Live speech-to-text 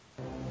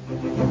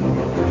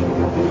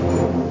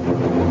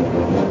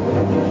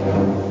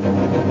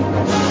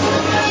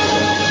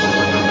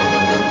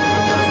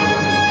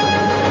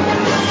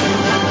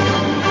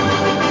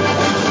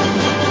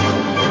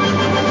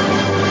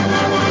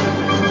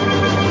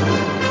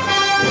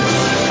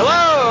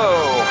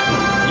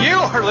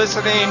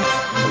listening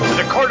to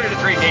the Quarter to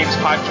Three Games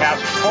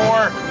podcast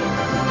for,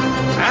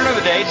 I don't know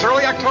the day, it's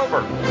early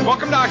October.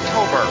 Welcome to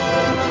October.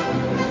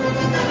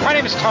 My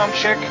name is Tom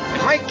Chick,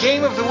 and my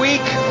game of the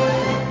week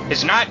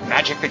is not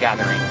Magic the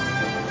Gathering.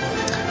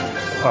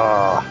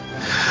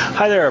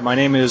 Hi there, my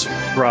name is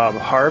Rob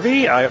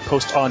Harvey. I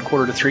post on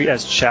Quarter to Three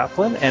as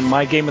Chaplain, and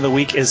my game of the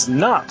week is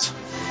not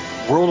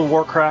World of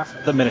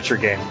Warcraft, the miniature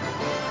game.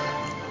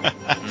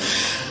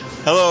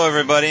 Hello,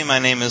 everybody. My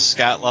name is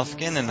Scott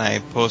Lufkin, and I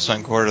post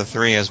on Quarter to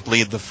Three as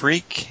Bleed the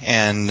Freak,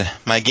 and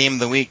my game of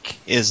the week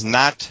is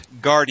not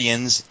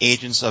Guardians,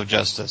 Agents of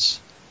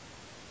Justice.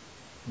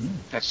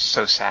 That's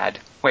so sad.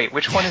 Wait,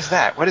 which one is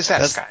that? What is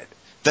that, Scott?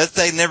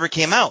 That never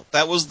came out.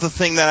 That was the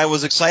thing that I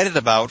was excited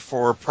about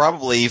for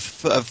probably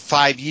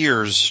 5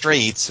 years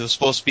straight. It was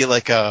supposed to be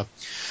like a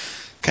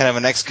kind of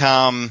an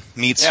XCOM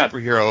meets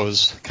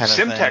superheroes kind of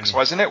thing. Simtex,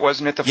 wasn't it?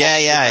 Wasn't it the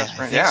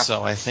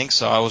I think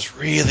so. I was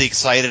really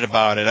excited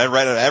about it. I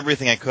read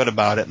everything I could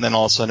about it, and then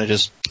all of a sudden it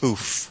just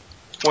poof.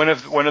 One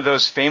of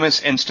those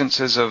famous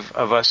instances of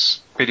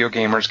us video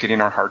gamers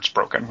getting our hearts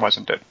broken,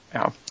 wasn't it?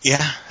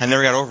 Yeah, I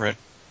never got over it.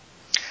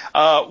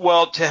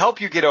 Well, to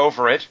help you get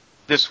over it,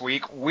 this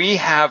week, we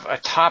have a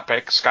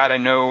topic. Scott, I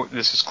know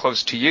this is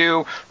close to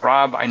you.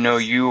 Rob, I know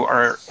you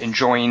are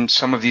enjoying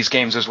some of these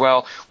games as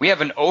well. We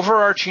have an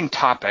overarching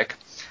topic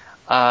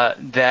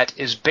that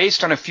is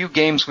based on a few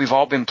games we've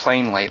all been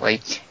playing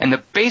lately. And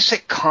the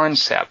basic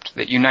concept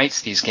that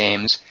unites these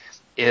games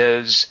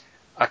is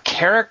a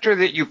character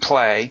that you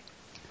play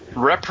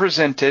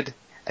represented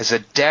as a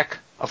deck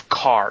of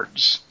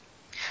cards.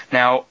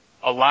 Now,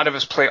 a lot of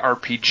us play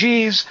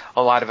RPGs.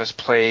 A lot of us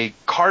play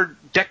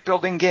deck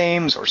building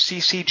games or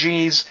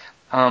CCGs.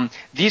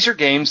 These are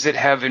games that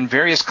have, in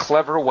various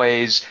clever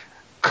ways,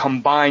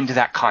 combined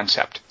that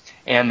concept.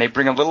 And they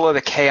bring a little of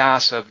the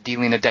chaos of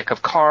dealing a deck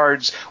of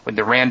cards with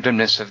the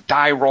randomness of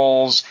die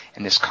rolls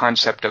and this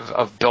concept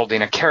of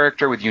building a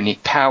character with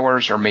unique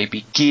powers or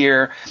maybe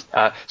gear.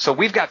 So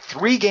we've got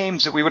 3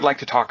 games that we would like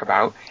to talk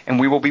about, and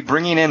we will be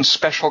bringing in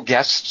special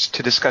guests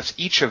to discuss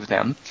each of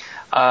them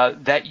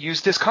that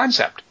use this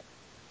concept.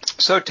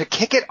 So to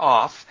kick it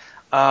off,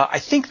 I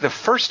think the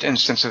first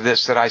instance of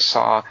this that I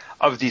saw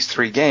of these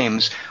 3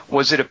 games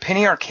was at a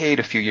Penny Arcade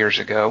a few years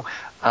ago.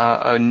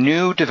 A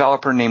new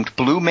developer named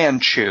Blue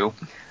Manchu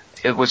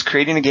was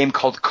creating a game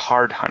called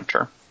Card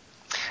Hunter.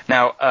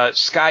 Now,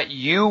 Scott,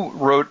 you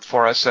wrote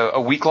for us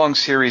a week-long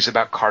series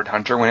about Card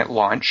Hunter when it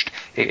launched.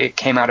 It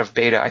came out of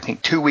beta, I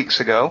think, 2 weeks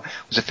ago.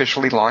 It was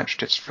officially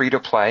launched. It's free to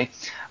play.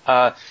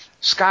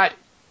 Scott,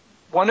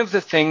 one of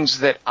the things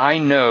that I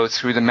know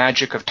through the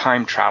magic of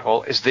time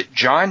travel is that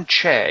John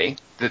Che,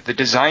 the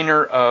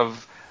designer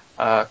of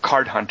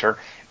Card Hunter,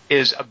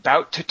 is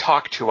about to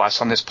talk to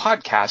us on this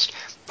podcast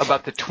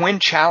about the twin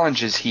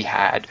challenges he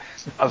had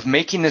of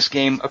making this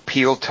game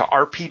appeal to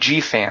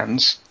RPG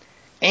fans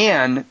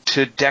and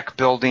to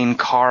deck-building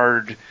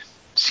card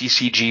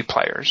CCG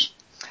players.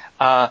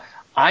 I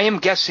am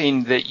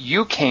guessing that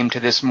you came to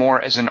this more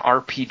as an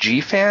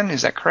RPG fan.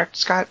 Is that correct,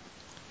 Scott?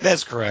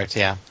 That's correct,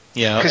 yeah.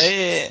 Yeah,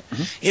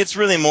 it's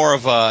really more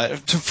of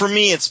for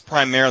me, it's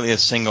primarily a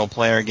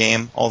single-player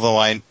game, although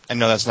I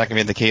know that's not going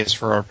to be the case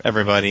for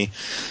everybody,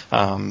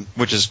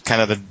 which is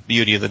kind of the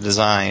beauty of the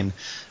design.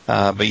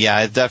 But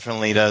yeah, it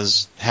definitely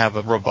does have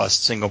a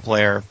robust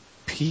single-player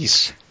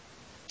piece.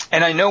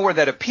 And I know where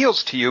that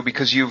appeals to you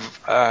because you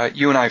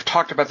and I have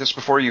talked about this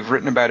before. You've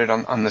written about it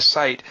on the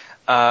site.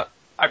 I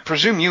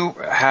presume you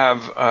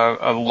have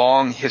a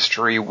long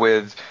history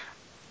with,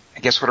 I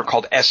guess, what are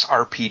called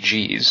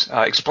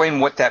SRPGs. Explain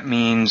what that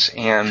means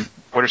and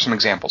what are some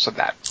examples of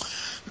that?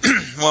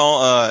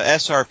 Well,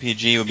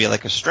 SRPG would be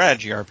like a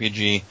strategy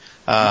RPG,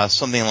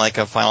 something like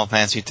a Final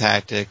Fantasy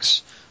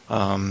Tactics,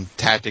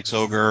 Tactics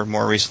Ogre,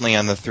 more recently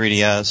on the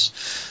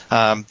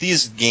 3DS.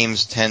 These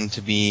games tend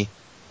to be,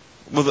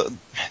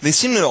 they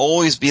seem to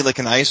always be like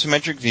an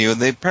isometric view.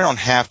 They probably don't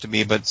have to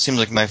be, but it seems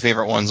like my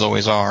favorite ones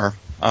always are.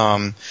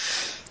 Kind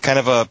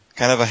of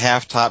a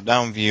half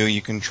top-down view.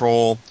 You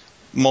control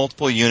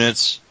multiple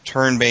units,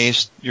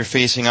 turn-based. You're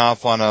facing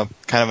off on a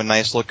kind of a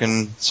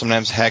nice-looking,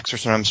 sometimes hex or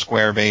sometimes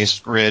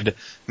square-based grid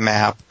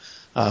map,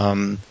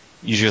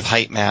 usually with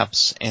height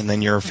maps, and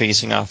then you're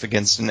facing off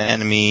against an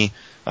enemy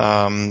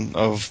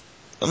of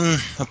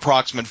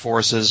approximate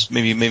forces,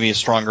 maybe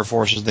stronger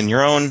forces than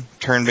your own.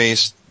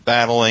 Turn-based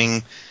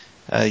battling,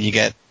 you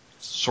get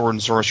sword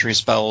and sorcery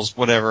spells,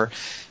 whatever,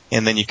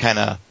 and then you kind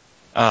of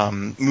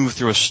move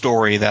through a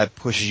story that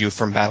pushes you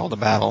from battle to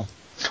battle.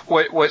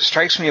 What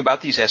strikes me about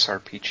these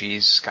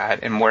SRPGs, Scott,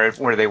 and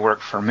where they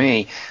work for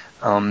me,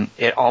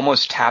 it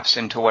almost taps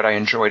into what I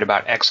enjoyed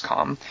about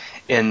XCOM,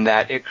 in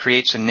that it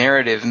creates a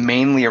narrative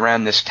mainly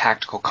around this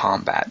tactical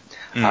combat.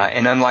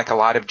 And unlike a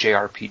lot of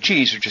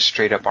JRPGs, or just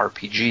straight-up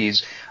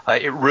RPGs,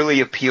 it really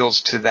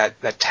appeals to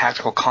that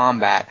tactical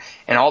combat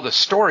and all the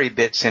story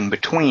bits in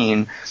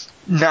between.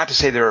 Not to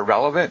say they're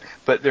irrelevant,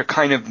 but they're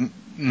kind of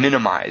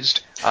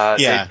minimized.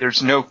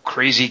 There's no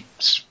crazy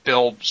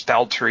spell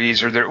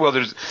trees, or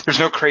there's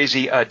no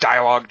crazy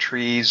dialogue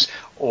trees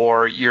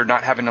or you're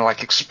not having to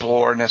like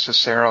explore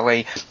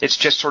necessarily. It's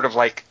just sort of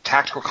like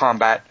tactical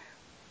combat,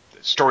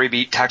 story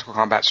beat, tactical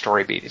combat,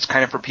 story beat. It's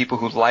kind of for people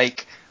who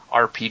like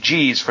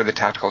RPGs for the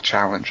tactical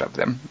challenge of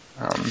them.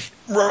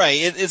 Right.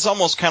 It's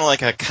almost kind of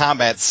like a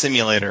combat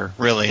simulator,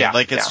 really. Yeah,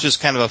 like it's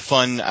just kind of a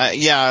fun.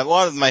 A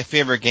lot of my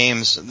favorite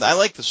games. I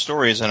like the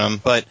stories in them,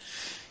 but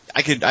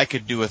I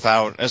could do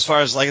without. As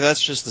far as like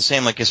that's just the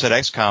same. Like you said,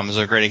 XCOM is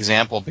a great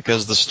example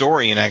because the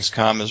story in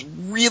XCOM is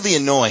really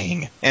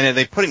annoying, and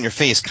they put it in your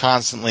face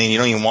constantly, and you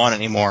don't even want it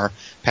anymore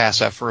past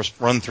that first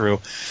run through.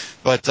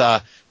 But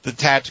the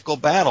tactical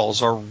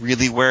battles are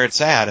really where it's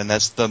at, and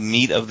that's the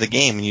meat of the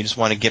game, and you just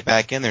want to get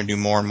back in there and do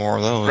more and more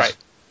of those. Right.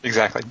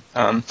 Exactly.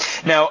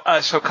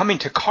 So coming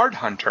to Card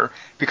Hunter,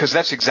 because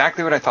that's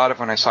exactly what I thought of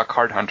when I saw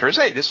Card Hunter, is,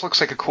 hey, this looks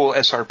like a cool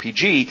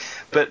SRPG,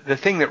 but the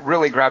thing that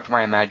really grabbed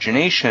my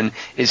imagination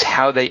is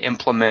how they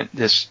implement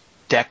this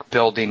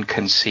deck-building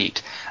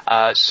conceit.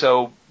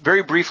 So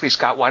very briefly,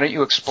 Scott, why don't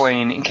you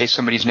explain, in case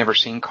somebody's never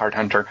seen Card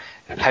Hunter,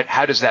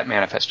 how does that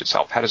manifest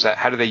itself?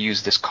 How do they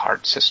use this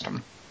card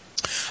system?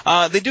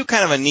 They do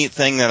kind of a neat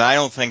thing that I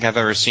don't think I've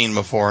ever seen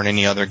before in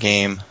any other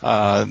game,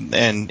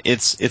 and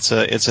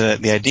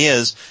the idea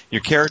is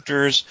your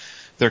characters,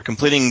 they're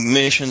completing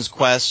missions,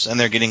 quests, and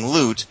they're getting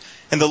loot,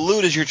 and the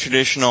loot is your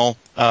traditional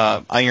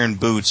iron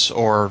boots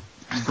or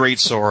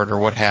greatsword or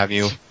what have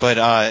you,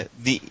 but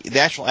the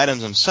actual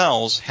items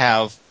themselves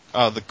have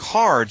the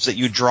cards that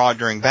you draw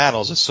during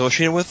battles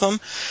associated with them,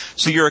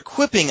 so you're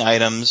equipping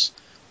items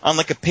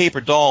unlike a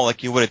paper doll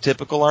like you would a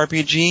typical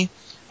RPG.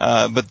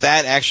 But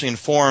that actually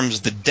informs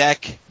the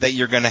deck that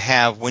you're going to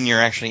have when you're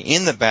actually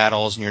in the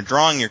battles and you're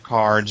drawing your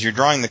cards. You're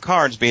drawing the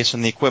cards based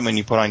on the equipment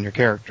you put on your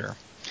character.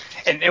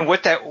 And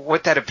what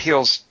that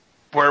appeals,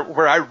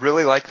 where I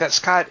really like that,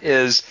 Scott,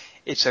 is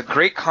it's a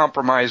great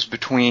compromise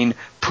between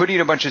putting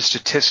a bunch of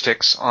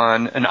statistics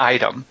on an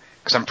item,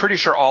 because I'm pretty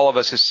sure all of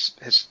us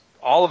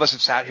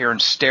have sat here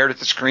and stared at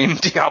the screen in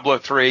Diablo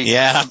 3,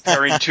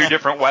 comparing two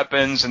different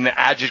weapons and the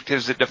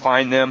adjectives that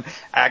define them,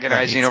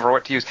 agonizing over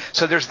what to use.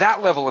 So there's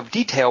that level of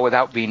detail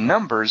without being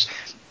numbers,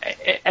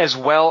 as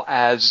well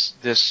as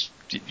this,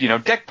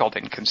 deck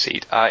building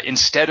conceit.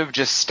 Instead of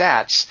just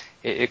stats,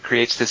 it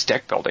creates this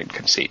deck building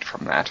conceit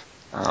from that.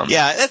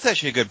 That's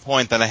actually a good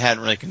point that I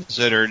hadn't really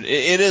considered.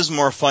 It is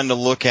more fun to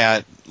look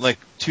at like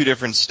two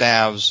different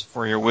staves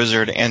for your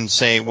wizard and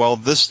say, well,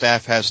 this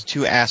staff has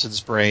 2 acid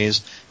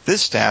sprays,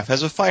 this staff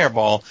has a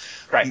fireball,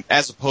 right?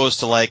 As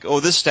opposed to like, oh,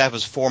 this staff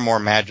has 4 more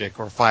magic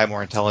or 5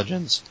 more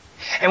intelligence.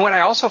 And what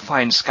I also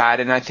find,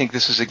 Scott, and I think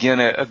this is, again,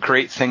 a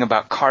great thing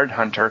about Card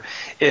Hunter,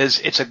 is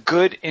it's a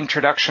good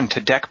introduction to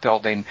deck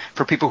building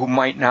for people who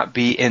might not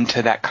be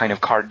into that kind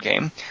of card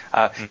game.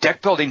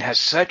 Deck building has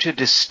such a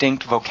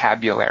distinct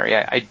vocabulary.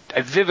 I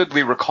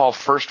vividly recall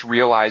first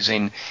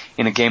realizing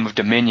in a game of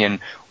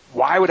Dominion,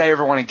 why would I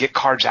ever want to get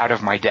cards out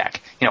of my deck?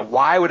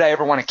 Why would I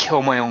ever want to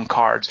kill my own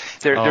cards?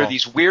 There are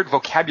these weird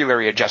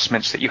vocabulary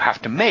adjustments that you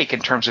have to make in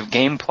terms of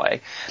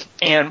gameplay.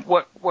 And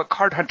what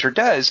Card Hunter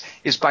does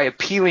is, by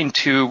appealing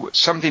to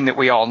something that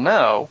we all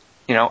know,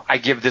 I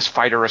give this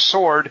fighter a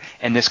sword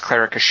and this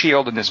cleric a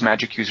shield and this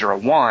magic user a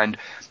wand,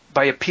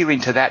 by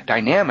appealing to that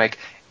dynamic,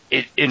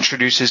 it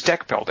introduces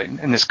deck building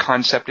and this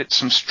concept, it's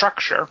some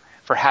structure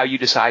for how you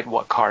decide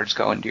what cards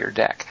go into your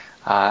deck.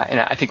 And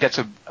I think that's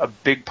a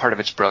big part of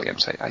its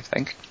brilliance, I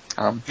think.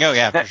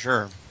 For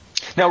sure.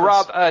 Now,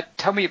 Rob,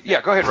 tell me,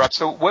 go ahead, Rob.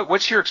 So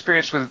what's your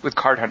experience with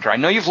Card Hunter? I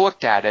know you've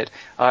looked at it,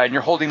 and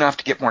you're holding off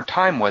to get more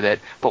time with it,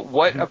 but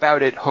what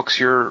about it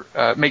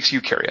makes you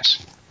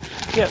curious?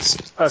 Yes.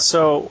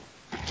 So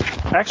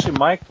actually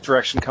my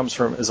direction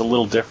is a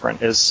little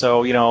different.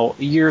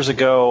 Years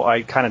ago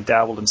I kind of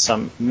dabbled in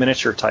some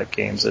miniature type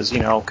games,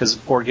 because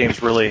board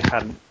games really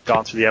hadn't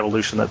gone through the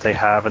evolution that they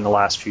have in the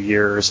last few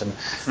years,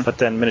 but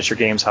then miniature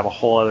games have a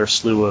whole other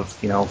slew of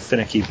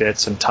finicky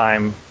bits and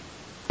time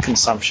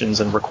consumptions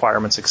and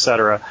requirements,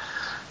 etc.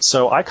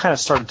 So I kind of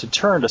started to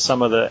turn to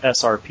some of the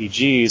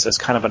SRPGs as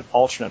kind of an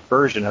alternate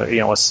version,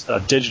 a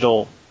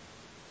digital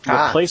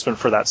replacement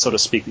for that, so to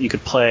speak, that you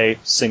could play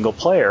single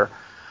player.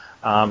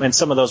 And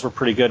some of those were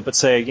pretty good, but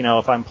say,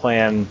 if I'm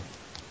playing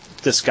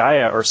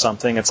Disgaea or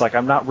something, it's like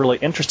I'm not really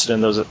interested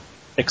in those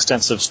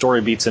extensive story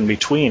beats in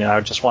between, and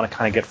I just want to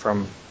kind of get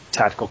from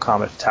tactical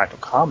combat to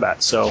tactical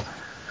combat. So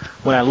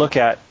when I look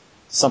at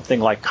something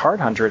like Card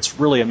Hunter, it's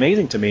really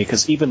amazing to me,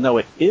 because even though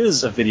it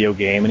is a video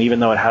game, and even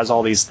though it has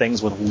all these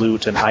things with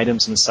loot and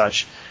items and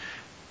such,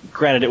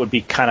 granted it would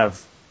be kind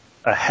of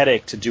a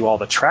headache to do all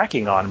the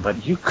tracking on,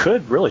 but you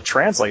could really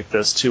translate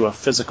this to a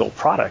physical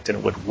product and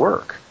it would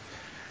work.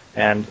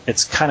 And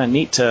it's kind of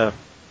neat to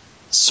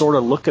sort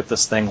of look at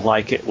this thing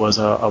like it was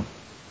a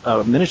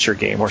miniature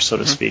game, or so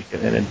to speak,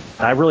 and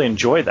I really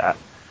enjoy that.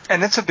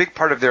 And that's a big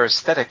part of their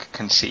aesthetic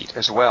conceit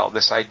as well,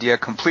 this idea,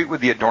 complete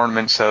with the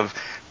adornments of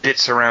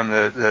bits around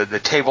the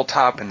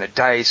tabletop and the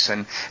dice.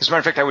 And as a matter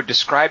of fact, I would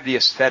describe the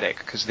aesthetic,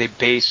 because they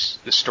base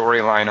the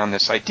storyline on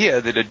this idea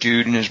that a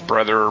dude and his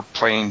brother are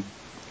playing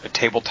a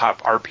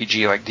tabletop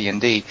RPG like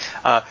D&D.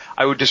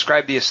 I would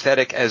describe the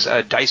aesthetic as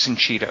Dice and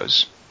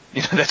Cheetos.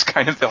 That's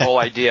kind of the whole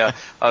idea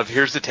of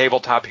here's the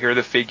tabletop, here are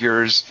the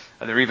figures,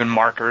 there are even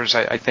markers.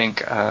 I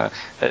think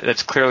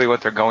that's clearly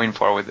what they're going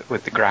for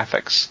with the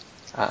graphics.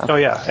 Oh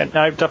yeah, and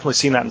I've definitely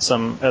seen that in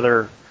some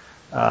other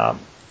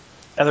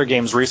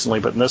games recently,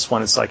 but in this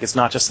one, it's like it's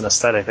not just an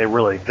aesthetic.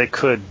 They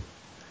could,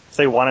 if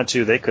they wanted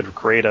to, they could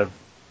create a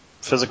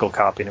physical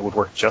copy and it would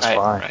work just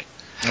fine. Right.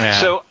 Yeah.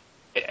 So,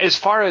 as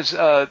far as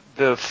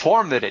the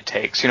form that it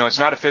takes, it's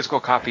not a physical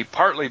copy,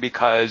 partly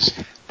because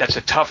that's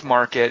a tough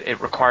market.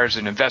 It requires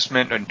an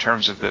investment in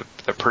terms of the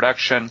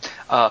production.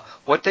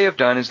 What they have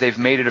done is they've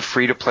made it a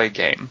free-to-play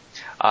game.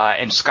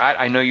 And Scott,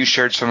 I know you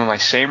shared some of my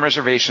same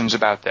reservations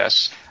about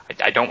this.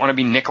 I don't want to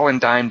be nickel and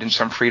dimed in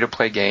some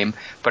free-to-play game,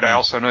 but I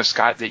also know,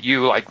 Scott, that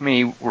you, like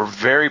me, were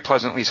very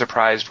pleasantly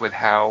surprised with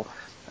how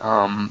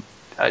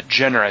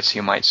generous,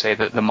 you might say,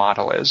 that the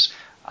model is.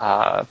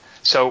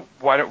 So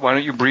why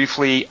don't you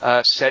briefly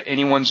set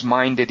anyone's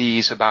mind at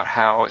ease about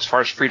how, as far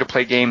as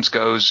free-to-play games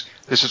goes,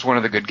 this is one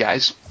of the good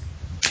guys.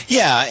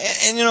 Yeah,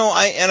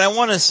 and I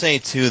want to say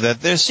too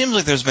that there seems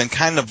like there's been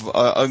kind of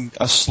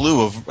a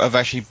slew of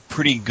actually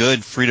pretty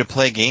good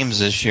free-to-play games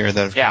this year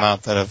that have come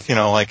out that have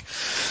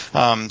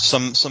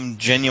some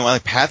genuine,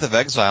 like Path of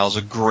Exile is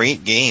a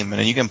great game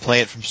and you can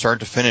play it from start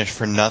to finish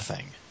for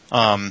nothing.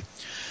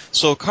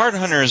 So Card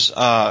Hunters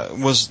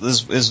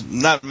is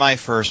not my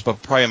first,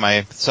 but probably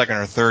my second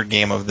or third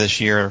game of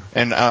this year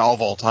and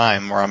of all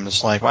time, where I'm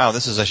just like, wow,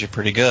 this is actually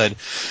pretty good.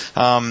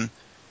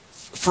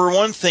 For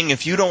one thing,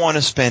 if you don't want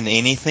to spend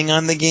anything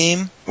on the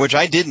game, which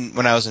I didn't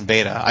when I was in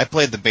beta, I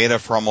played the beta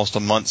for almost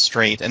a month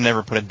straight and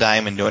never put a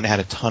dime into it and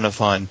had a ton of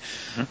fun.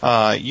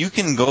 Mm-hmm. You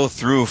can go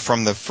through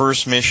from the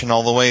first mission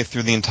all the way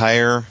through the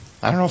entire,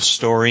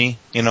 story,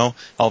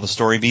 all the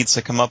story beats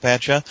that come up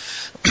at you.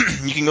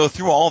 You can go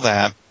through all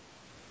that.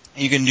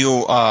 You can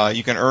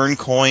you can earn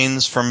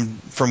coins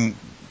from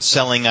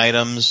selling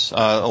items.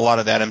 A lot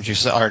of the items you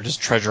sell are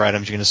just treasure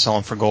items. You can just sell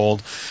them for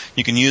gold.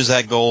 You can use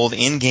that gold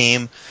in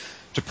game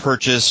to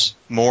purchase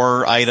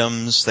more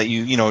items that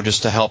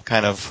just to help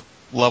kind of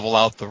level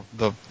out the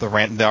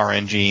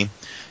RNG.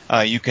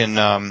 You go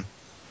to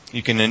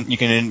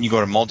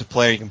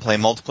multiplayer. You can play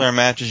multiplayer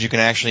matches. You can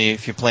actually,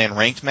 if you play in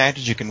ranked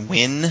matches, you can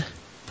win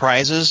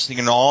prizes. You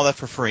can do all that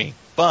for free.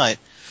 But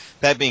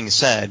that being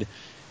said,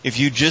 if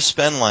you just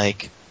spend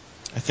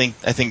I think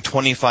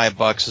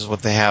 $25 is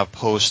what they have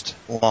post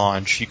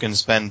launch. You can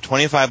spend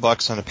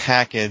 $25 on a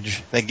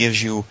package that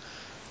gives you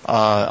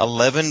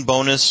 11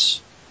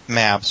 bonus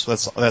maps.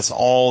 That's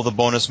all the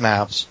bonus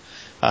maps.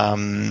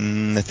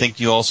 I think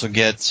you also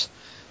get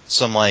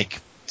some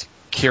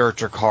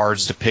character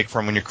cards to pick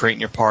from when you're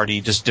creating your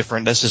party. Just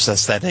different. That's just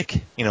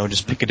aesthetic.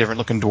 Just pick a different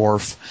looking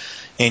dwarf.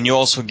 And you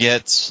also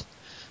get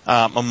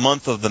a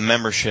month of the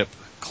membership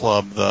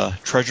club, the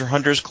Treasure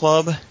Hunters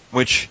Club,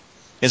 which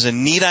is a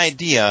neat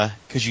idea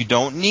because you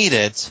don't need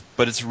it,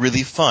 but it's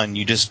really fun.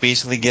 You just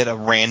basically get a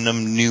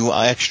random new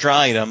extra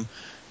item.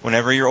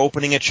 Whenever you're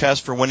opening a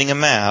chest for winning a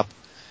map,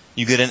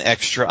 you get an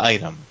extra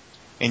item.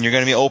 And you're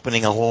going to be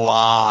opening a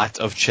lot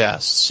of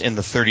chests in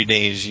the 30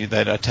 days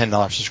that a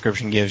 $10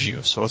 subscription gives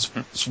you. So it's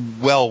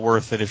well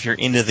worth it if you're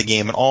into the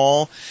game at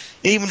all,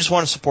 and even just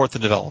want to support the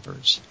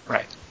developers.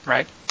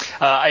 Right.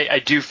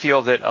 I do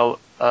feel that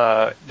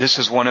this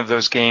is one of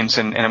those games,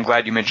 and I'm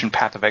glad you mentioned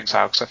Path of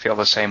Exile because I feel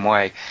the same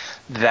way,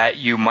 that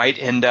you might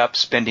end up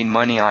spending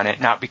money on it,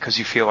 not because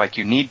you feel like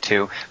you need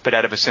to, but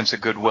out of a sense of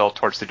goodwill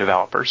towards the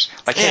developers.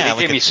 They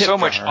gave me so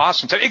much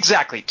awesome stuff.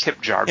 Exactly, tip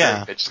jar. Yeah.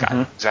 Very good, Scott.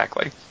 Mm-hmm.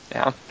 Exactly.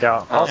 Yeah.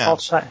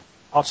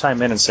 I'll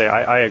chime in and say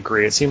I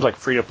agree. It seems like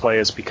free-to-play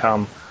has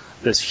become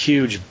this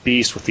huge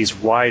beast with these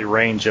wide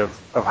range of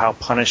how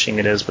punishing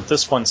it is, but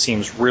this one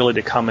seems really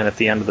to come in at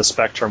the end of the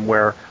spectrum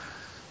where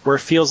it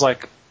feels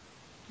like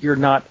you're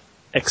not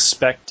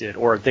expected,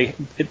 or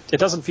it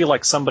doesn't feel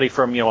like somebody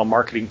from a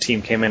marketing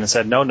team came in and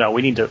said, no,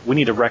 we need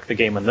to wreck the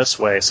game in this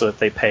way so that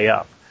they pay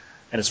up.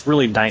 And it's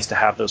really nice to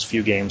have those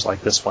few games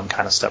like this one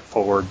kind of step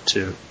forward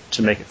to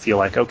make it feel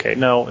like, okay,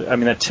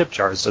 that tip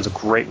jar is a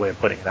great way of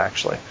putting it,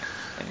 actually.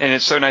 And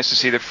it's so nice to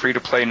see that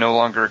free-to-play no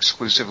longer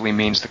exclusively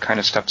means the kind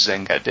of stuff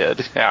Zynga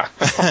did. Yeah.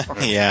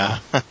 Yeah.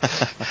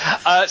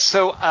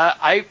 So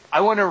I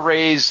want to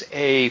raise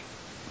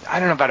I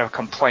don't know about a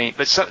complaint,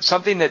 but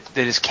something that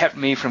has kept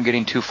me from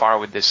getting too far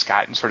with this,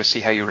 Scott, and sort of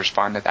see how you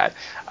respond to that.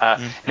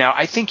 Now,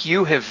 I think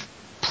you have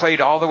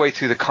played all the way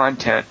through the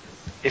content,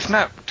 if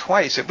not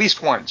twice, at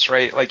least once,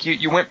 right? Like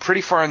you went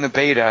pretty far in the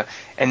beta,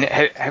 and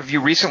have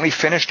you recently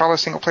finished all the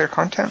single-player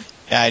content?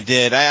 Yeah, I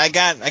did. I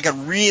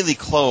got really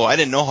close. I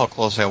didn't know how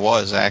close I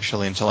was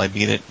actually until I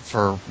beat it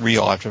for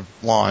real after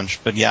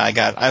launch. But yeah,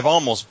 I've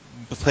almost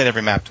played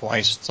every map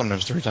twice,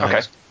 sometimes 3 times.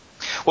 Okay.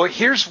 Well,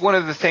 here's one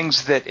of the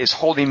things that is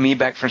holding me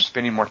back from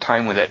spending more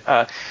time with it.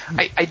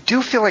 I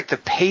do feel like the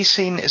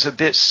pacing is a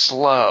bit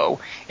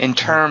slow in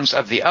terms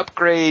of the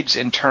upgrades,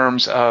 in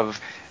terms of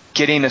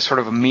getting a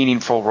sort of a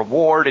meaningful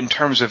reward, in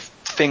terms of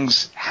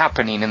things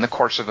happening in the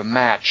course of a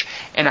match.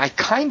 And I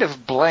kind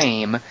of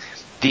blame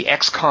the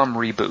XCOM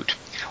reboot.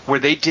 where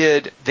they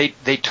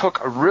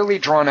took a really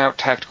drawn-out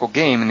tactical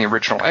game in the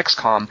original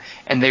XCOM,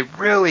 and they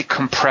really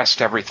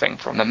compressed everything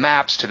from the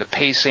maps to the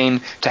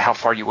pacing to how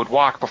far you would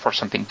walk before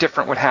something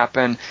different would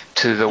happen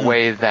to the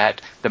way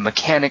that the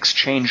mechanics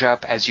change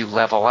up as you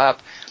level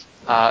up.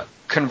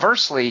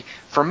 Conversely,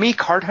 for me,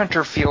 Card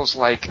Hunter feels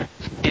like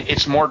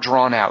it's more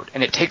drawn out,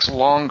 and it takes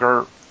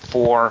longer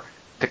for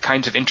the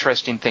kinds of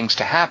interesting things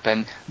to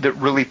happen that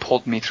really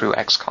pulled me through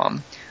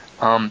XCOM.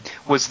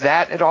 Was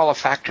that at all a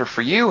factor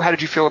for you? How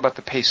did you feel about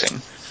the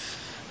pacing?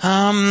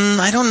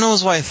 I don't know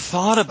as why I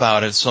thought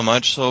about it so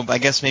much, so I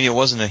guess maybe it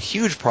wasn't a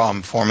huge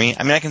problem for me.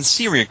 I mean, I can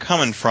see where you're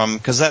coming from,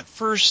 because I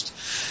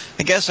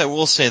guess I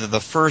will say that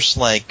the first,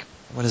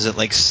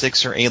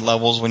 6 or 8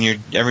 levels,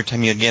 when every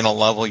time you gain a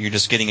level, you're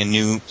just getting a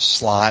new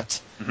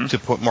slot to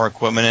put more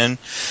equipment in.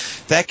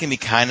 That can be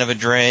kind of a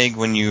drag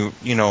when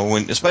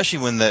especially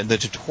when the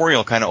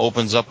tutorial kind of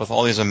opens up with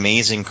all these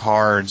amazing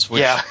cards,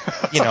 which,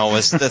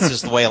 that's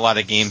just the way a lot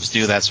of games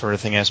do that sort of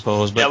thing, I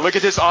suppose. But, look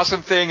at this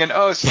awesome thing, and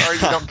sorry,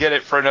 you don't get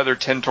it for another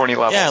 10, 20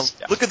 levels.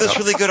 Yeah, look at this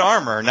really good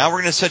armor. Now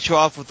we're going to set you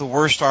off with the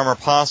worst armor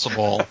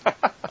possible.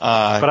 But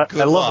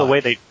I love the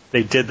way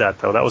they did that,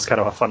 though. That was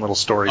kind of a fun little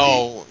story.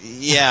 Oh,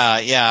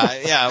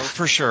 yeah,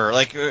 for sure.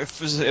 Like,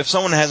 if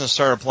someone hasn't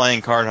started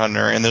playing Card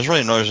Hunter, and there's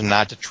really no reason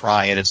not to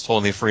try it, it's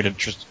totally free to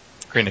just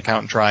create an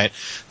account and try it.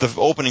 The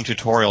opening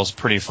tutorial is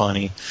pretty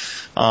funny.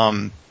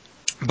 But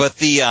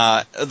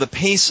the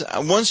pace,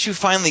 once you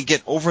finally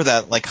get over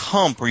that,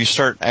 hump where you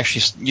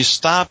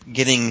stop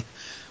getting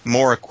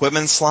more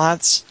equipment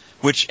slots,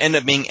 which end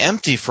up being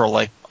empty for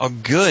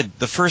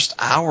the first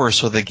hour or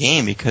so of the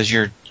game, because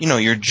you're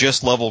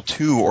just level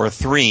 2 or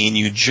 3 and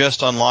you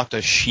just unlocked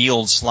a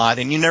shield slot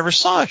and you never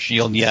saw a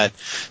shield yet.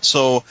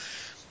 So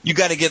you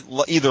got to get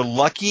either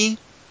lucky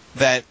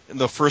that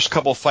the first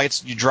couple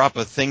fights you drop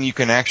a thing you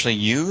can actually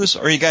use,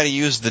 or you got to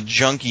use the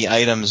junky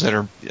items that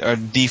are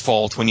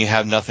default when you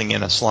have nothing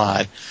in a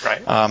slot.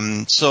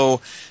 Right.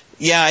 So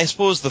yeah, I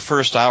suppose the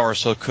first hour or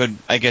so you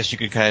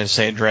could kind of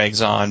say it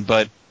drags on,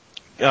 but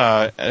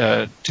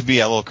to be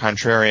a little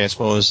contrary, I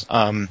suppose.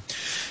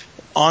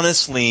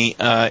 Honestly,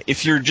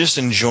 if you're just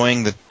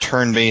enjoying the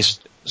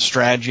turn-based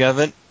strategy of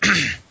it,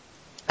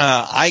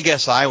 I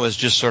guess I was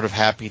just sort of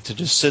happy to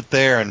just sit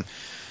there and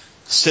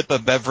sip a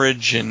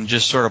beverage and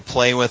just sort of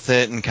play with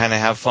it and kind of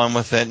have fun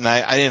with it. And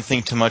I didn't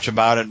think too much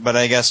about it, but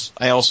I guess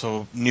I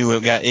also knew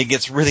it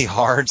gets really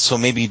hard, so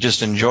maybe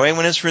just enjoy it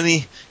when it's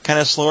really kind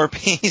of slower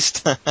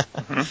paced.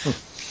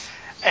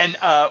 And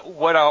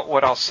what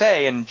I'll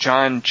say, and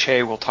John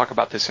Che will talk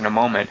about this in a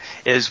moment,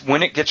 is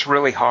when it gets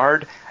really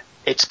hard,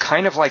 it's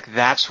kind of like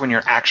that's when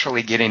you're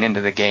actually getting into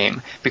the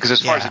game. Because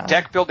as far as a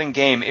deck building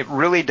game, it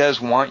really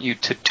does want you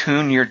to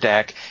tune your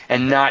deck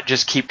and not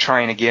just keep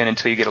trying again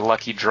until you get a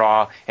lucky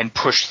draw and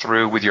push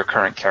through with your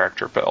current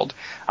character build.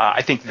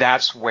 I think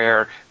that's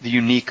where the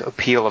unique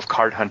appeal of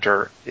Card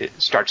Hunter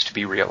starts to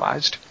be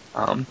realized.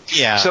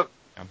 So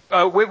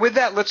with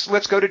that,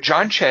 let's go to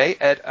John Che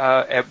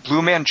at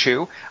Blue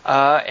Manchu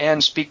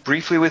and speak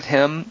briefly with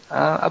him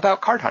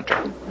about Card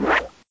Hunter.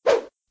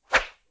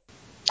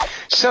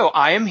 So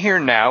I am here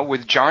now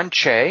with John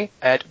Che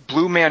at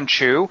Blue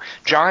Manchu.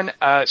 John,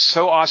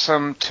 so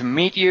awesome to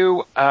meet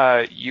you.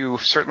 You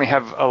certainly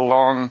have a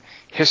long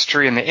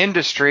history in the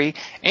industry,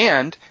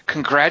 and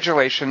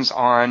congratulations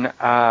on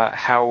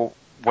how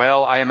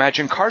well I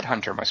imagine Card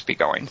Hunter must be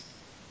going.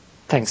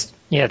 Thanks.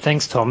 Yeah,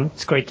 thanks, Tom.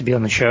 It's great to be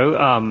on the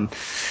show.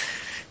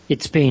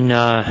 It's been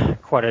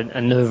quite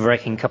a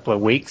nerve-wracking couple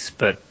of weeks,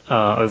 but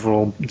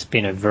overall it's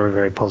been a very,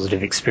 very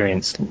positive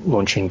experience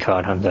launching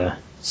Card Hunter.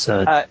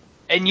 So.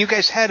 And you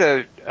guys had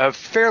a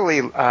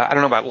fairly, I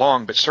don't know about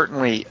long, but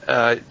certainly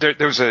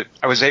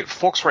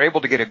folks were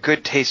able to get a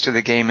good taste of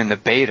the game in the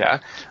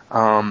beta.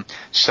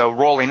 So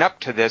rolling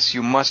up to this,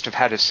 you must have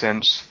had a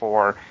sense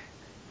for,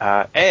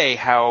 A,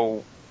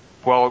 how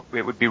well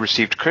it would be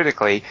received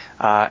critically,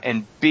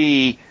 and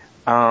B,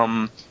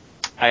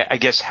 I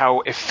guess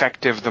how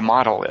effective the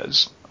model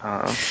is.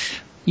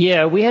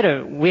 Yeah, we had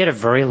a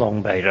very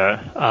long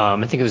beta.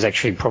 I think it was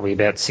actually probably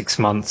about 6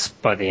 months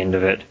by the end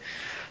of it.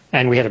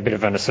 And we had a bit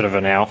of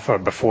an alpha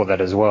before that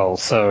as well.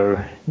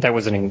 So that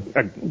was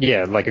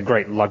a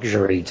great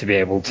luxury to be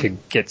able to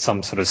get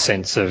some sort of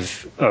sense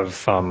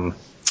of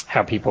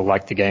how people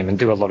like the game and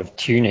do a lot of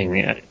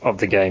tuning of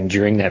the game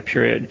during that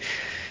period.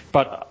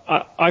 But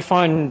I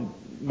find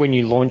when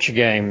you launch a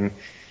game,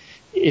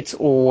 it's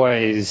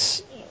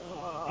always,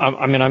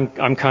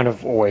 I'm kind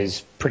of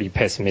always pretty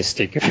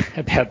pessimistic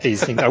about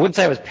these things. I wouldn't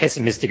say I was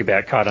pessimistic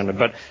about Card Hunter,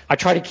 but I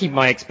try to keep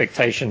my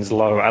expectations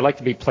low. I like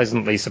to be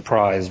pleasantly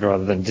surprised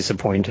rather than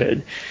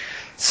disappointed.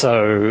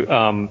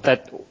 So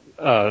that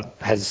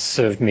has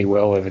served me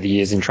well over the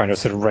years in trying to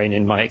sort of rein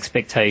in my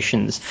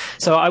expectations.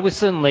 So I was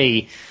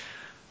certainly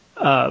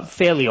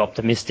fairly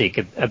optimistic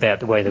about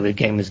the way that the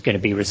game was going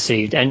to be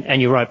received.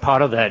 And you're right,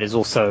 part of that is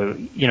also,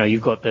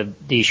 you've got the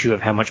issue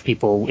of how much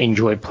people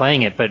enjoy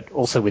playing it, but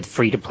also with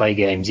free-to-play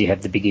games, you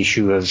have the big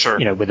issue of,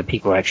 whether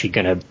people are actually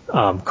going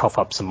to cough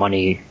up some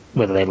money,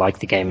 whether they like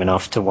the game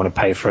enough to want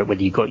to pay for it,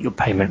 whether you got your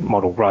payment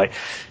model right.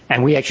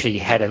 And we actually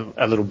had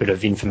a little bit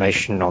of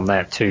information on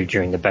that too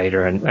during the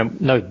beta, and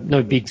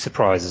no big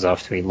surprises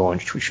after we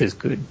launched, which was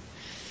good.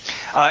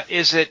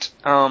 Is it?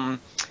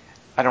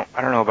 I don't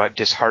know about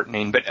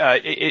disheartening, but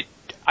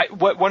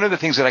one of the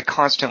things that I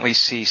constantly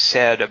see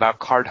said about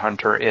Card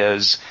Hunter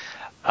is,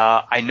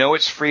 I know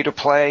it's free to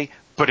play,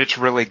 but it's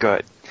really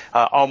good.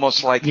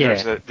 Almost like you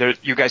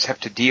guys have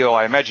to deal.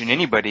 I imagine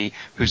anybody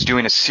who's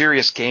doing a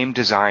serious game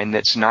design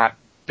that's not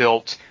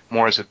built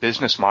more as a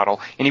business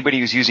model, anybody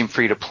who's using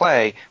free to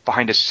play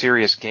behind a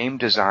serious game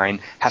design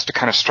has to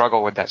kind of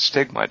struggle with that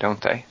stigma,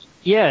 don't they?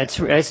 Yeah, it's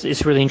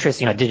really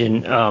interesting. I did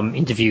an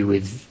interview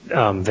with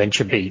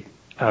VentureBeat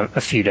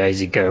a few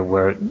days ago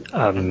where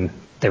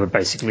they were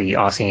basically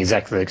asking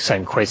exactly the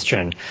same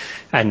question.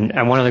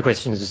 And one of the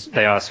questions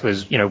they asked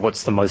was,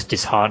 what's the most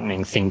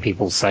disheartening thing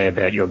people say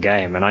about your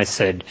game? And I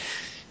said,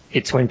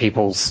 it's when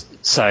people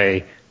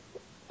say,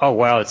 oh,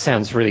 wow, it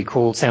sounds really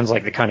cool. It sounds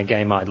like the kind of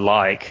game I'd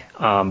like,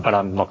 but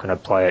I'm not going to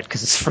play it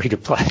because it's free to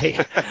play.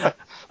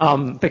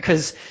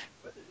 Because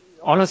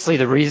honestly,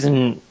 the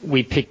reason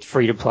we picked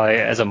free to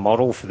play as a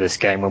model for this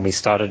game when we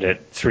started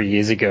it 3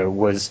 years ago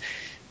was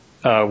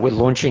we're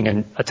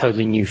launching a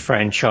totally new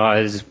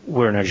franchise.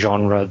 We're in a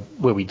genre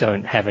where we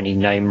don't have any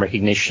name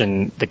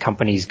recognition. The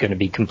company's going to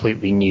be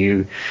completely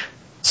new.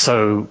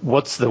 So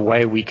what's the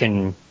way we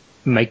can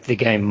make the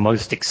game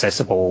most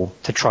accessible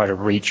to try to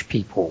reach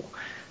people?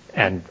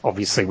 And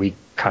obviously we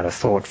kind of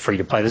thought free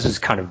to play. This was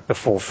kind of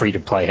before free to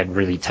play had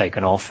really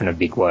taken off in a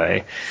big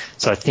way.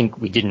 So I think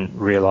we didn't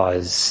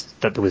realize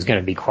that there was going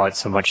to be quite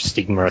so much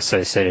stigma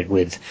associated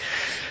with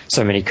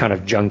so many kind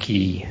of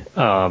junky,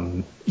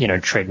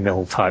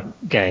 treadmill type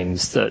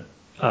games that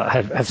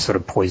have sort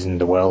of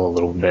poisoned the well a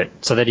little bit.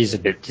 So that is a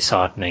bit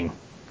disheartening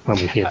when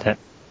we hear that.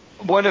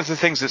 One of the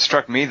things that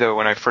struck me though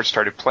when I first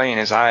started playing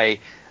is I,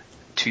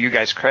 to you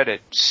guys' credit,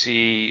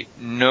 see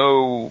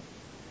no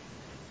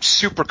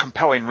super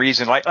compelling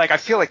reason. Like I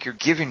feel like you're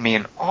giving me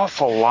an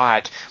awful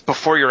lot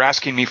before you're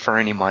asking me for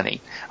any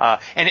money.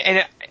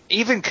 And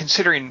even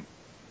considering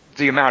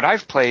the amount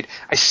I've played,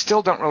 I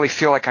still don't really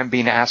feel like I'm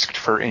being asked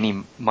for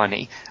any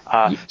money.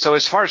 So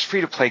as far as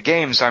free-to-play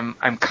games,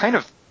 I'm kind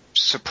of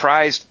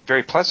surprised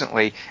very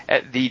pleasantly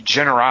at the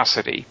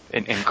generosity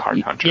in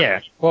Card Hunter.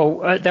 Yeah,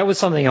 well, that was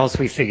something else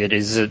we figured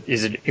is that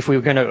if we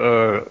were going to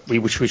err,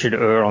 we should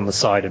err on the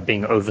side of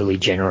being overly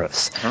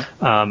generous.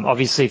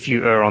 Obviously, if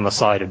you err on the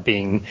side of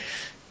being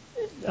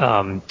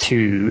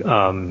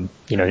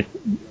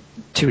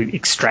too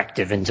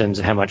extractive in terms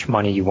of how much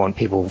money you want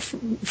people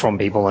from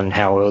people and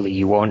how early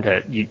you want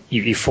it,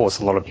 you force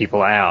a lot of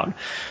people out.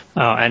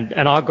 And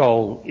our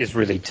goal is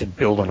really to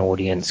build an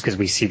audience because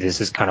we see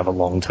this as kind of a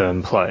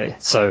long-term play.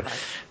 So,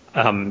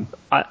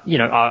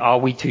 are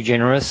we too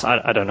generous?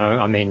 I don't know.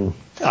 I mean,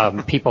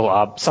 some people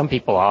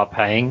are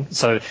paying.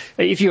 So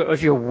if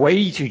you're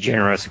way too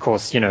generous, of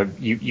course,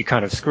 you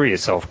kind of screw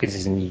yourself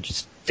because then you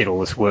just did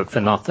all this work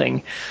for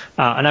nothing.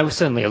 And I was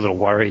certainly a little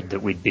worried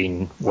that we'd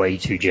been way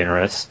too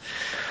generous.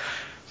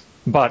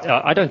 But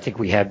I don't think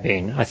we have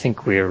been. I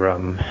think we're,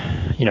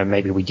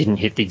 maybe we didn't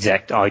hit the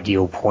exact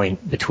ideal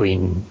point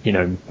between,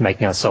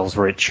 making ourselves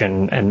rich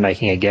and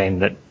making a game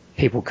that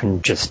people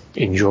can just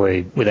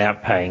enjoy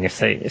without paying if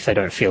they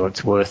don't feel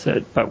it's worth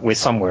it. But we're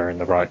somewhere in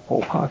the right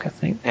ballpark, I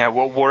think. Yeah,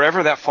 well,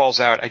 wherever that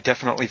falls out, I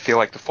definitely feel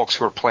like the folks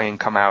who are playing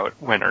come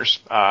out winners.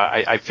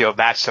 I feel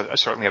that's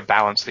certainly a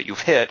balance that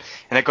you've hit,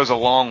 and it goes a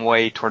long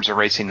way towards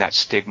erasing that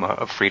stigma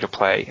of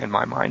free-to-play in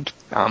my mind.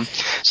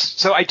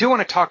 So I do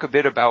want to talk a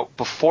bit about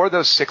before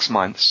those 6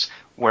 months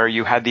where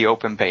you had the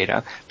open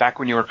beta, back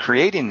when you were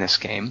creating this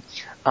game,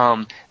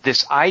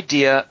 this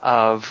idea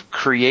of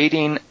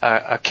creating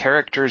a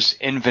character's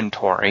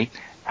inventory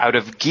out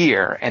of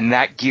gear, and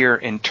that gear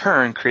in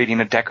turn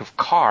creating a deck of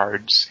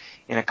cards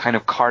in a kind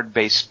of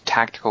card-based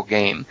tactical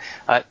game.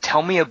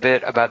 Tell me a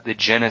bit about the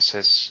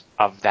genesis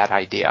of that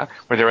idea.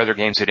 Were there other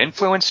games that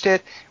influenced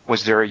it?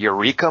 Was there a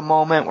eureka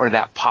moment where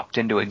that popped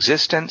into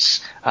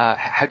existence?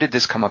 How did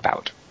this come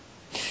about?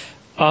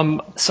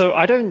 So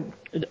I don't...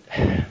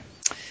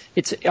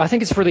 I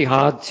think it's really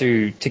hard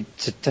to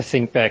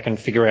think back and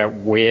figure out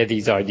where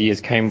these ideas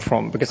came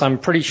from, because I'm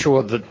pretty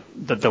sure that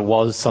there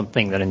was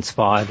something that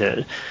inspired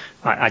it.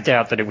 I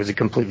doubt that it was a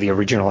completely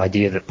original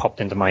idea that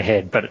popped into my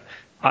head, but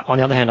on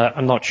the other hand,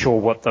 I'm not sure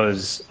what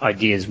those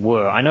ideas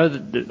were. I know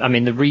that,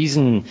 the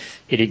reason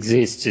it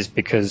exists is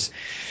because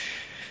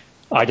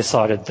I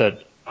decided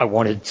that I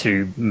wanted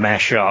to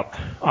mash up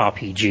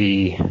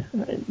the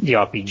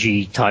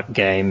RPG type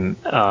game,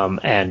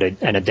 and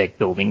a deck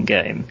building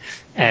game.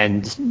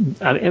 And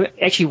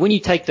actually, when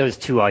you take those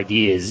two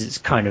ideas, it's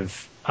kind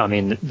of,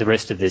 the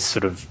rest of this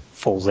sort of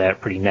falls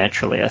out pretty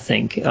naturally, I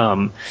think.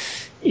 But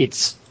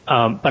it's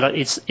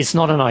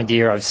not an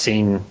idea I've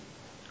seen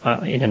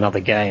in another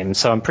game.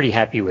 So I'm pretty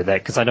happy with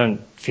that because I don't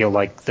feel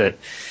like that.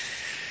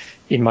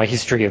 In my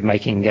history of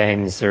making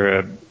games,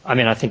 I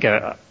think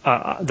there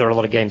are a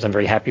lot of games I'm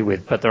very happy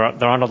with, but there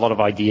aren't a lot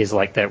of ideas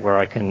like that where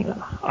I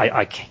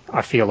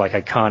feel like I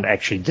can't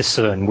actually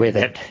discern where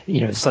that,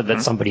 so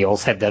that somebody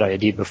else had that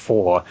idea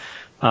before.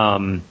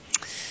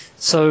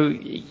 So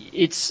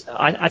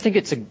I think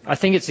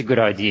it's a good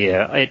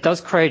idea. It does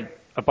create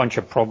a bunch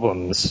of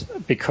problems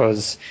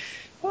because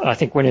I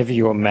think whenever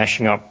you're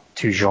mashing up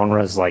two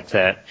genres like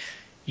that,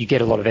 you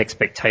get a lot of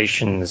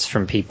expectations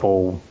from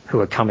people who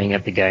are coming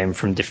at the game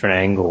from different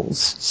angles.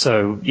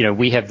 So,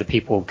 we have the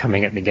people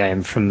coming at the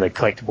game from the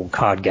collectible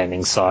card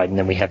gaming side, and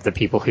then we have the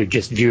people who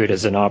just view it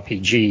as an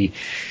RPG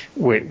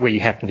where you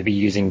happen to be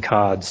using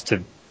cards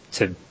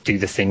to do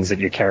the things that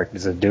your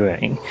characters are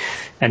doing.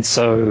 And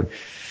so,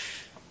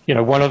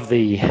 one of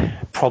the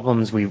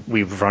problems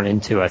we've run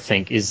into, I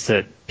think, is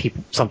that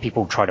some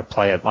people try to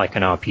play it like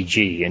an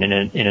RPG. And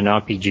in an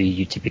RPG,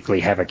 you typically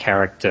have a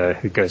character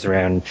who goes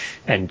around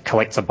and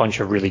collects a bunch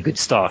of really good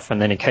stuff. And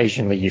then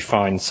occasionally you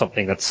find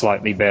something that's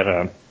slightly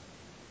better.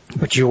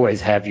 But you always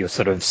have your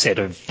sort of set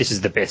of, this is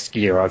the best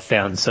gear I've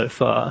found so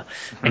far.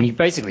 And you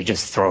basically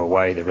just throw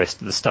away the rest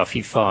of the stuff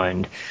you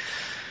find.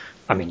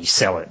 I mean, you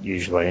sell it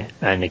usually.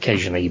 And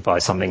occasionally you buy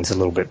something that's a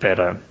little bit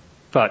better.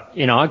 But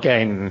in our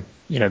game,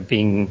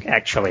 being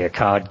actually a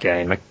card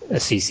game, a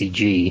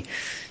CCG,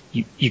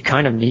 you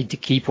kind of need to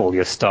keep all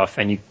your stuff,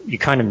 and you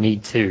kind of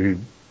need to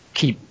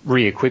keep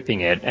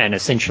re-equipping it and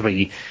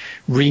essentially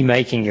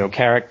remaking your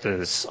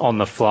characters on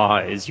the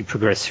fly as you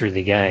progress through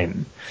the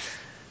game.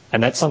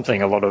 And that's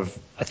something a lot of,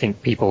 I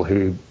think, people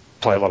who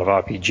play a lot of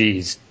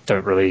RPGs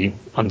don't really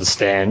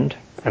understand.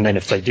 And then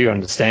if they do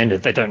understand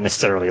it, they don't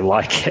necessarily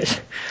like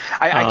it.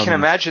 I can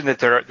imagine that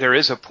there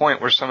is a point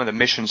where some of the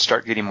missions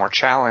start getting more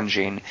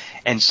challenging,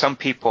 and some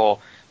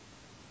people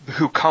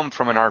who come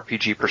from an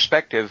RPG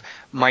perspective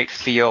might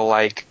feel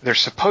like they're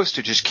supposed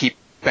to just keep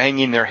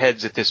banging their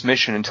heads at this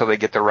mission until they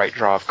get the right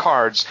draw of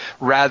cards,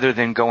 rather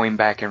than going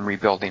back and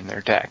rebuilding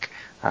their deck.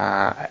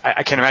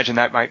 I can imagine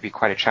that might be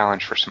quite a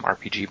challenge for some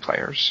RPG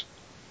players.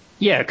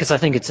 Yeah, because I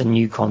think it's a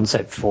new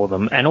concept for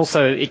them, and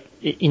also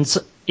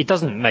it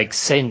doesn't make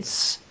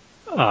sense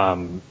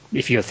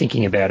if you're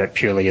thinking about it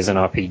purely as an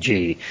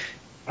RPG,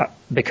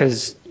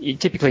 because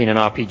typically in an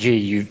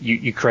RPG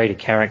you create a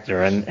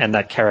character and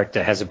that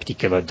character has a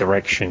particular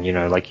direction,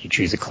 like you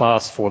choose a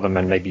class for them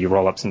and maybe you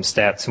roll up some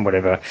stats and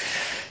whatever,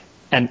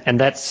 and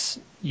that's,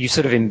 you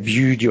sort of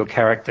imbued your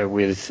character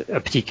with a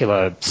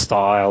particular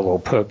style or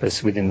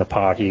purpose within the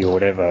party or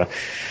whatever.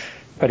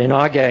 But in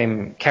our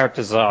game,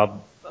 characters are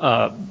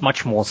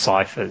much more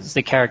ciphers.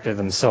 The character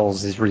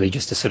themselves is really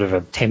just a sort of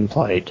a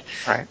template.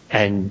 Right.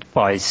 And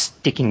by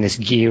sticking this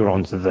gear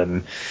onto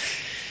them,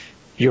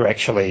 you're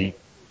actually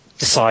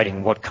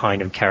deciding what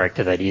kind of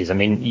character that is. I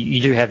mean,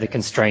 you do have the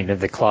constraint of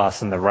the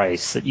class and the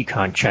race that you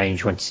can't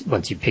change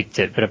once you picked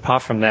it. But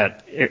apart from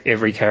that,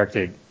 every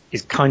character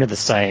is kind of the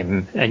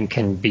same and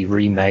can be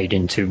remade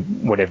into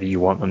whatever you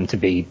want them to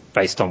be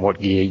based on what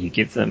gear you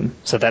give them.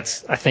 So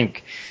that's, I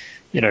think,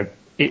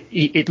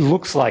 it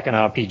looks like an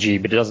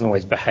RPG, but it doesn't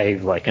always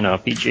behave like an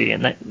RPG,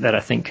 and that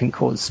I think can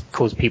cause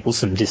people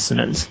some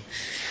dissonance.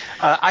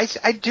 I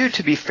do,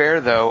 to be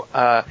fair,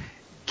 though,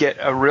 get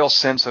a real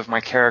sense of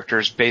my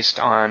characters based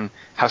on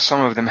how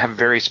some of them have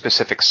very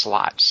specific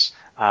slots.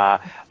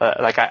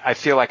 Like I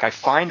feel like I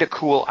find a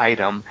cool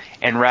item,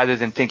 and rather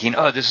than thinking,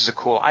 oh, this is a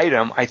cool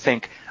item, I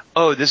think,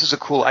 oh, this is a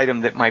cool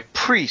item that my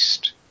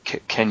priest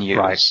can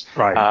use.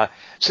 Right.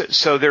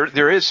 So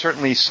there is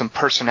certainly some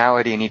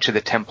personality in each of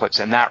the templates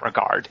in that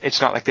regard.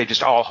 It's not like they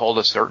just all hold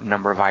a certain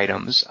number of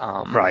items.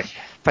 Right.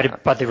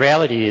 But the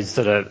reality is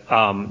that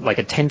like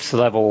a 10th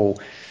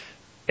level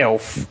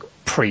elf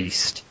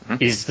priest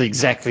is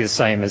exactly the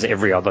same as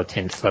every other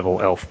 10th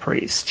level elf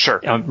priest.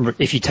 Sure.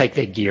 If you take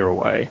their gear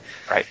away.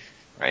 Right.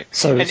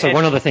 So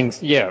one of the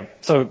things,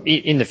 so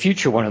in the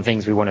future, one of the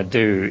things we want to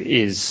do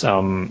is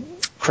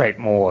create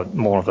more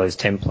of those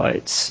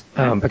templates,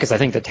 because I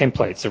think the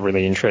templates are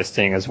really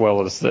interesting, as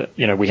well as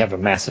we have a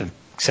massive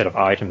set of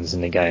items in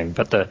the game.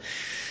 But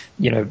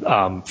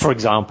for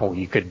example,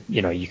 you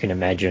can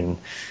imagine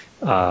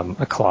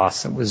a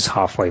class that was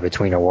halfway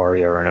between a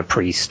warrior and a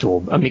priest,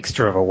 or a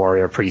mixture of a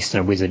warrior, priest,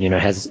 and a wizard.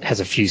 Has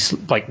a few,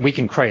 like, we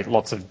can create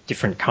lots of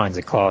different kinds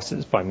of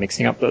classes by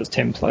mixing up those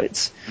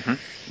templates.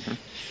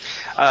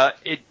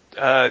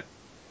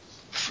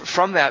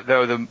 From that,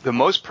 though, the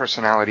most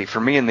personality for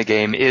me in the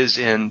game is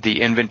in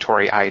the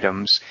inventory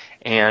items,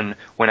 and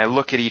when I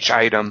look at each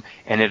item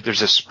and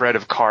there's a spread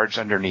of cards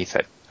underneath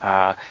it,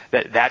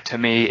 that to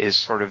me is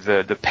sort of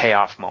the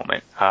payoff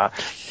moment.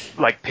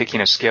 Like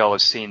picking a skill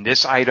is seeing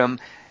this item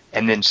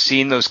and then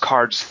seeing those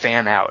cards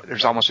fan out.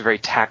 There's almost a very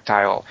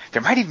tactile,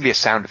 there might even be a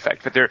sound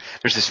effect, but there's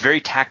this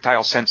very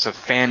tactile sense of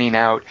fanning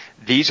out.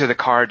 These are the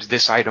cards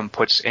this item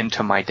puts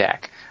into my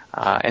deck,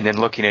 and then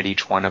looking at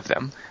each one of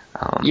them.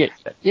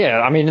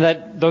 I mean,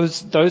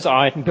 those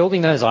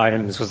building those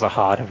items was the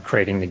heart of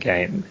creating the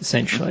game,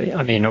 essentially.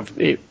 I mean,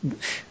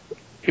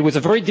 it it was a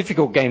very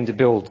difficult game to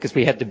build because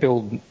we had to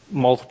build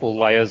multiple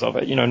layers of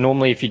it.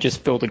 Normally if you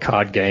just build a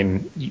card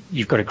game,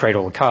 you've got to create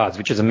all the cards,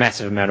 which is a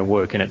massive amount of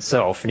work in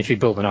itself. And if you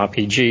build an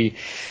RPG,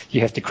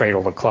 you have to create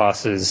all the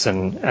classes,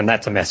 and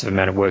that's a massive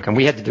amount of work. And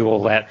we had to do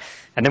all that.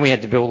 And then we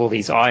had to build all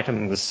these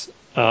items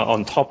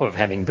on top of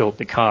having built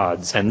the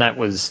cards. And that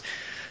was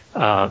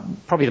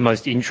probably the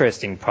most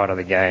interesting part of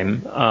the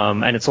game.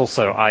 And it's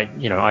also, I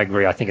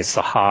agree, I think it's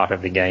the heart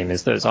of the game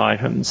is those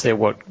items. They're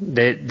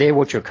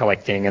what you're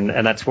collecting,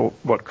 and that's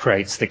what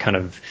creates the kind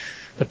of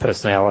the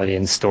personality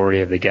and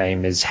story of the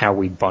game is how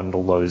we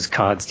bundle those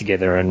cards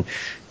together and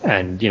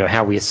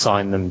how we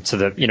assign them to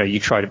the, we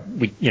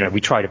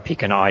try to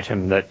pick an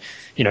item that,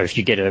 if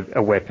you get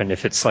a weapon,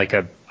 if it's like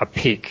a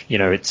pick,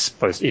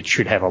 it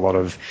should have a lot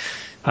of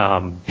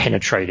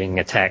penetrating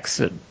attacks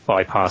that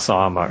bypass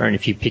armor, and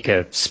if you pick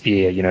a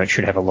spear, it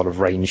should have a lot of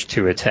range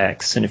 2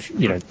 attacks, and if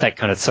that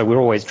kind of. So we're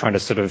always trying to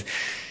sort of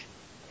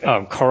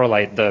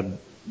correlate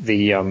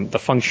the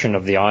function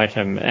of the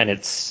item and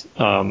its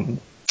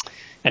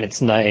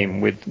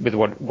name with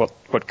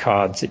what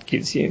cards it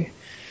gives you.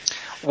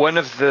 One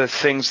of the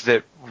things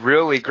that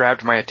really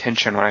grabbed my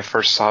attention when I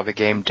first saw the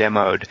game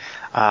demoed,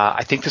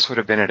 I think this would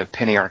have been at a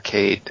Penny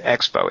Arcade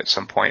Expo at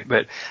some point,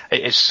 but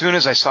as soon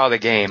as I saw the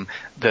game,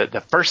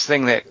 the first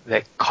thing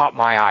that caught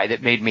my eye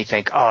that made me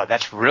think, oh,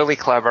 that's really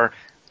clever,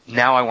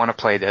 now I want to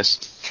play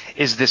this,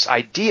 is this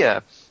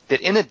idea that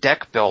in a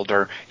deck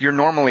builder, you're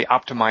normally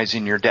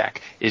optimizing your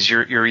deck.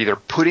 You're either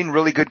putting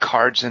really good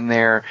cards in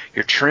there,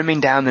 you're trimming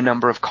down the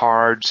number of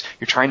cards,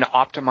 you're trying to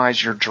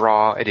optimize your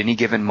draw at any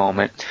given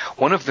moment.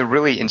 One of the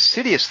really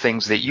insidious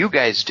things that you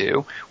guys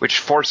do, which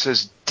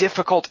forces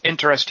difficult,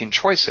 interesting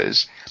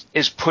choices,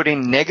 is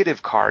putting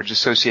negative cards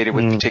associated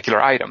with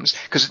particular items.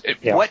 Because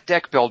what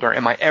deck builder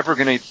am I ever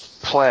going to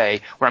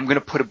play where I'm going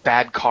to put a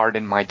bad card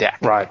in my deck?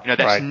 Right.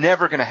 That's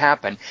never going to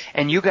happen.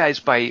 And you guys,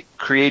 by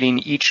creating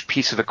each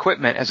piece of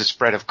equipment as a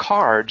spread of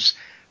cards,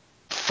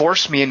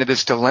 force me into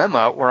this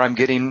dilemma where I'm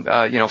getting,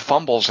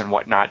 fumbles and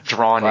whatnot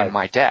drawn in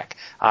my deck.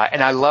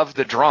 And I love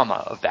the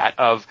drama of that,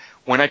 of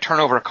when I turn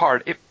over a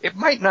card, it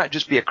might not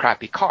just be a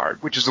crappy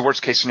card, which is the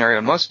worst case scenario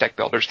in most deck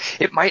builders.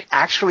 It might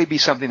actually be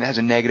something that has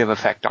a negative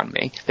effect on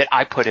me that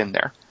I put in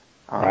there.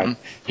 Right.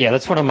 Yeah,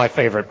 that's one of my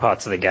favorite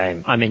parts of the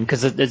game. I mean,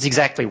 because it's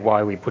exactly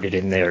why we put it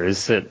in there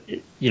is that,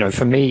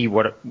 for me,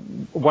 what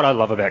I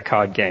love about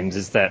card games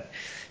is that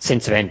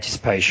sense of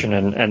anticipation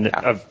and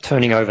of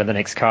turning over the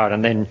next card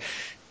and then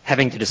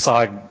having to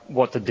decide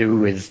what to do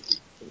with,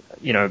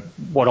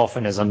 what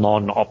often is a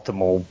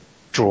non-optimal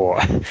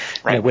draw,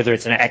 right. Whether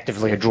it's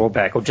actively a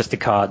drawback or just a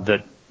card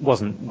that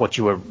wasn't what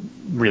you were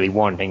really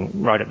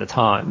wanting right at the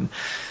time.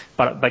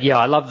 But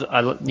yeah,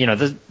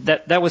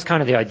 that was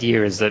kind of the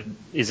idea is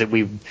that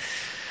we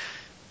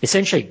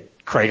essentially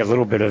create a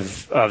little bit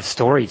of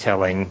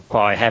storytelling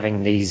by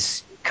having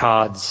these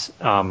cards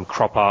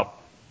crop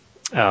up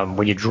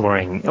when you're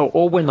drawing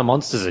or when the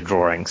monsters are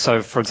drawing.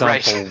 So, for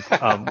example,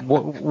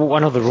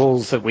 one of the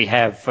rules that we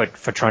have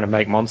for trying to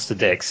make monster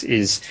decks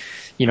is,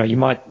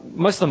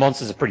 most of the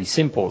monsters are pretty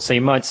simple. So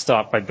you might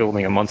start by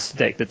building a monster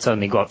deck that's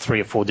only got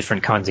 3 or 4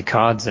 different kinds of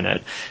cards in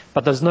it,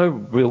 but there's no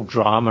real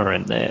drama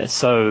in there.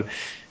 So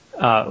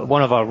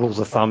one of our rules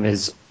of thumb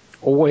is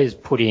always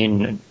put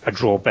in a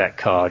drawback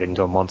card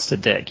into a monster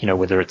deck,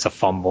 whether it's a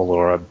fumble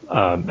or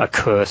a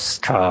curse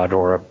card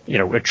or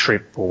a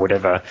trip or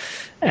whatever,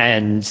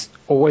 and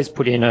always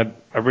put in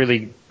a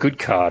really good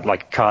card,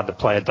 like a card the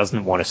player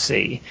doesn't want to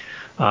see.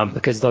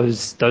 Because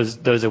those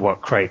are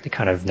what create the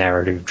kind of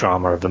narrative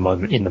drama of the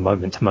moment in the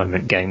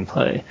moment-to-moment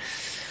gameplay.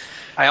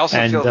 I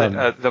also feel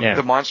that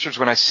the monsters,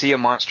 when I see a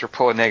monster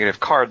pull a negative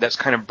card, that's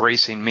kind of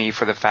bracing me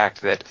for the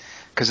fact that,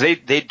 because they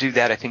do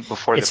that, I think,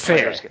 before it's the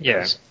players fair. get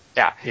those.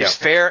 Yeah, it's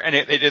fair, and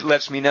it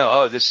lets me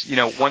know, this,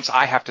 once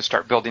I have to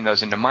start building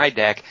those into my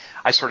deck,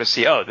 I sort of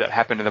see, that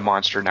happened to the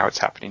monster, now it's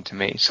happening to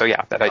me. So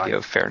yeah, that idea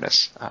of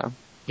fairness.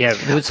 Yeah,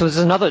 I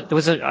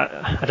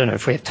don't know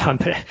if we have time,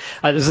 but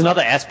there's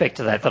another aspect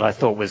to that I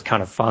thought was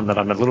kind of fun that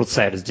I'm a little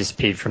sad has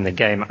disappeared from the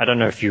game. I don't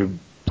know if you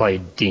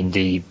played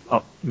D&D,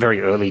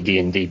 very early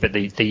D&D, but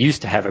they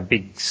used to have a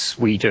big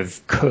suite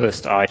of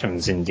cursed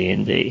items in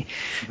D&D,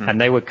 and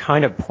they were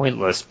kind of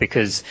pointless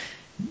because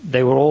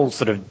they were all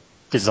sort of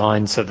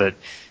designed so that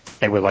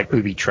they were like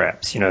booby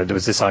traps. There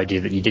was this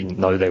idea that you didn't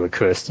know they were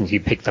cursed until you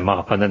picked them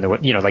up. And then there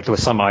were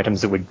some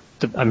items that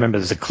I remember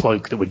there's a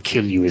cloak that would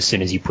kill you as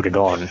soon as you put it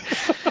on,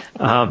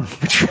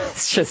 which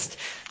was just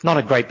not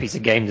a great piece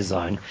of game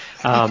design.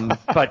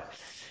 But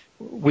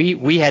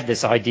we had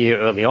this idea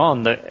early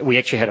on that we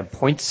actually had a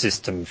point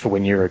system for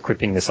when you were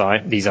equipping these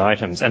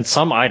items. And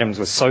some items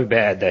were so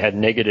bad they had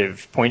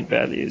negative point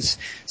values.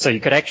 So you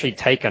could actually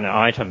take an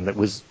item that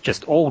was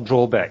just all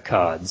drawback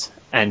cards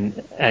and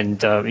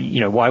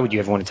why would you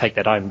ever want to take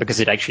that item? Because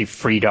it actually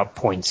freed up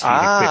points for you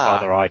to equip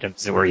other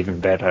items that were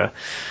even better.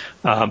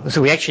 So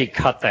we actually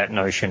cut that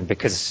notion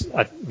because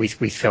we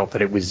felt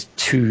that it was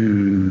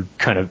too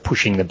kind of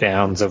pushing the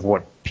bounds of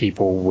what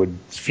people would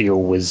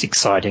feel was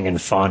exciting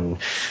and fun.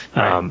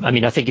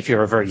 Right. I think if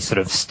you're a very sort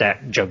of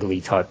stat juggly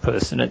type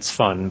person, it's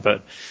fun,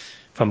 but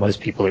for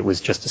most people it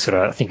was just a sort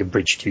of, I think, a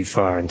bridge too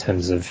far in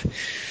terms of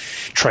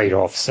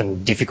trade-offs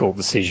and difficult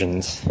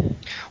decisions.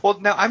 Well,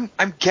 now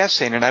I'm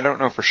guessing, and I don't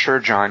know for sure,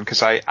 John,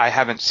 because I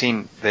haven't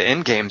seen the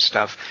in-game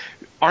stuff.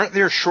 Aren't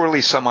there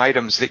surely some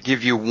items that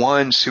give you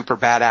one super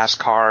badass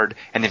card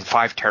and then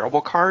 5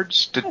 terrible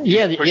cards?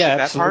 Yeah, push it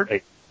that absolutely.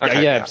 hard?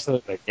 Okay, yeah,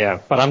 absolutely. Yeah,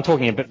 but I'm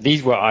talking about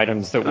these were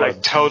items that were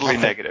totally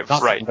negative,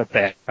 right? But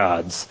bad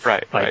cards,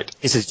 right?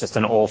 This is just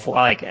an awful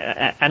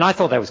and I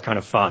thought that was kind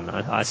of fun.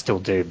 I still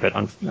do, but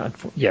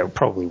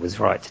probably was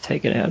right to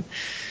take it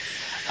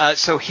out.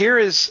 So here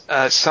is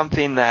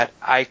something that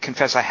I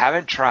confess I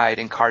haven't tried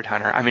in Card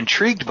Hunter. I'm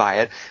intrigued by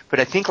it, but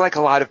I think like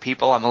a lot of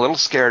people, I'm a little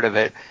scared of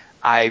it.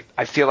 I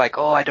feel like,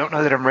 I don't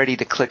know that I'm ready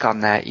to click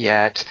on that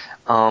yet.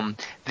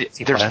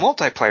 There's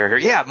multiplayer here.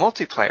 Yeah,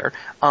 multiplayer.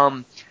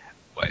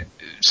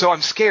 So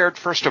I'm scared,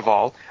 first of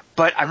all,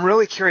 but I'm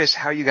really curious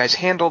how you guys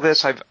handle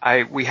this.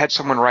 We had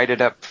someone write it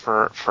up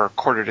for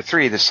Quarter to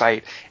Three, the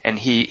site, and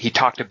he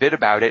talked a bit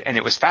about it, and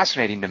it was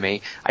fascinating to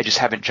me. I just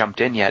haven't jumped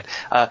in yet.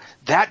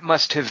 That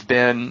must have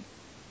been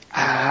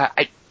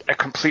a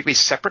completely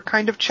separate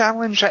kind of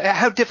challenge.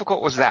 How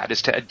difficult was that,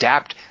 is to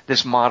adapt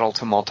this model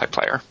to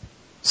multiplayer?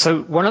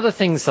 So one of the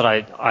things that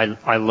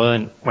I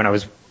learned when I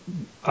was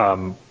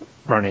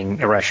running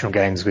Irrational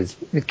Games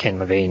with Ken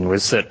Levine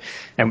was that,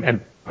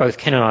 and both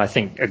Ken and I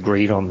think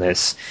agreed on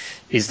this,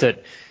 is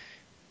that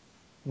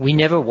we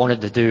never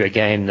wanted to do a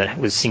game that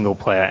was single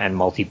player and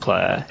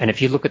multiplayer. And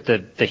if you look at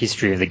the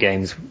history of the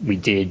games we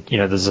did,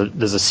 there's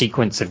a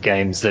sequence of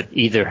games that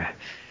either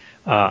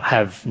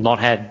have not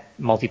had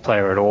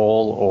multiplayer at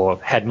all,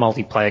 or had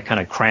multiplayer kind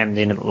of crammed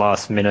in at the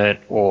last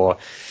minute, or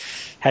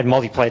had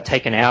multiplayer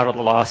taken out at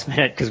the last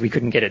minute because we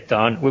couldn't get it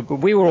done.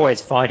 We were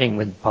always fighting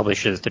with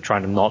publishers to try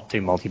to not do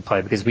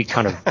multiplayer because we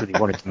kind of really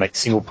wanted to make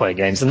single-player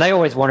games. And they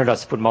always wanted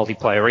us to put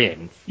multiplayer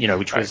in,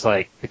 which was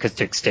because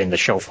to extend the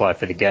shelf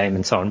life of the game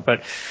and so on.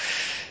 But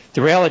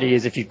the reality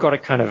is if you've got a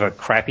kind of a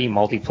crappy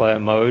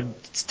multiplayer mode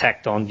that's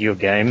tacked onto your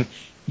game,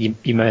 you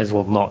may as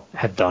well not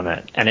have done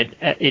it. And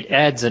it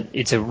adds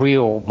it's a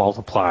real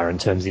multiplier in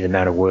terms of the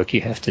amount of work you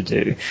have to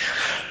do.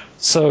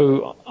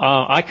 So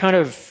I kind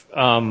of...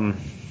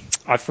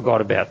 I forgot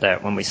about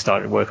that when we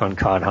started work on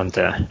Card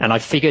Hunter, and I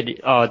figured,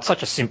 it's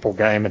such a simple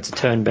game. It's a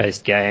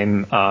turn-based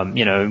game. We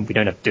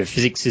don't have to do a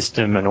physics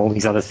system and all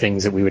these other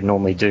things that we would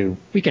normally do.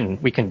 We can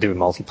do a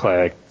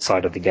multiplayer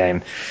side of the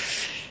game,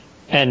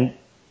 and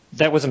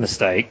that was a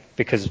mistake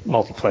because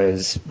multiplayer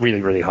is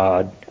really, really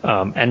hard,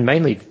 and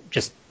mainly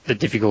just the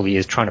difficulty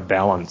is trying to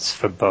balance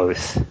for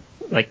both.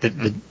 Like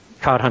the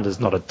Card Hunter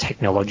is not a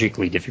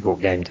technologically difficult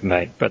game to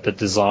make, but the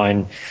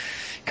design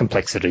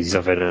complexities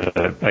of it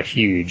are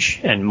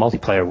huge, and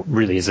multiplayer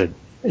really is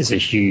a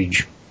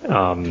huge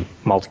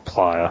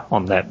multiplier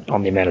on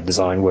the amount of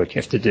design work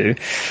you have to do.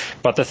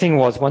 But the thing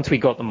was, once we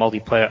got the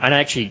multiplayer, and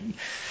actually,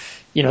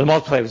 the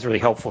multiplayer was really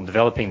helpful in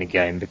developing the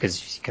game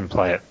because you can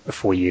play it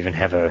before you even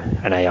have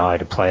an AI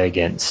to play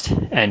against.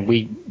 And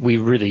we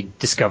really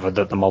discovered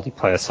that the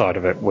multiplayer side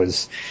of it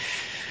was,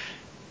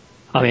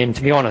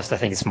 to be honest, I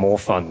think it's more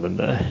fun than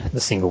the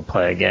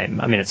single-player game.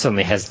 It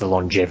certainly has the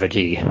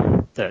longevity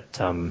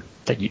that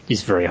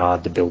is very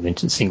hard to build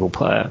into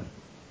single-player.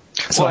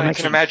 So I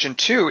can imagine,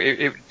 too,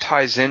 it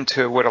ties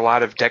into what a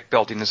lot of deck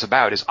building is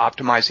about, is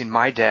optimizing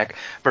my deck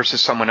versus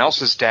someone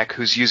else's deck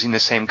who's using the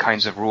same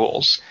kinds of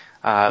rules.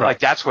 Right.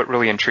 That's what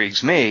really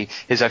intrigues me,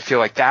 is I feel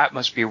like that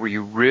must be where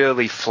you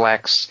really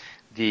flex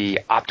the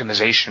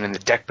optimization and the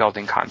deck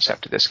building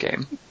concept of this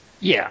game.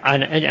 Yeah,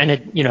 and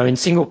in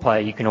single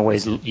player you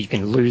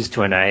can lose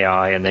to an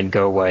AI and then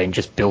go away and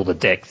just build a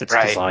deck that's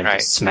designed to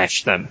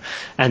smash them.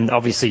 And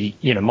obviously,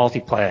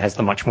 multiplayer has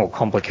the much more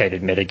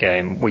complicated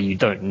metagame where you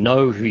don't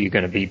know who you're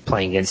going to be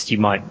playing against. You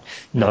might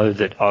know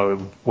that a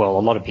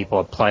lot of people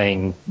are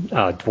playing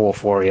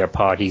Dwarf Warrior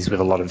parties with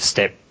a lot of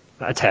step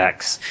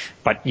attacks,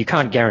 but you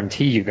can't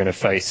guarantee you're going to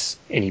face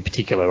any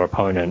particular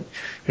opponent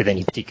with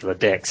any particular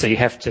deck. So you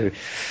have to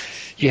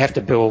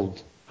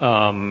build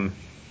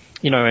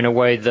in a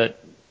way that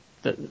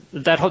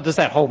there's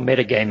that whole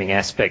metagaming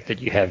aspect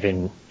that you have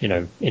in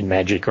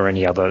Magic or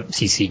any other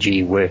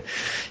CCG where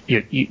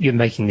you're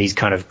making these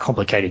kind of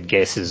complicated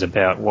guesses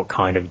about what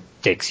kind of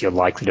decks you're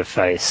likely to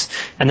face.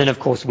 And then, of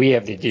course, we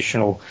have the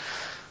additional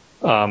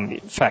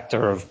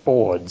factor of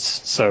boards.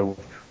 So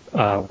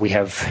we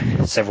have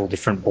several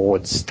different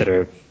boards that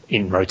are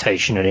in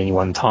rotation at any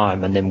one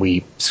time, and then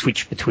we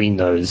switch between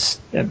those.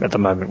 At the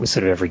moment, we're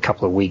sort of every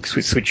couple of weeks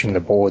we're switching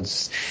the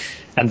boards,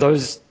 and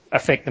those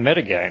affect the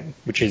metagame,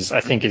 which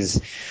I think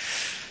is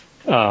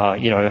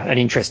an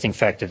interesting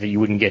factor that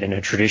you wouldn't get in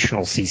a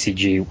traditional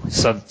CCG.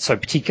 So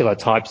particular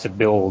types of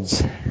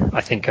builds,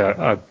 I think,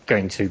 are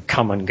going to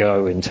come and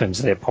go in terms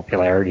of their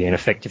popularity and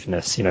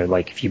effectiveness.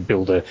 Like if you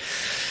build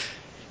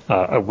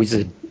a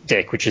wizard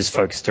deck which is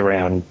focused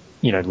around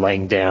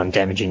laying down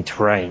damaging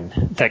terrain,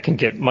 that can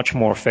get much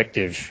more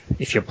effective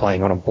if you're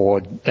playing on a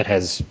board that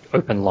has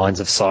open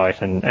lines of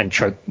sight and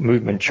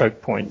movement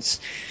choke points.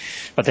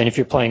 But then if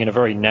you're playing in a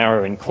very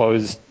narrow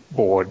enclosed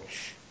board,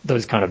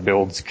 those kind of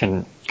builds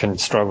can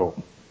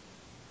struggle.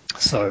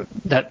 So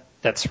that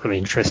that's really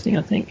interesting,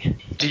 I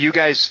think. Do you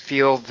guys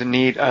feel the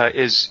need,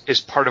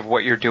 is part of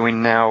what you're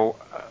doing now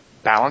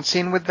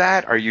balancing with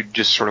that? Are you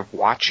just sort of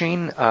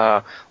watching?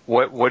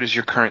 What is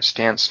your current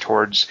stance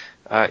towards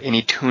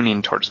any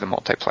tuning towards the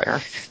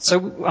multiplayer?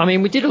 So, I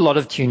mean, we did a lot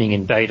of tuning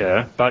in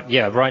beta, but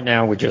yeah, right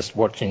now we're just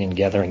watching and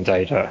gathering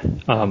data.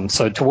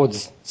 So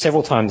towards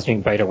several times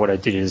during beta, what I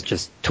did is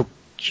just took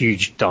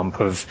huge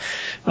dump of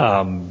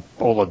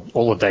all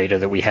the data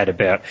that we had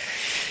about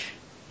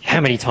how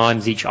many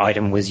times each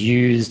item was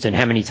used and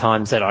how many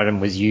times that item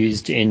was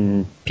used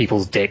in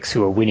people's decks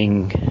who are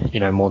winning,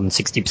 more than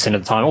 60%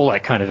 of the time, all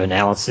that kind of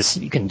analysis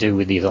you can do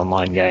with these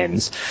online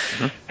games,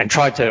 and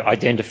tried to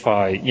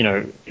identify,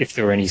 if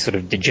there were any sort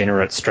of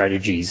degenerate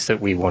strategies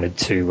that we wanted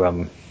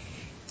to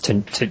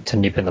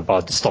nip in the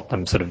bud to stop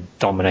them sort of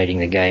dominating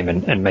the game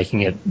and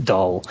making it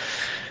dull.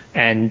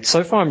 And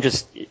so far,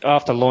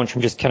 after launch,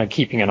 I'm just kind of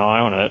keeping an eye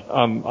on it.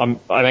 I'm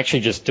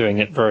actually just doing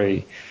it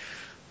very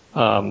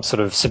sort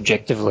of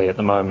subjectively at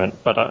the moment,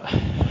 but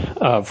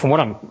from what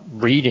I'm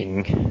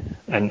reading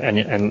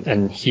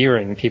and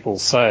hearing people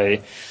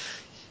say,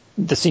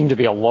 there seem to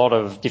be a lot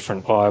of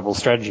different viable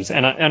strategies.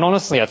 And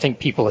honestly, I think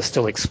people are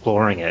still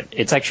exploring it.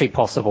 It's actually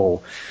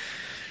possible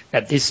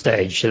at this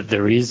stage that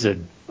there is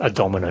a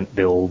dominant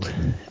build.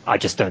 I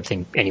just don't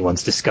think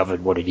anyone's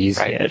discovered what it is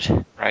yet.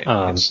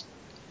 Right.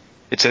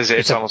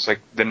 It's almost like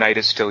the night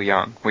is still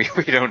young. We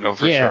don't know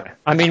for sure. Yeah,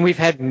 I mean we've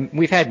had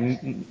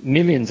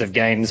millions of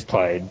games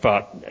played,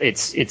 but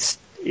it's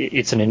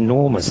an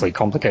enormously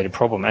complicated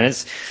problem, and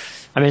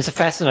it's a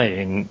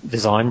fascinating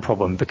design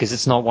problem because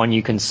it's not one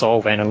you can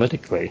solve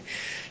analytically.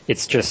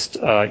 It's just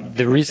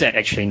there is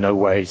actually no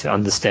way to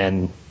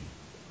understand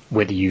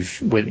what your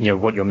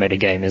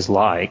metagame is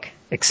like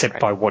except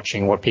by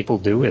watching what people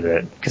do with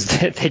it, because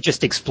they're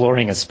just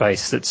exploring a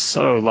space that's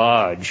so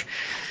large.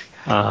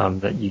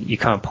 That you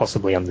can't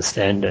possibly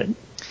understand it.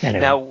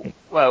 Anyway.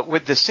 Now,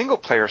 with the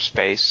single-player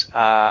space,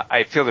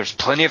 I feel there's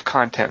plenty of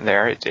content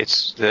there.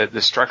 It's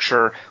the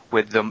structure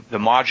with the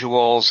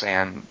modules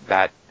and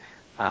that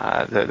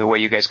the way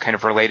you guys kind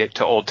of relate it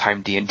to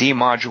old-time D&D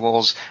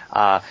modules.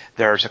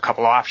 There's a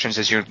couple of options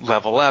as you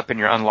level up and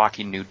you're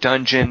unlocking new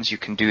dungeons. You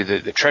can do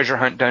the treasure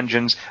hunt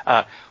dungeons.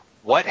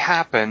 What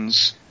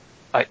happens,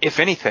 if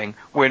anything,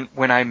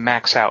 when I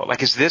max out?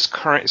 Like, is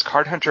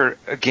Card Hunter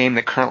a game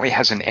that currently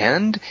has an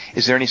end?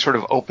 Is there any sort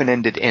of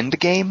open-ended end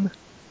game?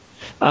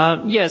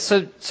 Yeah.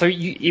 So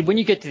when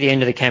you get to the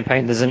end of the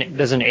campaign, there's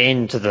an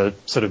end to the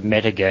sort of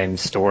metagame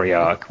story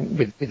arc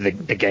with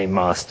the game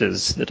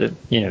masters that are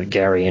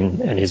Gary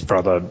and his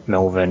brother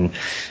Melvin,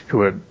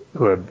 who are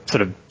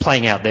sort of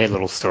playing out their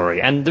little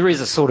story. And there is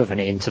a sort of an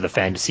end to the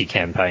fantasy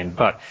campaign,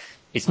 but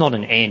it's not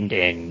an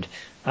end.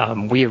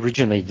 We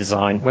originally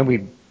designed, when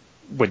we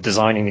were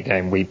designing the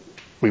game, we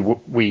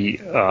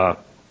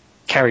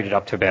carried it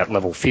up to about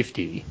level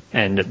 50,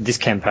 and this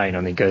campaign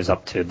only goes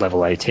up to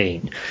level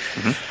 18.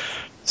 Mm-hmm.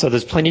 So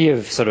there's plenty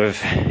of sort of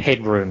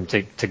headroom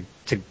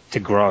to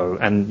grow,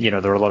 and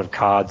there are a lot of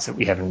cards that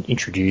we haven't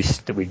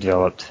introduced that we've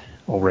developed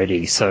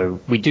already. So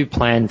we do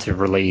plan to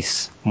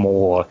release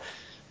more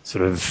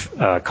sort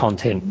of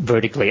content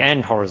vertically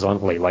and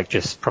horizontally, like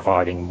just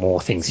providing more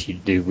things you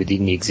do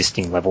within the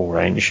existing level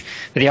range.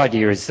 But the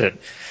idea is that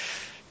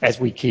as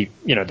we keep,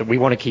 that we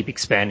want to keep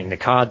expanding the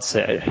card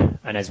set,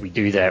 and as we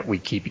do that, we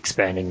keep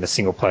expanding the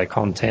single player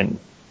content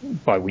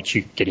by which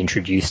you get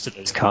introduced to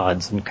those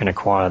cards and can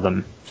acquire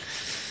them.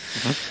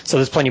 Mm-hmm. So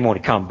there's plenty more to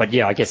come, but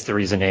yeah, I guess there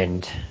is an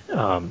end.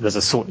 There's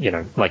a sort,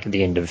 like at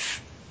the end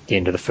of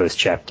the first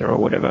chapter or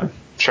whatever.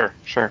 Sure.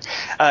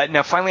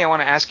 Now, finally, I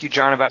want to ask you,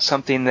 John, about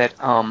something that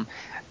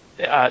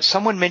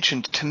someone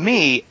mentioned to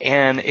me,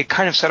 and it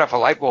kind of set off a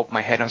light bulb in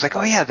my head. I was like,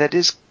 oh yeah, that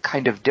is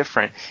kind of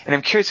different. And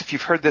I'm curious if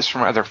you've heard this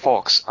from other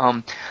folks.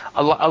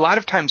 A lot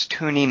of times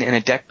tuning in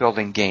a deck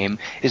building game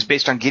is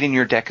based on getting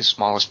your deck as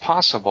small as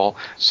possible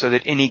so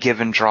that any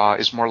given draw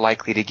is more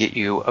likely to get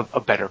you a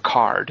better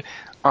card.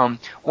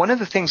 One of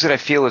the things that I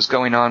feel is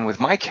going on with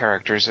my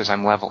characters as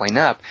I'm leveling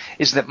up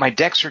is that my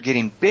decks are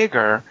getting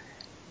bigger,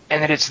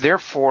 and that it's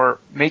therefore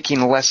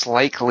making less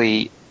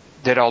likely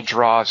that I'll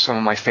draw some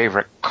of my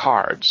favorite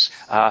cards.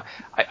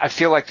 I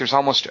feel like there's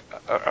almost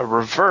a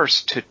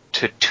reverse to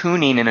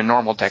tuning in a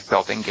normal deck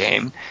building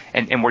game,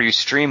 and where you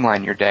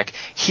streamline your deck.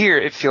 Here,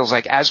 it feels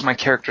like as my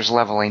character's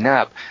leveling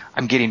up,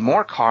 I'm getting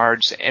more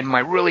cards, and my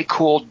really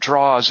cool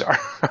draws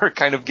are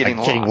kind of getting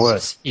lost. Getting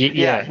worse.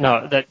 Yeah.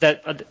 No,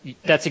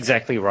 that's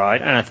exactly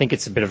right, and I think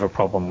it's a bit of a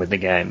problem with the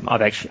game.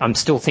 I'm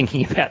still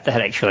thinking about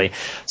that, actually.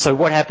 So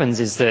what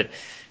happens is that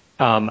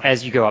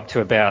as you go up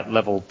to about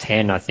level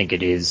 10, I think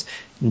it is,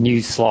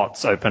 new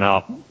slots open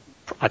up.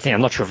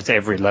 I'm not sure if it's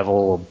every level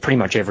or pretty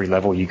much every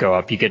level you go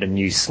up, you get a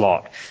new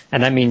slot.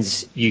 And that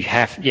means you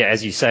have,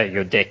 as you say,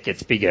 your deck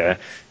gets bigger,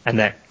 and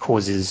that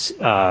causes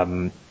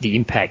the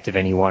impact of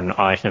any one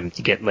item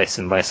to get less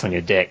and less on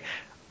your deck.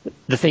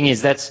 The thing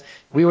is,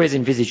 we always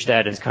envisage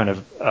that as kind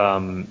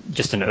of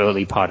just an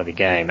early part of the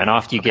game. And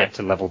after you get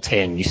to level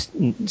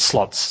 10,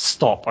 slots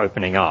stop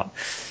opening up.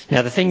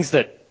 Now, the things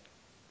that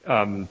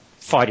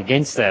fight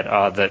against that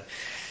are that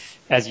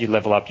as you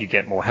level up, you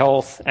get more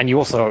health, and you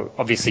also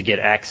obviously get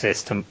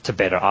access to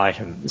better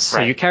items. So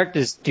your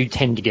characters do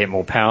tend to get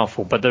more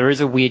powerful, but there is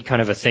a weird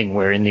kind of a thing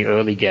where in the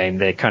early game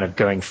they're kind of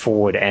going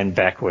forward and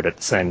backward at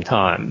the same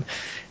time.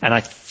 And I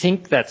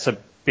think that's a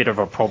bit of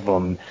a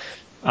problem.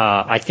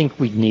 I think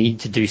we need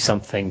to do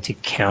something to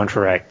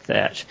counteract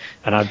that,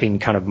 and I've been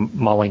kind of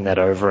mulling that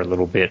over a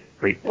little bit.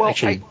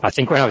 Actually, I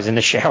think when I was in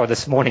the shower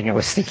this morning, I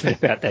was thinking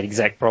about that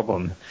exact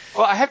problem.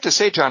 Well, I have to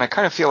say, John, I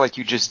kind of feel like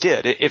you just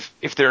did.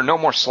 If there are no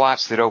more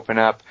slots that open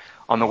up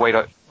on the way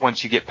to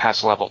once you get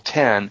past level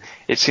 10,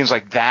 it seems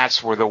like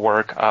that's where the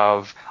work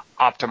of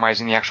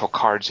optimizing the actual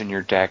cards in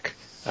your deck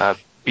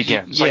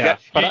begins. Yeah,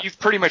 you've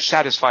pretty much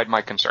satisfied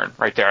my concern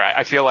right there.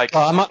 I feel like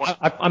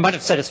I might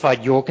have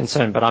satisfied your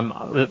concern, but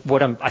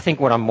I think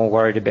what I'm more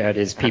worried about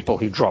is people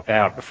who drop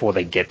out before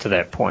they get to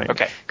that point.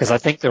 Okay. Because I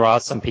think there are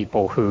some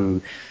people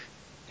who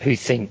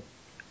think,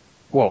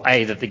 well,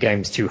 A, that the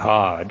game's too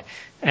hard,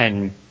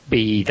 and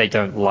B, they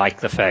don't like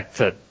the fact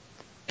that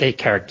they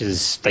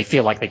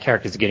feel like their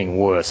characters are getting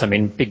worse. I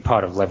mean, a big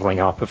part of leveling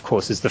up, of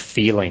course, is the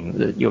feeling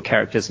that your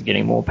characters are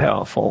getting more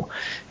powerful.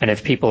 And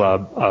if people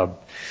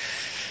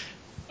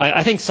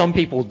I think some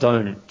people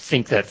don't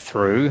think that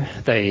through.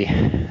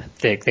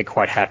 They're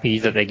quite happy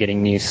that they're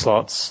getting new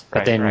slots,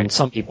 but then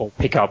some people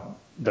pick up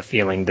the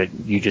feeling that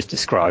you just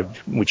described,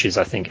 which is,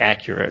 I think,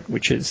 accurate,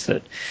 which is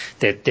that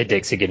their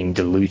decks are getting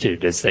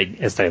diluted as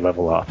they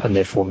level up, and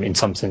therefore, in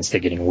some sense, they're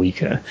getting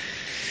weaker.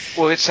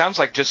 Well, it sounds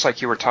like, just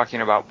like you were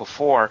talking about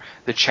before,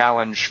 the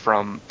challenge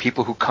from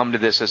people who come to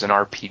this as an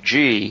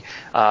RPG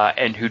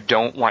and who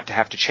don't want to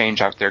have to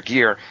change out their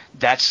gear,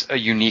 that's a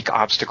unique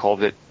obstacle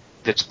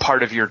that's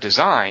part of your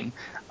design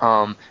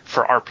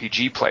for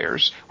RPG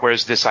players.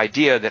 Whereas this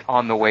idea that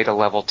on the way to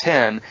level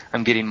 10,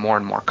 I'm getting more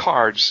and more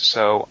cards,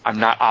 so I'm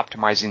not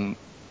optimizing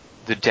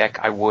the deck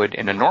I would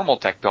in a normal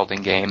deck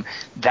building game,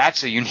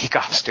 that's a unique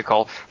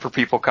obstacle for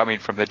people coming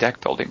from the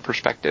deck building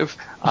perspective.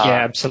 Yeah,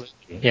 absolutely.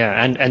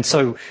 Yeah, and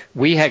so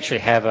we actually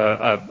have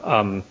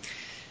a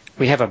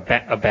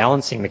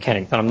balancing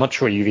mechanic that I'm not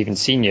sure you've even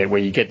seen yet, where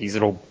you get these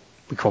little,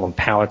 we call them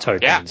power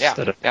tokens.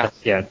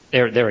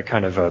 They're a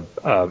kind of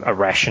a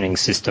rationing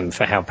system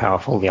for how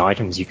powerful the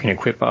items you can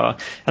equip are,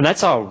 and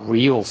that's our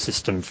real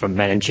system for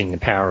managing the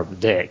power of the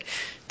deck.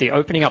 The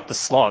opening up the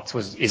slots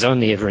is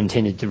only ever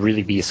intended to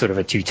really be a sort of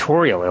a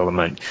tutorial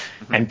element.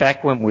 And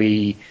back when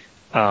we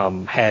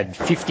had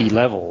 50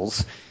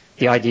 levels,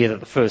 the idea that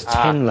the first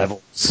 10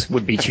 levels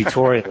would be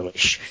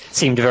tutorialish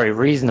seemed very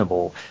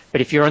reasonable. But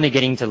if you're only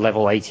getting to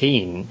level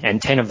 18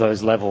 and 10 of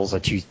those levels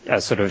are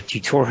sort of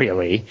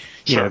tutorially,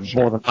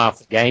 more than half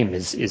the game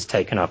is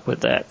taken up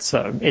with that.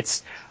 So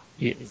it's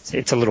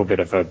a little bit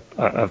of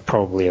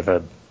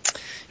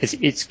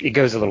it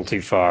goes a little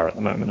too far at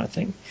the moment, I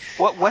think.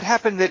 What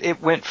happened that it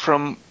went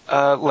from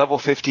level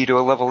 50 to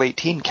a level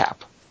 18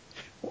 cap?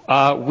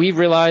 We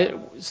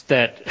realized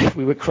that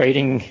we were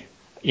creating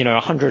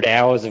 100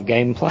 hours of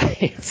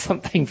gameplay or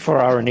something for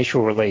our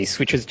initial release,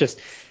 which is just,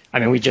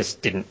 we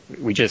just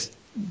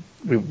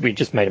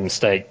made a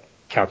mistake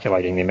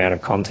calculating the amount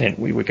of content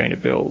we were going to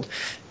build,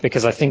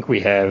 because I think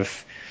we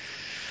have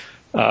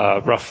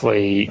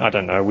roughly,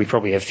 we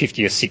probably have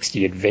 50 or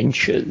 60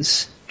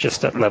 adventures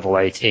just at level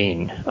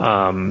 18,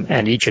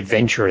 and each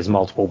adventure is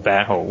multiple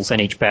battles, and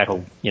each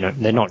battle,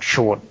 they're not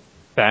short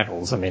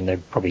battles. They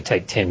probably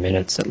take 10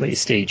 minutes at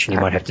least each, and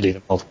you might have to do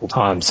them multiple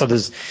times. So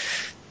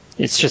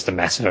it's just a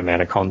massive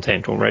amount of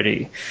content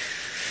already.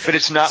 But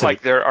it's not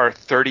like there are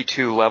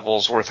 32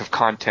 levels worth of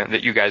content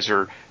that you guys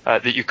are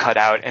that you cut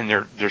out and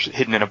they're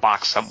hidden in a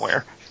box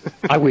somewhere.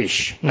 I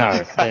wish.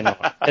 No, they're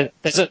not.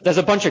 There's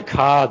a bunch of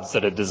cards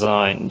that are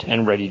designed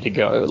and ready to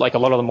go. Like, a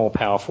lot of the more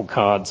powerful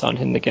cards aren't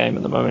in the game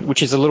at the moment,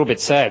 which is a little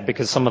bit sad,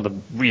 because some of the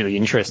really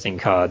interesting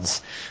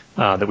cards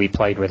that we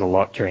played with a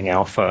lot during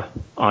Alpha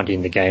aren't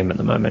in the game at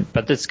the moment.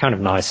 But it's kind of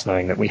nice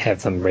knowing that we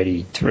have them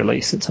ready to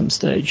release at some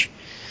stage.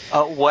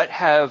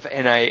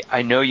 And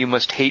I know you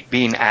must hate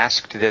being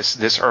asked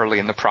this early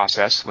in the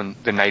process when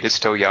the night is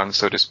still young,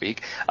 so to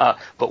speak,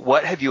 but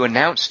what have you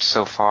announced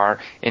so far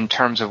in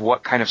terms of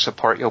what kind of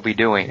support you'll be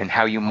doing and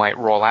how you might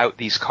roll out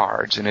these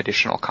cards and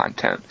additional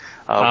content?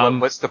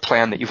 What's the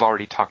plan that you've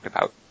already talked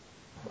about?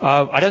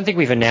 I don't think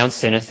we've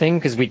announced anything,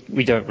 because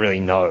we don't really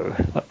know.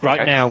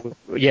 Right now,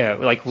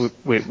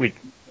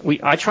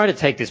 I try to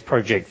take this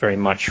project very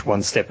much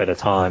one step at a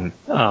time,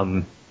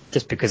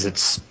 just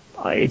because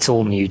it's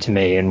all new to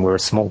me, and we're a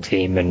small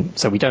team, and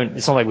so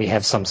it's not like we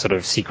have some sort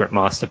of secret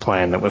master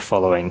plan that we're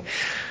following.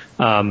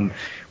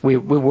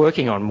 We're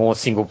working on more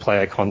single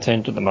player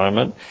content at the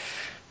moment,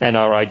 and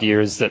our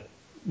idea is that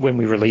when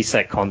we release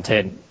that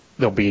content,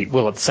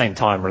 we'll at the same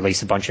time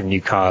release a bunch of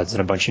new cards and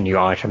a bunch of new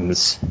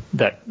items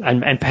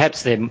and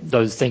perhaps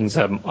those things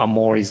are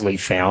more easily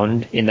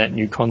found in that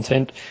new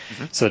content,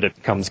 so that it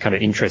becomes kind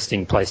of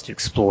interesting place to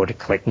explore, to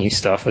collect new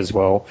stuff as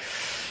well.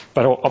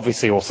 But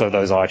obviously also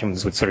those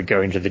items would sort of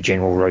go into the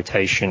general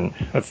rotation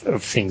of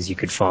things you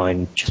could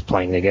find just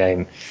playing the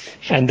game.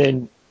 And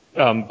then,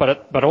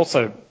 but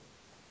also,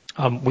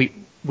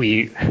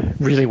 we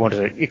really want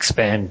to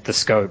expand the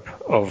scope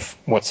of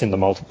what's in the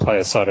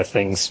multiplayer side of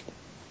things,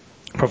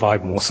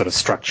 provide more sort of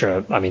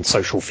structure,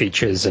 social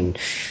features and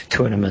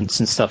tournaments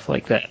and stuff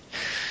like that.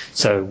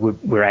 So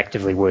we're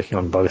actively working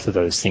on both of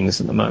those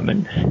things at the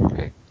moment.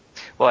 Okay.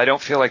 Well, I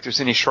don't feel like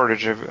there's any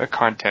shortage of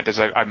content, as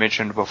I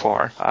mentioned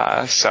before.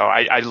 So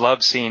I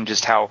love seeing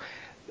just how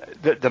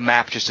the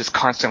map just is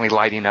constantly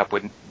lighting up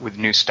with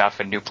new stuff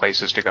and new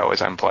places to go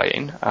as I'm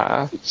playing.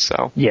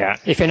 Yeah,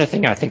 if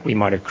anything, I think we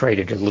might have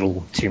created a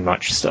little too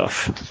much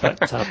stuff.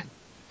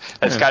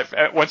 But,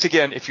 Scott, once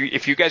again, if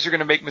you guys are going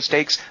to make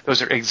mistakes,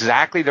 those are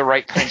exactly the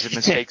right kinds of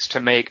mistakes to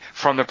make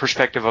from the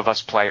perspective of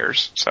us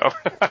players. So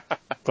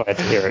glad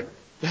to hear it.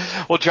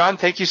 Well, John,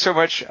 thank you so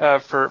much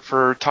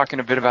for talking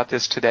a bit about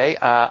this today.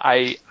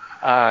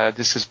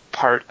 This is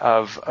part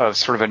of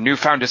sort of a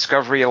newfound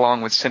discovery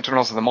along with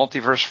Sentinels of the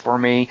Multiverse for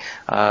me,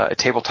 a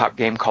tabletop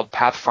game called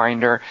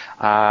Pathfinder.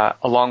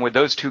 Along with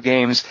those two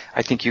games,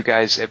 I think you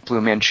guys at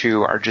Blue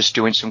Manchu are just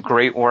doing some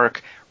great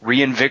work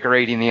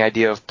reinvigorating the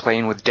idea of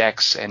playing with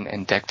decks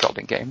and deck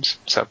building games.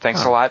 So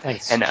thanks a lot,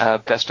 thanks. and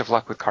best of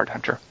luck with Card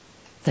Hunter.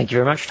 Thank you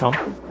very much, Tom.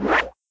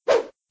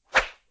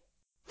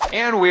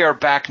 And we are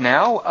back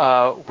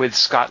now with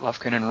Scott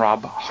Lufkin and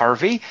Rob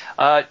Harvey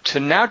to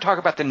now talk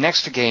about the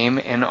next game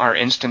in our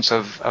instance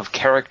of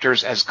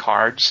characters as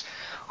cards.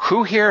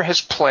 Who here has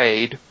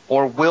played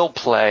or will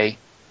play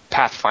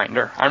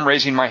Pathfinder? I'm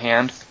raising my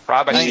hand.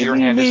 Rob, I see your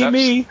hand is up.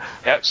 Me.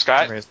 Yeah,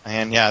 Scott. Raise my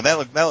hand. Yeah,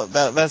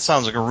 that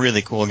sounds like a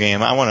really cool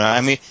game.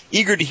 I'm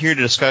eager to hear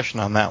the discussion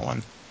on that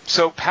one.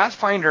 So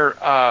Pathfinder,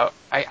 I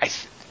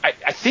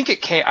think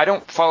it came. I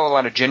don't follow a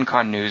lot of Gen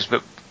Con news,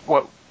 but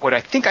what I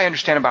think I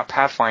understand about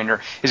Pathfinder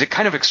is it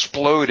kind of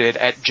exploded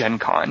at Gen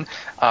Con,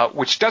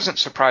 which doesn't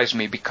surprise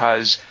me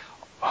because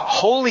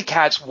holy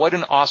cats, what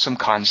an awesome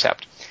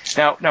concept.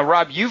 Now,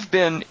 Rob,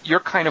 you're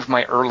kind of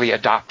my early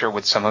adopter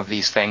with some of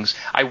these things.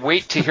 I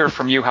wait to hear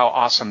from you how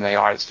awesome they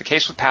are. It's the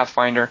case with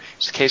Pathfinder.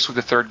 It's the case with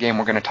the third game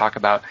we're going to talk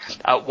about.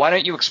 Why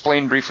don't you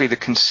explain briefly the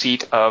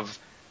conceit of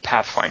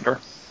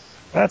Pathfinder?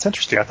 That's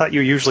interesting. I thought you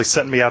usually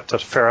sent me out to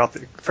ferret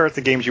out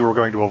the games you were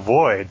going to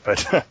avoid,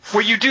 but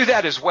well, you do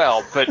that as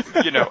well. But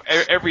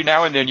every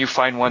now and then you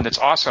find one that's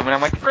awesome, and I'm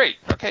like, great,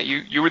 okay,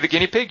 you were the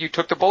guinea pig, you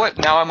took the bullet,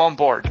 now I'm on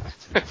board.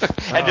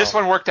 And this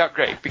one worked out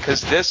great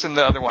because this and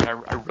the other one I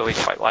really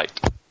quite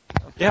liked.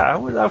 Yeah, I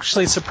was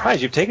actually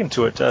surprised you've taken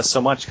to it so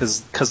much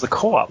because the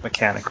co-op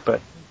mechanic.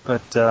 But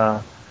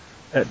anyway,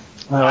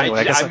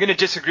 I'm going to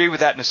disagree with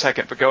that in a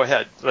second. But go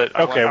ahead.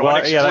 I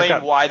want to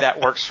explain why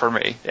that works for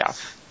me. Yeah.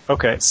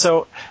 Okay,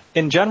 so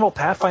in general,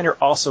 Pathfinder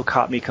also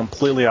caught me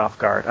completely off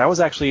guard. I was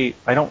actually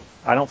I don't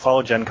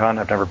follow Gen Con.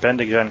 I've never been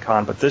to Gen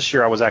Con, but this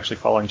year I was actually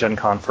following Gen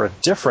Con for a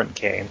different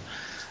game,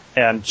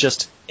 and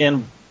just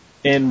in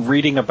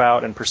reading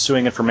about and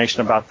pursuing information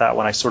about that,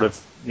 when I sort of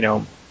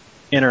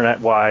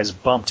internet-wise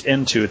bumped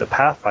into the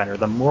Pathfinder,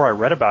 the more I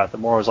read about it, the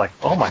more I was like,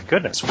 oh my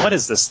goodness, what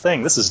is this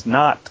thing? This is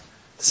not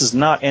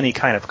any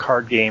kind of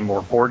card game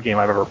or board game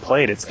I've ever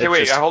played.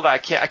 Hold on. I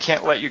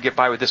can't let you get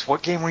by with this.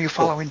 What game were you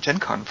following Gen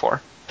Con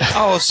for?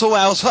 Oh, so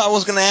I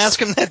was going to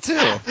ask him that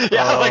too.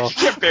 Yeah, like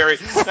Chip Berry.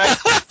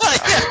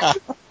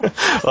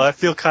 Well, I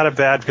feel kind of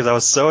bad because I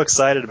was so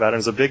excited about it. It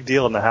was a big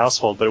deal in the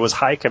household, but it was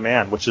High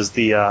Command, which is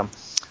the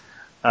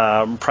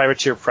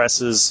Privateer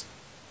Press's.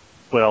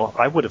 Well,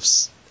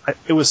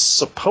 it was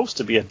supposed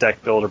to be a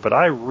deck builder, but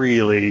I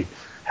really,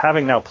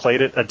 having now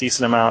played it a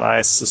decent amount,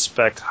 I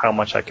suspect how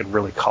much I could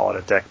really call it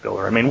a deck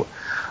builder. I mean,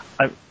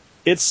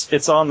 it's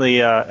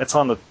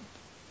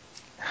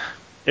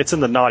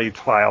in the naughty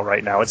pile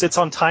right now. It's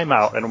on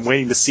timeout, and I'm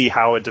waiting to see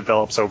how it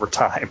develops over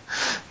time.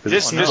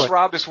 This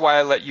Rob, is why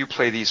I let you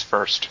play these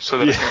first, so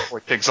that I can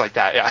afford things like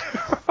that. Yeah.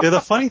 Yeah. The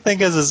funny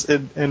thing is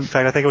in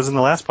fact, I think it was in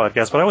the last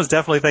podcast, but I was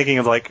definitely thinking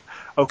of like,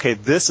 okay,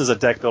 this is a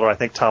deck builder I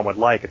think Tom would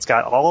like. It's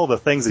got all the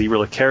things that he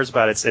really cares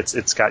about.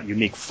 It's got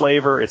unique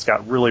flavor. It's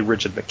got really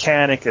rigid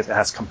mechanic. It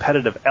has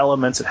competitive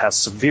elements. It has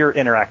severe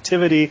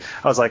interactivity.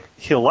 I was like,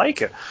 he'll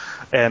like it.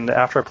 And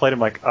after I played him,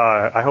 like,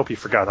 I hope you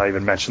forgot I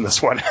even mentioned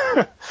this one.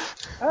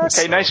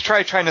 Okay, nice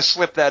try trying to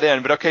slip that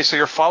in. But okay, so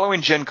you're following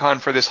Gen Con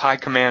for this High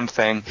Command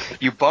thing.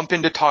 You bump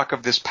into talk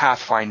of this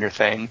Pathfinder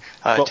thing.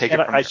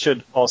 I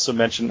should also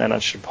mention, and I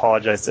should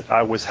apologize, that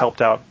I was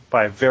helped out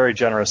by a very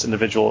generous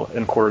individual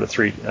in Quarter to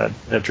Three,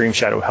 Dream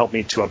Shadow, who helped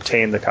me to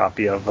obtain the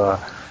copy of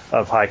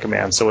High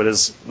Command. So it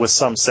is with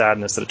some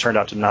sadness that it turned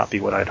out to not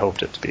be what I'd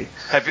hoped it to be.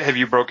 Have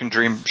you broken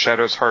Dream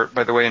Shadow's heart,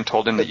 by the way, and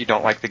told him that you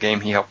don't like the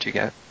game he helped you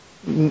get?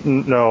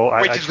 No.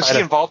 Was he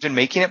involved in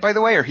making it, by the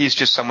way, or he's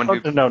just someone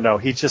who... No.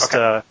 He just...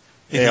 Okay.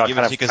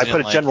 I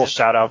put a general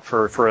shout out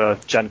for a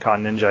Gen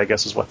Con Ninja, I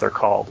guess is what they're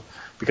called,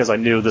 because I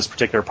knew this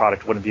particular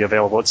product wouldn't be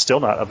available. It's still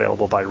not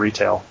available by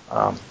retail.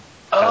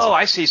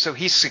 I see. So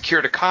he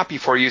secured a copy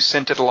for you,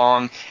 sent it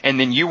along, and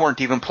then you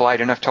weren't even polite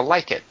enough to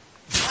like it.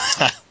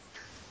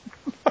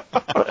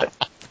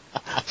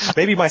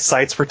 Maybe my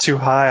sights were too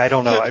high. I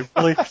don't know. I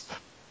really...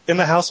 In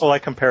the household, I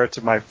compare it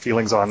to my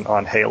feelings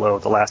on Halo,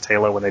 the last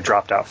Halo, when they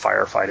dropped out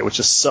Firefight. It was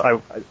just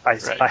so...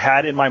 I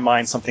had in my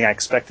mind something I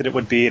expected it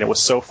would be, and it was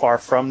so far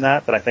from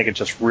that I think it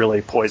just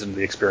really poisoned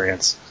the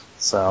experience.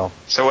 So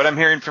what I'm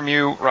hearing from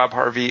you, Rob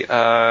Harvey,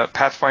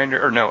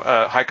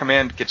 High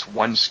Command gets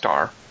 1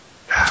 star.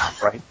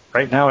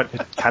 Right now it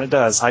kind of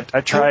does. I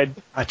tried,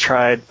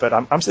 but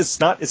it's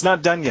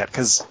not done yet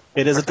because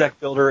it is a deck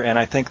builder, and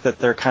I think that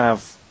they're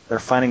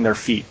finding their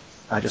feet.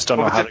 I just don't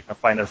know how they're going to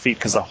find their feet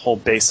because the whole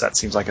base set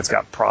seems like it's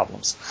got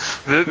problems.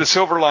 The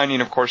silver lining,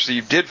 of course, that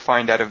you did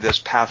find out of this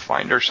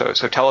Pathfinder. So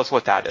tell us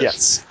what that is.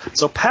 Yes.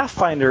 So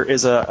Pathfinder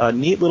is a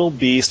neat little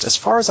beast. As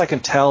far as I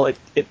can tell,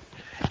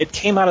 it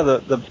came out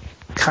of the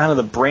kind of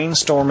the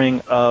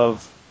brainstorming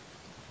of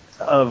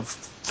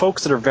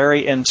folks that are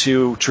very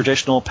into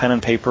traditional pen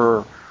and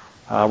paper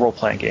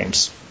role-playing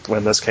games.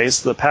 In this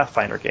case, the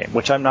Pathfinder game,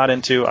 which I'm not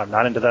into. I'm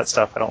not into that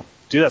stuff. I don't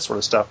do that sort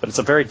of stuff. But it's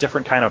a very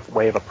different kind of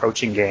way of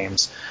approaching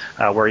games,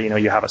 where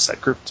you have a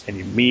set group and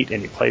you meet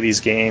and you play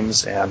these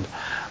games, and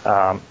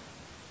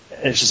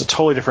it's just a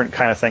totally different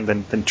kind of thing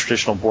than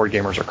traditional board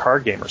gamers or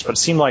card gamers. But it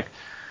seemed like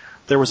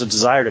there was a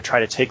desire to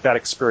try to take that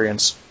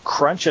experience,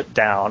 crunch it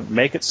down,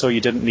 make it so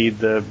you didn't need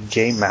the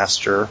game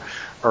master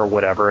or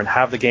whatever, and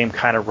have the game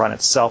kind of run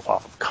itself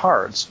off of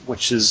cards,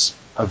 which is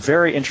a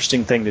very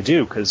interesting thing to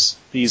do because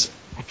these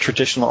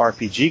traditional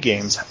RPG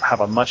games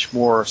have a much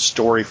more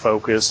story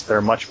focused,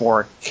 they're much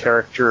more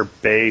character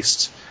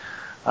based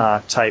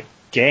type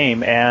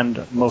game,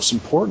 and most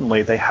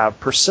importantly, they have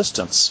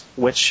persistence,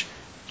 which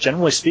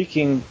generally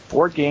speaking,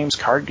 board games,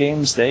 card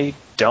games, they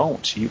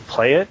don't. You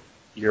play it,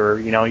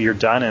 you're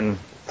done in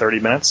 30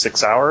 minutes,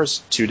 6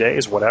 hours, 2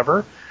 days,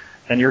 whatever,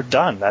 and you're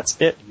done. That's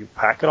it. You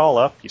pack it all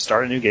up, you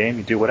start a new game,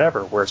 you do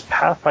whatever. Whereas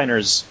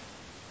Pathfinder's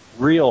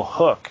real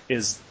hook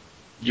is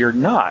you're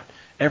not.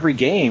 Every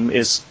game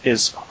is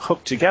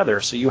hooked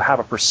together, so you have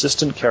a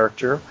persistent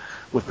character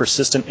with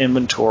persistent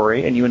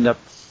inventory, and you end up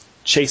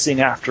chasing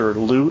after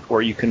loot,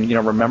 or you can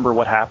remember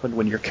what happened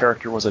when your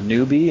character was a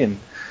newbie,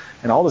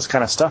 and all this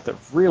kind of stuff that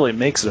really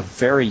makes it a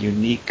very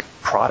unique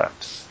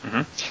product.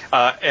 Mm-hmm.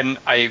 And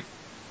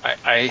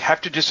I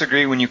have to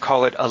disagree when you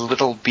call it a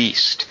little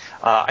beast.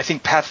 I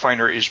think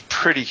Pathfinder is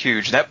pretty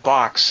huge. That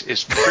box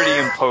is pretty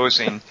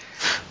imposing.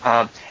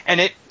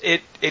 And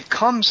it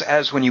comes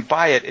as, when you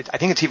buy it, I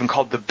think it's even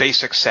called the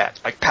basic set,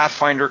 like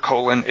Pathfinder :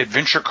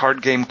 Adventure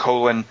Card Game :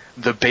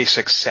 the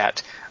basic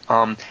set.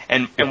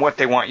 And what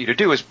they want you to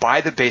do is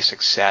buy the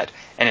basic set,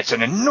 and it's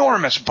an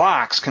enormous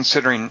box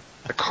considering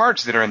the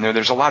cards that are in there.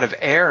 There's a lot of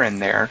air in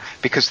there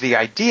because the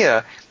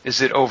idea is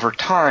that over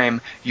time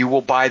you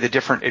will buy the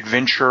different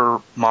adventure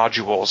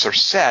modules or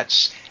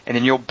sets, and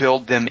then you'll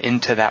build them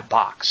into that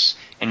box.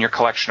 And your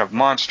collection of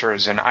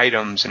monsters and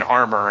items and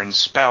armor and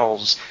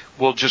spells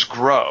will just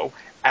grow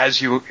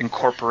as you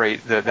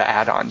incorporate the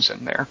add-ons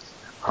in there.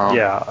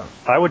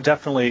 I would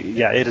definitely,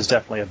 it is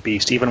definitely a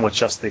beast, even with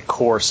just the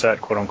core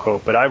set, quote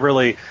unquote. But I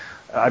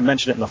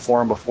mentioned it in the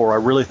forum before, I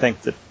really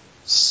think that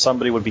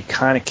somebody would be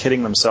kind of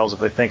kidding themselves if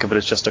they think of it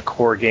as just a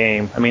core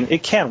game. I mean,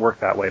 it can work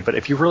that way, but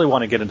if you really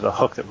want to get into the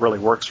hook that really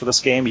works for this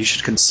game, you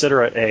should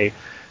consider it a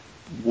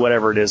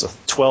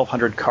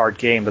 1,200 card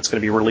game that's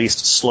going to be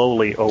released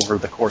slowly over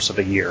the course of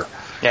a year.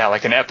 Yeah,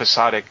 like an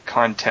episodic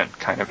content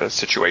kind of a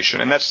situation.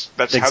 And that's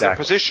exactly how they're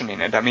positioning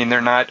it. I mean,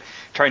 they're not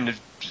trying to,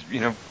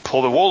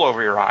 pull the wool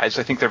over your eyes.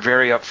 I think they're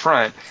very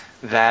upfront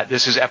that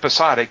this is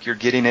episodic. You're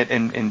getting it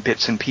in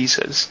bits and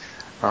pieces.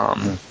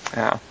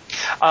 Yeah.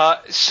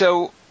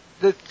 So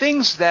the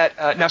things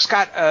that now,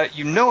 Scott,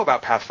 you know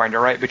about Pathfinder,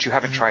 right? But you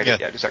haven't tried it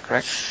yet. Is that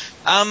correct?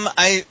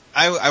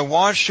 I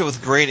watched it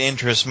with great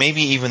interest.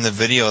 Maybe even the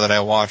video that I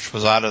watched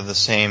was out of the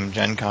same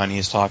Gen Con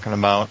he's talking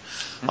about.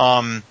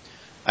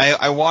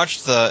 I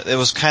watched it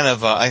was kind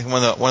of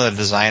one of the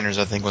designers,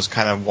 I think, was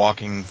kind of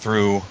walking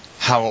through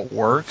how it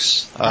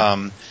works,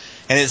 and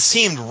it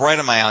seemed right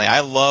up my alley.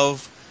 I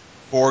love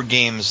board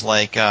games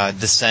like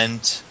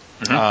Descent,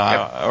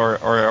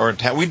 or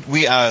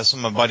we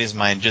some of my buddies of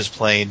mine just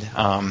played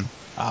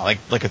like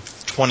a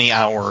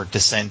 20-hour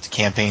Descent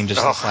campaign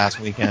just this last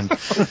weekend.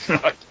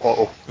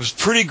 It was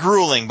pretty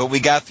grueling, but we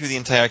got through the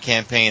entire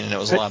campaign, and it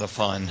was a lot of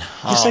fun.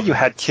 You said you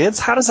had kids?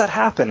 How does that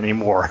happen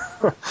anymore?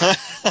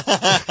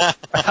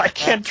 I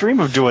can't dream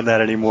of doing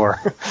that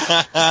anymore.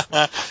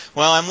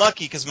 Well, I'm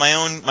lucky because my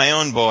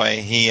own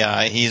boy,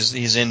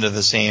 he's into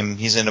the same.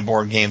 He's into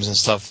board games and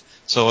stuff.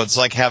 So it's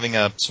like having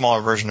a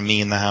smaller version of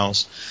me in the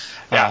house.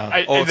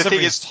 Yeah, and the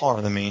thing is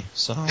taller than me,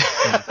 so.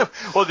 Yeah.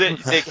 Well, they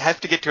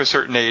have to get to a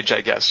certain age, I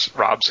guess,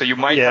 Rob. So you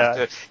might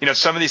have to,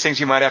 some of these things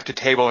you might have to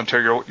table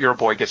until your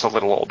boy gets a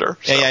little older.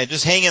 So. Yeah,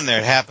 just hang in there.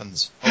 It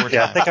happens over time.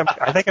 Yeah,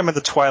 I think I'm in the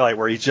twilight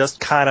where he's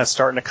just kind of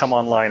starting to come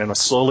online, and I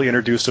slowly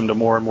introduced him to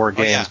more and more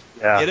games.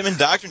 Get him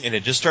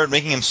indoctrinated. Just start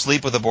making him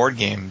sleep with a board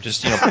game.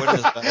 Just put him in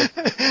his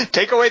bed.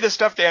 Take away the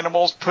stuffed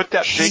animals. Put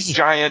that big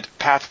giant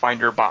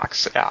Pathfinder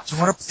box out. Do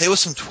you want to play with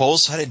some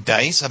 12-sided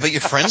dice? I bet your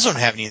friends don't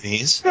have any of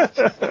these.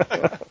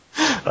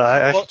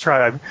 I should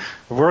try.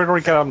 We're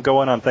going to go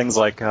on things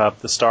like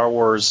the Star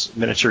Wars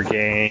miniature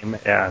game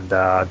and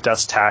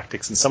Dust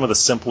Tactics and some of the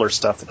simpler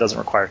stuff that doesn't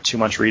require too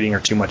much reading or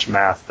too much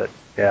math. But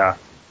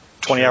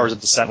 20 hours of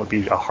Descent would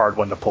be a hard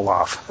one to pull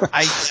off.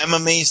 I'm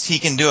amazed he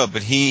can do it,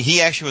 but he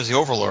actually was the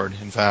Overlord,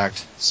 in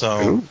fact. So,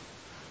 Ooh.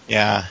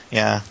 yeah.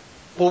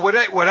 Well, what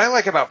I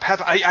like about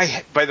Path,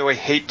 I by the way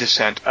hate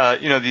Descent.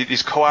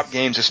 These co-op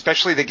games,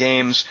 especially the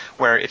games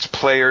where it's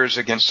players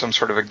against some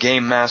sort of a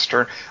game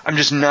master. I'm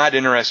just not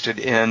interested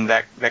in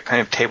that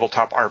kind of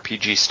tabletop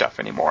RPG stuff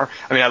anymore.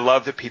 I mean, I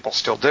love that people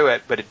still do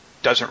it, but it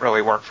doesn't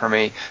really work for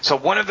me. So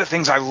one of the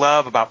things I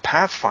love about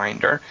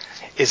Pathfinder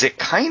is it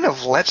kind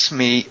of lets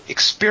me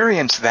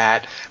experience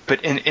that,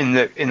 but in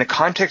the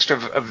context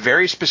of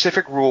very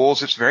specific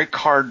rules. It's very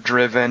card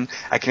driven.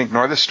 I can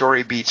ignore the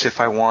story beats if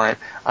I want,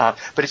 but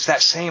it's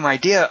that same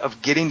idea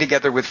of getting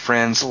together with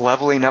friends,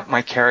 leveling up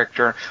my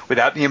character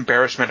without the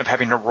embarrassment of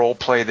having to role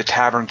play the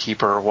tavern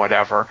keeper or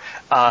whatever,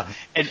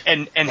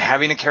 and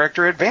having a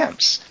character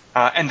advance.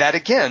 And that,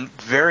 again,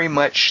 very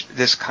much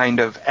this kind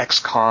of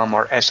XCOM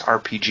or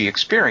SRPG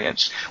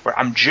experience where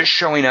I'm just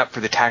showing up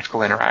for the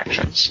tactical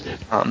interactions.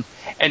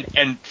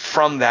 And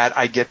from that,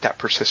 I get that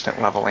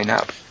persistent leveling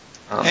up.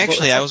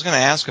 Actually, I was going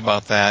to ask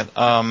about that.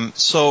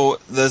 So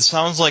that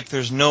sounds like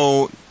there's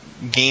no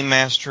game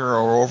master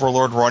or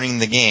overlord running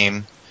the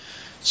game.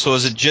 So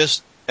is it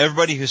just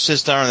everybody who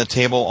sits down at the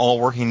table all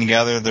working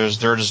together,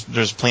 they're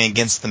just playing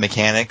against the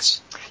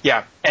mechanics?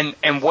 Yeah,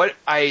 and what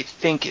I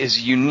think is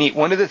unique,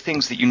 one of the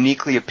things that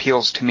uniquely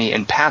appeals to me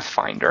in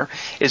Pathfinder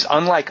is,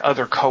 unlike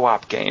other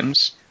co-op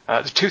games,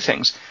 two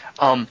things.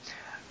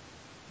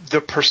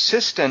 The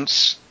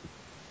persistence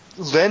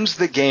lends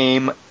the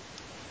game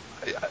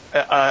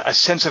a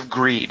sense of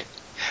greed.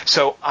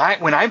 So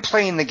when I'm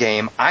playing the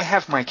game, I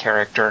have my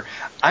character.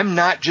 I'm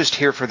not just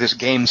here for this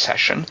game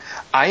session.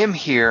 I am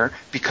here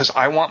because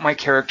I want my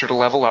character to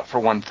level up, for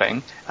one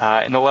thing.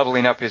 And the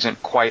leveling up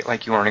isn't quite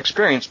like you earn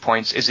experience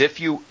points. Is if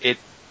you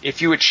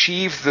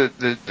achieve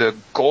the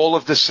goal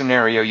of the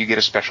scenario, you get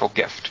a special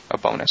gift, a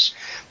bonus.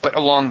 But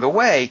along the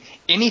way,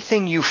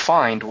 anything you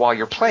find while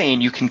you're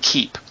playing, you can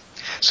keep.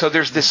 So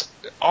there's this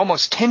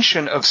almost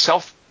tension of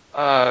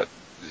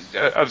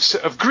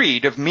of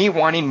greed, of me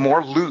wanting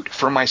more loot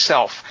for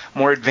myself,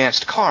 more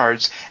advanced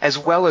cards, as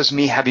well as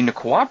me having to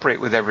cooperate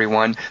with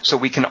everyone so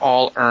we can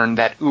all earn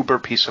that uber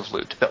piece of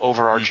loot, the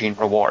overarching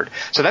reward.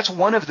 So that's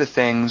one of the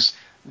things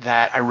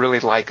that I really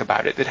like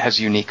about it that has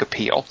unique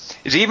appeal.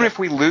 Is even if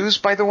we lose,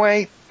 by the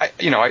way,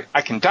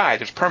 I can die,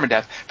 there's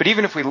permadeath, but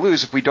even if we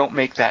lose, if we don't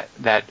make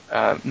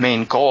that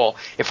main goal,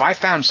 if I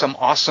found some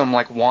awesome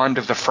like Wand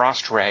of the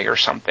Frost Ray or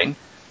something,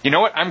 you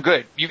know what? I'm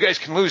good. You guys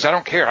can lose. I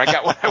don't care. I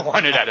got what I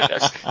wanted out of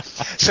this.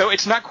 So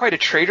it's not quite a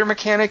trader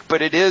mechanic,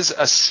 but it is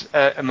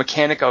a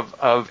mechanic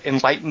of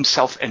enlightened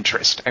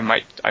self-interest, I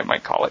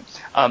might call it.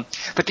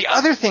 But the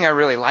other thing I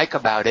really like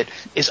about it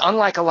is,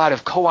 unlike a lot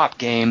of co-op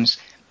games,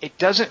 it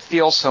doesn't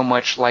feel so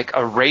much like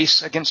a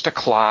race against a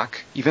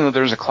clock, even though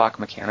there's a clock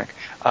mechanic,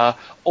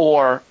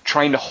 or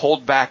trying to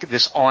hold back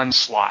this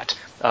onslaught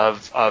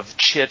of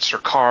chits or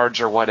cards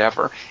or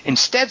whatever.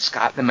 Instead,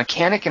 Scott, the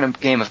mechanic in a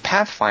game of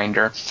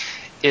Pathfinder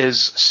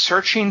is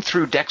searching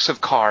through decks of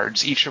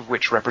cards, each of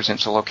which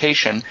represents a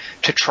location,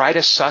 to try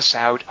to suss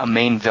out a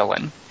main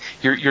villain.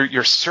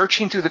 You're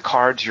searching through the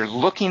cards, you're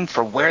looking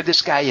for where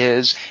this guy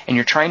is, and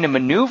you're trying to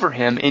maneuver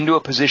him into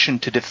a position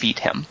to defeat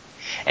him.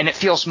 And it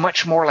feels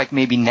much more like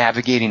maybe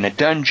navigating a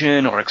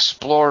dungeon or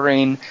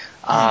exploring.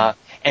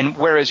 And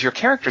whereas your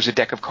character's a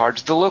deck of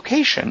cards, the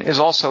location is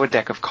also a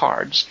deck of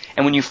cards.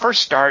 And when you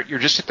first start, you're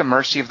just at the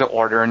mercy of the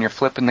order and you're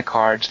flipping the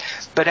cards.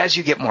 But as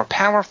you get more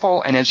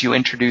powerful and as you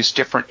introduce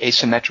different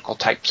asymmetrical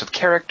types of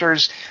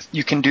characters,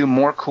 you can do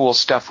more cool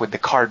stuff with the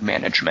card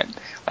management,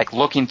 like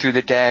looking through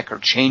the deck or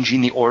changing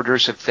the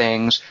orders of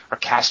things or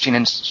casting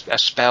a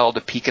spell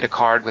to peek at a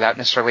card without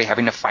necessarily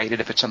having to fight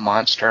it if it's a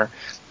monster.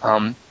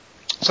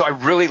 So I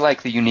really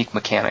like the unique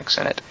mechanics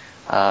in it.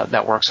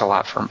 That works a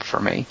lot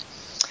for me.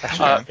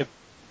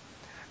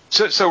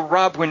 So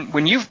Rob,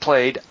 when you've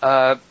played,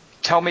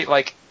 tell me,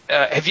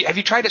 have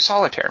you tried it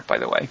solitaire, by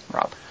the way,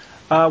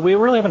 Rob? We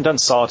really haven't done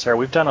solitaire.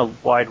 We've done a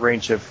wide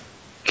range of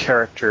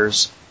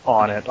characters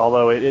on it,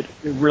 although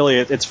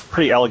it's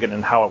pretty elegant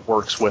in how it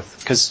works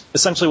because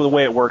essentially the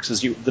way it works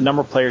is the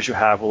number of players you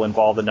have will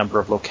involve the number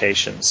of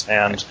locations,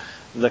 and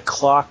the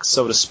clock,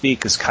 so to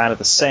speak, is kind of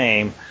the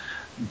same,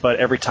 but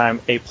every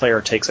time a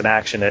player takes an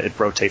action, it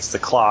rotates the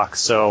clock,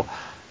 so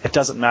it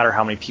doesn't matter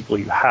how many people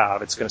you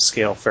have, it's going to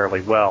scale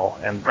fairly well.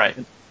 And right.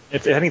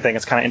 If anything,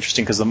 it's kind of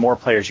interesting because the more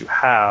players you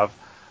have,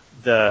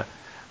 the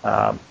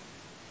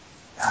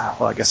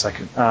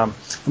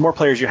more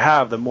players you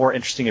have, the more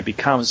interesting it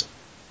becomes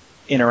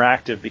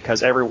interactive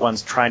because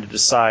everyone's trying to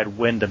decide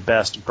when to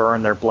best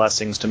burn their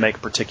blessings to make a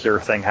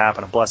particular thing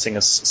happen. A blessing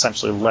is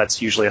essentially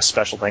lets usually a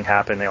special thing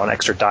happen. An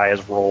extra die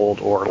is rolled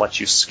or lets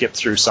you skip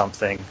through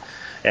something,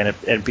 and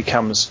it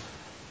becomes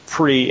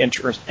pretty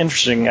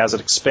interesting as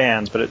it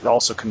expands, but it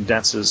also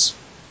condenses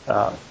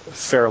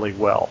fairly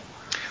well.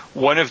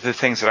 One of the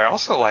things that I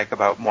also like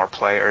about more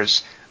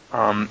players,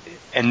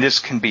 and this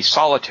can be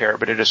solitaire,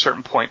 but at a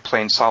certain point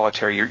playing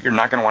solitaire, you're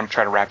not going to want to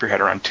try to wrap your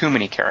head around too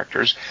many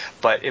characters,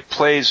 but it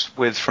plays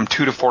with from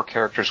 2 to 4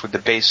 characters with the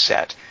base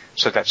set,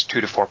 so that's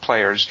 2 to 4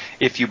 players.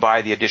 If you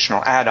buy the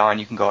additional add-on,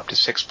 you can go up to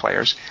 6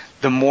 players.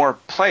 The more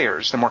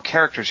players, the more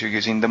characters you're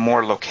using, the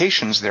more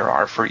locations there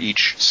are for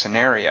each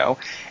scenario,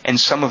 and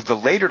some of the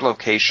later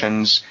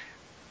locations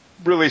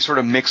really sort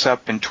of mix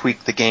up and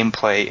tweak the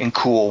gameplay in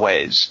cool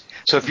ways.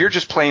 So if you're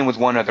just playing with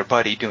one other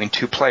buddy doing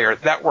 2-player,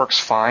 that works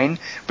fine,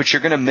 but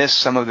you're going to miss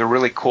some of the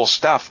really cool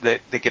stuff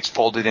that gets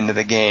folded into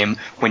the game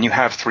when you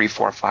have 3,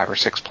 4, 5, or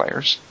 6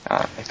 players,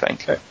 I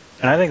think. And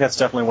I think that's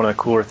definitely one of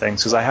the cooler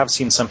things, because I have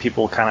seen some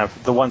people kind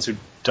of, the ones who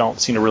don't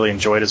seem to really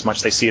enjoy it as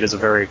much, they see it as a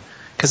very,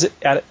 because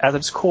at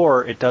its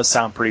core, it does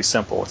sound pretty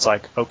simple. It's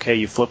like, okay,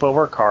 you flip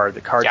over a card,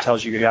 the card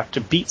tells you have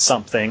to beat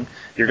something,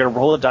 you're going to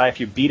roll a die if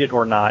you beat it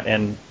or not,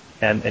 and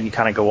you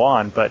kind of go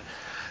on, but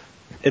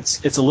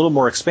it's a little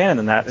more expanded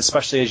than that,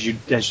 especially as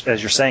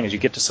you're saying, as you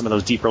get to some of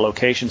those deeper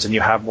locations and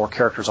you have more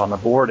characters on the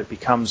board, it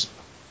becomes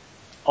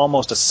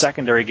almost a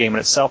secondary game in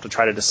itself to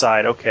try to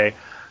decide, okay,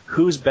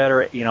 who's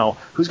better,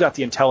 who's got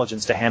the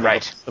intelligence to handle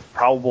the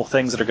probable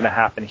things that are going to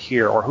happen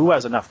here, or who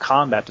has enough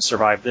combat to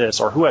survive this,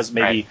 or who has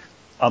maybe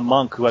a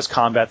monk who has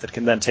combat that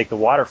can then take the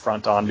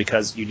waterfront on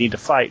because you need to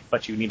fight,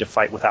 but you need to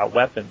fight without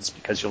weapons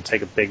because you'll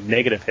take a big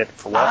negative hit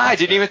for weapons. I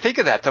didn't even think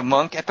of that. The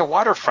monk at the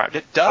waterfront.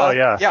 Oh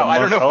yeah, yeah. I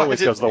don't know.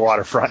 Always goes to the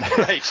waterfront.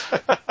 Right.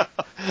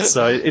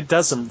 So it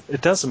does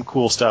some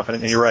cool stuff,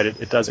 and you're right.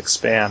 It does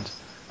expand.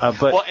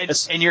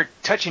 And you're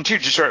touching too.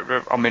 Just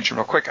I'll mention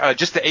real quick.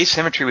 Just the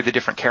asymmetry with the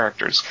different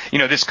characters.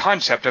 This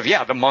concept of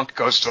the monk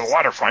goes to the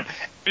waterfront.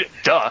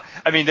 Duh.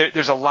 I mean,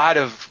 there's a lot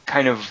of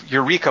kind of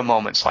eureka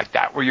moments like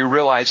that where you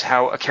realize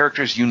how a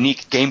character's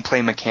unique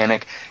gameplay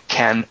mechanic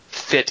can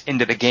fit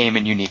into the game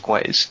in unique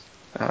ways.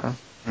 Go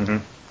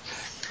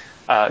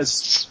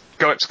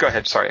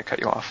ahead. Sorry, I cut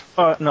you off.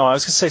 No, I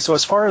was going to say, so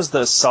as far as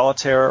the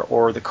solitaire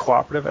or the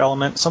cooperative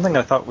element, something that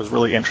I thought was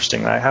really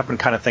interesting, that I have been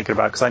kind of thinking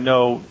about, because I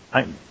know,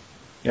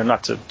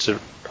 not to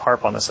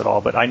harp on this at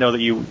all, but I know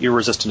that you're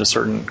resistant to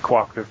certain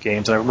cooperative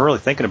games, and I'm really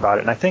thinking about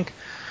it, and I think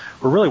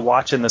we're really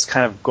watching this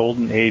kind of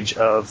golden age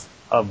of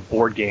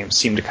board games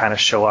seem to kind of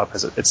show up.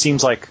 As it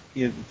seems like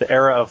the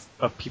era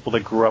of people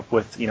that grew up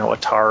with,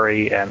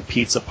 Atari and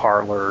pizza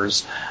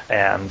parlors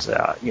and,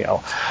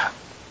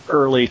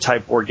 early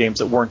type board games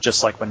that weren't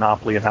just like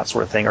Monopoly and that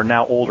sort of thing are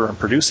now older and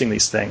producing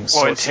these things.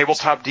 Well, so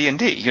tabletop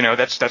D&D,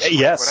 that's what I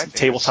think.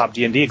 Tabletop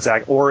D&D,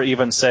 exactly. Or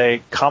even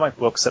say comic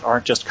books that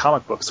aren't just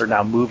comic books; they're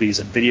now movies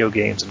and video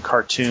games and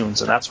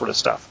cartoons and that sort of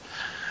stuff.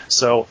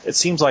 So it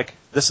seems like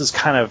this has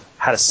kind of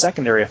had a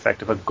secondary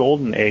effect of a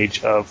golden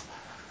age of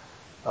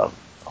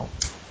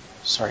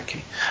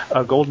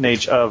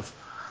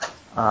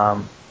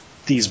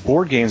these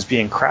board games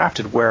being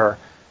crafted, where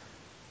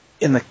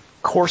in the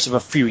course of a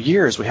few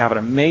years we have an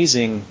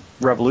amazing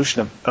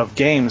revolution of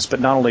games, but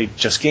not only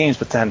just games,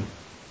 but then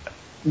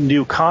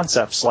new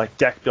concepts like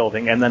deck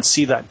building, and then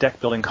see that deck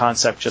building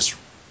concept just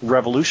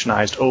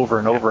revolutionized over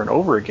and over and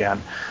over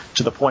again,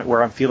 to the point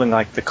where I'm feeling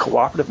like the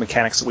cooperative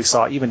mechanics that we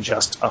saw even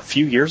just a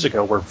few years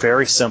ago were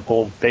very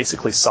simple,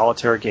 basically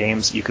solitaire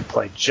games you could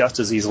play just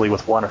as easily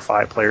with 1 or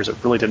 5 players. It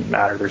really didn't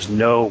matter. There's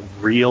no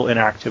real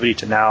interactivity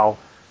to now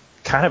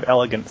kind of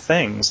elegant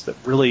things that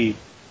really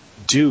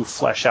do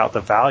flesh out the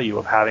value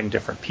of having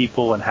different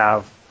people and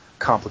have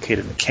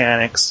complicated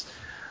mechanics.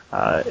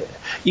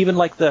 Even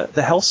like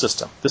the health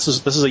system. This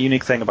is a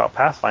unique thing about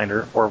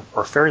Pathfinder, or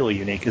fairly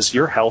unique, is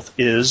your health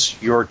is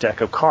your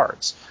deck of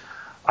cards.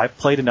 I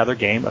played another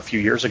game a few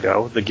years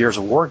ago, the Gears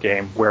of War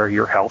game, where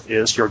your health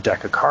is your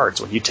deck of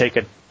cards. When you take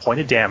a point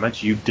of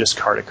damage, you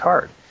discard a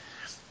card.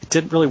 It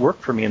didn't really work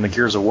for me in the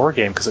Gears of War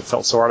game because it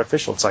felt so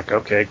artificial. It's like,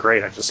 okay,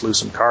 great, I just lose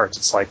some cards.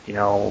 It's like,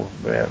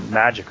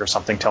 magic or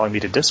something telling me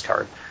to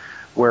discard.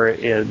 Where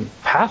in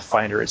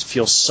Pathfinder, it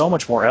feels so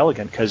much more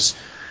elegant because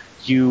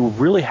you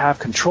really have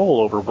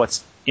control over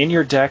what's in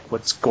your deck,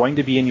 what's going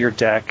to be in your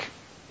deck,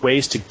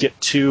 ways to get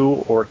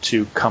to or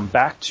to come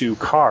back to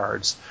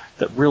cards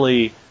that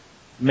really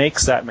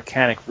makes that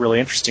mechanic really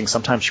interesting.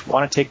 Sometimes you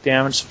want to take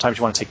damage, sometimes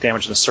you want to take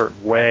damage in a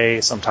certain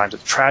way, sometimes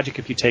it's tragic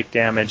if you take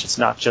damage. It's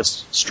not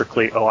just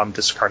strictly, I'm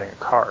discarding a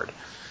card.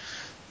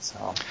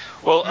 So,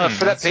 well,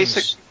 for that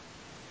basic...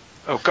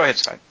 Oh, go ahead,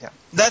 Scott. Yeah.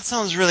 That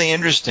sounds really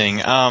interesting.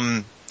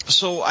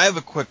 So I have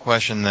a quick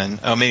question then.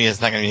 Oh, maybe it's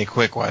not going to be a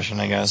quick question,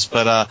 I guess.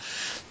 But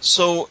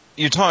so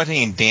you're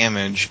taking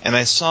damage, and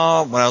I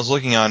saw when I was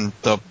looking on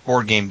the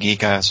Board Game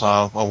Geek, I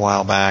saw a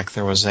while back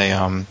there was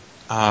a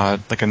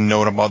like a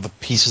note about the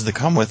pieces that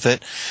come with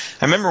it.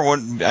 I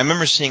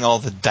remember seeing all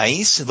the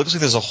dice. It looks like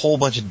there's a whole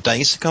bunch of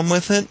dice that come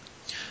with it.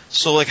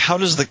 So like, how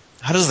does the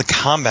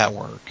combat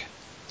work?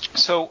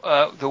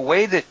 So the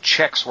way that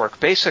checks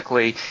work,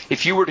 basically,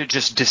 if you were to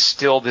just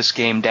distill this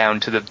game down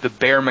to the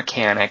bare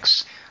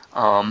mechanics.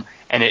 And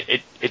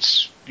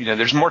it's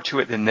there's more to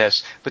it than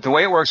this, but the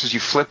way it works is you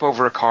flip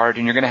over a card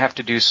and you're going to have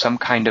to do some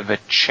kind of a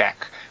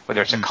check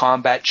whether it's a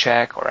combat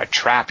check or a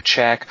trap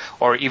check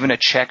or even a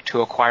check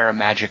to acquire a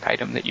magic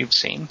item that you've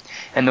seen.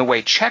 And the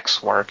way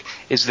checks work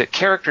is that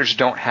characters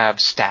don't have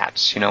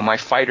stats. My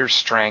fighter's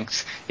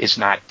strength is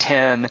not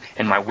 10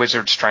 and my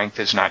wizard's strength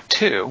is not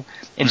 2.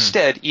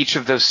 Instead, each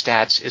of those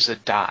stats is a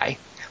die.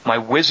 My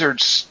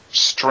wizard's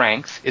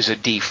strength is a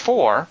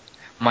D4.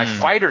 My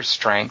fighter's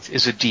strength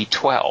is a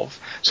D12.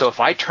 So if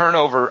I turn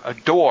over a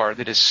door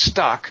that is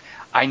stuck,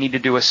 I need to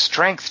do a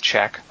strength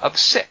check of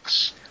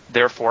 6.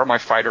 Therefore, my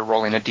fighter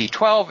rolling a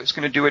D12 is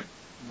going to do it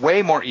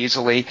way more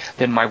easily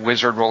than my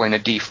wizard rolling a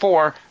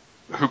D4,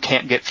 who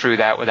can't get through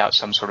that without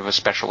some sort of a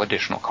special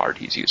additional card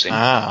he's using.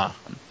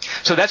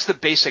 So that's the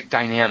basic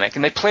dynamic,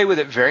 and they play with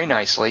it very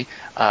nicely.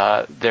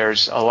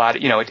 There's a lot,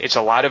 it's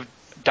a lot of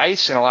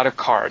dice and a lot of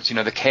cards.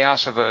 The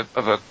chaos of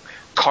a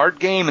card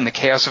game and the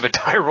chaos of a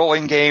die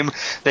rolling game,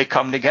 they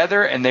come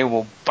together and they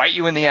will bite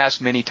you in the ass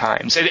many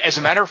times. As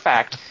a matter of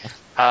fact,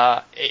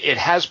 it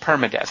has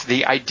permadeath.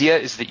 The idea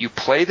is that you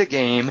play the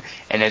game,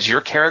 and as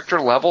your character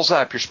levels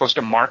up, you're supposed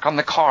to mark on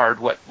the card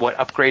what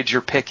upgrades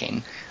you're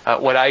picking.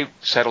 What I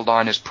settled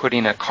on is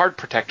putting a card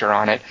protector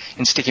on it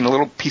and sticking a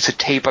little piece of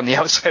tape on the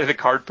outside of the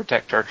card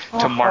protector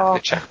to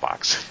mark the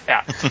checkbox.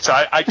 Yeah. So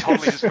I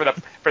totally just,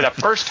 for the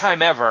first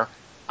time ever,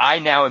 I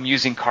now am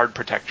using card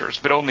protectors,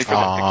 but only for the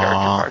character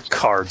cards.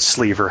 Card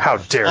sleever, how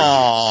dare you?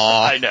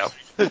 I know.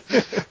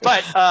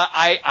 But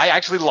I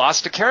actually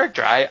lost a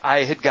character.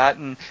 I had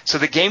gotten... So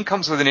the game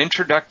comes with an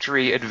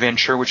introductory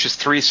adventure, which is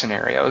 3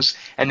 scenarios,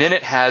 and then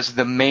it has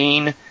the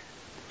main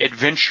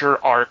adventure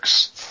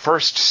arc's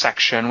first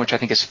section, which I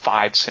think is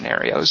 5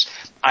 scenarios.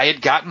 I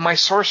had gotten my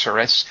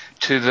sorceress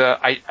to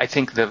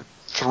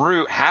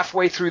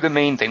halfway through the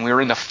main thing. We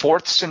were in the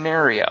 4th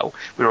scenario.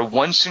 We were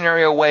 1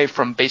 scenario away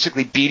from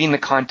basically beating the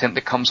content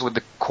that comes with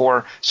the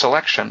core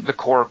selection, the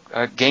core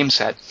game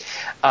set.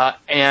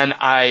 And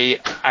I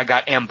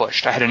got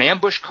ambushed. I had an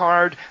ambush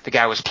card. The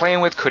guy I was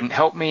playing with couldn't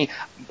help me.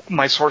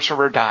 My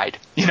sorcerer died.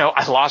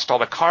 I lost all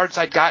the cards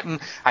I'd gotten.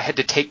 I had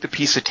to take the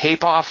piece of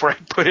tape off where I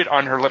put it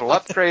on her little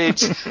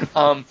upgrades.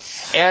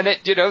 And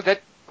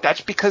it,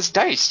 that's because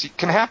dice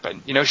can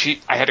happen.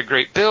 I had a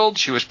great build.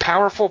 She was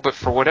powerful, but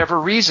for whatever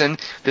reason,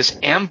 this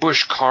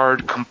ambush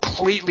card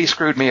completely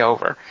screwed me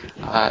over,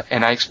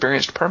 and I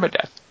experienced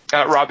permadeath.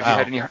 Rob, if you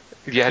had any?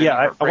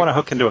 I want to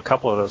hook into a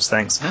couple of those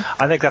things.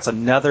 I think that's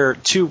another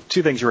two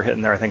things you were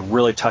hitting there. I think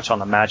really touch on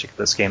the magic of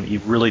this game that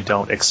you really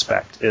don't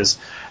expect. Is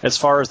as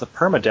far as the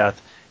permadeath,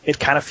 it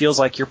kind of feels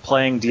like you're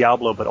playing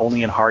Diablo, but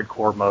only in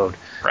hardcore mode.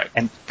 Right.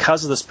 And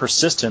because of this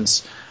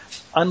persistence,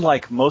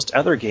 unlike most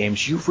other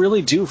games, you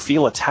really do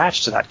feel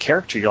attached to that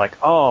character. You're like,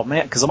 oh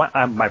man, because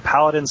my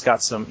paladin's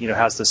got some,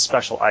 has this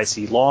special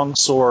icy long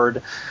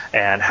sword,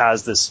 and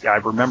has this. I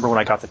remember when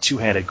I got the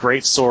 2-handed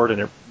great sword,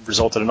 and it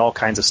resulted in all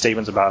kinds of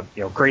statements about,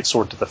 great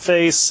sword to the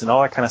face and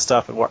all that kind of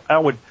stuff.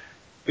 And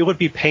it would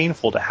be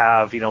painful to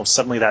have,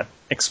 suddenly that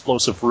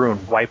explosive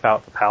rune wipe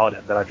out the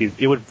paladin.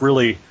 It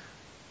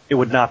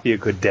would not be a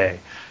good day.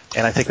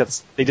 And I think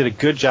they did a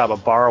good job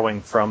of borrowing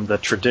from the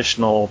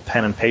traditional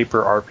pen and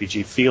paper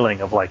RPG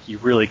feeling of like you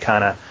really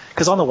kind of,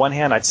 because on the one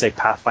hand I'd say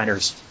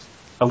Pathfinder's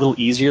a little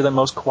easier than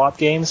most co-op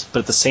games, but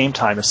at the same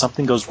time if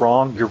something goes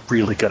wrong you're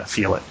really going to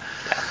feel it.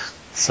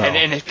 So.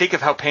 And think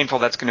of how painful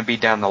that's going to be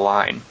down the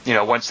line.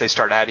 Once they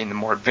start adding the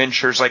more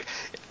adventures. Like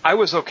I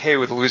was okay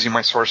with losing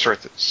my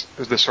sorceress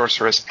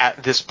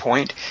at this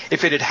point.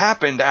 If it had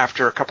happened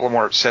after a couple of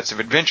more sets of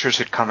adventures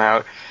had come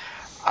out,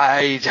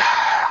 I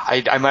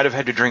might have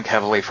had to drink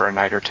heavily for a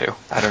night or two.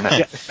 I don't know.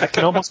 Yeah, I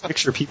can almost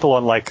picture people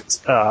on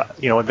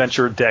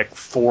adventure deck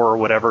 4 or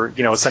whatever.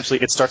 Essentially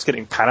it starts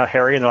getting kind of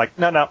hairy, and they're like,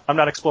 no, I'm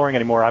not exploring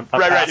anymore. I'm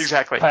right,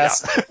 exactly.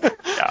 Pass.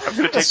 Yeah. I'm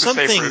going to take the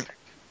safe route.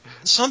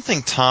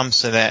 Something Tom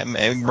said that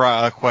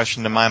brought a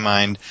question to my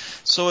mind.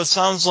 So it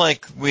sounds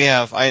like we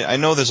have. I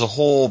know there's a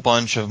whole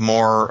bunch of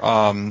more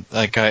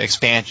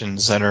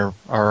expansions that are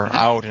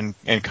out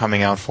and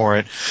coming out for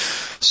it.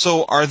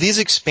 So are these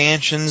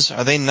expansions?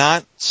 Are they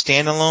not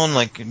standalone?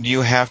 Like, do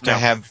you have to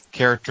have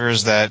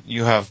characters that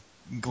you have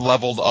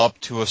leveled up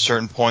to a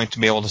certain point to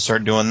be able to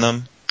start doing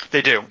them?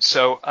 They do.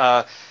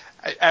 So.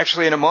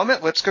 Actually, in a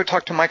moment, let's go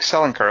talk to Mike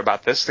Selinker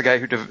about this, the guy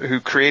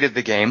who created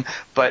the game.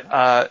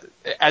 But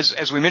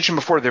as we mentioned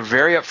before, they're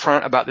very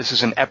upfront about this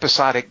as an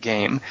episodic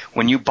game.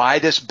 When you buy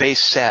this base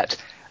set,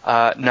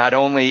 not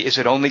only is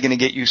it only going to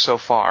get you so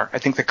far, I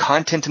think the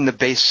content in the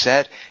base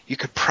set you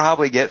could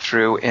probably get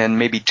through in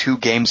maybe 2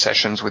 game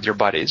sessions with your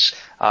buddies.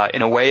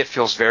 In a way, it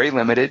feels very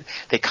limited.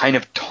 They kind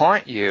of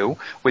taunt you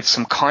with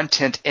some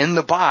content in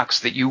the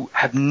box that you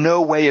have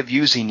no way of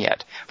using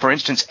yet. For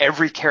instance,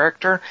 every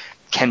character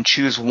can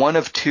choose one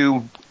of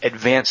 2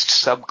 advanced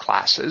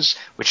subclasses,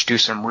 which do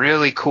some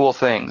really cool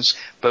things.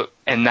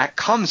 And that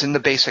comes in the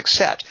basic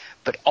set.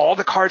 But all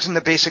the cards in the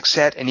basic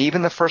set, and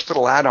even the first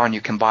little add-on you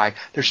can buy,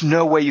 there's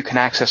no way you can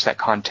access that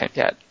content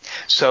yet.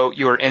 So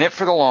you're in it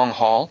for the long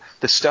haul.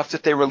 The stuff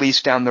that they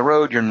release down the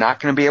road, you're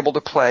not going to be able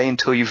to play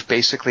until you've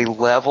basically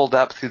leveled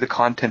up through the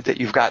content that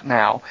you've got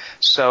now.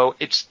 So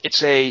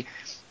it's a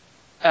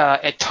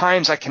at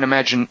times I can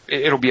imagine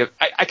it'll be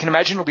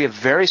a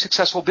very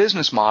successful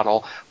business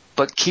model,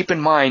 but keep in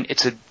mind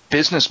it's a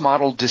business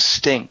model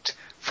distinct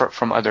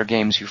from other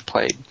games you've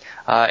played.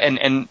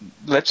 And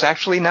let's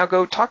actually now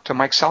go talk to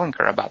Mike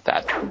Selinker about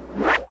that.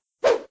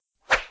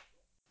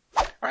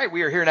 All right,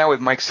 we are here now with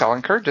Mike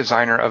Selinker,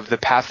 designer of the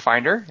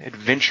Pathfinder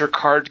adventure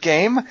card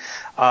game,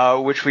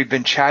 which we've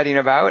been chatting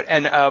about.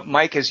 And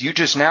Mike, as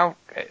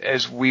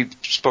we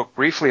spoke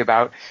briefly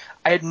about,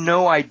 I had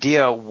no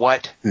idea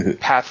what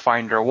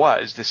Pathfinder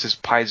was. This is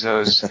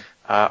Paizo's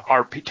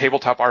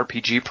tabletop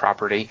RPG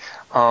property.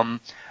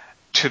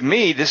 To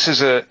me, this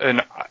is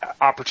an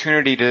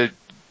opportunity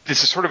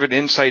this is sort of an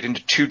insight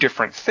into two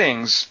different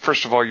things.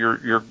 First of all,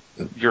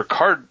 your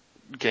card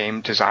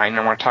game design.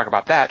 I want to talk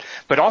about that.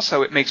 But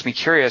also, it makes me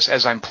curious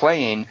as I'm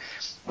playing,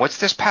 what's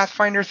this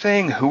Pathfinder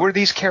thing? Who are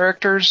these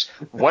characters?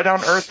 What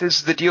on earth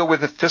is the deal with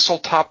the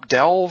Thistletop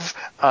Delve?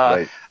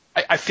 Right.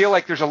 I feel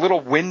like there's a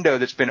little window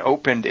that's been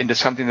opened into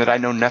something that I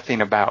know nothing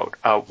about.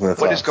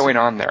 What is going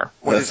on there?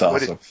 That's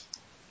awesome.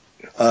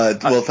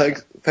 Well,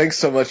 thanks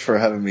so much for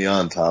having me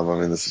on, Tom. I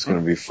mean, this is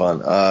going to be fun.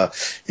 The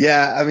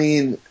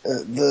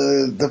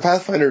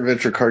Pathfinder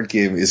adventure card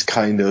game is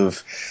kind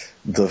of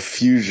the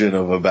fusion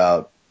of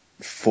about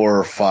 4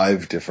 or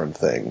 5 different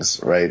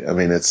things, right? I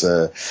mean, it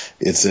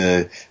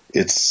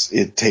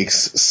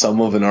takes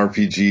some of an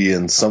RPG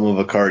and some of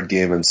a card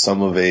game and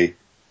some of a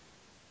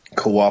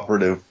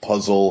cooperative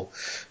puzzle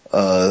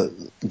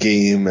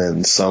game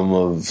and some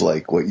of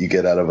like what you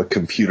get out of a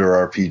computer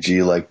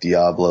RPG like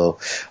Diablo.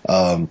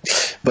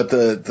 But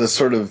the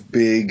sort of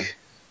big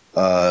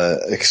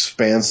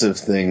expansive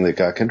thing that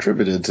got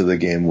contributed to the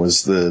game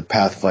was the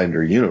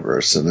Pathfinder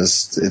universe, and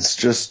it's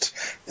just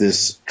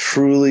this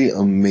truly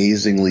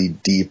amazingly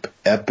deep,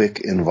 epic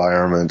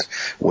environment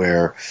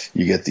where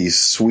you get these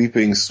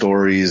sweeping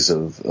stories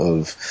of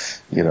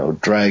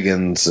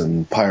dragons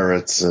and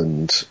pirates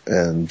and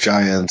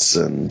giants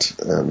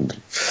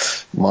and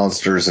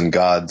monsters and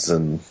gods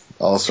and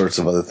all sorts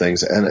of other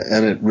things,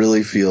 and it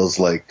really feels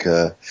like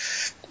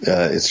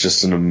it's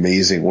just an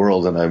amazing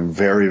world, and I'm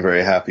very,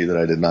 very happy that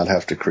I did not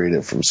have to create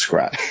it from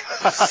scratch.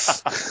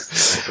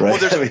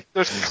 Right? Well,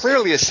 there's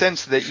clearly a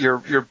sense that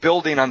you're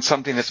building on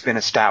something that's been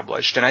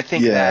established, and I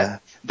think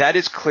that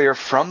is clear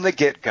from the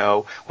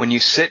get-go when you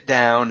sit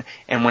down,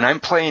 and when I'm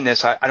playing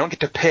this, I don't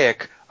get to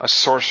pick a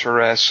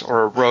sorceress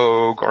or a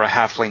rogue or a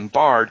halfling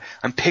bard.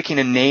 I'm picking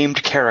a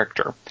named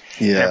character.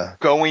 Yeah. And I'm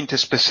going to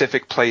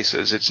specific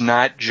places. It's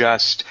not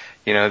just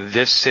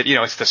this city,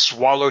 it's the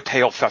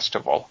Swallowtail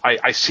Festival.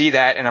 I see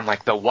that and I'm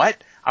like, the what?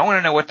 I want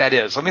to know what that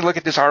is. Let me look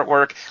at this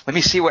artwork. Let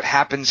me see what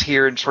happens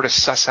here and sort of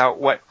suss out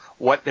what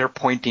they're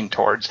pointing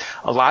towards.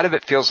 A lot of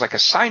it feels like a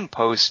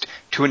signpost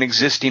to an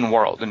existing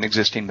world, an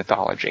existing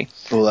mythology.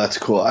 Well, that's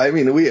cool. I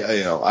mean,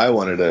 I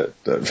wanted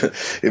to,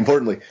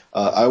 importantly,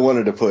 I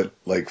wanted to put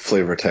like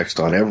flavor text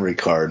on every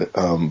card,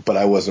 but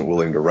I wasn't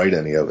willing to write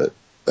any of it.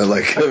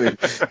 Like, I mean,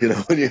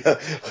 when you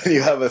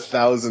have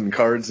 1,000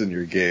 cards in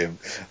your game,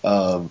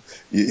 so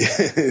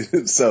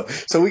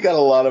we got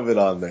a lot of it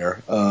on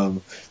there.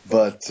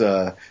 But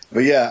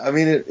yeah, I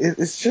mean,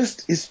 it's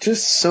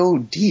just so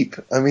deep.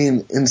 I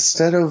mean,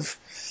 instead of,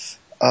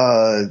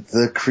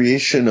 the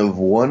creation of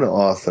one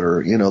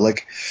author,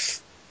 like,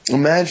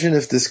 imagine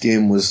if this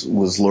game was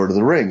Lord of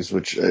the Rings,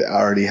 which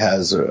already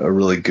has a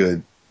really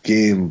good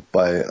game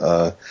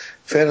by,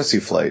 Fantasy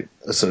Flight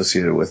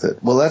associated with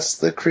it. Well, that's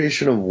the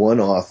creation of one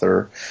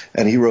author,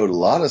 and he wrote a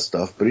lot of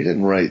stuff, but he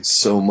didn't write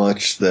so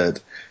much that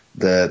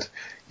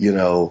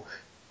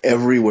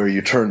everywhere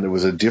you turn there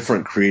was a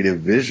different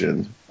creative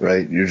vision,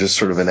 right? You're just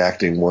sort of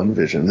enacting one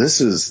vision. This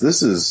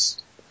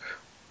is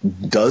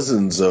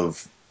dozens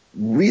of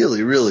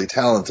really, really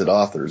talented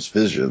authors'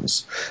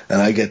 visions, and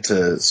I get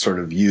to sort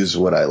of use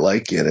what I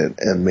like in it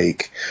and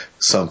make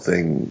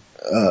something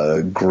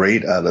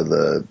great out of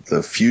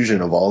the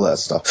fusion of all that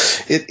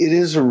stuff. It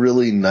is a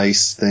really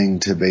nice thing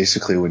to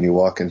basically, when you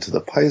walk into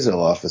the Paizo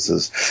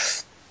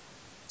offices,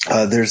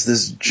 there's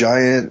this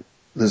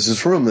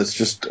room that's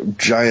just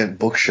giant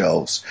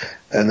bookshelves,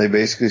 and they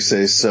basically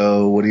say,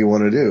 so what do you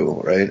want to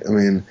do, right? I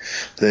mean,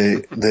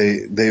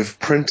 they've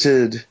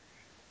printed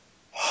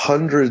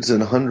hundreds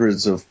and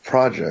hundreds of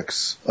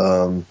projects,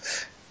 and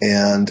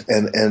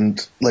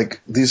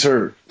like these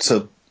are,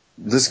 so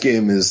this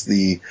game is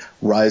the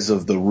Rise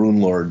of the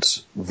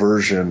Runelords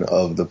version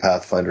of the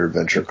Pathfinder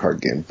adventure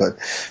card game, but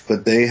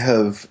they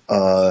have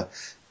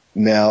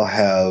now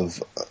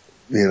have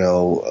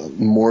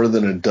more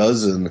than a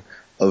dozen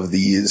of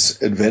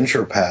these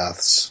adventure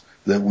paths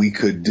that we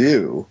could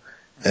do,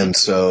 and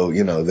so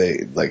they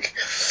like.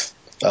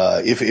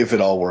 If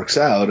it all works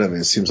out, I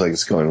mean, it seems like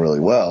it's going really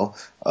well.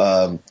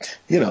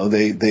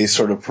 They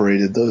sort of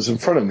paraded those in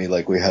front of me.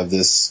 Like we have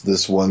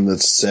this one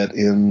that's set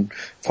in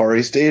Far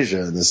East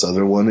Asia, and this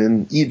other one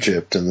in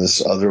Egypt, and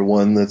this other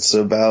one that's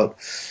about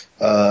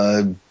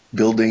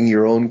building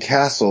your own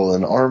castle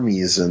and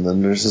armies, and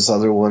then there's this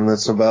other one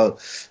that's about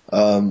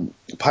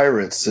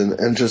pirates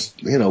and just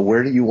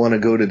where do you want to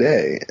go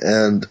today?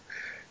 And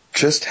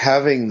just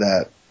having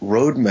that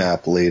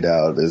roadmap laid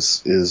out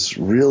is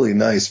really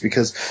nice,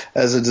 because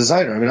as a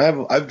designer, I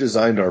mean, I've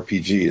designed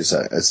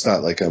RPGs. It's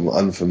not like I'm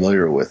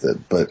unfamiliar with it,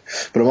 but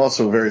I'm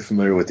also very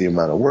familiar with the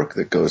amount of work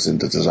that goes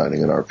into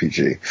designing an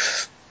RPG.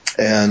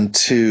 And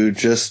to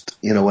just,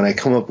 when I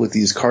come up with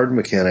these card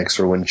mechanics,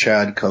 or when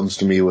Chad comes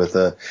to me with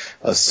a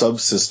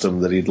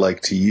subsystem that he'd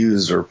like to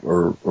use,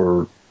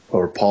 or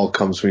Paul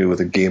comes to me with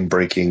a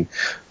game-breaking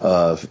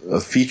a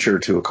feature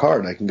to a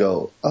card, I can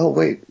go, oh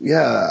wait,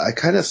 yeah, I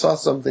kind of saw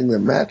something that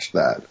matched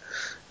that.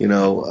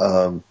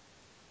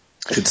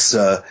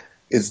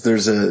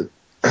 There's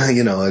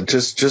a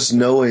just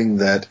knowing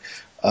that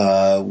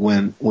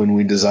when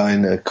we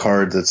design a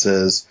card that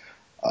says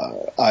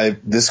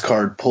this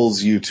card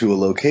pulls you to a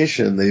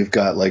location, they've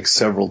got like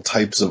several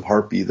types of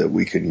harpy that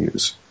we can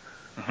use,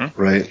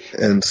 right?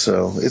 And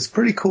so it's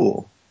pretty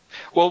cool.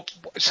 Well,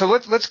 so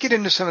let's get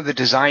into some of the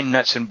design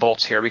nuts and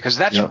bolts here, because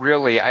that's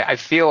really, I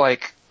feel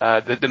like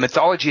the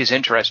mythology is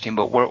interesting,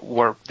 but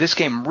where this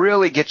game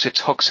really gets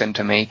its hooks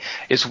into me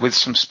is with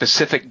some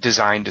specific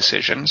design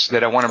decisions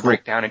that I want to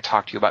break down and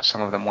talk to you about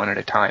some of them one at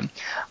a time.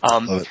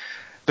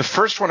 The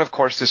first one, of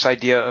course, this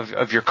idea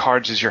of your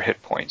cards as your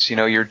hit points.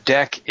 Your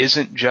deck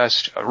isn't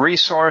just a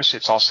resource,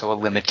 it's also a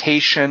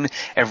limitation.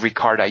 Every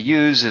card I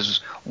use is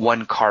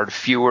one card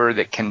fewer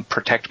that can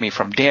protect me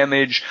from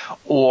damage,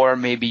 or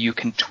maybe you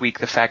can tweak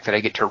the fact that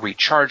I get to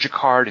recharge a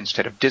card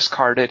instead of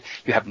discard it.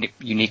 You have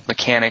unique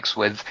mechanics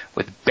with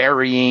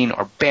burying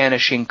or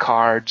banishing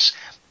cards.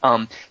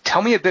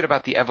 Tell me a bit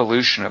about the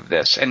evolution of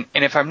this. And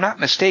if I'm not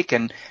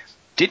mistaken,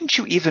 didn't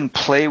you even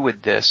play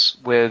with this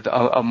with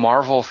a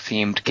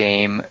Marvel-themed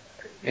game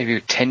maybe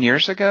 10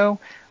 years ago?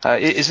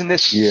 Isn't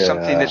this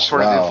something that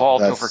sort of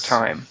evolved over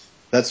time?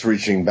 That's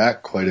reaching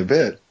back quite a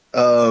bit.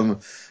 I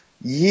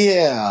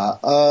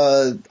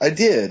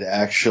did,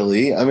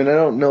 actually. I mean, I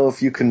don't know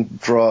if you can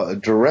draw a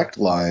direct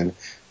line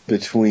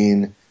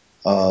between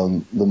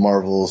the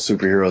Marvel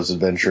Superheroes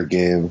Adventure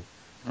game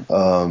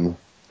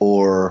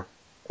or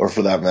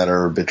for that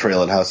matter,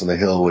 Betrayal at House on the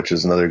Hill, which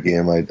is another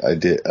game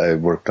I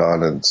worked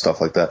on and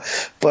stuff like that.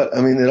 But I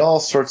mean, it all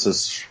sorts of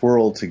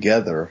swirled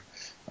together.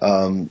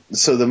 So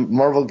the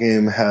Marvel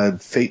game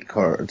had fate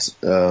cards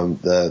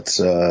that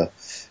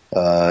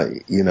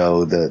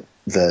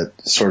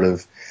sort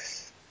of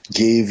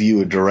gave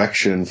you a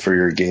direction for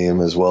your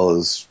game, as well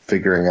as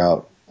figuring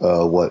out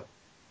what,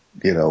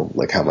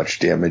 like how much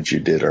damage you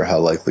did or how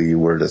likely you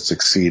were to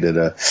succeed at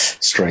a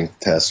strength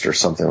test or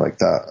something like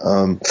that.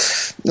 And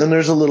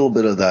there's a little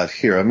bit of that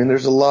here. I mean,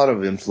 there's a lot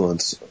of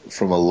influence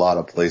from a lot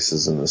of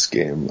places in this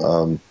game.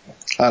 I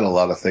had a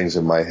lot of things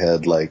in my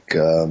head, like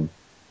the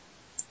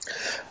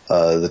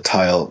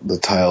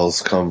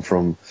tiles come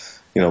from,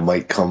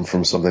 might come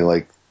from something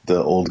like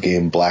the old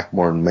game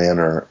Blackmorn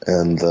Manor,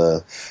 and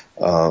the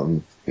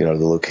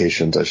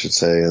locations, I should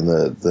say, and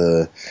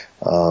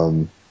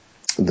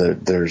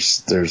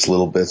there's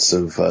little bits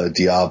of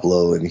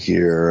Diablo in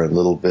here, and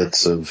little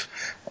bits of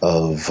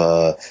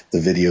the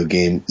video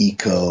game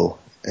Eco,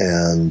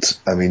 and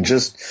I mean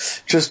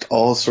just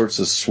all sorts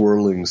of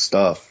swirling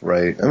stuff,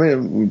 right? I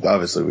mean,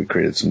 obviously we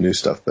created some new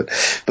stuff, but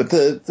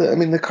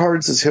the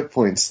cards as hit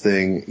points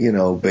thing,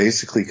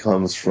 basically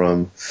comes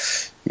from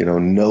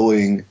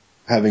knowing,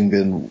 having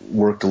been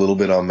worked a little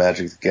bit on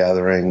Magic the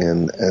Gathering,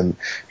 and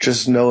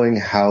just knowing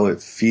how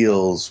it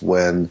feels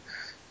when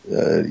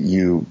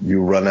you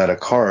run out of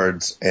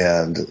cards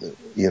and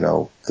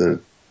the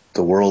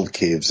world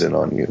caves in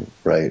on you,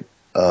 right?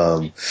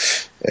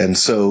 And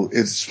so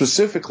it's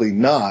specifically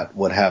not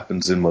what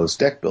happens in most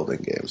deck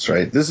building games,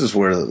 right? This is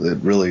where it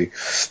really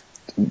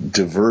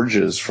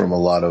diverges from a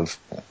lot of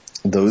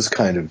those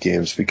kind of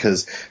games,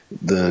 because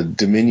the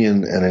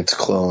Dominion and its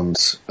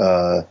clones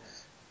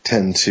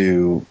tend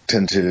to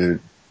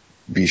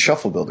be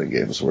shuffle building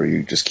games where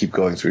you just keep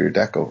going through your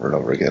deck over and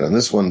over again. And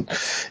this one,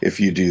 if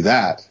you do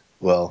that,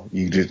 well,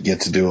 you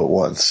get to do it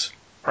once.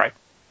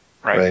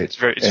 Right. It's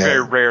a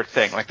very rare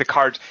thing. Like the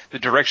cards, the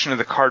direction of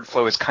the card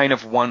flow is kind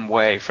of one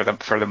way for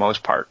the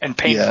most part, and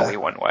painfully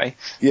one way.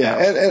 Yeah,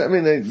 and I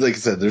mean, like I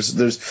said,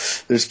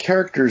 there's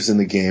characters in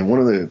the game.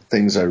 One of the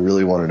things I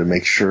really wanted to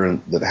make sure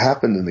that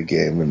happened in the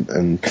game,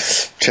 and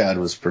Chad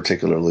was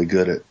particularly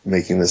good at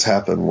making this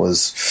happen,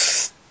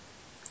 was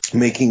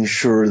making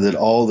sure that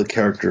all the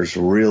characters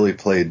really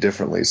played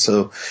differently.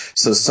 So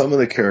some of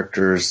the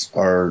characters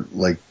are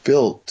like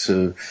built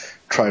to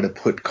try to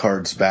put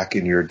cards back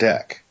in your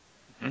deck.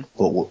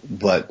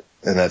 But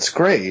and that's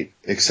great,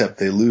 except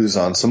they lose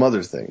on some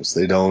other things.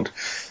 They're not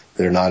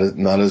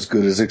as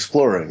good as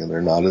exploring, and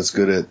they're not as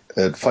good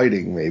at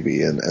fighting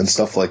maybe, and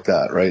stuff like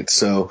that, right?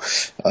 So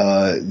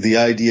the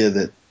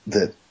idea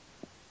that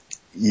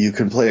you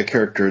can play a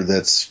character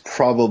that's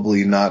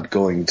probably not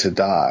going to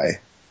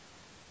die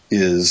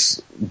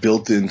is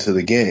built into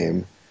the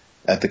game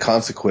at the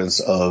consequence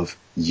of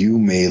you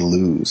may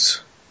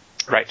lose.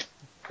 Right.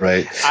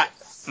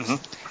 Mm-hmm.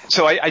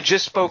 So I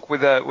just spoke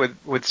with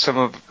some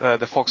of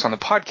the folks on the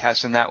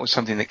podcast, and that was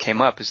something that came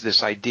up, is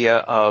this idea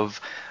of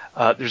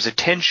there's a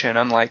tension,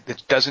 unlike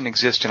that doesn't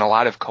exist in a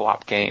lot of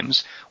co-op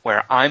games,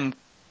 where I'm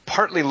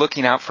partly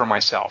looking out for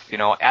myself.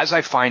 As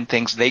I find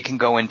things, they can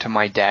go into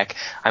my deck.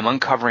 I'm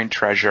uncovering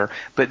treasure.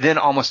 But then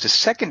almost a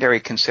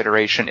secondary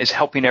consideration is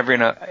helping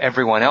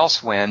everyone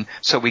else win,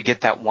 so we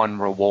get that one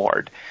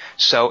reward.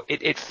 So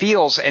it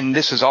feels, and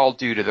this is all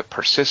due to the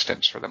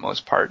persistence for the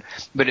most part,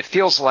 but it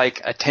feels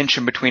like a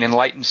tension between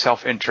enlightened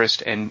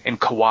self-interest and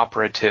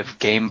cooperative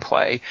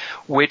gameplay,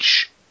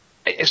 which,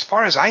 as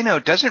far as I know,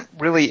 doesn't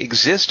really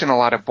exist in a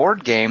lot of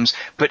board games,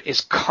 but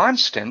is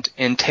constant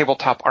in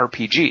tabletop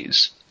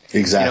RPGs.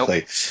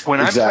 Exactly.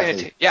 When I'm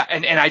playing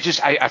and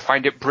I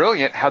find it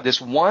brilliant how this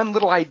one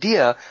little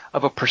idea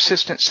of a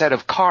persistent set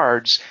of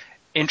cards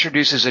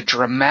introduces a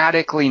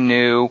dramatically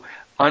new,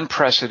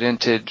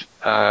 unprecedented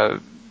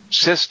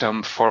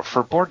system for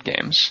board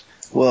games.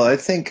 Well, I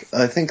think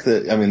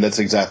that, I mean, that's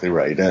exactly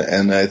right.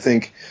 And I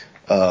think,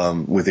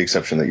 with the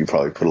exception that you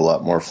probably put a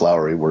lot more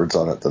flowery words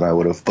on it than I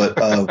would have, but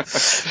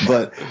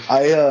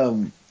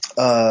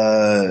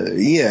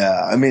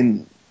I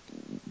mean,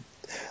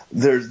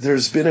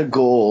 there's been a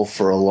goal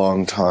for a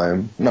long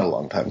time, not a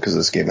long time because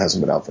this game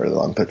hasn't been out very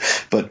long,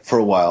 but for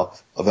a while,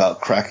 about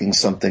cracking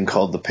something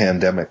called the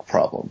pandemic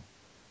problem.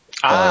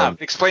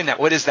 Explain that.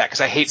 What is that?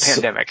 Because I hate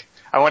pandemic.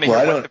 I want to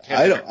hear what the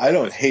pandemic I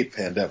don't hate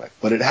pandemic,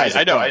 but it has.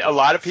 I know a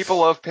lot of people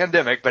love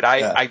pandemic, but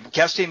I'm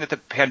guessing that the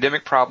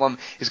pandemic problem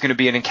is going to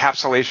be an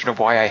encapsulation of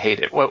why I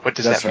hate it. What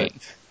does that mean?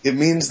 It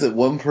means that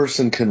one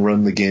person can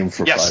run the game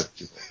for 5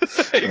 people.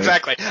 Right?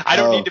 Exactly. I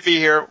don't need to be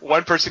here.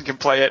 One person can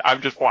play it.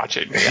 I'm just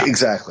watching. Yeah.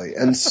 Exactly.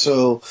 And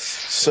so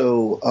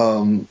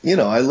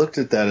I looked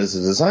at that as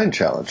a design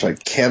challenge.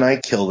 Like, can I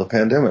kill the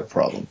pandemic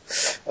problem?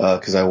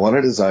 Because I want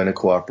to design a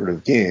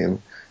cooperative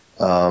game.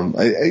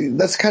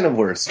 That's kind of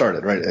where it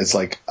started, right? It's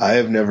like, I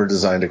have never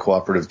designed a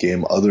cooperative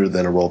game other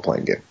than a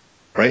role-playing game,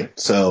 right?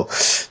 So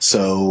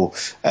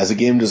as a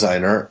game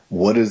designer,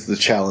 what is the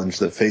challenge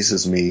that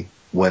faces me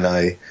when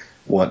I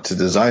want to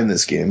design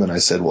this game? And I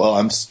said, well,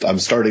 I'm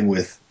starting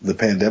with the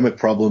pandemic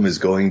problem is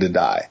going to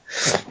die.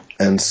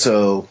 And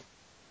so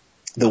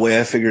the way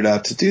I figured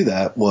out to do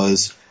that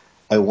was,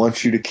 I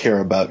want you to care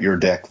about your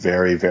deck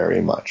very,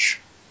 very much.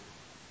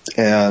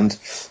 And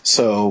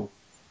so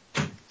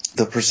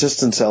the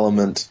persistence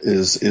element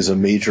is a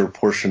major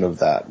portion of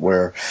that,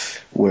 where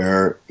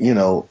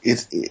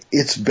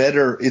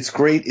it's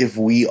great if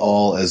we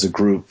all as a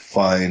group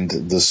find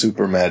the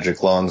super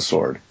magic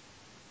longsword,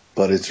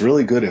 but it's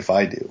really good if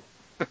I do.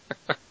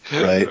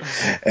 Right?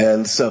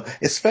 And so,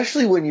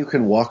 especially when you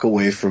can walk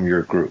away from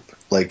your group,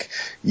 like,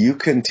 you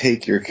can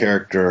take your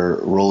character,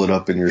 roll it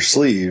up in your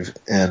sleeve,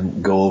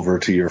 and go over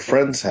to your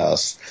friend's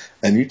house,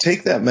 and you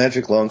take that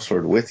magic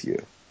longsword with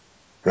you.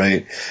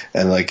 Right?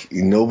 And like,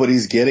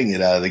 nobody's getting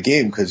it out of the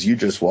game because you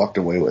just walked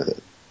away with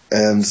it.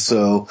 And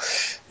so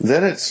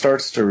then it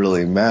starts to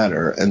really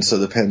matter. And so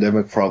the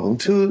pandemic problem,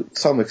 to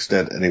some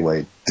extent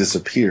anyway,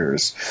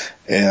 disappears.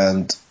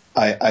 And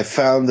I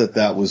found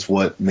that was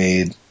what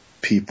made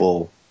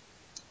people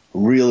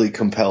really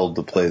compelled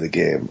to play the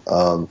game.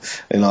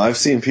 I've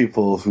seen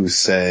people who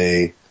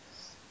say,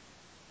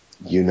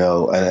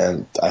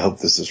 and I hope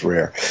this is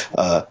rare,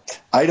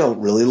 I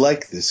don't really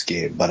like this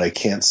game, but I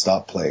can't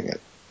stop playing it.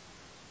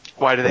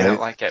 Why do they not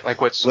like it? Like,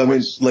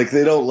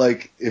 they don't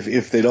like,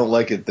 if they don't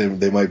like it,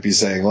 they might be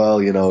saying, well,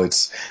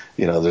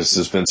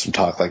 there's been some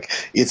talk like,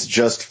 it's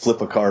just flip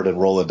a card and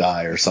roll a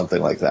die or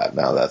something like that.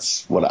 Now,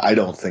 that's what I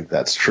don't think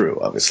that's true,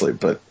 obviously,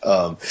 but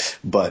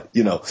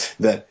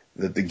that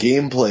the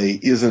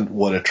gameplay isn't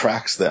what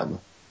attracts them,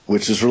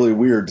 which is really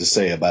weird to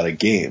say about a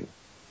game,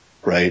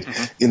 right?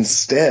 Mm-hmm.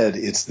 Instead,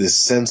 it's this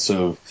sense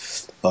of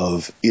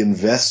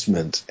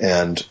investment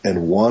and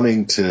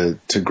wanting to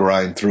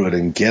grind through it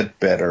and get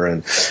better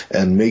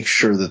and make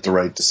sure that the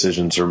right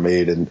decisions are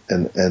made and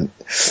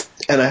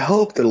I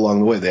hope that along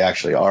the way they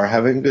actually are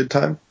having a good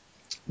time,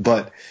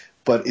 but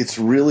it's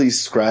really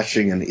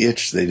scratching an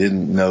itch they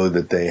didn't know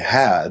that they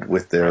had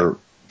with their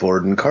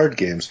board and card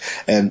games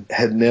and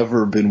had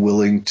never been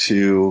willing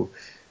to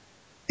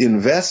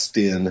invest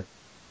in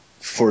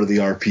for the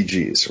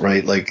RPGs,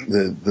 right? Like,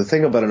 the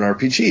thing about an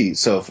RPG,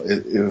 so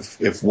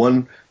if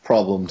one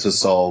problem to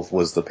solve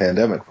was the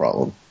pandemic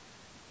problem,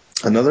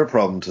 another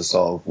problem to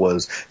solve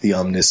was the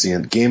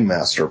omniscient game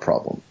master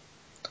problem,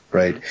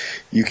 right?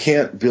 You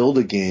can't build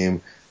a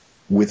game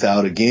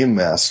without a game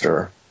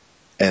master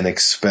and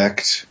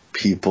expect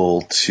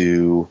people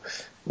to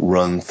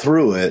run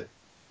through it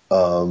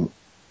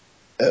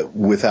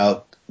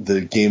without the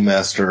game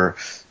master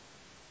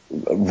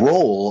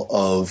role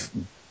of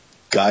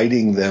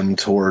guiding them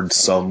towards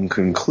some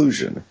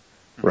conclusion,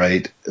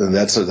 right? And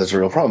that's a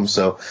real problem.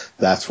 So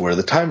that's where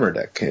the timer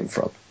deck came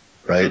from,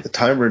 right? Mm-hmm. The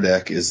timer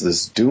deck is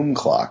this doom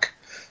clock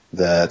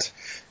that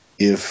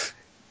if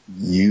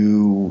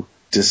you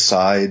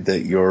decide that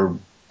you're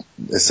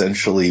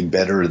essentially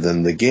better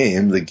than the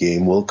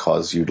game will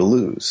cause you to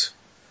lose.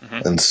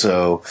 Mm-hmm. And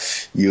so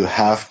you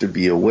have to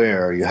be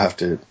aware, you have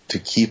to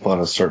keep on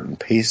a certain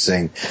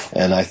pacing,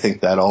 and I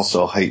think that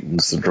also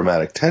heightens the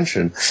dramatic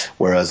tension,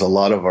 whereas a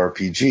lot of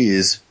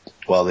RPGs,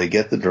 while they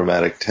get the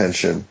dramatic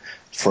tension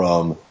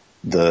from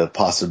the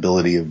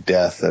possibility of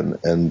death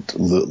and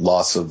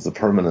loss of the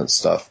permanent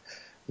stuff,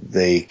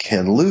 they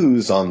can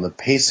lose on the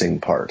pacing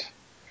part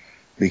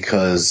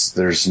because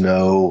there's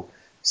no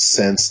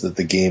sense that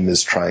the game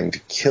is trying to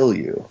kill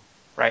you.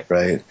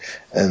 Right.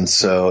 And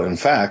so, in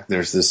fact,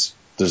 there's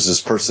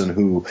this person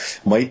who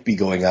might be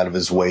going out of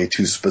his way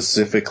to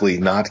specifically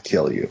not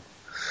kill you.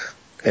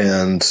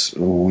 And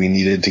we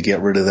needed to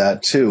get rid of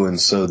that too. And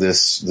so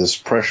this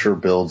pressure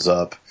builds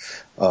up,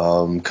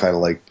 kind of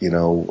like,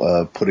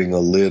 putting a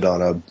lid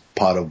on a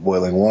pot of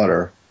boiling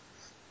water.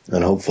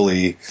 And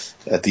hopefully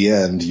at the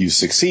end you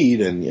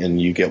succeed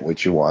and you get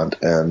what you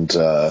want and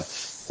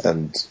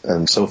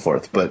so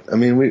forth. But I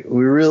mean, we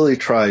really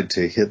tried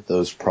to hit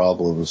those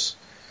problems,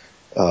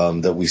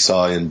 that we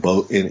saw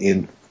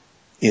in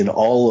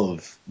all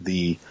of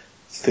the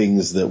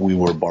things that we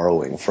were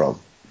borrowing from.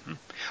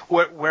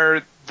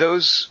 Where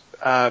those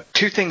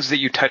two things that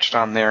you touched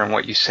on there and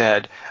what you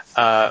said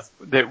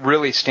that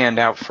really stand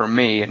out for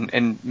me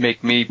and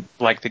make me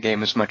like the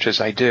game as much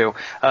as I do.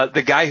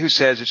 The guy who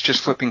says it's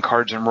just flipping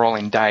cards and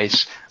rolling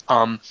dice,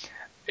 I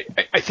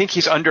think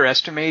he's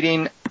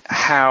underestimating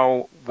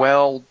how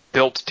well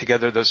built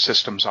together those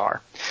systems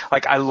are.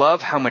 Like, I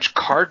love how much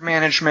card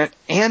management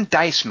and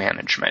dice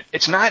management.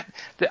 It's not,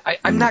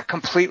 I'm not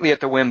completely at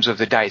the whims of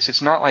the dice.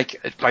 It's not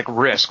like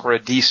Risk, where a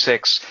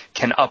D6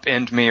 can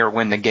upend me or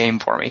win the game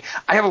for me.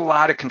 I have a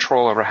lot of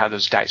control over how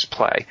those dice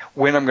play,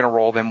 when I'm going to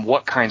roll them,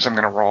 what kinds I'm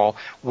going to roll,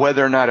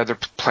 whether or not other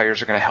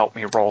players are going to help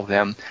me roll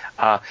them.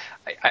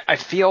 I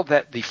feel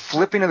that the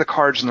flipping of the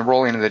cards and the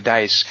rolling of the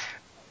dice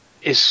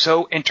is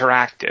so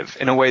interactive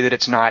in a way that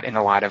it's not in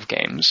a lot of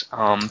games.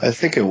 I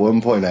think at one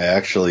point I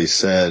actually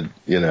said,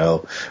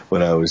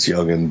 when I was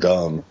young and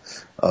dumb,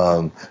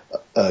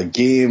 a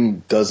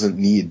game doesn't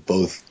need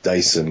both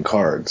dice and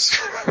cards,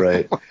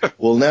 right?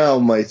 Well, now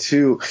my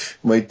two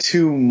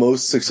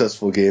most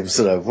successful games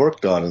that I've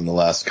worked on in the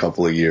last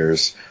couple of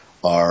years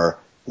are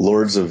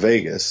Lords of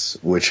Vegas,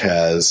 which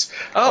has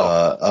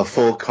a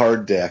full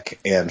card deck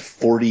and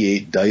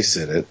 48 dice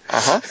in it,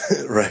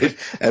 right?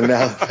 And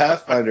now the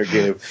Pathfinder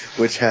game,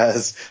 which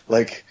has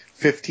like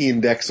 15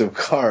 decks of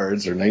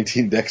cards or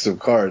 19 decks of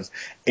cards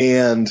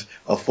and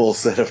a full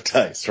set of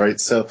dice, right?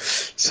 So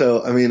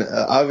I mean,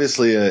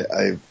 obviously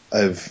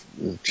I've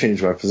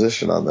changed my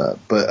position on that,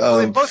 but well,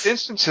 in both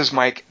instances,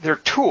 Mike, they're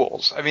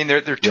tools. I mean,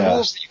 they're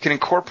tools that you can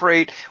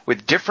incorporate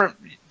with different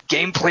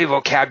gameplay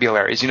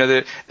vocabularies.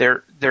 There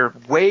are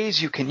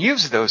ways you can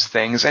use those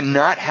things and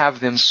not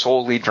have them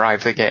solely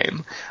drive the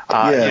game.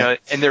 And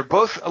they're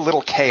both a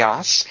little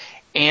chaos,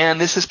 and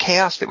this is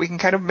chaos that we can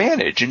kind of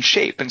manage and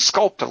shape and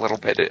sculpt a little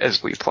bit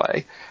as we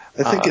play.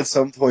 I think at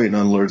some point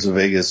on Lords of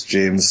Vegas,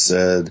 James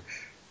said,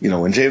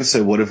 when James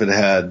said, what if it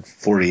had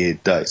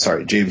 48 dice?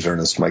 Sorry, James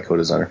Ernest, my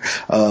co-designer,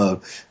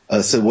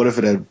 said, what if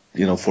it had,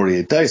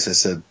 48 dice? I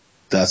said,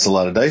 that's a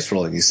lot of dice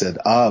rolling. He said,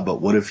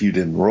 but what if you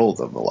didn't roll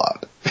them a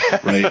lot?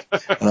 Right?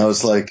 And I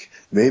was like,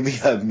 maybe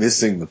I'm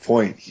missing the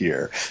point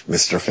here,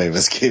 Mr.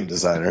 Famous Game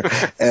Designer.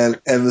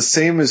 And the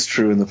same is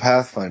true in the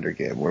Pathfinder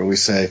game, where we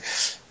say,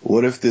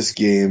 what if this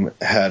game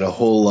had a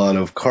whole lot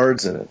of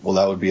cards in it? Well,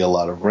 that would be a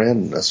lot of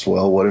randomness.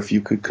 Well, what if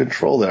you could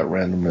control that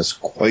randomness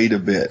quite a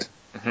bit?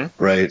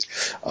 Right?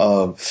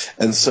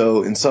 And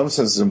so in some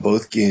sense, in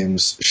both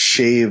games,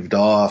 shaved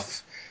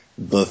off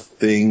the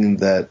thing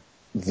that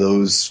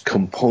those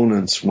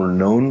components were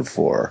known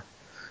for.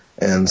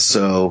 And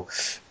so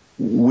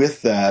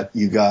with that,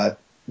 you got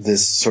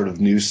this sort of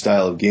new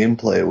style of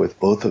gameplay with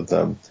both of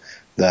them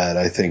that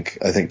I think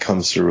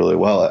comes through really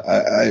well.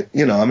 I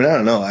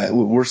don't know.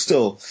 We're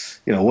still,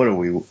 what are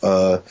we,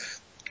 a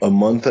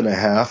month and a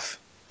half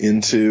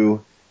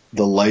into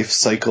the life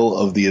cycle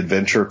of the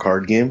adventure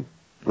card game,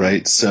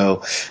 right?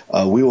 So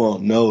we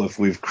won't know if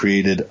we've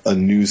created a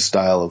new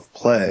style of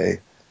play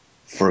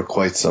for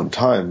quite some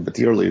time, but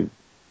the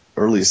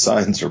early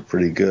signs are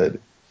pretty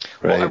good.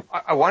 Right.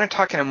 Well, I want to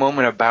talk in a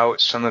moment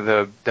about some of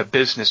the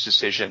business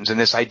decisions and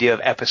this idea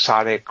of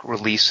episodic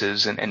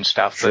releases and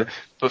stuff. Sure.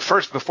 But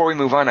first, before we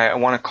move on, I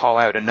want to call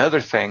out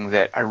another thing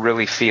that I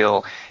really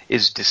feel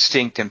is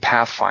distinct in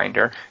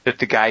Pathfinder, that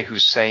the guy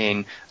who's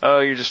saying, oh,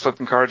 you're just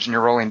flipping cards and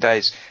you're rolling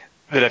dice,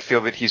 that I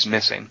feel that he's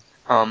missing.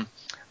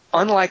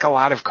 Unlike a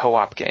lot of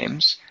co-op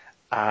games,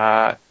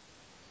 the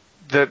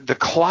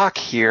clock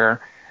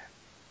here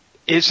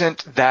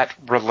isn't that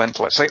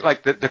relentless.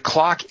 Like the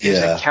clock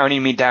isn't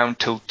counting me down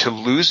to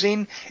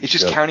losing. It's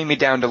just counting me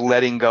down to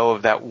letting go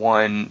of that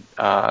one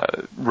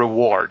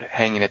reward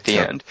hanging at the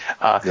end.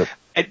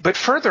 But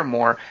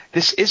furthermore,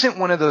 this isn't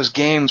one of those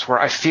games where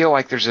I feel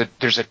like there's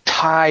a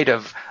tide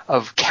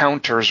of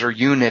counters or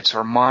units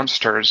or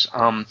monsters.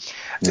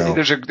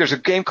 There's a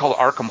game called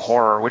Arkham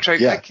Horror, which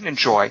I can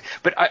enjoy.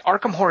 But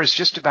Arkham Horror is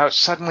just about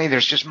suddenly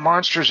there's just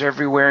monsters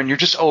everywhere and you're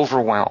just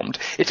overwhelmed.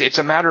 It's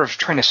a matter of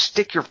trying to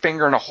stick your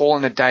finger in a hole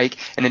in a dike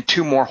and then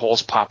two more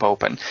holes pop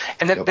open.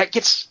 And that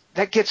gets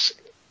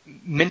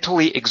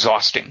mentally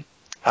exhausting.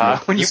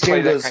 When you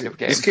play that kind of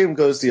game. This game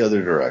goes the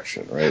other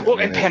direction, right? Well,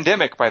 and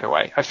Pandemic, by the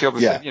way. I feel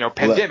this,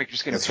 Pandemic,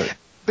 just that's right.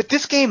 But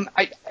this game,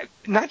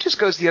 not just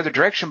goes the other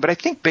direction, but I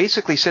think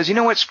basically says, you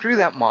know what, screw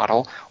that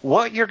model.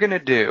 What you're going to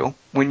do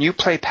when you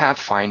play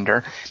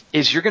Pathfinder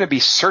is you're going to be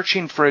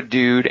searching for a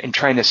dude and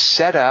trying to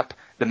set up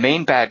the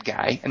main bad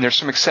guy, and there's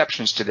some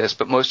exceptions to this,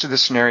 but most of the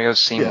scenarios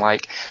seem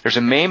like there's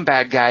a main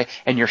bad guy,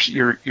 and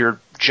you're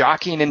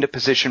jockeying into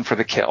position for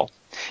the kill.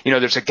 You know,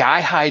 there's a guy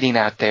hiding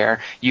out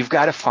there. You've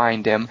got to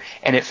find him,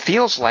 and it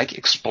feels like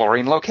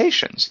exploring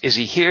locations. Is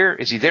he here?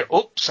 Is he there?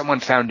 Oh, someone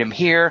found him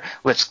here.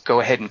 Let's go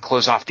ahead and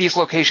close off these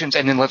locations,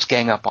 and then let's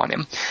gang up on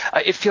him.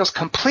 It feels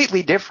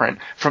completely different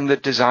from the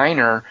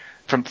designer,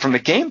 from the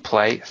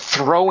gameplay,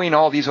 throwing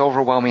all these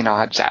overwhelming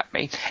odds at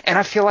me. And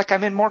I feel like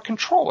I'm in more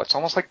control. It's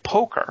almost like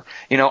poker.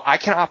 You know, I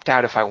can opt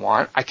out if I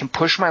want. I can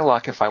push my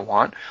luck if I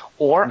want.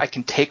 Or I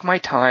can take my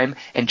time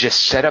and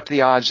just set up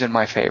the odds in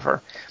my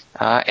favor.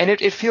 And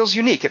it feels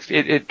unique.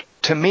 It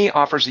to me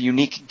offers a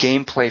unique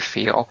gameplay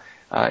feel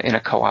in a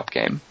co-op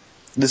game.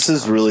 This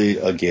is really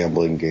a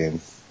gambling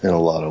game in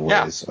a lot of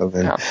ways. I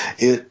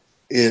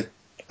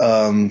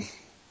mean,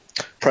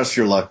 press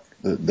your luck.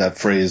 That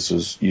phrase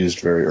was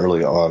used very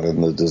early on in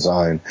the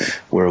design,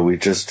 where we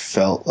just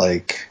felt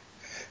like,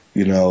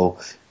 you know,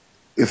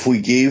 if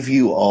we gave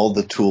you all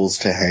the tools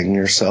to hang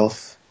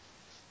yourself,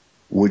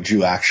 would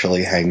you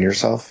actually hang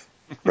yourself?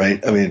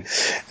 Right? I mean,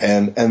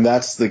 and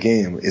that's the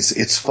game.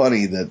 It's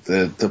funny that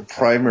the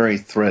primary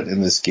threat in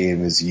this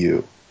game is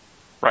you.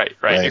 Right,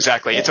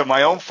 exactly. It's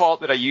my own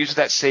fault that I used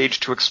that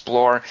sage to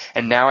explore,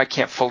 and now I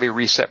can't fully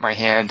reset my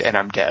hand, and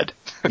I'm dead.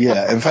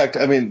 Yeah, in fact,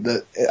 I mean,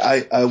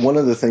 one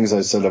of the things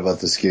I said about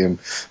this game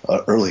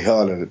early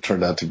on, and it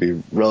turned out to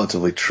be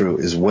relatively true,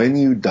 is when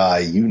you die,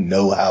 you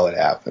know how it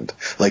happened.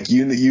 Like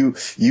you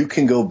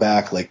can go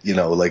back, like, you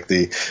know, like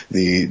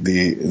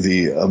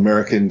the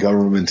American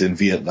government in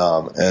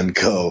Vietnam, and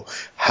go,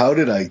 how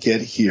did I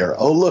get here?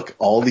 Oh, look,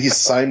 all these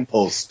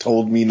signposts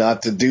told me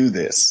not to do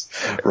this,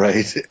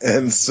 right?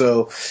 And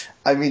so,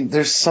 I mean,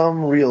 there's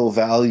some real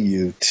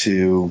value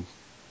to.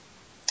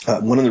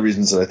 One of the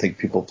reasons that I think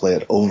people play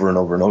it over and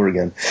over and over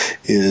again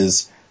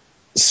is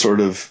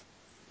sort of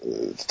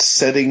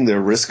setting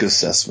their risk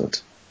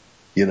assessment,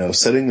 you know,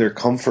 setting their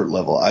comfort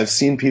level. I've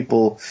seen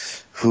people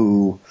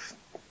who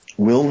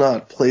will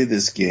not play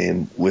this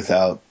game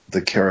without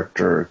the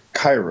character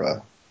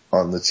Kyra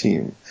on the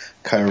team.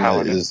 Kyra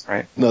Paladin, is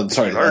right? No,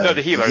 sorry,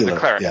 the healer, the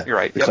cleric. Yeah, you're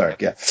right. The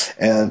cleric, yeah.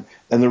 And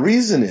the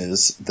reason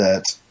is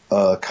that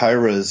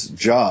Kyra's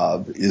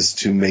job is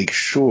to make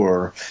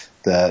sure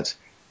that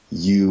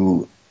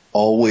you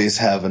always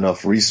have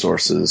enough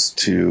resources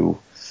to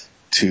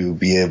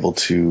be able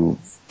to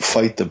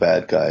fight the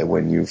bad guy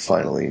when you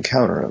finally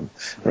encounter him,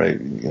 right?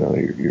 You know,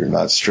 you're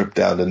not stripped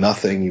down to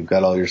nothing. You've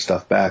got all your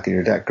stuff back and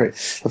you're that great.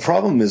 The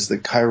problem is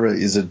that Kyra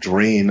is a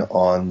drain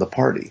on the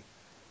party.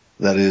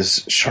 That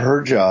is,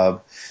 her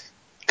job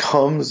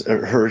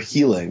her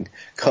healing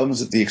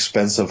comes at the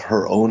expense of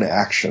her own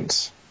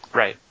actions.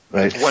 Right.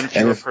 Right. One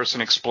fewer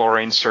person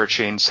exploring,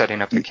 searching,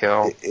 setting up the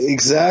kill.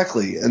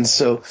 Exactly. And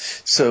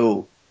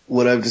so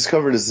what I've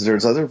discovered is that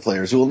there's other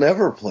players who will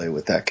never play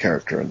with that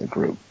character in the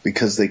group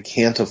because they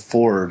can't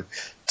afford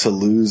to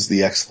lose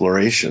the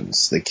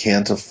explorations. They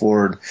can't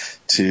afford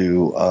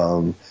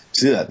to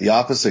do that. The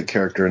opposite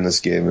character in this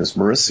game is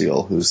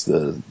Marisol, who's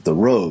the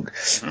rogue,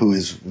 who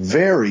is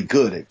very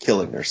good at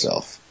killing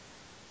herself.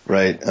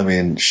 Right? I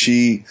mean,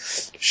 she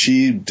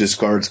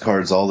discards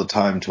cards all the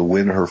time to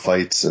win her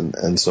fights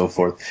and so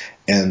forth.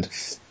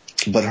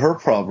 But her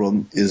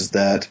problem is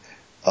that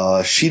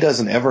she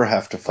doesn't ever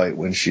have to fight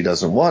when she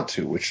doesn't want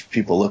to, which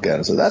people look at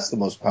and say, that's the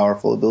most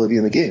powerful ability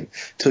in the game.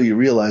 Till you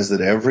realize that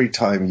every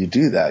time you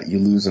do that, you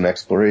lose an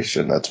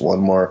exploration. That's one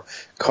more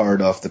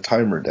card off the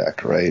timer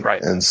deck, right?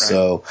 Right. And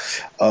so,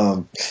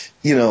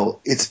 you know,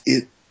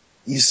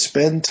 you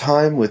spend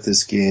time with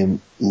this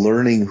game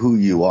learning who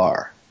you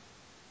are.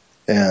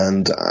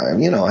 And,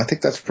 you know, I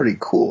think that's pretty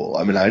cool.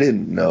 I mean, I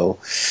didn't know,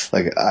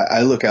 like,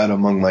 I look out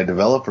among my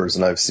developers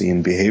and I've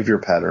seen behavior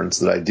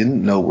patterns that I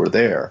didn't know were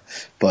there,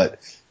 but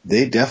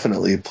they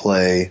definitely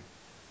play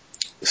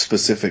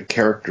specific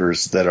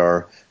characters that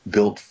are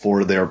built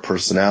for their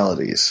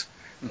personalities.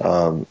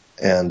 And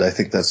I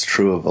think that's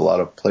true of a lot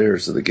of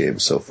players of the game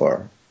so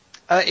far.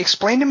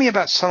 Explain to me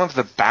about some of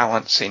the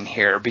balancing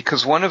here,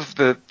 because one of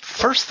the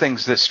first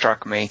things that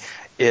struck me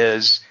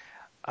is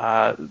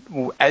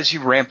as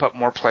you ramp up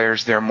more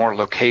players, there are more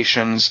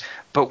locations,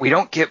 but we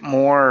don't get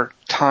more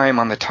time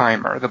on the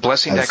timer. The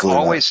blessing deck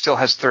always still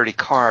has 30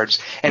 cards,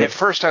 and at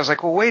first I was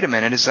like, well, wait a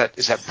minute, is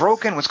that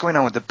broken? What's going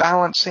on with the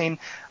balancing?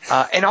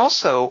 And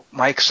also,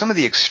 Mike, some of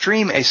the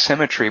extreme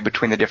asymmetry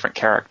between the different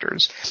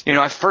characters. You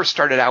know, I first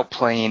started out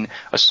playing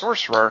a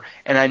sorcerer,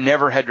 and I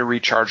never had to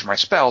recharge my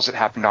spells. It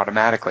happened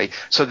automatically.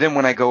 So then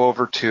when I go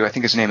over to, I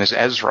think his name is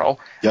Ezreal,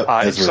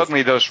 and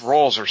suddenly those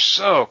roles are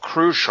so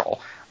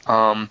crucial.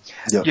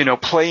 You know,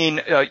 playing,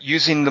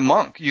 using the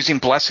monk, using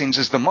blessings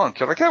as the monk.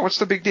 You're like, yeah, what's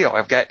the big deal?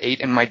 I've got 8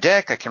 in my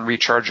deck. I can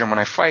recharge them when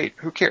I fight.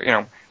 Who cares? You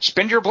know,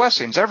 spend your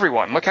blessings,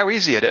 everyone. Look how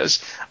easy it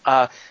is.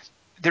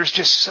 There's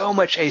just so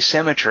much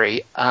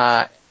asymmetry.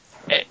 And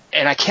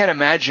I can't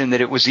imagine that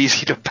it was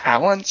easy to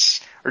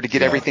balance. or to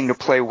get everything to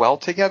play well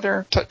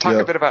together? Talk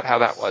a bit about how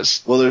that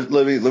was. Well,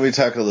 let me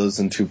tackle those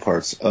in two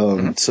parts.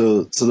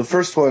 So the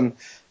first one,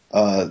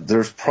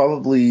 there's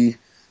probably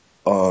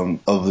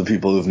of the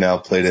people who've now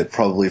played it,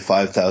 probably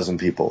 5,000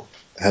 people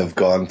have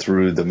gone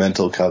through the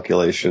mental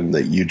calculation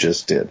that you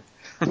just did,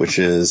 which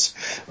is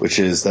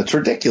that's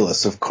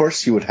ridiculous. Of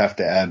course, you would have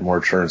to add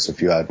more turns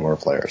if you had more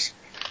players,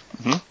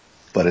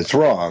 but it's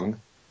wrong,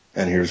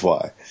 and here's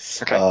why.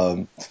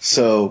 Okay.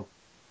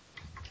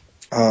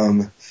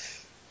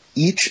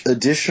 Each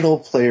additional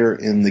player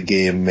in the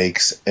game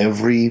makes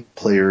every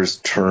player's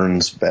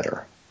turns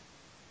better,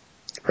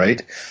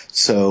 right?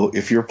 So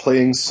if you're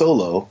playing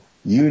solo,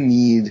 you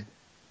need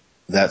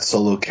that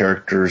solo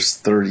character's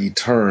 30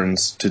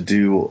 turns to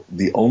do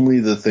only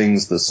the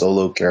things the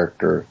solo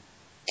character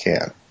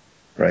can,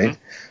 right?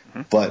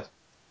 But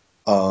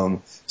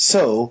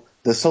so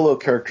the solo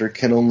character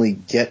can only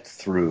get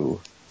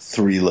through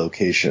 3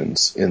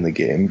 locations in the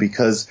game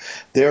because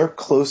they're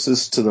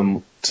closest to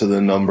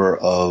the number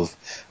of,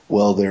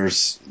 well,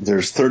 there's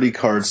 30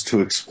 cards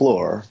to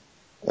explore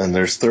and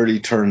there's 30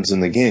 turns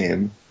in the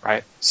game.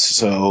 Right.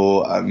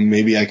 So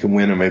maybe I can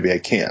win or maybe I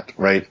can't,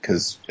 right?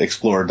 Because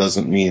explore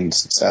doesn't mean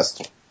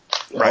successful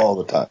all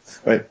the time,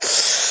 right?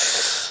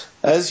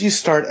 As you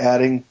start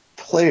adding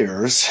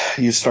players,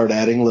 you start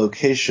adding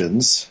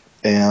locations,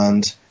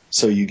 and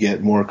so you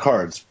get more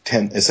cards,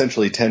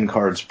 essentially 10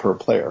 cards per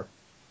player.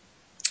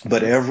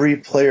 But every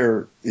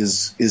player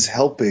is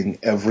helping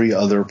every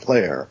other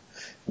player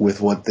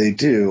with what they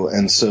do,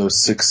 and so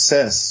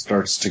success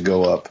starts to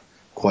go up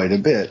quite a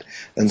bit.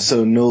 And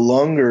so no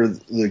longer,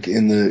 like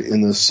in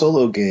the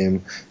solo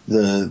game,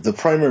 the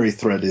primary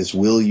threat is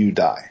will you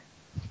die,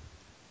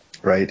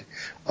 right?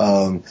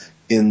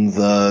 In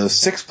the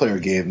 6-player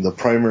game, the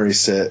primary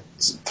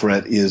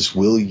threat is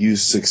will you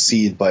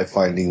succeed by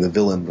finding the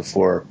villain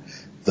before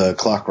the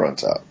clock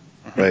runs out,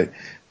 right?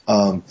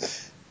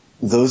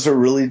 Those are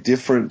really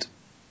different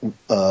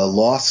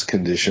loss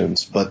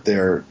conditions, but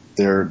they're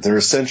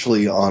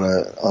essentially on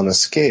a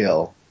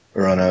scale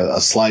or on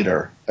a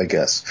slider, I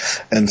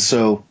guess. And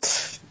so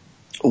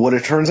what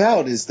it turns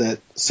out is that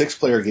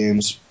 6-player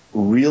games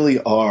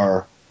really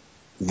are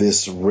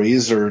this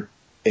razor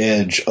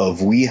edge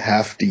of we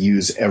have to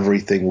use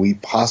everything we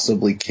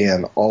possibly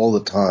can all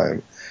the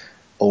time,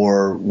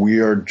 or we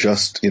are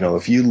just,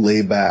 if you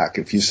lay back,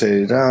 if you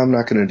say, no, I'm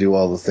not going to do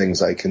all the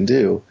things I can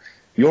do,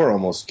 you're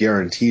almost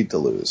guaranteed to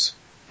lose.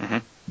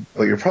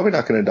 But you're probably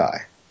not going to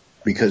die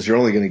because you're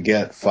only going to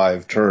get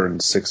 5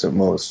 turns, 6 at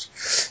most,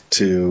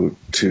 to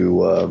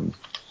do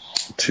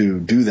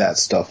that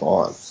stuff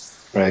on,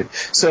 right?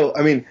 So,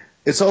 I mean,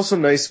 it's also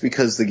nice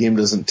because the game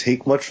doesn't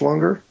take much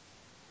longer,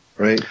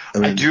 right?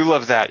 I do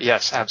love that.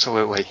 Yes,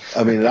 absolutely.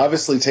 I mean, it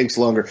obviously takes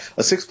longer.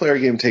 A 6-player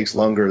game takes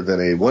longer than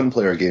a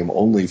 1-player game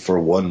only for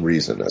one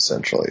reason,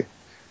 essentially,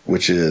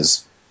 which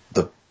is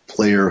the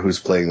player who's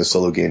playing the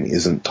solo game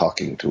isn't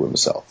talking to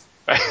himself.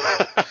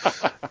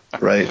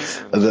 Right?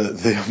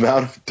 The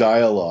amount of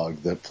dialogue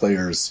that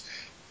players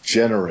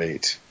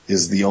generate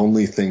is the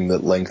only thing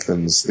that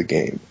lengthens the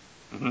game.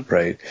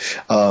 Right?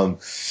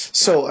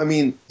 So, I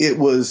mean, it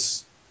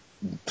was...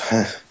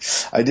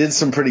 I did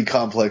some pretty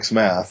complex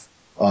math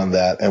on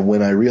that, and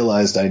when I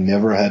realized I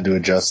never had to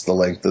adjust the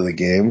length of the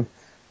game,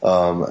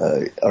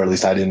 or at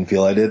least I didn't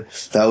feel I did,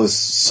 that was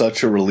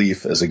such a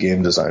relief as a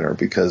game designer,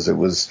 because it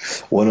was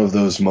one of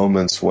those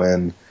moments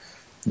when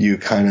you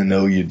kind of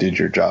know you did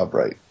your job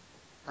right.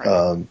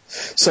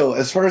 So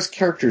as far as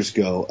characters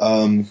go,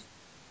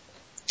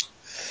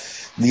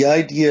 the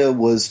idea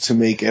was to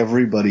make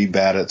everybody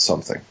bad at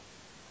something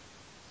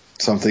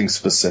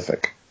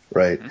specific,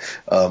 right?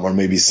 Or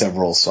maybe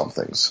several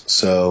somethings.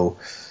 So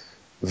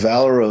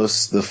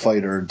Valeros, the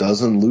fighter,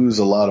 doesn't lose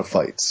a lot of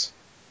fights,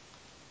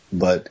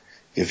 but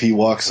if he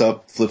walks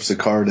up, flips a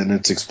card, and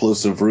it's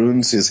explosive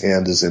runes, his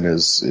hand is in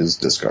his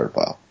discard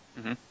pile,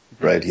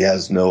 right? He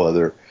has no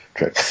other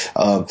trick.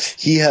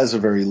 He has a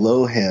very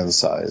low hand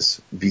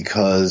size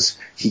because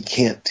he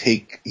can't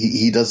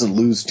he doesn't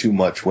lose too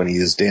much when he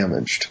is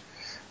damaged.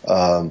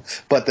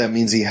 But that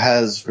means he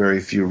has very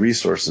few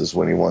resources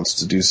when he wants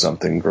to do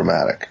something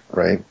dramatic,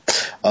 right?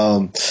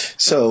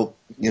 So,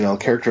 a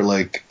character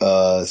like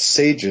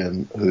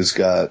Seijin, who's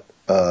got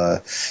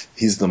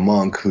he's the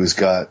monk who's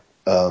got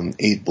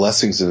 8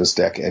 blessings in his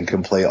deck and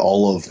can play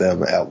all of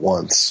them at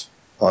once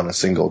on a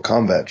single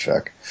combat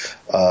check,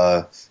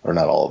 or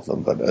not all of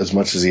them, but as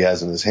much as he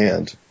has in his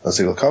hand, a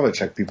single combat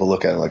check, people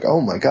look at it like,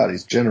 oh my god,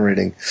 he's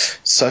generating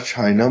such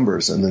high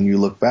numbers, and then you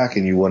look back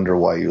and you wonder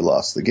why you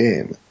lost the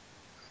game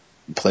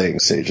playing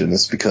Seijin.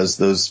 It's because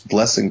those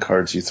blessing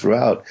cards you threw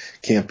out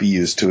can't be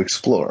used to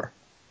explore.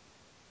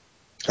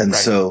 And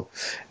so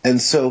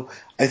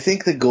I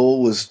think the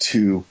goal was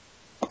to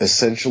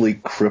essentially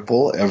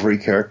cripple every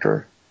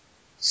character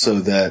so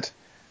that,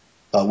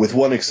 with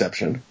one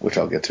exception, which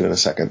I'll get to in a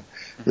second,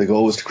 the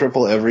goal was to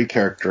cripple every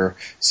character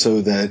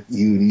so that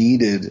you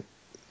needed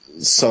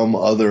some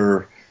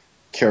other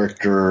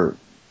character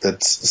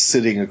that's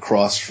sitting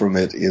across from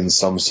it in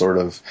some sort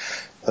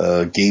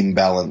of game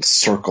balance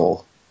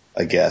circle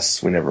I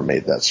guess. We never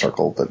made that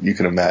circle, but you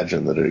can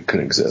imagine that it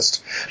could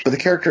exist. But the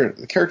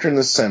character in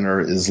the center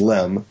is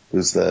Lem,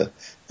 who's the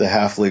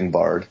halfling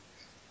bard,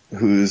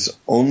 whose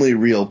only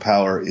real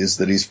power is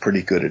that he's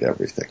pretty good at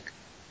everything.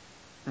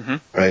 Mm-hmm.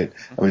 Right?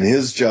 I mean,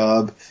 his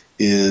job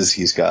is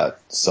he's got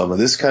some of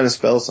this kind of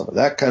spell, some of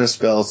that kind of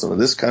spell, some of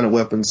this kind of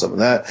weapon, some of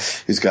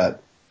that. He's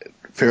got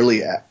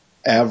fairly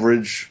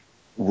average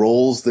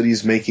rolls that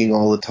he's making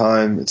all the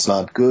time. It's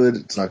not good,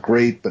 it's not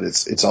great, but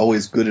it's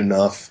always good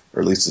enough,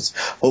 or at least it's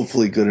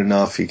hopefully good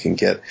enough. He can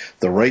get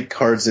the right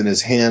cards in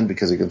his hand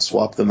because he can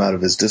swap them out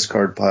of his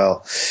discard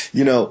pile.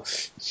 You know,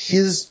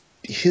 his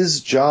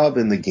job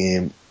in the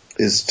game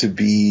is to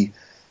be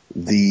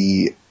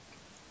the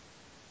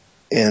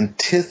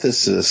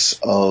antithesis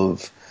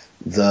of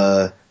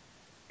the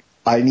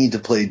I need to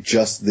play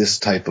just this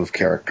type of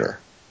character,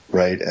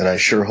 right? And I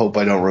sure hope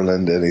I don't run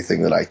into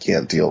anything that I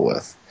can't deal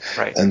with.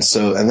 Right. And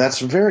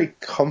that's a very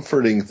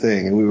comforting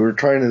thing. And we were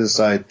trying to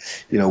decide,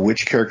 you know,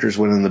 which characters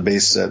went in the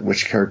base set,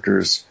 which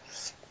characters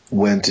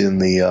went in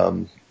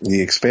the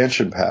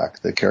expansion pack,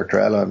 the character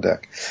add-on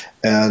deck.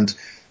 And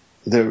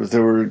there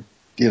were,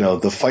 you know,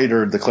 the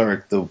fighter, the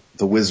cleric, the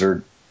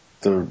wizard,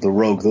 the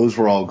rogue, those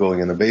were all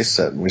going in the base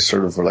set. And we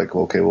sort of were like,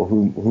 okay, well,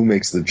 who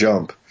makes the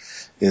jump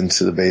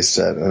into the base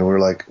set? And we're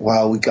like,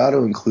 wow, we got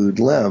to include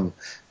Lem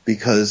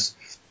because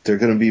they're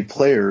going to be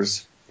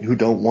players who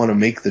don't want to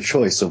make the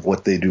choice of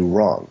what they do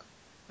wrong.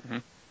 Mm-hmm.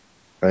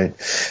 Right?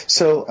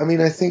 So, I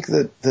mean, I think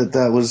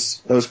that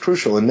was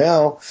crucial. And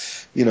now,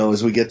 you know,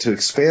 as we get to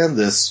expand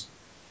this,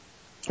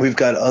 we've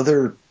got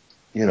other,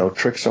 you know,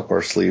 tricks up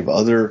our sleeve,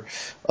 other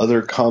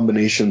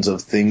combinations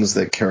of things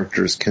that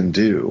characters can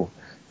do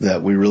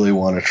that we really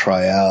want to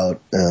try out.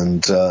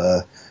 And,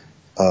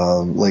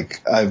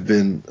 like I've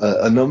been,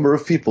 a number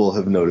of people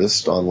have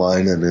noticed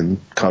online and in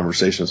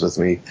conversations with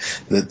me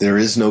that there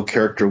is no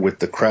character with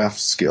the craft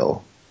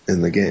skill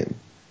in the game.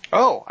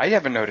 Oh, I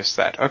haven't noticed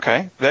that.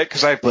 Okay.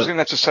 Because I presume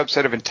that's a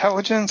subset of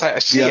intelligence. I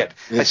see it.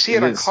 I see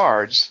it on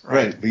cards.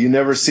 Right. But you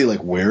never see, like,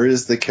 where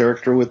is the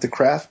character with the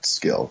craft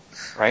skill?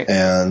 Right.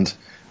 And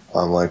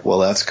I'm like, well,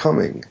 that's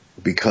coming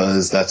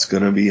because that's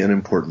going to be an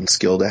important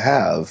skill to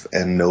have,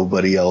 and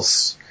nobody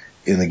else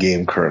in the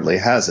game currently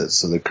has it.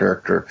 So the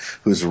character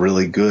who's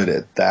really good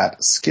at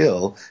that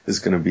skill is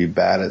going to be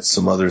bad at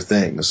some other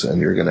things,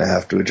 and you're going to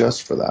have to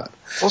adjust for that.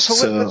 Well,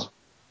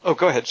 let's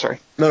go ahead. Sorry.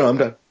 No, I'm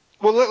done.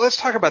 Well, let's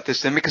talk about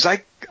this then, because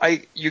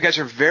you guys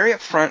are very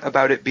upfront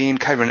about it being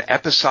kind of an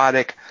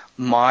episodic,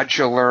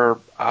 modular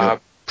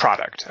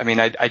product. I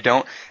mean,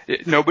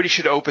 nobody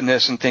should open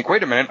this and think,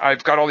 wait a minute,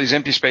 I've got all these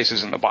empty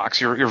spaces in the box.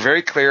 You're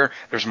very clear.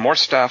 There's more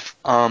stuff.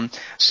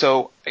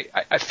 So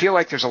I feel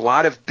like there's a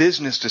lot of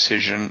business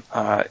decision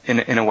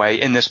in a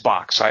way in this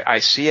box. I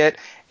see it,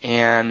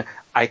 and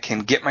I can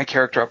get my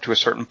character up to a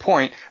certain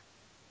point.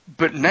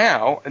 But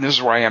now, and this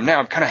is where I am now,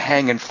 I'm kind of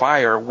hanging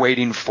fire,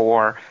 waiting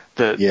for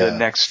the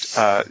next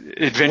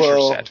adventure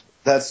set.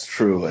 That's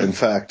true. In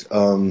fact,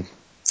 I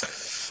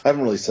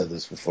haven't really said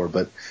this before,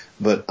 but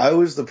I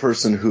was the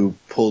person who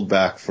pulled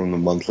back from the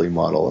monthly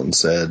model and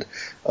said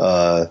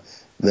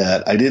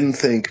that I didn't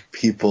think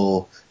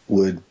people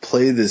would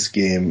play this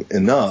game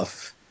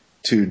enough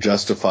to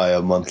justify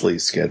a monthly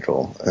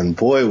schedule. And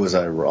boy, was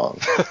I wrong.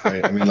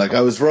 Right? I mean, like,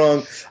 I was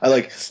wrong.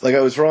 I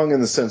was wrong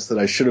in the sense that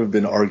I should have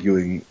been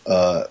arguing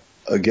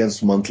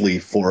against monthly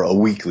for a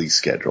weekly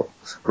schedule,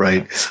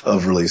 right,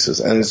 of releases.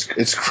 And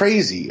it's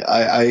crazy.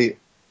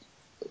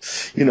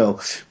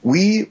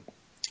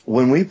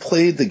 When we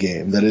played the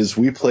game, that is,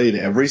 we played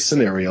every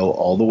scenario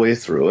all the way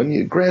through,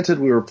 and granted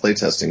we were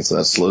playtesting, so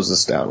that slows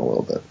us down a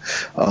little bit.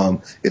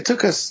 It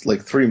took us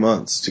like 3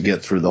 months to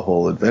get through the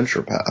whole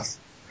adventure path.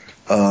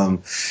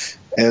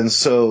 And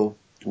so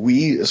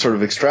we sort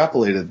of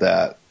extrapolated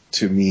that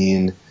to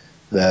mean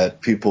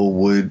that people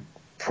would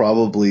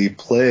probably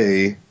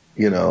play,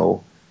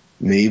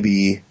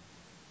 maybe,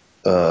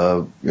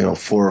 4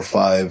 or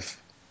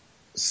 5,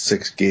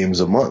 6 games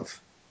a month,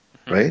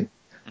 right?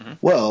 Mm-hmm.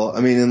 Well,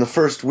 I mean, in the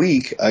first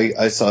week,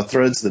 I saw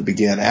threads that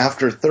began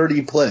after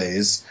 30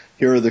 plays.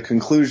 Here are the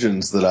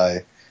conclusions that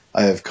I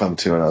have come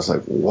to, and I was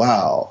like,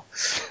 wow,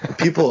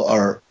 people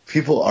are.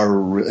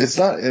 It's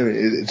not.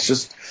 It's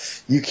just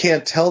you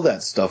can't tell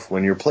that stuff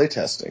when you're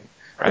playtesting.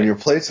 Right. When you're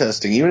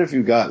playtesting, even if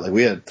you got, like,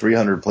 we had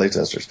 300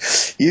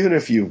 playtesters, even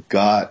if you've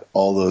got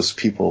all those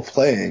people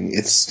playing,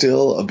 it's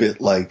still a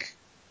bit like,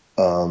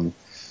 well,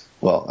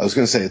 I was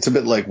going to say it's a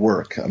bit like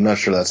work. I'm not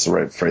sure that's the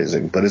right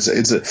phrasing, but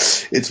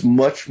it's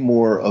much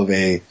more of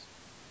a,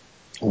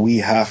 we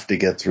have to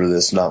get through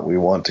this, not we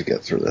want to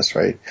get through this,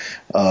 right?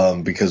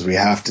 Because we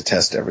have to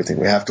test everything.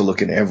 We have to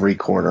look in every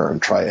corner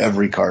and try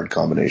every card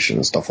combination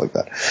and stuff like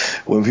that.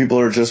 When people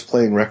are just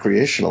playing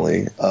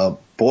recreationally,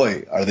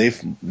 boy,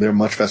 they're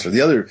much faster.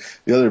 The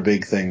other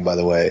big thing, by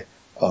the way,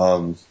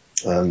 and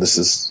this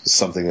is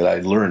something that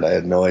I learned. I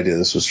had no idea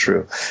this was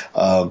true.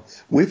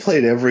 We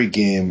played every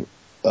game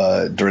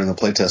during the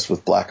playtest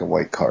with black and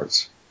white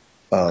cards.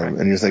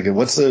 And you're thinking,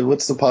 what's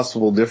the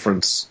possible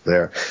difference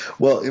there?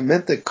 Well, it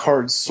meant that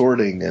card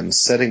sorting and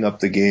setting up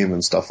the game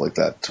and stuff like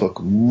that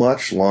took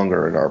much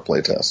longer in our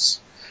playtests.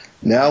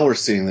 Now we're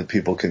seeing that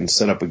people can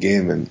set up a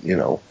game in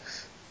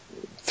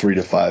 3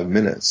 to 5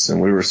 minutes,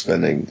 and we were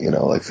spending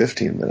like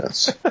 15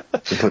 minutes to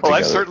put together. Well,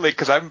 I certainly,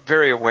 because I'm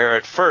very aware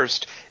at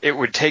first it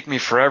would take me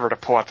forever to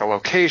pull out the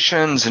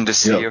locations and to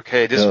see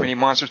this many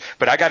monsters,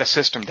 but I got a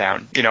system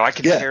down. I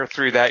could tear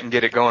through that and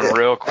get it going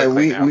real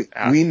quickly.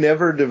 And we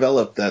never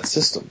developed that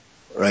system,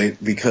 right?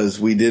 Because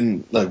we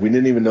didn't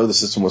even know the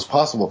system was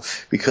possible,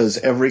 because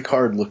every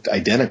card looked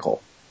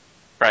identical.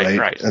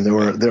 Right. And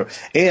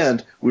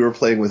and we were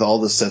playing with all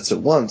the sets at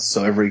once,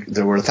 so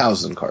there were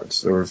 1,000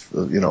 cards. There were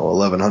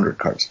 1,100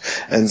 cards.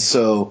 And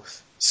so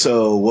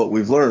what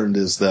we've learned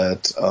is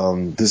that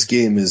this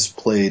game is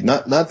played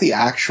not the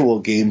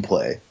actual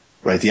gameplay,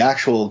 right? The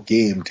actual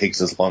game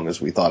takes as long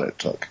as we thought it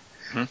took.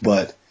 Mm-hmm.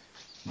 But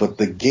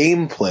the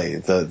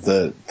gameplay,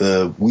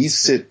 the we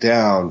sit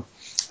down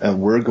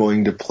and we're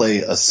going to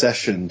play a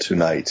session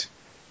tonight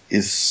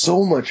is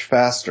so much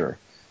faster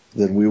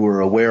than we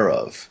were aware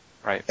of.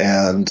 Right.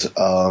 And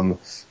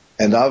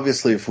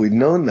obviously if we'd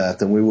known that,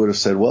 then we would have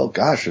said, well,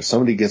 gosh, if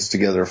somebody gets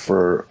together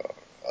for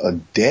a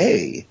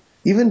day,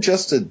 even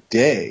just a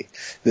day,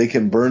 they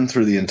can burn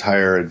through the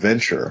entire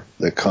adventure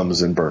that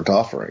comes in Burnt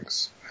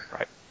Offerings.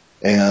 Right.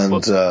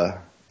 And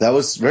that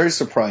was very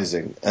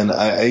surprising. And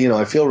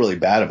I feel really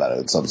bad about it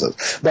in some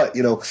sense. But,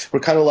 we're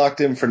kind of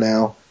locked in for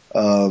now.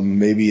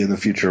 Maybe in the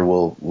future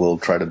we'll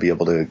try to be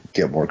able to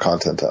get more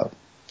content out.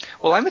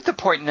 Well, I'm at the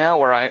point now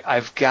where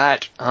I've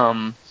got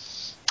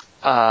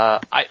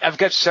I've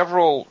got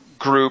several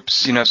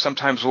groups.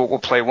 Sometimes we'll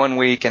play one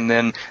week, and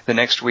then the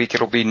next week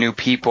it'll be new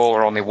people,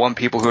 or only one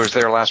people who was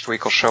there last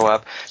week will show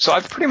up. So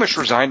I've pretty much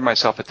resigned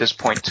myself at this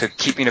point to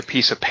keeping a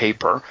piece of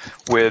paper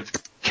with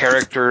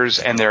characters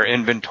and their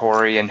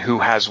inventory and who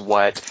has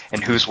what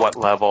and who's what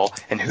level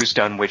and who's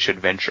done which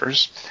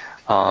adventures.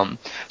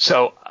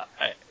 So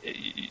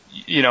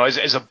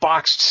as a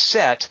boxed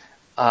set,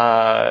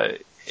 I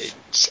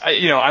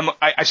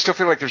still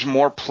feel like there's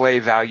more play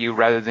value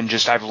rather than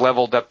just I've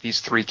leveled up these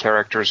 3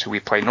 characters who we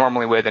play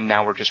normally with, and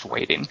now we're just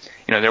waiting.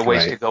 There are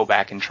ways to go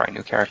back and try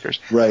new characters.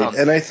 Right,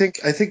 and I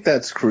think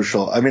that's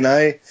crucial. I mean,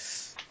 I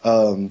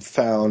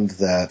found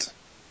that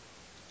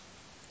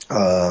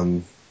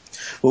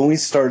when we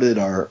started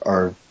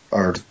our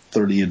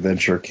 30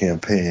 adventure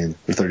campaign,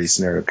 the 30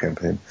 scenario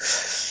campaign,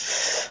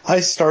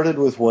 I started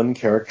with one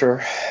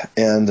character,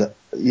 and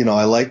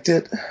I liked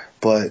it,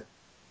 but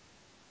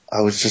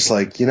I was just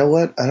like, you know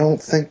what? I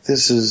don't think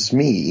this is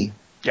me.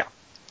 Yeah.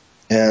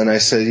 And I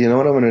said, you know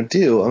what I'm going to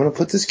do? I'm going to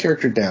put this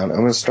character down. I'm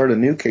going to start a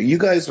new character. You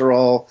guys are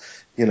all,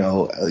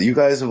 you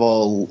guys have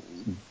all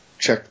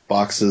checked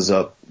boxes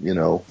up,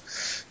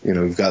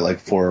 you've got like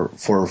four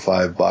or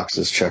 5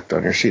 boxes checked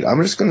on your sheet.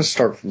 I'm just going to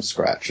start from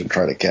scratch and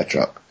try to catch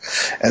up.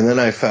 And then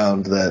I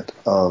found that,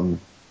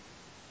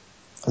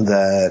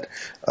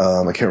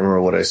 I can't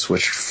remember what I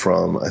switched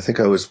from. I think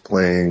I was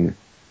playing,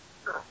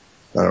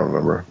 I don't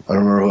remember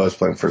who I was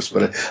playing first,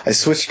 but I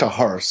switched to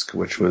Harsk,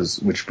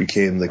 which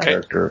became the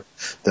character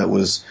that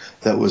was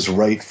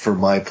right for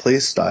my play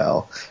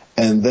style.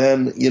 And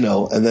then,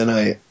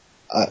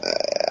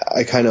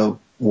 I kind of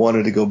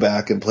wanted to go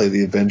back and play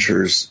the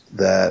adventures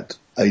that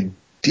I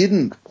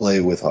didn't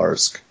play with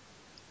Harsk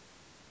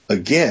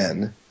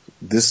again,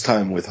 this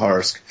time with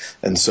Harsk.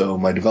 And so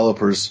my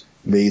developers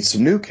made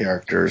some new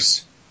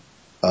characters,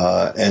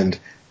 and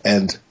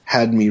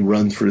had me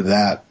run through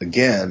that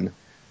again.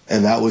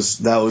 And that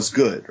was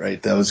good,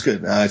 right? That was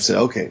good. Now I said,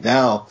 okay,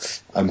 now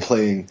I'm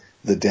playing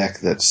the deck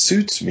that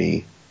suits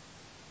me.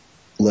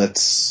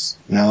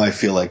 Now I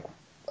feel like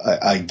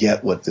I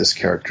get what this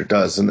character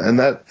does. And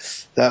that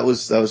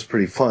was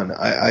pretty fun.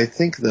 I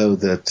think though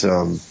that,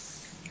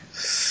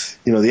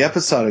 the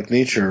episodic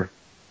nature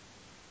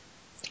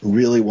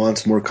really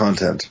wants more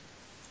content.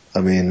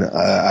 I mean,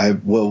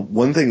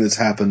 one thing that's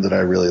happened that I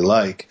really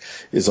like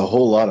is a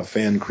whole lot of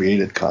fan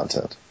created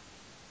content.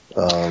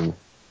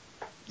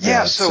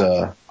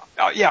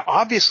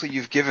 Obviously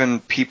you've given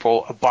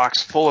people a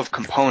box full of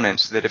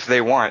components that if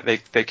they want,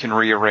 they can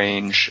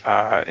rearrange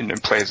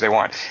and play as they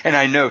want. And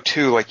I know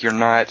too, like you're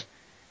not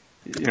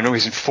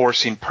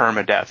enforcing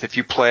permadeath. If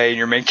you play and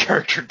your main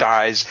character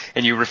dies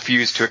and you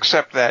refuse to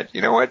accept that,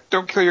 you know what?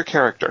 Don't kill your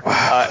character.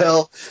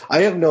 Well, I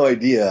have no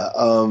idea.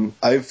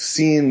 I've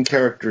seen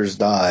characters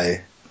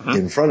die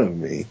in front of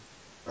me.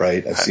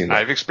 Right?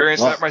 I've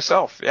experienced that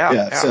myself.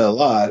 Yeah. I've seen a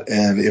lot.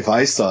 And if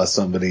I saw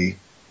somebody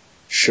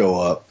show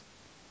up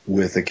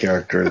with a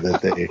character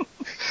that they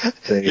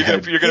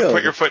you're going to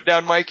put your foot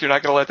down, Mike? You're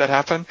not going to let that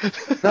happen?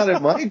 Not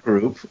in my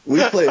group.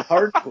 We play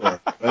hardcore,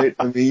 right?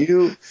 I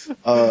mean,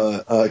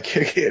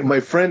 my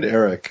friend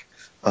Eric,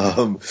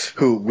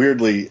 who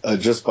weirdly,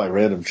 just by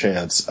random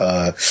chance,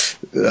 on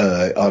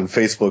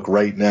Facebook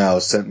right now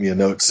sent me a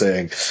note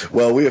saying,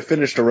 well, we have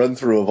finished a run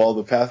through of all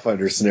the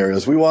Pathfinder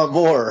scenarios. We want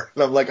more.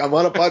 And I'm like, I'm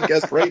on a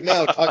podcast right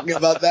now talking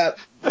about that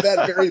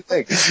very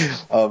thing.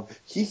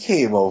 He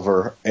came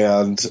over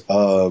and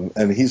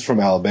he's from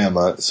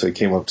Alabama, so he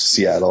came up to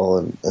Seattle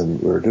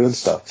and we were doing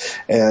stuff.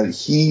 And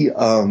he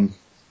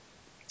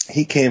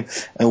came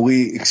and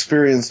we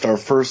experienced our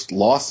first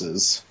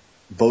losses,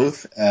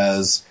 both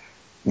as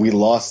we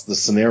lost the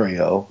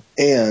scenario,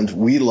 and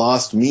we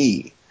lost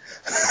me.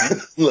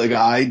 Like,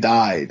 I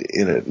died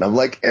in it. And I'm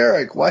like,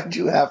 Eric, why'd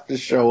you have to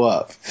show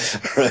up?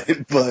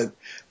 Right?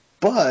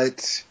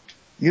 But,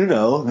 you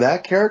know,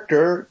 that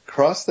character,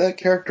 crossed that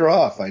character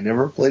off. I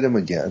never played him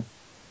again.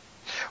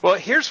 Well,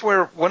 here's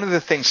where one of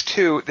the things,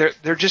 too, there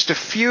are just a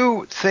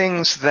few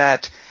things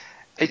that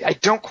I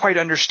don't quite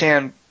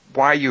understand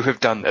why you have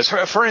done this.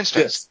 For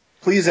instance, Yes.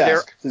 Please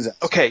ask.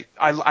 Okay,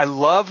 I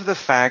love the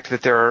fact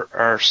that there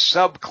are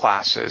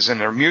subclasses, and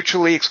they're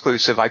mutually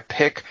exclusive. I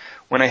pick,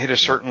 when I hit a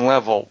certain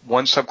level,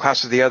 one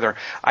subclass or the other.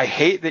 I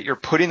hate that you're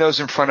putting those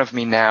in front of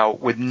me now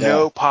with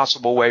no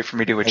possible way for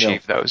me to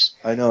achieve those.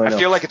 I know. I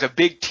feel like it's a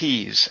big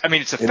tease. I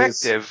mean, it's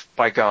effective,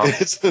 by gum.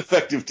 It's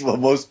effective. Well,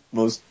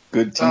 most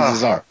good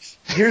teases are.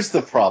 Here's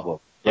the problem,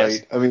 right?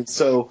 Yes. I mean,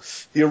 so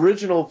the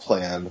original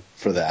plan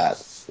for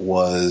that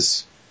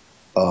was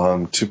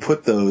to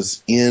put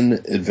those in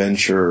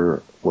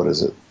Adventure,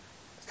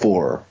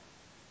 4?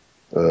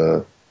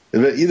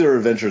 Either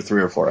Adventure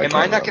 3 or 4. Am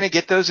I not going to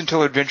get those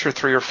until Adventure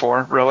 3 or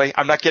 4, really?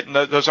 I'm not getting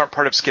those. Aren't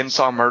part of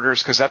Skinsaw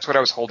Murders, because that's what I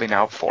was holding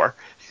out for.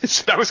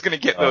 I was going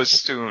to get those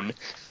soon.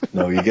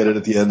 No, you get it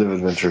at the end of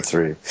Adventure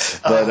 3.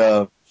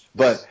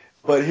 But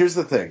here's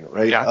the thing,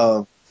 right?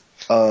 Yeah.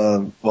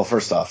 Well,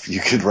 first off,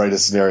 you could write a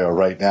scenario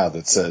right now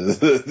that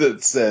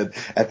said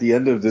at the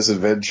end of this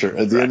adventure,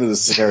 at the end of the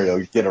scenario,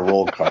 you get a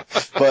roll card.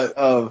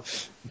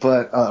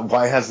 But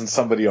why hasn't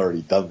somebody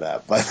already done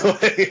that? By the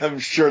way, I'm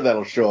sure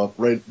that'll show up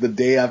right the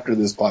day after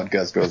this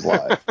podcast goes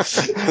live.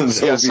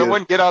 So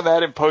someone get on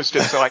that and post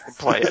it so I can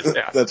play it.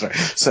 Yeah. That's right.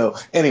 So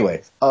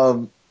anyway,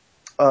 well,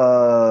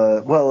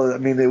 I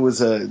mean,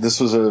 this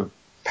was a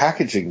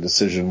packaging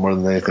decision more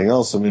than anything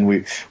else. I mean,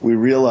 we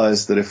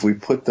realized that if we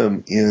put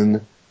them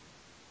in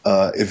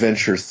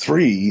Adventure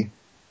 3,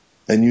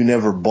 and you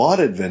never bought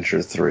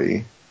Adventure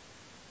 3,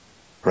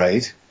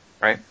 right?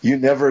 Right. You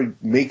never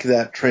make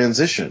that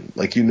transition.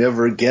 Like, you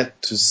never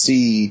get to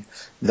see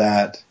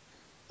that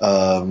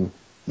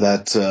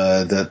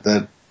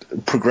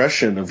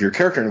progression of your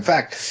character. And in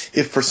fact,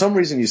 if for some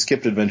reason you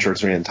skipped Adventure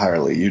 3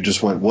 entirely, you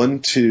just went 1,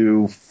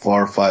 2,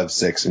 4, 5,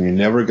 6, and you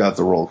never got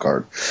the roll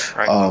card,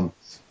 right.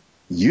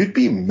 You'd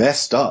be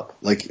messed up.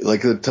 Like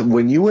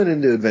when you went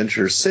into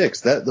Adventure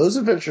 6, those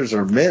adventures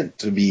are meant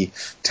to be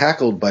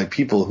tackled by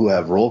people who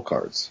have roll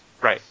cards.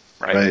 Right.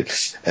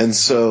 And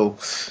so,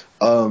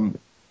 I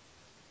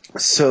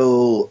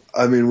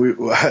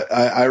mean,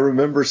 I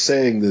remember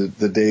saying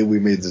the day we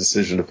made the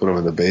decision to put them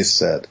in the base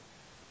set,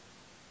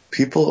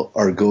 people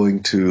are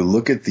going to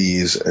look at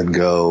these and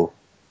go,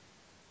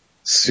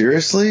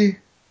 seriously?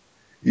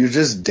 You're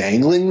just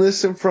dangling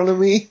this in front of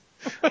me?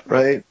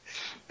 Right?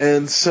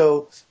 And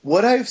so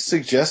what I've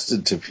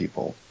suggested to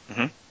people,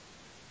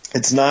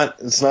 it's not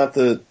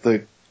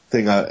the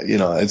thing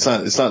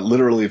it's not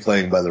literally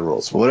playing by the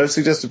rules. But what I've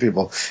suggested to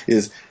people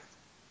is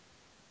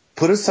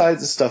put aside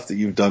the stuff that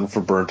you've done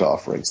for Burnt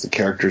Offerings, the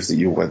characters that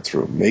you went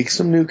through, make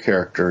some new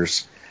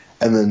characters,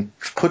 and then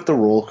put the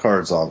roll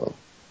cards on them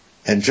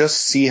and just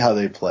see how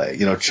they play.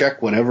 You know,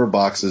 check whatever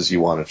boxes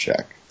you want to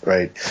check,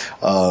 right?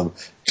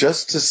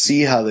 Just to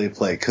see how they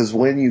play. 'Cause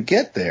when you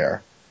get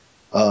there,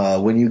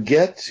 when you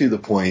get to the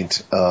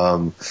point,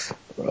 I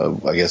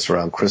guess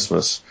around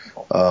Christmas,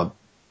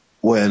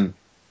 when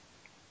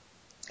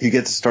you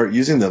get to start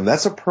using them,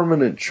 that's a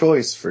permanent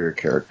choice for your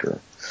character.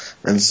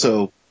 And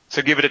so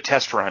give it a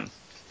test run.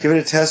 Give it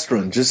a test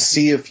run. Just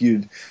see if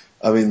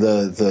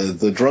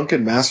the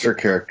Drunken Master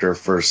character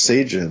for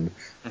Seijin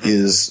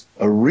is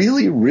a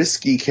really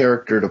risky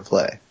character to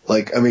play.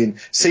 Like, I mean,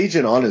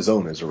 Seijin on his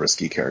own is a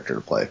risky character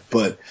to play,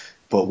 but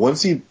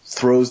once he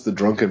throws the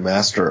Drunken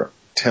Master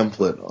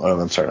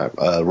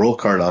roll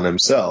card on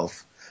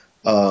himself,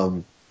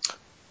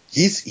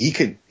 he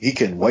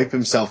can wipe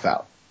himself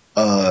out.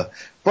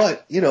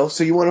 But, you know,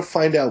 so you want to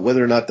find out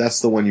whether or not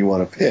that's the one you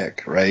want to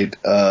pick, right?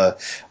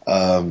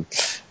 And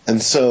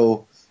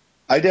so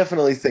I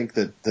definitely think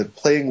that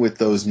playing with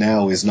those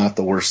now is not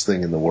the worst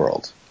thing in the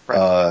world.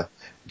 Right.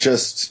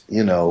 Just,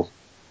 you know,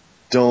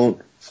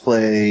 don't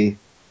play.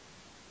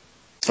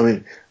 I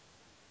mean,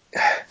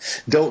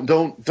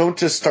 don't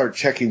just start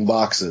checking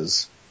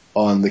boxes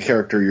on the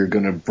character you're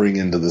going to bring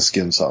into the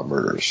Skinsaw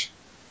Murders,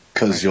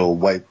 because you'll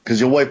wipe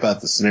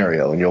out the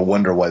scenario and you'll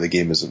wonder why the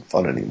game isn't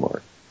fun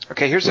anymore.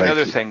 Okay, here's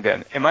another thing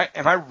then. Am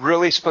I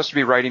really supposed to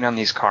be writing on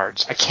these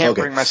cards? I can't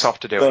bring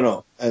myself to do it.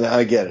 No, and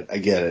I get it.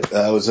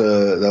 That was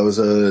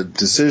a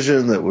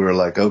decision that we were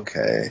like,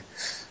 okay,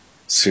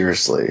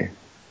 seriously,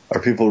 are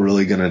people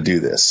really going to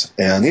do this?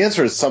 And the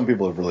answer is some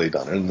people have really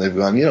done it, and they've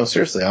gone, you know,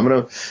 seriously,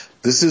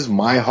 this is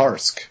my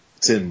Harsk.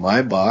 It's in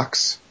my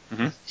box.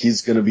 Mm-hmm.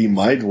 He's going to be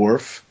my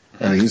dwarf.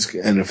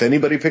 And if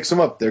anybody picks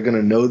him up, they're going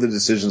to know the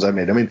decisions I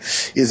made. I mean,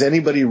 is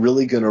anybody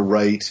really going to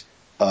write,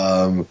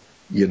 you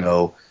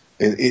know,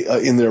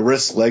 in their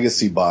Risk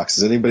Legacy box,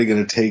 is anybody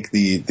going to take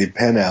the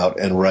pen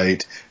out and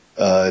write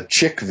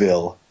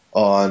Chickville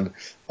on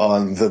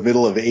the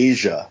middle of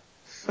Asia?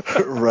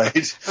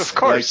 Right? Of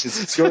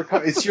course.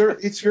 Like,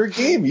 it's your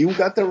game. You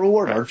got the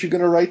reward. Aren't you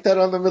going to write that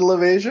on the middle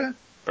of Asia?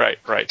 Right.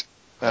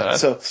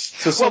 So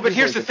well, but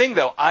here's the thing,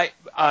 though.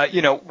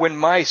 When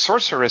my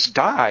sorceress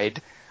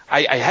died,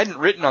 I hadn't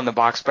written on the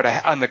box,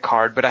 on the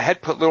card, but I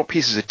had put little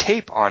pieces of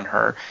tape on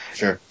her,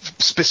 sure,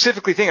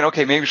 specifically thinking,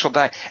 okay, maybe she'll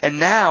die. And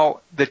now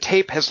the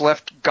tape has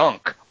left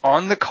gunk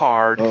on the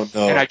card, oh,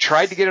 no. and I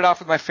tried to get it off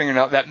with my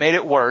fingernail. That made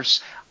it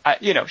worse.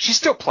 She's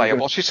still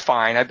playable. She's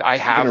fine. I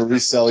have. You're gonna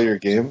resell your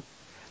game?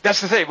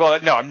 That's the thing. Well,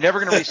 no, I'm never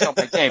going to resell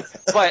my game.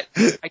 But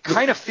I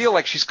kind of feel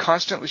like she's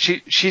constantly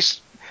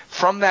she's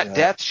from that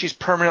death. She's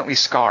permanently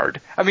scarred.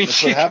 I mean,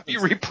 she can be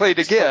replayed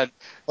again.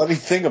 Funny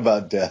thing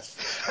about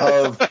death.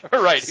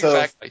 Right.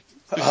 Exactly.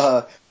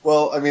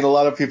 Well, I mean, a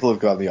lot of people have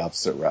gone the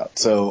opposite route.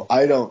 So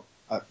I don't.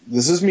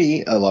 This is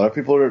me. A lot of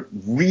people are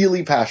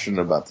really passionate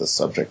about this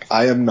subject.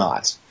 I am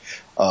not.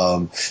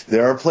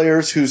 There are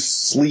players who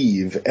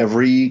sleeve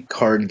every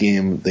card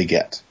game they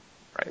get.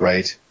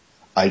 Right?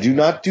 I do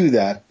not do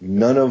that.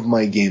 None of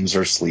my games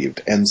are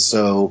sleeved. And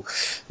so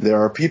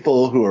there are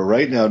people who are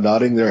right now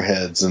nodding their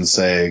heads and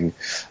saying,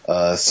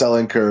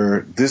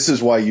 Selinker, this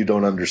is why you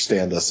don't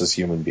understand us as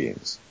human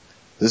beings.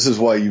 This is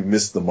why you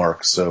missed the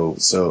mark. So,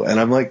 and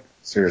I'm like,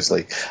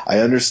 seriously, I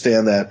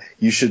understand that.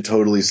 You should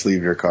totally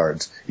sleeve your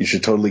cards. You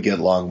should totally get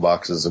long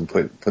boxes and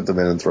put them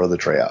in and throw the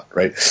tray out,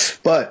 right?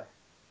 But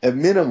at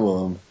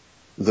minimum,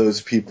 those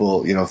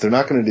people, if they're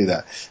not going to do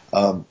that,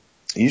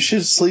 you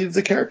should sleeve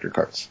the character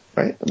cards,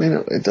 right? I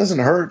mean, it doesn't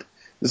hurt.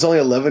 There's only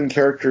 11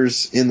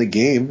 characters in the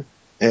game,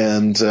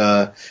 and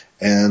so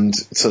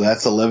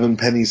that's 11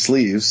 penny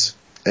sleeves.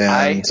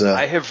 And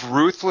I have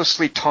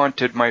ruthlessly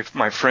taunted my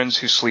friends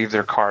who sleeve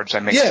their cards. I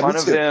make fun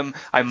of them.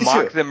 I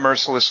mock them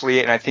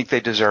mercilessly, and I think they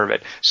deserve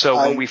it. So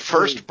when we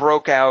first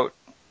broke out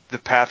the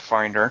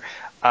Pathfinder,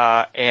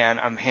 and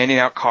I'm handing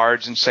out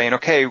cards and saying,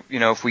 okay,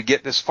 if we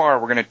get this far,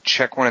 we're going to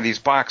check one of these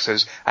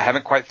boxes. I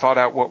haven't quite thought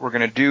out what we're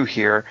going to do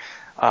here.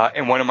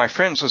 And one of my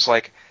friends was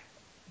like,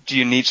 do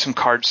you need some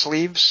card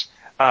sleeves?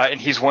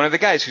 And he's one of the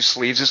guys who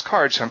sleeves his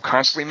cards, so I'm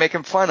constantly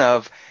making fun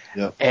of.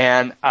 Yep.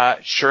 And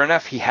sure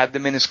enough, he had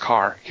them in his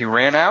car. He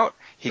ran out.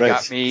 He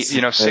got me,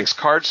 6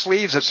 card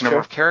sleeves. That's the number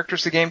of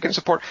characters the game can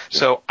support.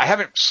 So I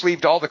haven't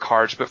sleeved all the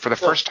cards, but for the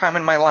first time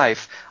in my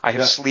life, I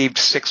have sleeved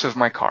 6 of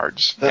my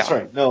cards. That's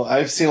right. No,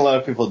 I've seen a lot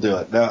of people do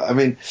it. Now, I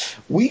mean,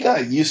 we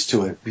got used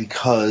to it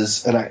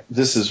because,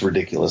 this is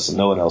ridiculous and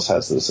no one else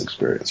has this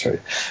experience,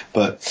 right?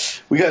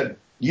 But we got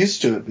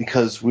used to it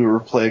because we were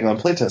playing on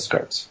playtest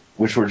cards,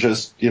 which were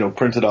just,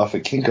 printed off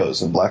at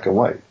Kinko's in black and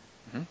white.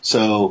 Mm-hmm.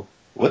 So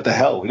what the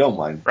hell? We don't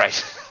mind.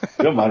 Right.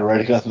 We don't mind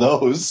writing on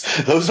those.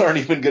 Those aren't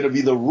even going to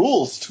be the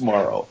rules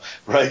tomorrow,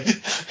 right?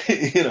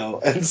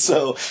 And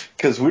so,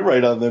 because we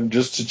write on them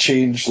just to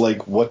change,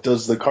 what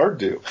does the card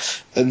do?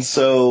 And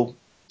so,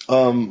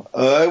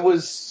 I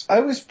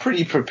was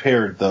pretty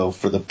prepared, though,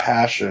 for the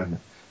passion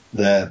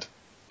that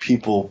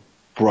people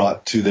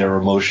brought to their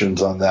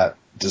emotions on that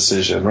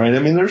decision, right? I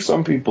mean, there's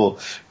some people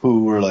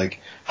who were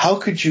like, how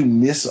could you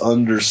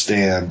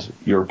misunderstand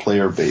your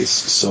player base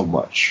so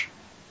much,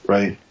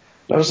 right?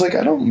 I was like,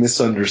 I don't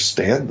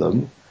misunderstand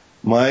them.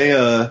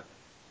 My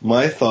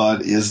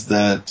thought is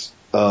that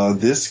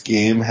this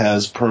game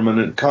has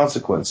permanent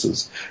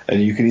consequences,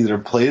 and you can either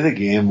play the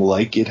game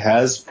like it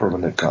has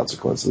permanent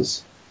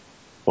consequences,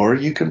 or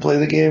you can play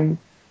the game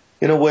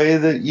in a way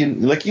that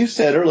like you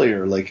said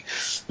earlier,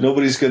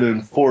 nobody's going to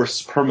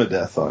enforce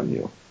permadeath on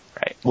you.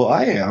 Right. Well,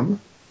 I am.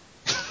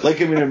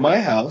 In my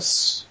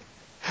house,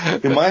 you're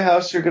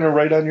going to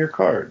write on your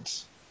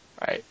cards.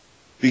 Right.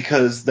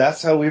 Because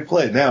that's how we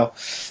play. Now,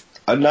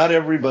 not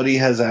everybody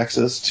has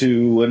access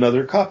to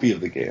another copy of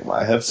the game.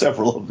 I have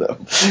several of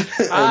them.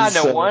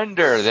 No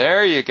wonder.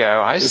 There you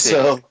go. I see.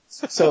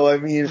 So I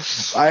mean,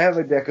 I have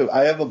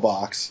a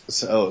box.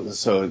 So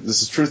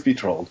this is truth be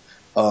told.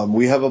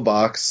 We have a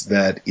box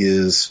that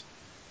is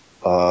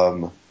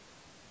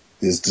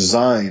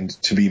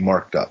designed to be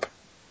marked up,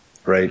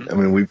 right? Mm-hmm. I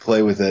mean, we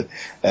play with it,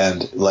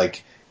 and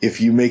if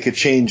you make a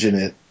change in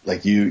it,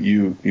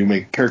 you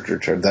make a character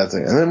chart, that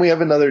thing. And then we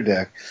have another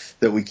deck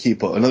that we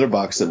keep, another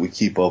box that we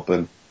keep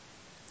open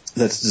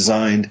that's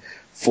designed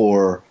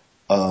for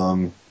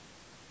what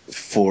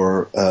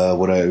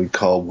I would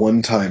call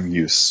one-time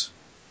use,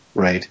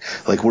 right?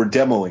 We're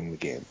demoing the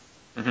game,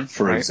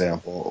 for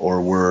example,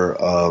 or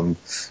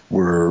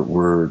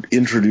we're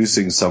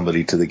introducing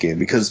somebody to the game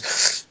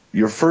because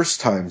your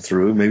first time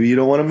through, maybe you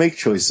don't want to make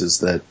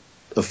choices that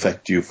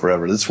affect you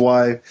forever. That's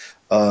why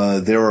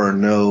there are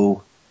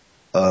no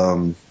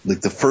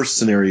the first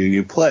scenario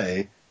you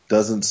play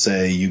doesn't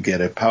say you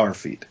get a power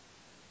feat.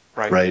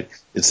 Right?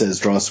 It says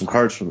draw a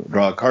card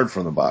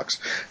from the box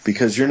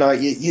because you're not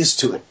yet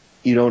used to it.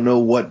 You don't know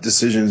what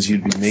decisions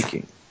you'd be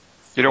making.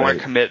 You don't want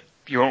to commit.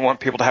 You don't want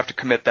people to have to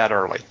commit that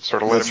early.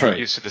 Sort of let them get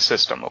used to the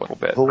system a little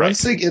bit. But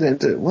once they get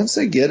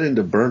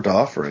into Burnt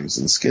Offerings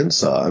and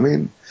Skinsaw, I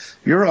mean,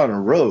 you're on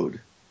a road,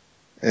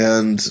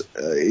 and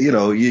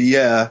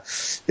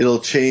it'll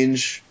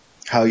change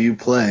how you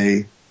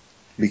play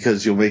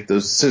because you'll make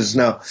those decisions.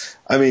 Now,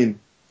 I mean,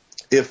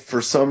 if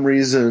for some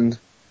reason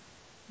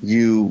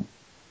you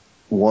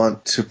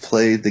want to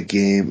play the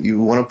game,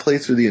 you want to play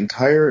through the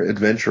entire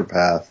adventure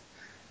path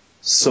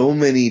so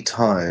many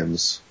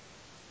times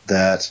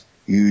that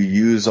you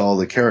use all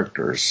the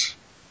characters,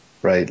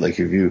 right? Like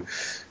if you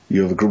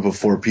have a group of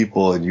 4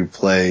 people and you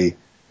play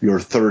your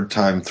third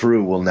time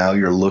through, well, now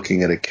you're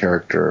looking at a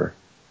character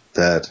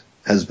that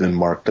has been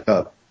marked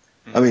up.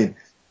 I mean,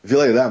 if you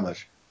like it that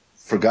much,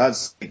 for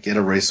God's sake, get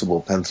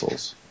erasable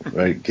pencils,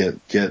 right?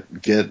 Get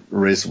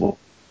erasable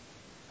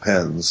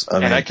pens.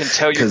 I can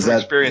tell you from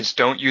experience,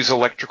 don't use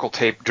electrical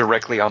tape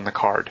directly on the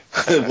card.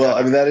 Well,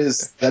 I mean, that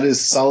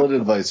is solid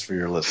advice for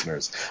your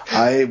listeners.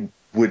 I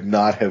would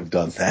not have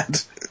done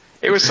that.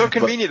 It was so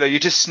convenient, though. You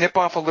just snip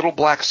off a little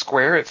black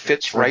square. It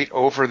fits right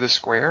over the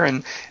square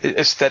and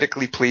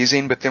aesthetically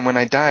pleasing. But then when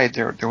I died,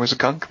 there was a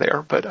gunk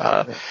there. But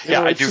I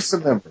do. Just a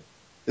memory.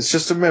 It's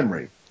just a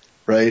memory,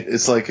 right?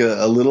 It's like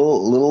a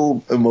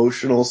little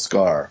emotional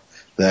scar.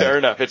 Fair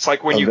enough. It's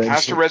like when you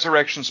cast a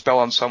resurrection spell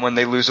on someone,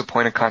 they lose a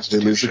point of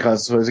constitution. They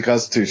lose the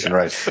constitution,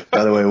 right?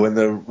 By the way, when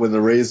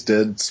the raise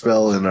dead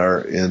spell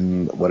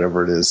in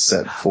whatever it is,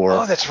 set 4.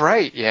 Oh, that's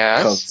right.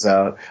 Yes. Comes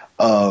out.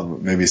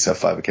 Maybe set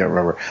 5. I can't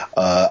remember.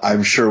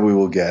 I'm sure we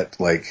will get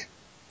like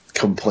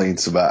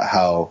complaints about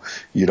how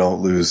you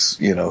don't lose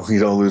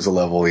a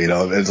level,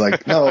 It's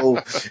like,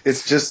 no,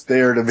 it's just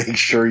there to make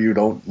sure you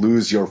don't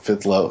lose your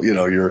 5th level,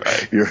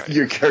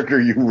 your character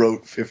you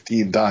wrote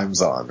 15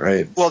 times on,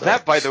 right? Well,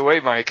 that, by the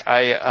way, Mike,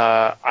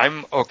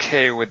 I'm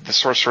okay with the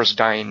sorceress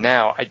dying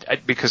now,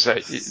 because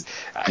I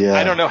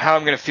don't know how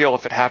I'm going to feel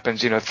if it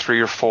happens,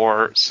 3 or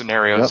 4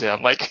 scenarios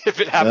in. Like, if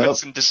it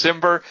happens in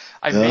December,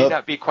 I may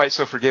not be quite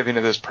so forgiving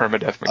of this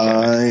permadeath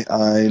mechanic.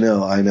 I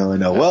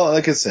know. Well,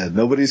 like I said,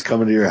 nobody's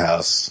coming to your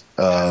house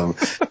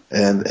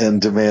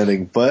and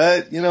demanding,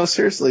 but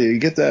seriously, you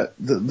get that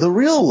the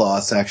real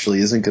loss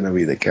actually isn't going to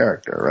be the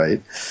character,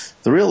 right?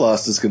 The real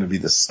loss is going to be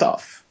the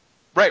stuff,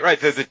 right,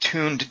 the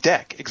tuned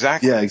deck.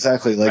 Exactly. Yeah,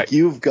 exactly. Like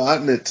you've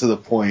gotten it to the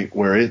point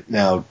where it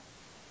now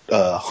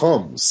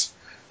hums.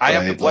 I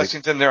have the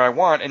blessings in there I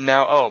want, and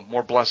now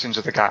more blessings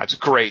of the gods.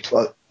 Great.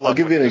 I'll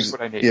give you an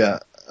example. Yeah,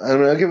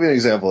 I'll give you an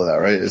example of that,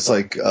 right? It's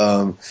like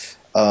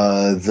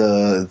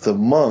the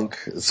monk.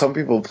 Some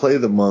people play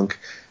the monk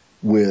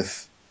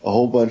with a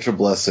whole bunch of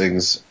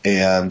blessings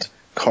and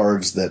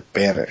cards that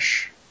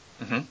banish,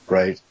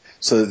 right?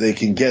 So that they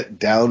can get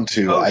down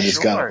to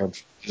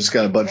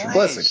got a bunch of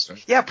blessings.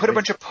 Right? Yeah, put a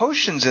bunch of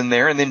potions in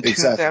there and then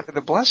tune after the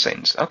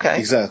blessings. Okay.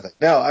 Exactly.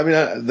 Now, I mean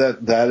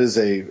that is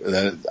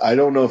I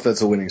don't know if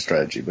that's a winning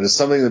strategy, but it's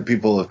something that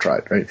people have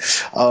tried, right?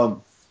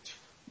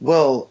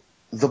 Well,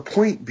 the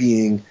point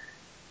being,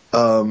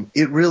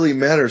 it really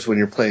matters when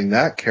you're playing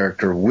that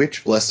character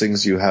which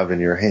blessings you have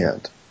in your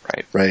hand.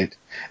 Right.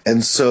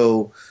 And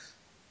so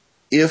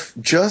if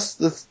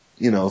just if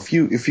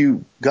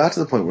you got to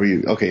the point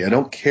where I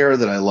don't care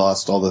that I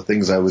lost all the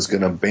things I was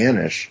going to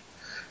banish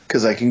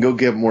because I can go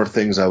get more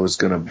things I was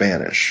going to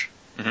banish.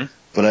 Mm-hmm.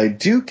 But I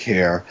do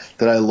care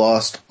that I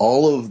lost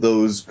all of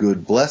those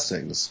good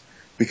blessings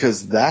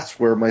because that's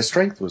where my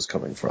strength was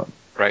coming from.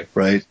 Right.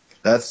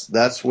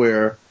 That's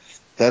where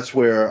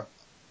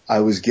I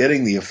was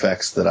getting the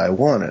effects that I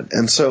wanted.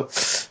 And so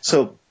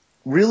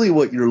really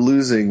what you're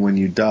losing when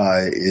you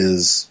die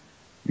is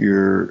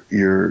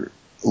your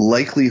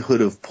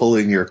likelihood of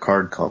pulling your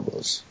card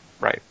combos.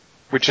 Right.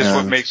 Which is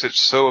what makes it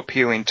so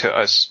appealing to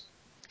us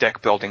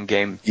deck building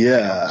game.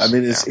 Yeah, I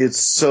mean it's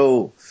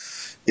so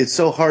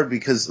hard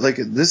because like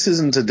this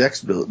isn't a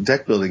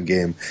deck building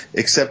game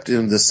except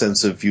in the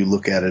sense of you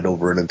look at it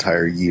over an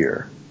entire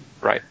year.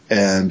 Right.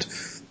 And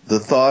the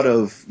thought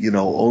of,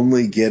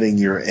 only getting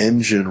your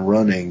engine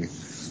running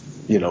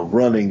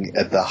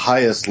at the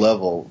highest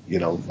level,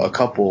 a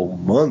couple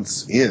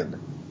months in,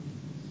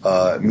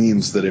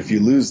 means that if you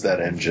lose that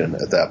engine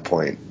at that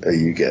point,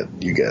 you get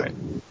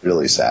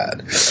really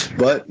sad.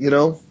 But,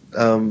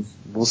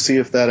 we'll see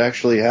if that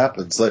actually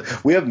happens.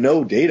 Like, we have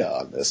no data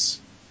on this,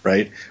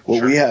 right?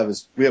 What we have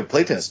is we have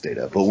playtest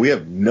data, but we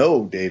have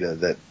no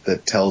data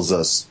that tells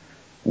us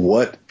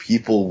what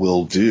people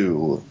will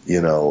do,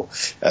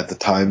 at the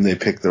time they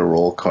pick their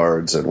role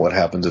cards and what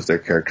happens if their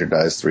character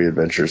dies 3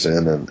 adventures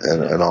in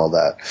and all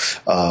that.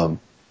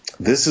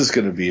 This is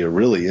going to be a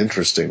really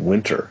interesting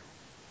winter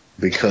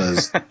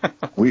because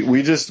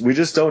we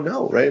just don't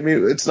know, right? I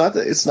mean, it's not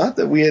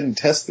that we didn't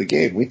test the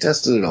game. We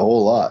tested it a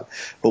whole lot,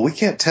 but we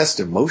can't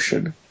test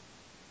emotion,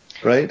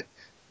 right?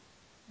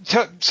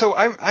 So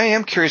I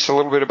am curious a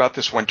little bit about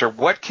this winter.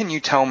 What can you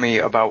tell me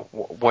about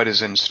what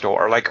is in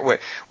store? Like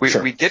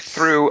we get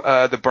through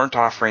the burnt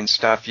offering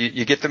stuff.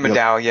 You get the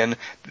medallion,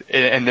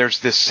 and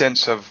there's this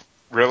sense of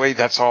really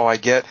that's all I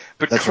get.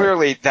 But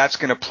clearly that's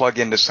going to plug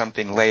into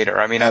something later.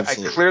 I mean, I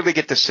clearly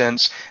get the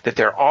sense that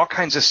there are all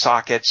kinds of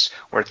sockets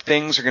where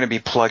things are going to be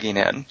plugging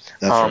in.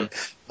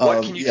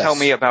 What can you tell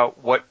me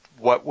about what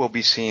we'll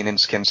be seeing in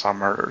Skinsaw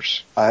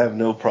Murders? I have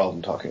no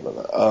problem talking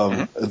about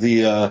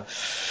that.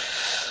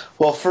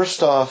 Well,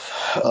 first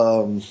off,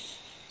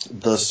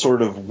 the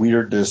sort of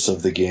weirdness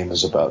of the game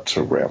is about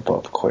to ramp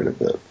up quite a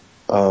bit.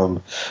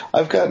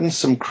 I've gotten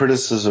some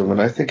criticism, and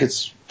I think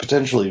it's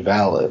potentially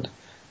valid,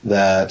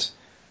 that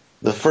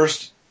the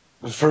first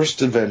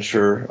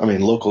adventure, I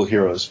mean, Local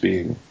Heroes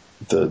being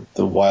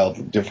the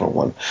wild different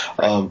one,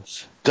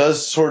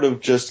 does sort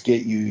of just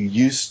get you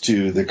used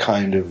to the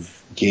kind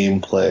of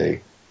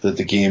gameplay that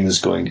the game is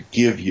going to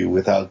give you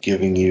without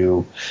giving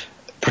you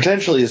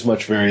potentially as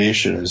much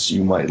variation as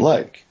you might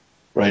like,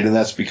 right? And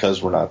that's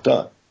because we're not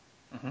done.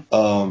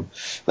 Mm-hmm.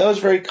 That was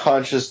a very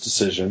conscious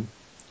decision.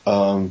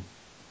 So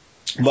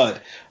what's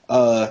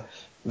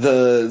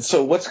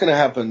going to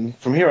happen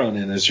from here on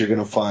in is you're going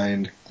to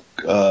find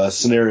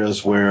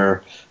scenarios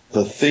where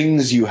the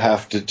things you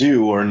have to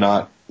do are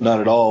not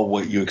at all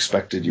what you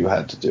expected you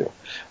had to do.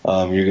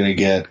 You're going to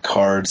get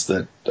cards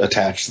that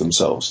attach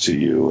themselves to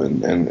you,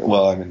 and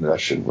well, I mean, I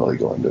shouldn't really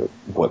go into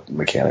what the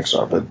mechanics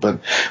are, but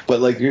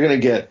like you're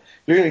going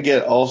to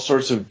get all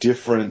sorts of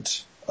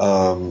different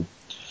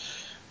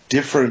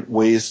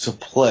ways to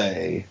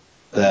play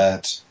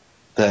that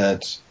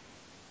force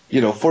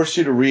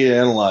you to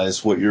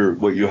reanalyze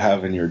what you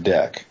have in your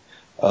deck.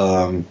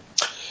 The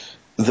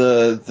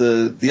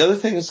other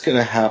thing that's going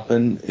to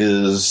happen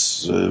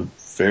is a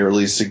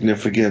fairly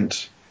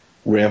significant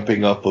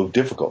ramping up of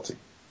difficulty.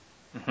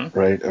 Mm-hmm.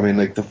 Right? I mean,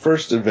 like the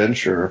first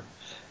adventure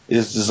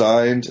is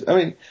designed. I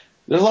mean,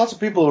 there's lots of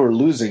people who are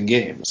losing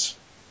games,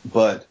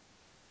 but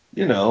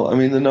I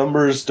mean, the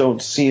numbers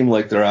don't seem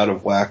like they're out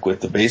of whack with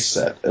the base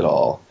set at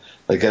all.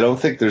 Like, I don't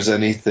think there's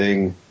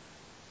anything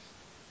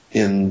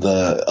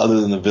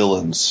other than the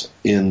villains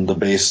in the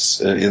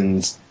base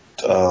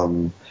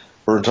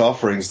Burnt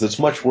Offerings that's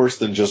much worse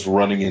than just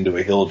running into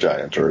a hill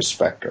giant or a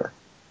specter,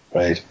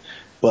 right?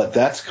 But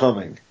that's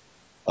coming.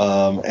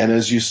 And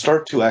as you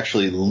start to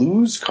actually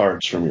lose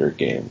cards from your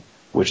game,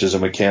 which is a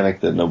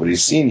mechanic that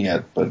nobody's seen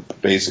yet, but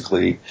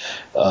basically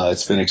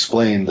it's been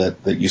explained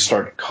that you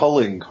start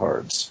culling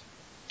cards.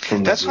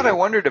 That's what I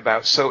wondered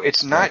about. So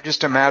it's not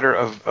just a matter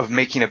of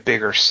making a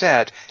bigger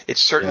set.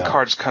 It's certain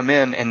cards come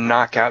in and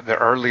knock out the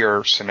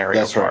earlier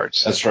scenario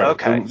cards. That's right.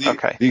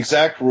 Okay. The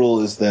exact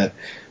rule is that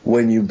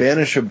when you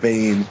banish a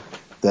Bane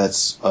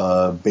that's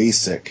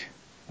basic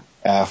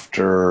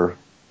after...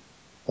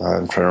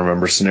 I'm trying to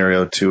remember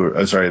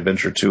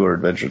Adventure 2 or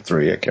Adventure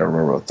 3. I can't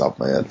remember off the top of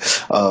my head.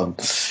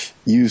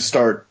 You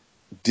start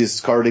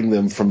discarding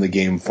them from the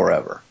game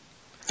forever.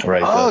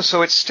 Right.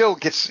 So it still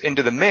gets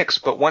into the mix,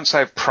 but once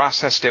I've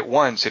processed it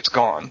once, it's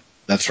gone.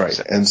 That's right.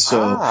 And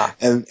so,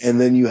 and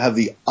then you have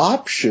the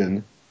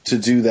option to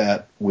do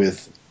that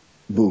with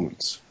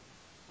boons.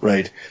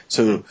 Right.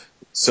 So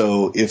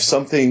if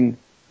something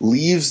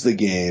leaves the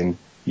game,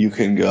 you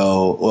can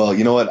go, well,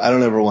 you know what? I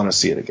don't ever want to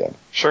see it again.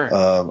 Sure.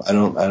 I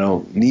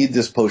don't need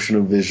this potion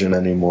of vision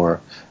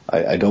anymore.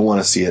 I don't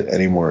want to see it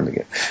anymore in the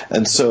game.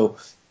 And so,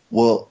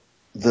 well,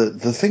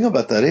 the thing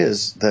about that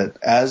is that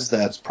as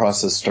that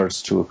process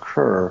starts to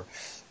occur,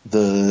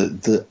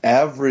 the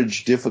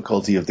average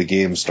difficulty of the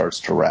game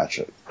starts to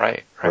ratchet.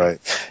 Right.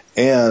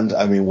 And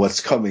I mean, what's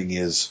coming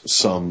is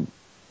some,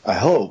 I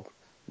hope,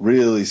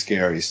 really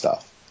scary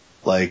stuff.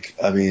 Like,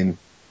 I mean,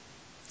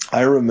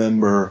 I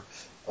remember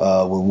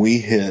when we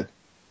hit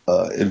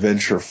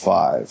Adventure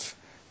 5,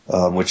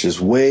 which is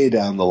way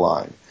down the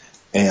line,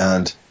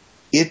 and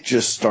it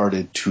just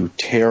started to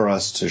tear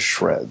us to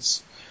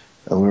shreds.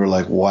 And we were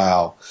like,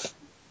 wow,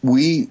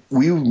 we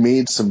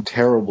made some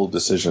terrible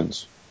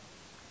decisions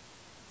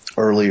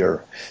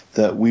earlier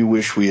that we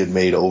wish we had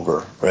made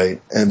over,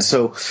 right? And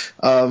so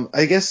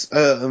I guess,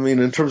 I mean,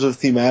 in terms of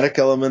thematic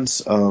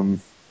elements,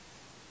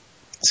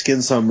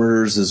 Skin Saw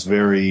Murders is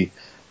very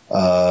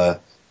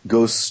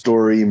ghost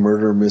story,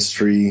 murder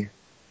mystery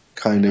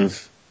kind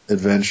of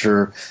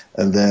adventure.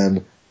 And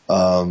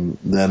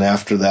then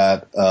after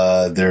that,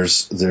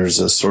 there's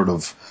a sort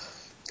of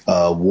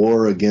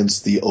war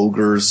against the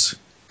ogres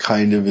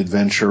kind of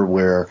adventure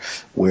where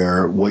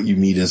what you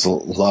meet is a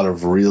lot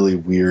of really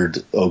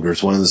weird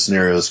ogres. One of the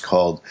scenarios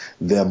called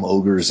 "Them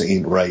Ogres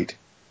Ain't Right"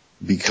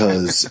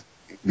 because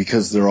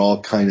they're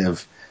all kind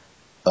of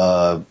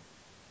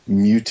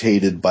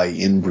mutated by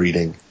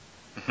inbreeding.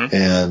 Mm-hmm.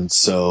 And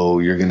so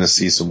you're going to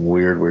see some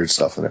weird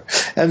stuff in there,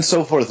 and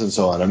so forth and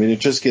so on. I mean, it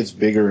just gets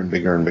bigger and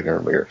bigger and bigger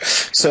and bigger.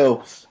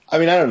 So, I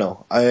mean, I don't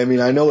know. I mean,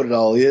 I know what it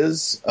all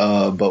is,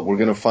 but we're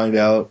going to find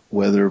out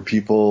whether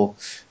people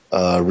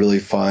really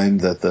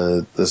find that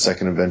the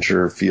second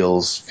adventure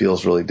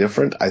feels really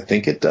different. I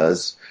think it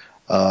does.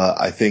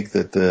 I think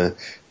that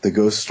the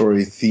ghost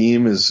story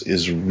theme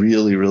is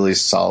really, really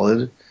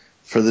solid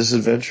for this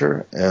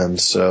adventure, and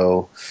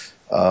so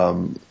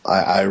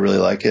I really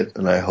like it,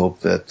 and I hope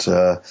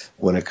that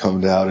when it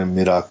comes out in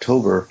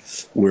mid-October,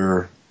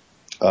 we're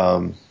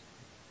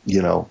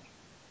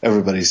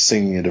everybody's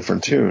singing a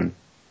different tune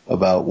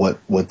about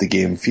what the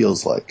game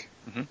feels like.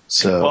 Mm-hmm.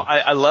 So, well,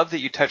 I love that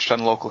you touched on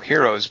local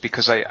heroes,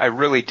 because I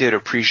really did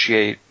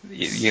appreciate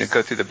you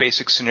go through the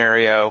basic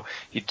scenario.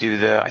 You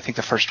do I think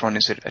the first one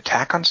is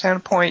Attack on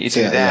Sandpoint. You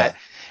do that. Yeah.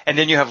 And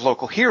then you have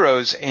local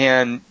heroes,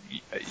 and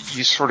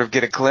you sort of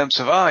get a glimpse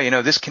of,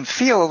 this can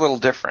feel a little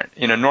different.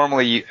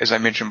 Normally, as I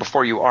mentioned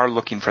before, you are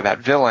looking for that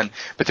villain,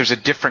 but there's a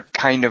different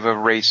kind of a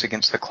race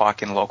against the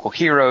clock in local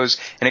heroes,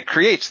 and it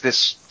creates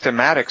this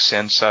thematic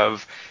sense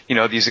of,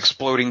 these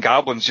exploding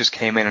goblins just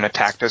came in and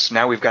attacked us.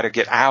 Now we've got to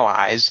get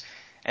allies.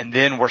 and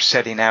then we're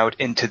setting out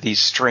into these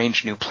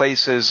strange new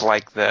places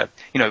like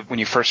when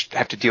you first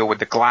have to deal with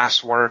the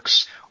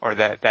glassworks or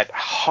that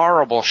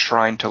horrible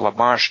shrine to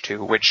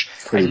Lamashtu, which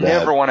I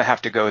never want to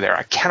have to go there.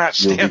 I cannot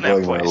stand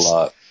that place. A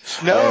lot.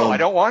 No, I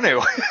don't want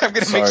to. I'm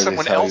going to make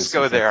someone else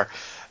go there.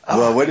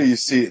 Well, when do you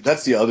see?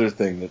 That's the other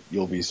thing that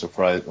you'll be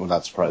surprised. Well,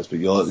 not surprised, but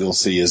you'll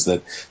see is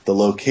that the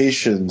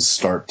locations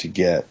start to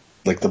get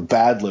the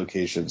bad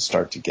locations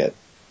start to get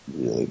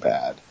really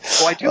bad.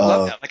 Well, I do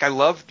love that. Like I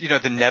love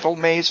the Nettle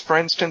Maze, for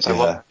instance. I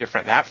love how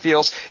different that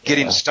feels.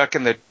 Getting stuck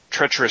in the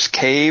treacherous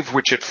cave,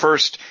 which at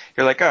first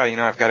you're like, oh,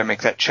 I've got to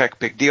make that check,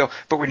 big deal.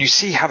 But when you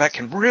see how that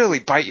can really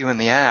bite you in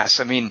the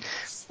ass, I mean,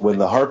 when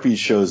the harpy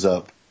shows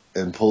up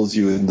and pulls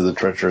you into the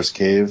treacherous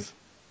cave.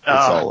 It's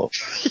all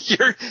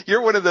over.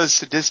 You're one of those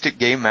sadistic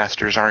game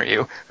masters, aren't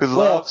you? Who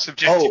love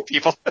subjecting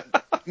people.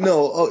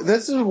 No,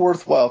 this is a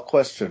worthwhile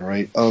question,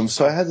 right?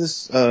 So I had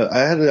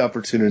the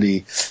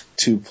opportunity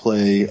to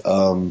play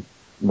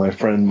my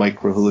friend Mike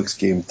Rahulik's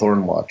game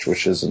Thornwatch,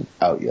 which isn't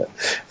out yet,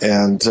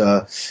 and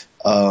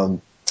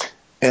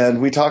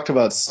we talked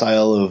about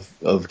style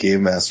of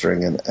game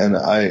mastering, and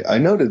I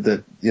noted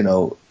that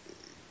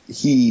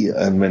he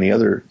and many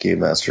other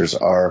game masters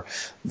are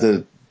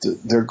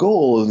their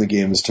goal in the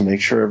game is to make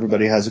sure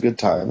everybody has a good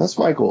time. That's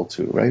my goal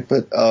too, right?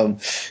 But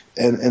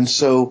and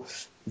so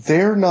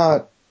they're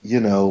not,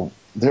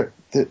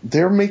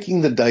 they're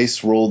making the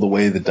dice roll the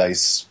way the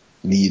dice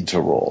need to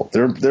roll.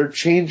 They're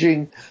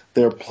changing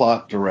their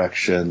plot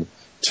direction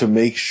to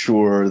make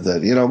sure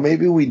that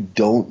maybe we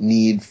don't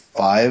need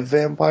 5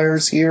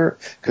 vampires here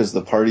because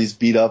the party's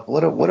beat up.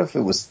 What if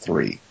it was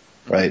 3,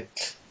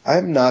 right?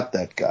 I'm not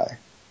that guy.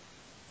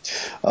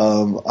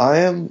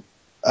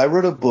 I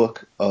wrote a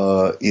book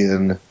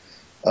in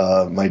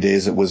my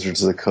days at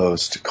Wizards of the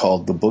Coast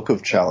called The Book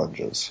of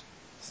Challenges.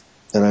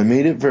 And I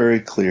made it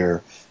very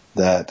clear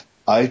that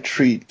I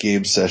treat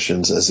game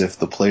sessions as if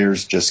the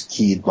players just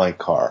keyed my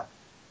car.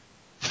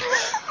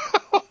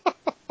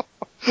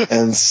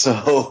 And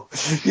so,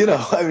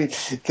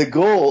 the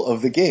goal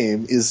of the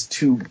game is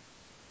to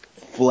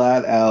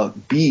flat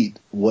out beat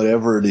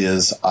whatever it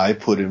is I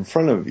put in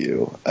front of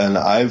you. And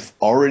I've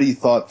already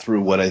thought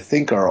through what I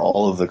think are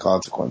all of the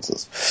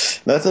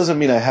consequences. That doesn't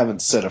mean I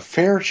haven't set a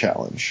fair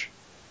challenge,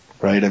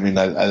 right? I mean,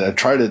 I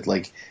try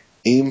to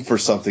aim for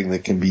something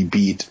that can be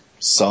beat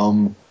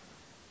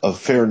a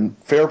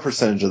fair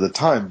percentage of the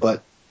time,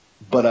 but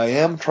I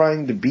am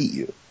trying to beat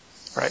you.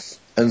 Right.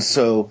 And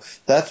so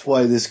that's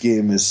why this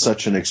game is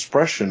such an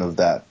expression of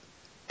that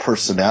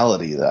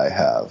personality that I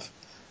have.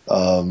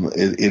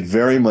 It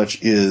very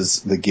much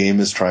is the game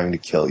is trying to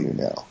kill you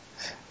now.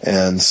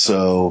 And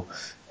so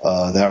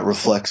that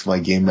reflects my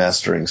game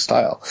mastering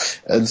style.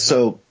 And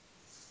so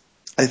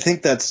I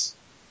think that's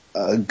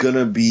going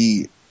to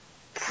be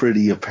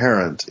pretty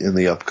apparent in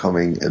the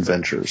upcoming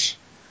adventures.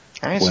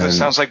 All right, so it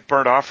sounds like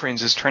Burnt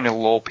Offerings is trying to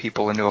lull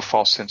people into a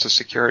false sense of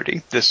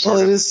security. This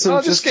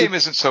game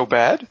isn't so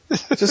bad.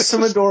 Just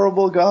some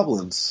adorable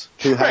goblins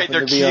who happen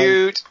they're to be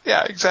cute.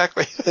 Yeah,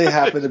 exactly. They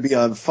happen to be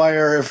on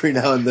fire every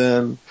now and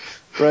then,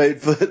 right?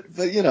 But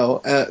I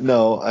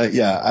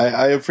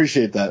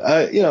appreciate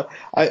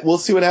that. We'll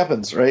see what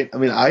happens, right? I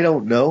mean, I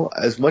don't know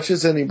as much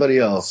as anybody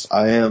else.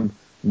 I am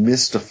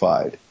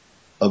mystified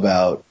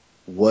about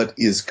what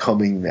is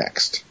coming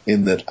next.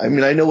 In that, I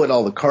mean, I know what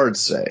all the cards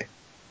say.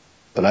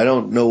 But I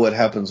don't know what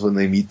happens when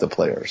they meet the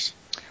players.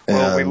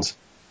 Well,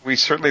 we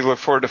certainly look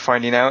forward to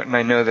finding out, and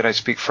I know that I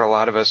speak for a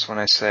lot of us when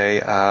I say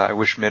I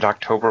wish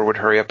mid-October would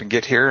hurry up and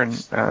get here, and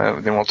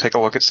then we'll take a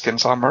look at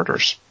Skinsaw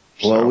Murders.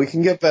 Well, we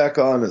can get back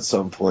on at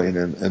some point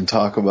and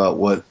talk about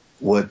what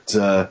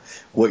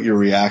your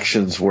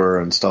reactions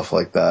were and stuff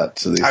like that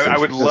to these things. I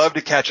would love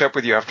to catch up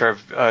with you after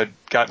I've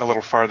gotten a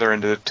little farther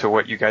into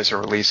what you guys are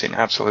releasing.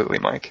 Absolutely,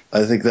 Mike.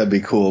 I think that'd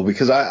be cool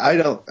because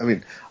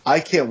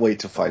I can't wait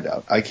to find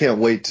out. I can't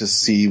wait to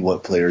see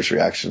what players'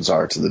 reactions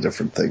are to the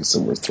different things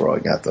that we're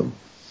throwing at them.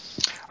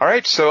 All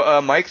right,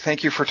 so Mike,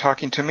 thank you for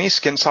talking to me.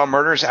 Skinsaw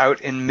Murders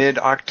out in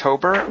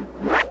mid-October.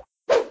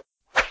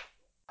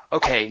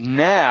 Okay,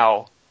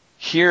 now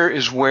here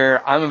is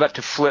where I'm about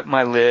to flip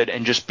my lid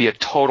and just be a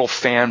total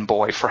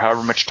fanboy for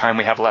however much time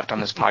we have left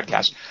on this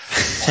podcast.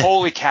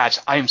 Holy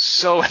cats, I am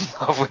so in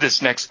love with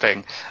this next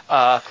thing.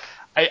 I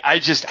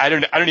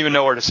don't even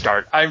know where to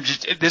start.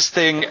 This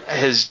thing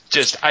has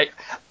just, I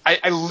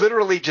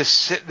literally just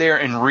sit there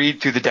and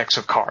read through the decks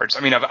of cards. I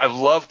mean, I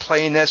love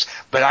playing this,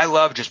 but I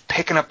love just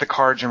picking up the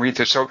cards and read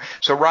through.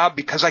 So Rob,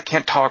 because I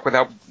can't talk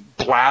without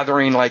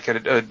blathering like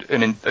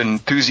an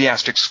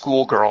enthusiastic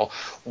schoolgirl,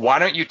 why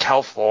don't you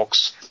tell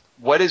folks,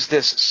 what is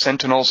this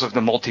Sentinels of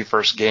the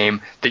Multiverse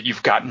game that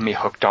you've gotten me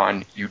hooked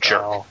on, you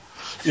jerk? Oh.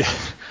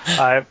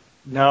 I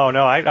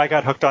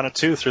got hooked on it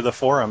too through the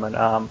forum, and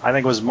I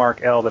think it was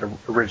Mark L. that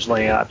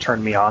originally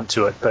turned me on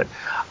to it. But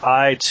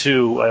I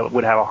too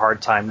would have a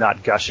hard time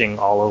not gushing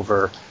all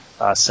over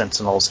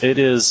Sentinels.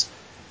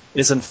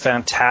 It's a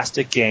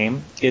fantastic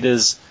game. It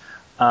is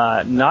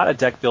not a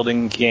deck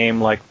building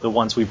game like the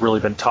ones we've really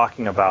been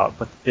talking about,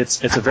 but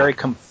it's a very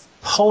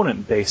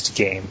component-based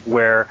game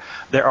where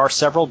there are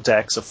several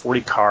decks of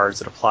 40 cards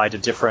that apply to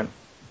different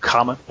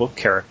comic book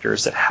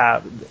characters that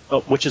have,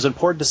 which is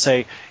important to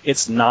say,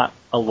 it's not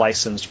a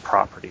licensed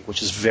property,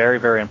 which is very,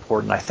 very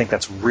important. I think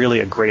that's really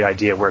a great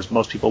idea, whereas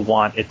most people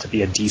want it to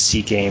be a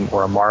DC game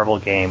or a Marvel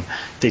game.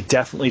 They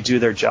definitely do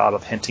their job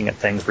of hinting at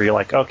things where you're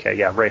like, okay,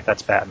 yeah, Wraith,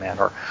 that's Batman,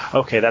 or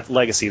okay, that's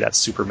Legacy, that's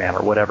Superman,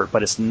 or whatever,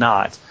 but it's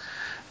not.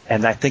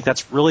 And I think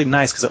that's really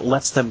nice because it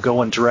lets them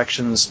go in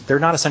directions. They're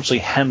not essentially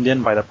hemmed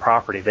in by the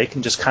property. They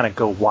can just kind of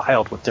go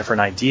wild with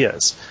different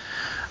ideas.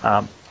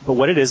 But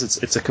what it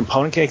is, it's a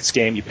component-based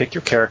game. You pick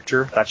your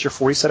character. That's your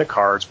 40 set of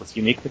cards with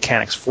unique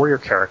mechanics for your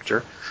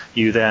character.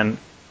 You then,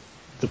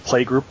 the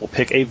play group will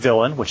pick a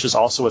villain, which is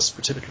also a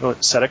particular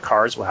set of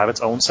cards. Will have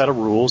its own set of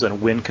rules and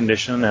win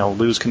condition and a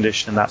lose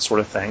condition and that sort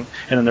of thing.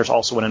 And then there's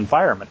also an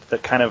environment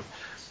that kind of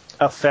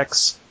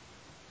affects.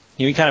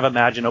 You kind of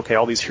imagine, okay,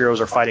 all these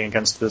heroes are fighting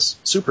against this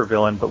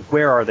supervillain, but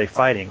where are they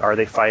fighting? Are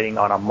they fighting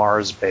on a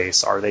Mars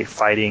base? Are they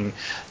fighting,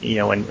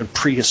 in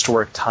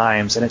prehistoric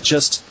times? And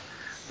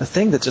the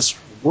thing that just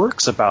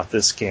works about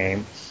this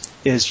game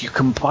is you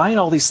combine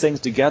all these things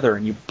together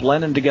and you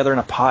blend them together in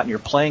a pot and you're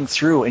playing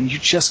through and you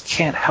just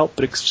can't help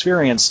but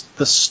experience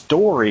the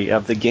story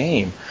of the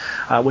game,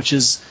 which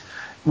is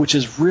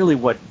really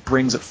what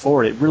brings it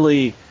forward. It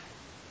really,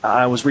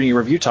 I was reading a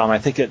review, Tom.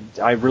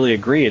 I really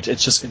agree. It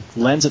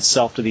lends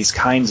itself to these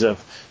kinds of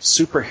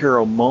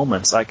superhero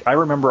moments. Like I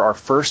remember our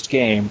first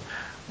game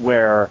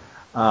where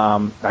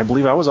I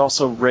believe I was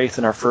also Wraith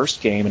in our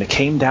first game, and it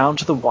came down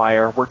to the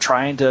wire. We're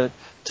trying to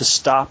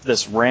stop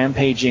this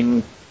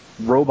rampaging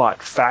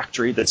robot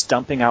factory that's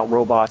dumping out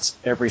robots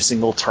every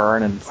single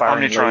turn and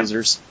firing Omnitron.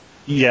 lasers.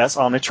 Yes,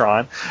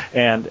 Omnitron,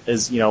 and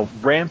is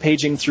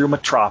rampaging through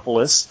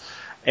Metropolis.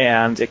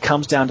 And it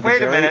comes down to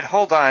Wait a minute,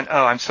 hold on.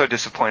 Oh, I'm so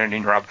disappointed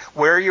in you, Rob.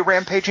 Where are you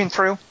rampaging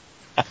through?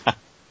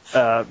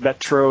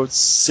 Metro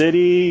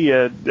City.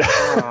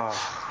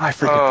 I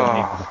forget the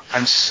name of it.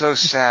 I'm so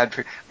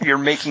sad. You're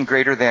making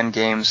greater than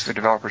games, the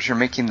developers. You're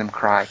making them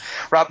cry.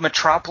 Rob,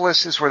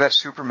 Metropolis is where that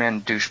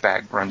Superman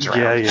douchebag runs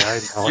around. Yeah,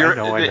 I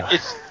know.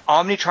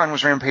 Omnitron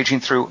was rampaging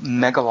through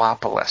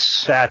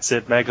Megalopolis. That's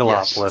it,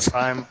 Megalopolis.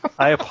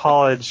 I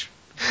apologize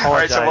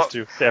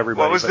to everybody.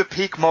 What was the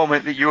peak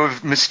moment that you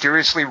have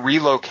mysteriously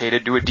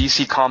relocated to a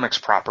DC Comics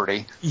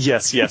property?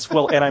 Yes.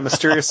 Well, and I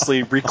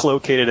mysteriously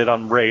relocated it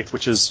on Wraith,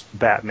 which is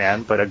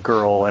Batman, but a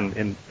girl.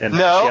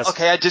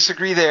 Okay, I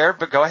disagree there,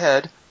 but go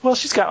ahead. Well,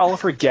 she's got all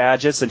of her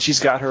gadgets, and she's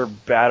got her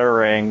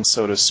batarang,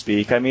 so to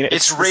speak. I mean,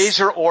 it's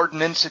Razor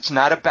Ordnance. It's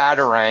not a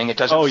batarang. It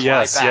doesn't fly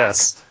back.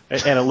 Yes.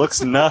 And it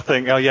looks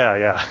nothing. Oh,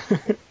 yeah.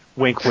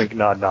 Wink, wink,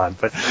 nod, nod.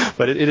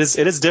 But it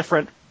is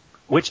different,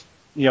 which,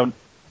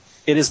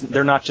 it is.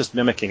 They're not just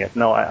mimicking it.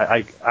 No,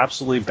 I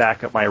absolutely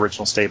back up my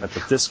original statement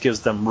that this gives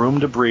them room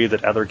to breathe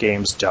that other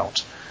games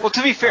don't. Well,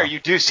 to be fair, you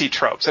do see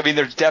tropes. I mean,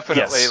 there's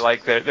definitely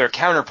like their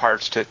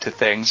counterparts to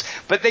things,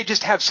 but they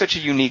just have such a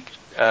unique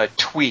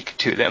tweak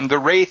to them. The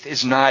Wraith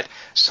is not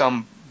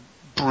some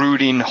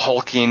brooding,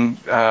 hulking,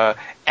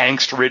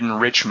 angst-ridden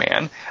rich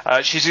man.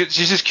 She's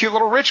this cute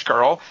little rich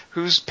girl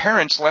whose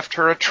parents left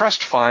her a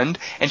trust fund,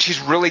 and she's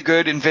really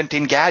good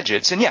inventing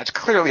gadgets. And yeah, it's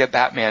clearly a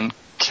Batman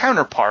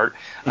counterpart,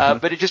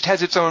 but it just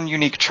has its own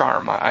unique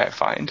charm, I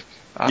find.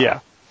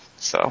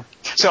 So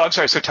I'm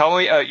sorry. So tell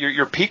me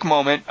your peak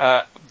moment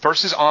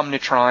versus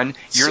Omnitron.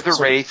 You're the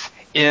Wraith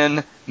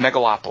in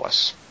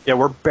Megalopolis. Yeah,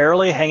 we're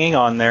barely hanging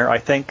on there. I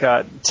think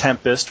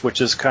Tempest,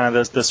 which is kind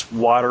of this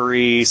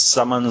watery,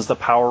 summons the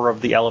power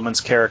of the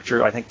elements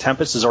character. I think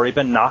Tempest has already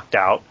been knocked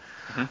out.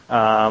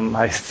 Mm-hmm.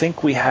 I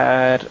think we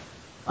had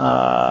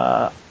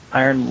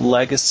Iron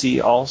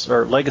Legacy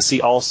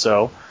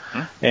also.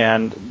 But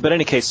in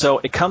any case, so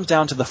it comes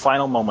down to the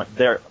final moment.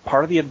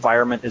 Part of the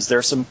environment is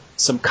there's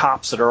some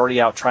cops that are already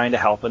out trying to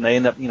help, and they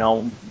end up,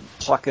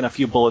 plucking a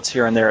few bullets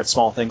here and there at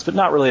small things, but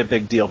not really a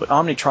big deal. But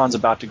Omnitron's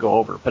about to go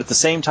over. But at the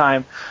same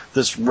time,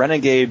 this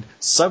renegade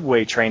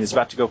subway train is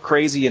about to go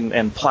crazy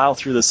and plow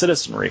through the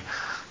citizenry.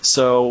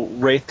 So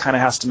Wraith kind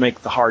of has to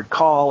make the hard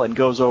call and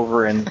goes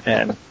over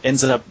and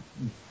ends up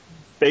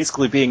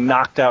basically being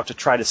knocked out to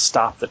try to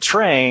stop the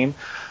train.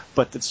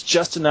 But it's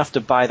just enough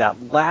to buy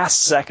that last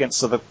second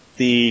so that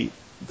the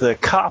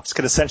cops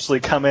could essentially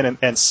come in and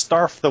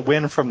snarf the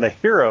win from the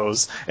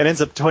heroes and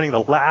ends up doing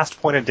the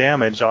last point of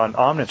damage on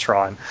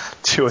Omnitron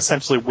to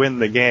essentially win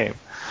the game.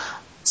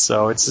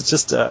 So it's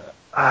just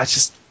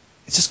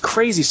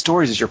crazy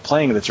stories as you're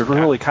playing that you're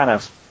really kind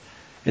of.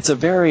 It's a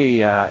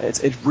very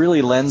it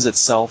really lends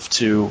itself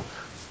to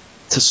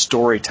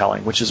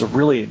storytelling, which is a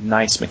really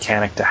nice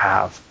mechanic to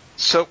have.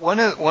 So one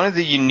of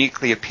the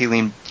uniquely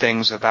appealing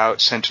things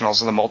about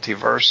Sentinels of the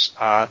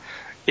Multiverse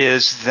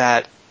is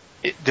that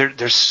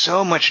there's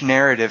so much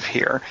narrative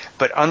here,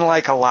 but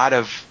unlike a lot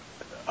of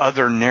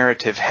other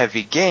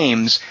narrative-heavy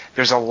games,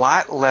 there's a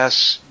lot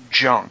less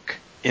junk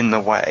in the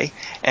way.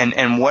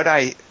 And what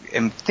I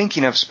am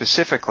thinking of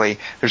specifically,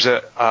 there's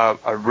a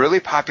really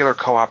popular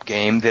co-op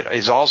game that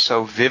is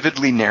also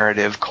vividly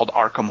narrative called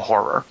Arkham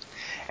Horror.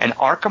 And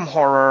Arkham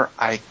Horror,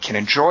 I can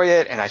enjoy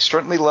it, and I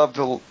certainly love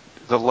the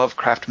the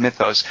Lovecraft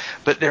mythos,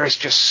 but there is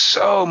just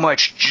so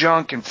much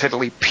junk and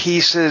fiddly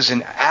pieces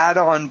and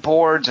add-on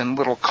boards and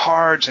little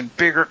cards and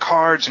bigger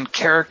cards and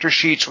character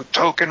sheets with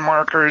token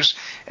markers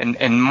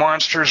and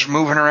monsters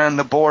moving around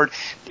the board.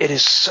 It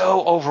is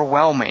so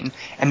overwhelming,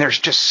 and there's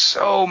just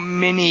so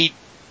many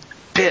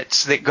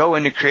bits that go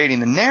into creating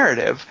the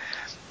narrative,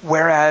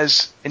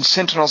 whereas in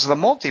Sentinels of the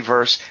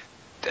Multiverse,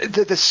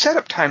 the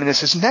setup time in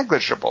this is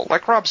negligible.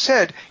 Like Rob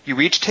said, you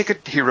each take a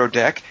hero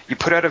deck, you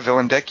put out a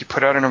villain deck, you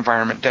put out an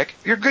environment deck,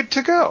 you're good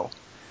to go.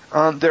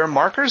 There are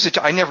markers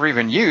that I never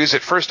even use.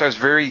 At first I was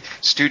very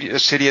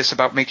assiduous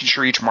about making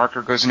sure each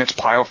marker goes in its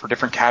pile for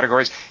different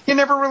categories. You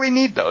never really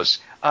need those.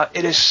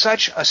 It is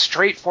such a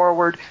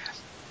straightforward,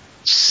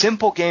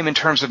 simple game in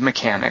terms of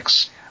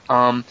mechanics.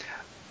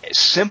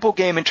 Simple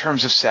game in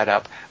terms of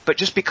setup, but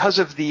just because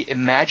of the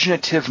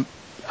imaginative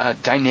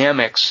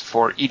dynamics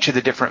for each of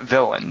the different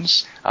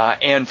villains,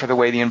 and for the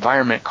way the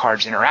environment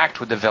cards interact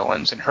with the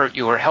villains and hurt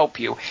you or help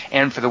you,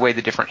 and for the way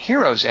the different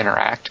heroes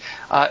interact,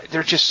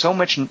 there's just so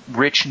much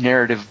rich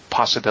narrative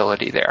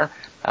possibility there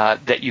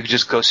that you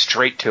just go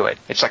straight to it.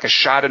 It's like a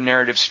shot of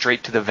narrative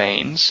straight to the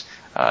veins.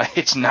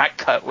 It's not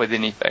cut with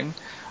anything.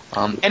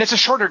 And it's a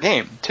shorter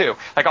game, too.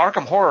 Like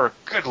Arkham Horror,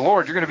 good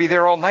lord, you're going to be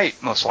there all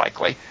night, most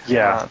likely.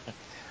 Yeah.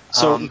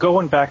 So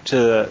going back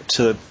to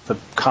the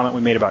comment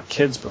we made about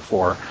kids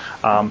before,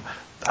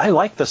 I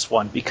like this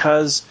one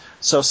because,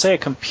 so say a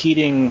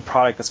competing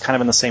product that's kind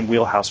of in the same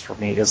wheelhouse for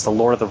me is the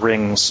Lord of the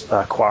Rings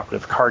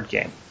cooperative card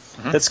game.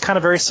 Mm-hmm. It's kind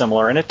of very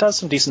similar, and it does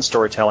some decent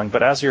storytelling,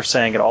 but as you're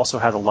saying, it also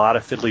has a lot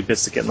of fiddly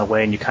bits that get in the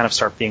way, and you kind of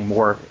start being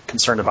more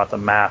concerned about the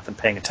math and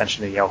paying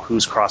attention to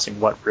who's crossing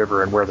what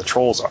river and where the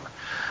trolls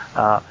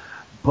are.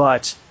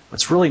 But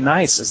what's really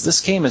nice is this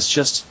game is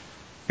just...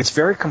 It's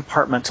very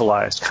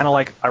compartmentalized, kind of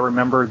like I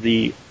remember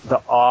the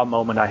awe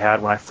moment I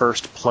had when I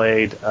first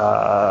played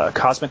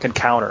Cosmic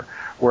Encounter,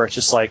 where it's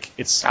just like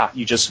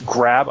you just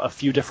grab a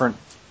few different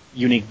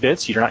unique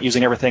bits. You're not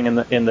using everything in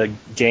the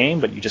game,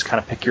 but you just kind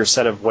of pick your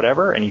set of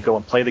whatever, and you go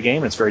and play the game,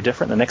 and it's very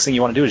different. And the next thing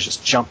you want to do is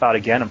just jump out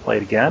again and play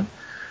it again.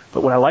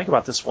 But what I like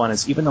about this one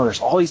is even though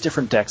there's all these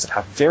different decks that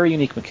have very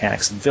unique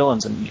mechanics and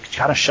villains, and you can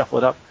kind of shuffle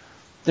it up,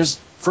 there's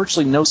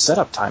virtually no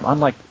setup time,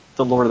 unlike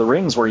the Lord of the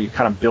Rings, where you're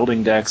kind of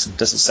building decks and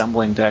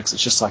disassembling decks.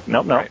 It's just like,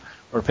 nope. Right.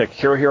 We're going to pick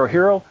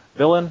hero,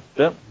 villain,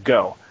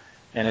 go.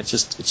 And it's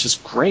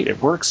just great. It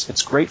works.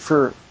 It's great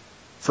for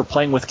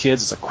playing with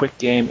kids. It's a quick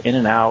game, in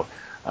and out,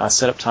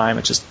 setup time.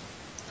 It just,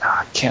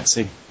 I can't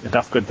say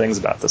enough good things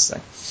about this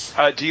thing.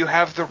 Do you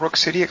have the Rook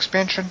City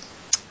expansion?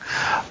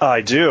 I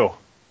do.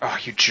 Oh,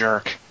 you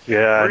jerk.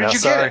 Yeah. Where did you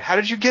get it? How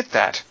did you get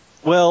that?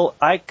 Well,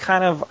 I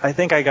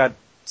think I got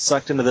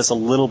sucked into this a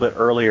little bit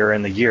earlier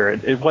in the year.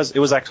 It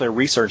was actually a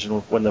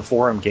resurgence when the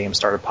forum game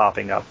started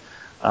popping up.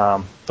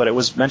 But it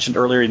was mentioned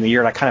earlier in the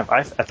year, and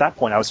at that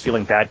point I was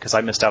feeling bad because I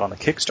missed out on the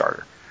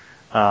Kickstarter.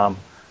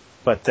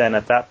 But then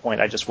at that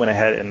point I just went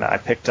ahead and I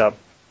picked up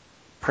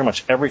pretty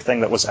much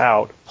everything that was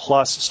out,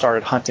 plus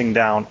started hunting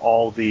down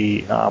all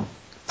the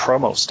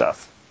promo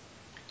stuff.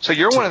 So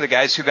you're one of the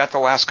guys who got the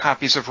last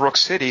copies of Rook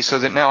City, so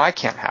that now I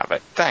can't have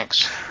it.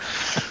 Thanks.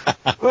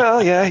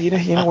 Well, yeah, you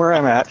know where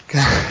I'm at.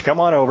 Come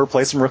on over,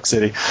 play some Rook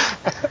City.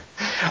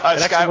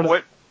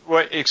 Scott,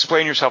 what?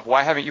 Explain yourself.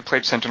 Why haven't you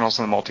played Sentinels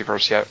in the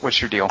Multiverse yet? What's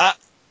your deal?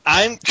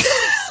 I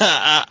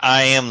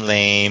am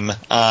lame.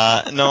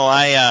 I'm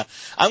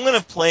going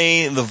to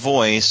play the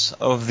voice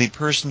of the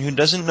person who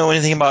doesn't know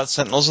anything about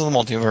Sentinels of the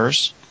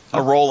Multiverse.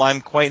 A role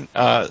I'm quite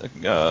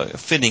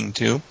fitting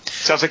to.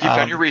 Sounds like you've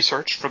done your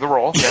research for the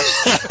role.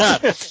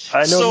 Yes.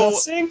 I know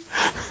nothing.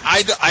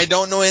 I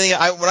don't know anything.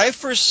 When I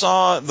first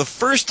saw the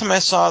first time I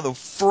saw the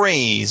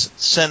phrase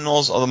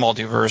 "Sentinels of the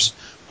Multiverse"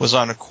 was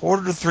on a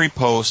 2:45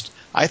 post.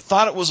 I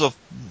thought it was a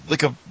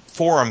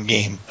forum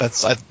game. I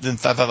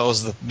thought that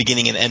was the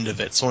beginning and end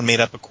of it. Someone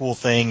made up a cool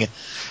thing.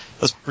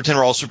 Let's pretend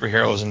we're all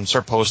superheroes and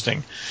start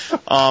posting.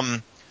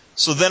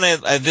 So then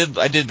I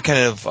did kind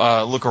of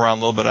look around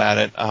a little bit at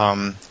it,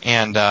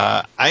 and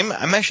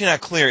I'm actually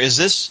not clear. Is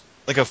this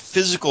like a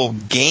physical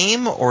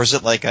game, or is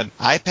it like an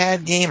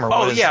iPad game, or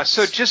what is it?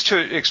 So just to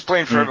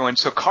explain for everyone,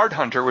 so Card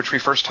Hunter, which we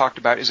first talked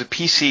about, is a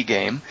PC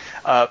game.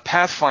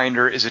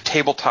 Pathfinder is a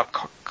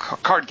tabletop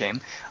card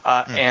game,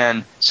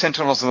 and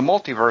Sentinels of the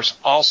Multiverse,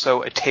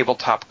 also a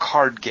tabletop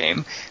card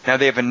game. Now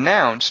they've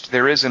announced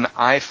there is an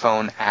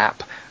iPhone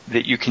app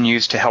that you can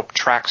use to help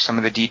track some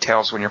of the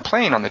details when you're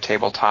playing on the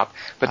tabletop.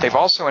 But they've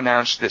also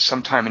announced that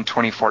sometime in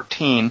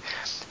 2014,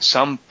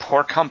 some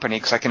poor company,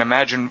 because I can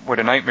imagine what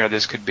a nightmare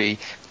this could be,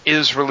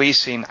 is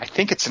releasing, I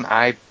think it's an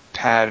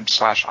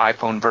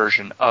iPad/iPhone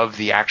version of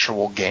the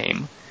actual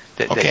game.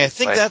 Okay, I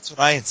think that's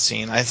what I had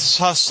seen. I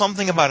saw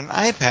something about an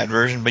iPad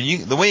version, but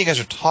the way you guys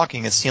are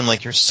talking, it seemed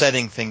like you're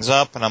setting things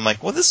up, and I'm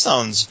like, well, this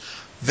sounds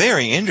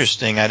very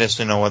interesting. I just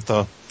didn't know what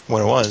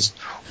it was.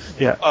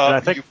 Yeah, and I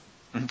think.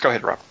 Go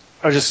ahead, Rob.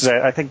 I was just going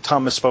to say, I think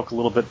Tom misspoke a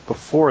little bit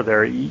before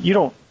there.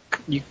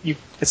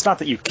 It's not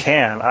that you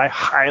can. I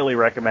highly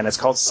recommend it. It's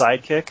called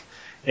Sidekick,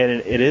 And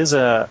it is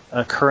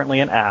currently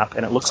an app,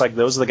 and it looks like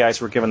those are the guys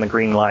who were given the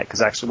green light,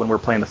 because actually when we're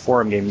playing the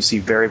forum game, you see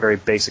very, very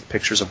basic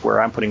pictures of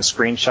where I'm putting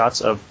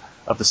screenshots of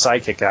the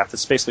Sidekick app.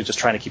 That's basically just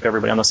trying to keep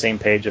everybody on the same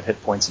page of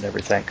hit points and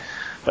everything.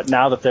 But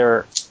now that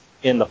they're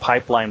in the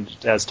pipeline,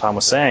 as Tom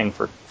was saying,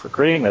 for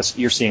creating this,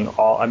 you're seeing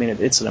all. I mean,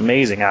 it's an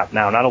amazing app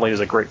now. Not only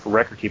is it great for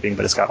record keeping,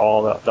 but it's got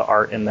all the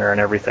art in there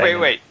and everything.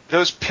 Wait.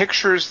 Those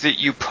pictures that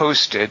you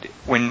posted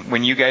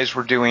when you guys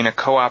were doing a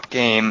co-op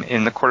game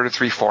in the Quarter to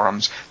Three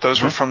forums,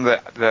 those were from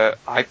the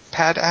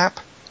iPad app?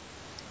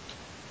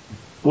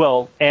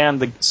 Well,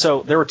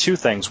 so there were two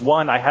things.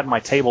 One, I had my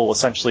table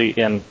essentially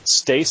in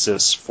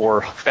stasis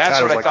for. That's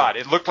what I thought.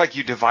 It looked like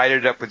you divided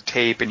it up with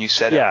tape and you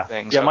set up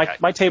things. Yeah,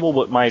 okay.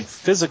 my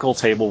physical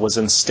table was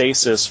in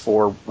stasis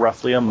for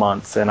roughly a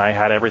month, and I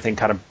had everything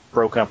kind of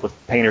broken up with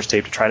painter's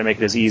tape to try to make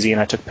it as easy,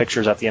 and I took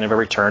pictures at the end of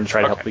every turn to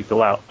try to help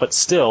people out. But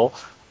still,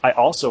 I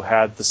also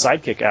had the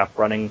Sidekick app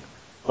running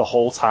the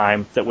whole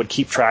time that would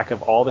keep track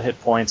of all the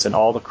hit points and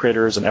all the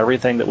critters and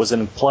everything that was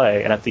in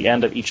play, and at the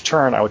end of each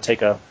turn, I would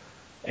take a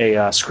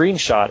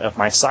screenshot of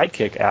my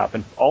Sidekick app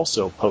and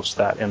also post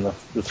that in the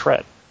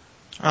thread.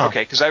 Oh.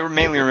 Okay, because I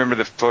mainly remember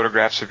the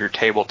photographs of your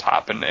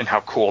tabletop and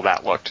how cool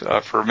that looked.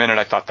 For a minute,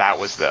 I thought that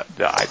was the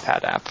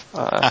iPad app.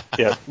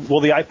 Yeah,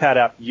 well, the iPad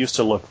app used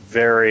to look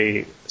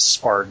very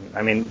Spartan.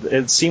 I mean,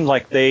 it seemed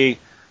like the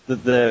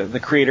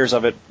creators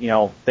of it,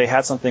 they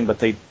had something, but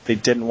they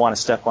didn't want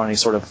to step on any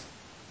sort of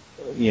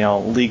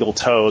legal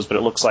toes. But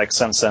it looks like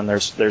since then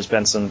there's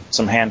been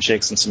some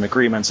handshakes and some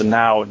agreements, and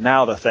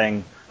now the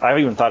thing. I've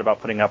even thought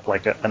about putting up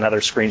like another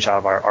screenshot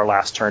of our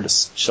last turn to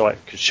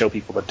show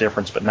people the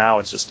difference, but now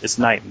it's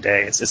night and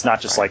day. It's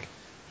not just like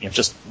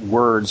just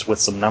words with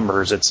some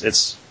numbers.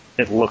 It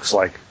looks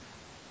like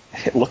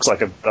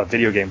a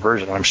video game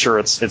version. I'm sure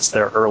it's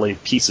their early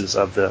pieces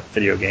of the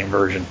video game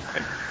version.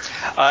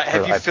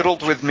 Have you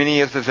fiddled with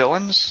many of the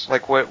villains?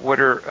 Like what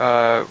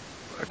are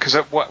because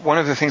one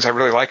of the things I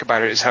really like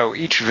about it is how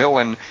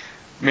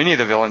many of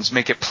the villains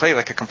make it play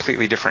like a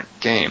completely different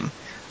game.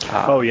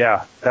 Oh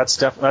yeah, that's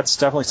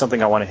definitely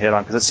something I want to hit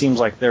on, because it seems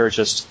like they're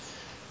just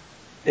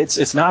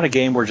it's not a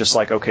game where just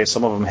like, okay,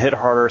 some of them hit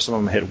harder, some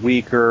of them hit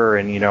weaker,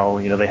 and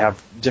they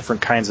have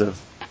different kinds of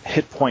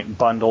hit point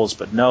bundles,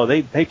 but no,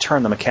 they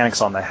turn the mechanics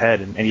on the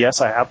head. And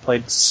yes, I have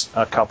played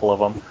a couple of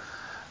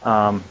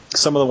them.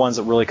 Some of the ones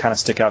that really kind of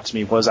stick out to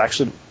me was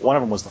actually one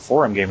of them was the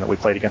forum game that we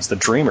played against the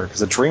Dreamer,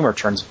 because the Dreamer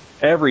turns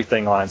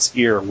everything on its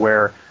ear,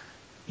 where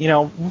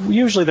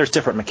usually there's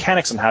different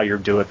mechanics on how you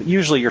do it, but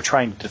usually you're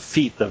trying to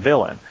defeat the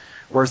villain.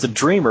 Whereas the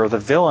Dreamer, the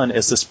villain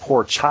is this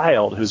poor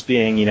child who's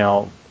being,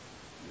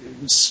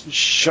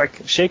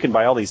 shaken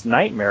by all these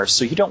nightmares,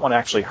 so you don't want to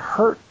actually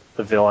hurt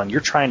the villain. You're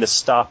trying to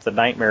stop the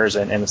nightmares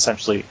and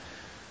essentially,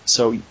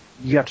 so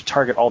you have to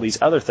target all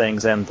these other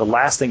things, and the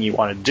last thing you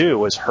want to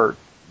do is hurt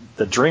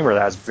the Dreamer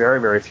that has very,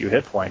 very few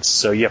hit points,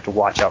 so you have to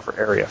watch out for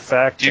area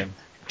effect.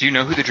 Do you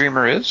know who the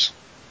Dreamer is?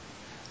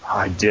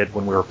 I did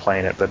when we were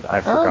playing it, but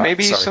I forgot.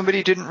 Maybe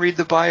somebody didn't read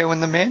the bio in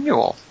the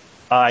manual.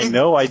 I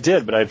know I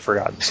did, but I'd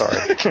forgotten. Sorry.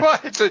 Well,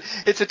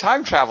 it's a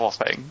time travel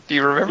thing. Do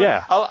you remember?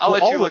 Yeah. I'll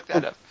let you look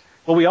that up.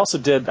 Well, we also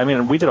did. I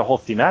mean, we did a whole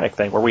thematic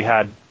thing where we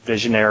had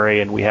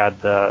Visionary and we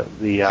had the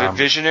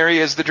Visionary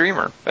is the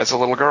Dreamer. That's a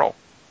little girl.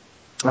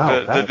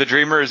 The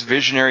Dreamer is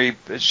Visionary.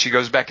 She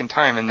goes back in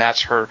time, and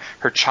that's her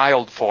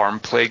child form,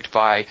 plagued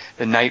by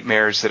the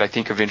nightmares that I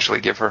think eventually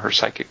give her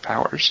psychic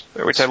powers.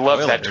 Which I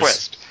love that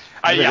twist.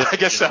 I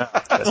guess so.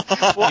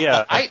 Well,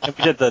 yeah,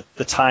 we did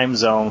the time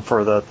zone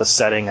for the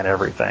setting and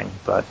everything,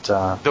 but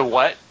the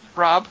what,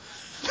 Rob?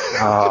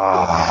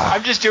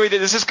 I'm just doing it.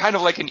 This is kind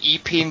of like an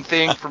e-peen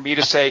thing for me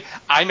to say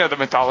I know the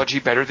mythology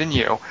better than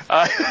you.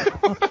 But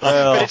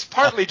it's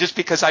partly just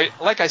because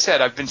like I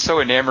said, I've been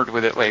so enamored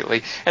with it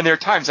lately, and there are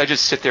times I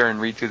just sit there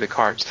and read through the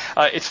cards.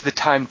 It's the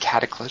time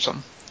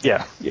cataclysm.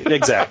 Yeah,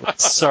 exactly.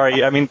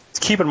 Sorry, I mean,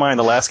 keep in mind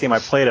the last game I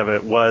played of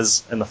it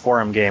was in the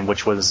forum game,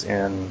 which was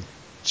in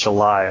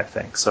July, I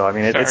think. So I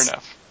mean, it's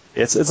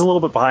a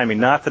little bit behind me.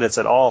 Not that it's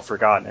at all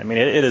forgotten. I mean,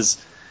 it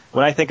is.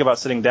 When I think about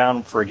sitting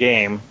down for a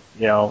game,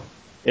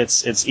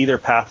 it's either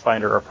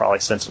Pathfinder or probably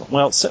Sentinel.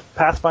 Well,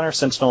 Pathfinder,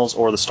 Sentinels,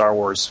 or the Star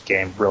Wars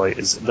game really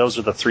is. Those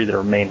are the three that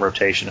are main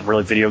rotation, and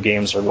really video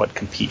games are what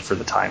compete for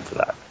the time for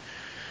that.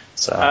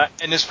 So.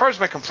 And as far as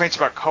my complaints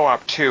about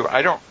co-op too,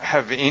 I don't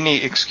have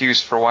any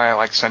excuse for why I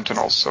like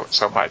Sentinels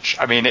so much.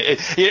 I mean,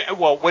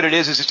 what it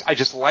is I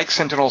just like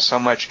Sentinels so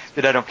much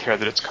that I don't care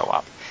that it's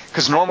co-op.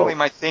 Because normally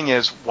my thing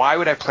is, why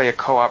would I play a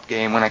co-op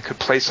game when I could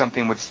play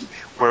something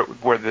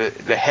where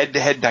the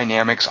head-to-head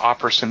dynamics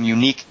offer some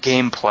unique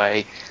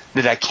gameplay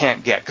that I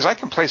can't get? Because I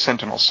can play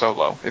Sentinel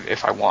solo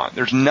if I want.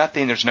 There's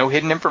no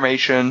hidden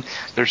information.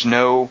 There's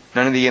none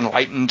of the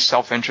enlightened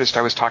self-interest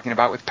I was talking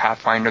about with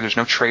Pathfinder. There's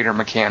no traitor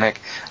mechanic.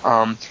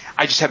 I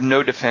just have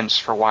no defense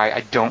for why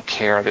I don't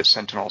care that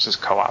Sentinels is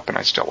co-op, and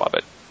I still love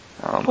it.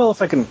 Well,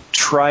 if I can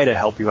try to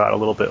help you out a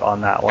little bit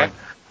on that one.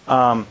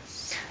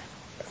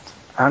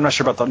 I'm not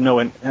sure about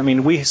I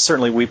mean, we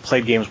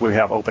played games where we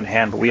have open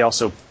hand, but we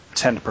also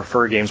tend to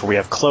prefer games where we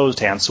have closed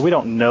hands, so we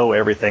don't know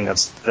everything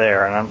that's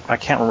there. And I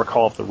can't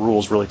recall if the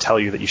rules really tell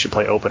you that you should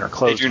play open or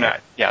closed. They do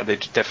not. Yeah, they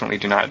definitely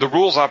do not. The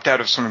rules opt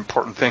out of some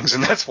important things,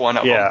 and that's one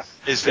of them.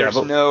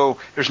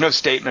 There's no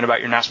statement about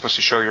you're not supposed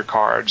to show your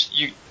cards.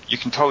 You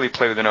can totally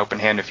play with an open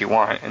hand if you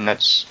want, and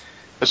that's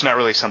not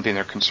really something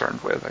they're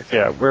concerned with, I think.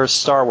 Yeah, whereas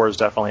Star Wars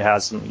definitely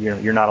has,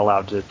 you're not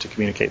allowed to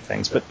communicate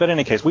things. But in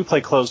any case, we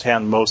play closed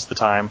hand most of the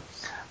time.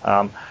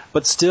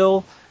 But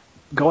still,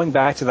 going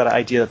back to that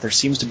idea that there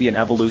seems to be an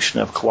evolution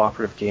of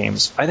cooperative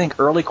games, I think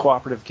early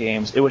cooperative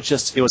games, it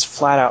was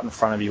flat out in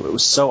front of you. It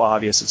was so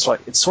obvious. It's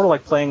sort of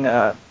like playing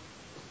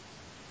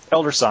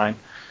Elder Sign,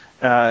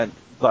 the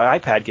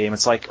iPad game.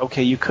 It's like,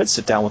 okay, you could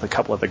sit down with a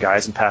couple of the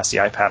guys and pass the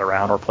iPad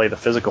around or play the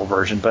physical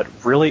version, but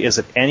really, is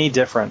it any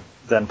different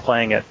than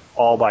playing it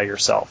all by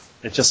yourself?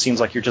 It just seems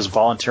like you're just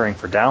volunteering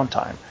for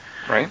downtime.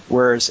 Right.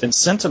 Whereas in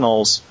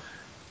Sentinels,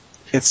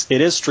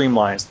 it is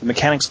streamlined. The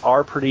mechanics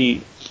are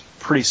pretty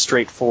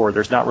straightforward.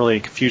 There's not really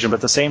any confusion, but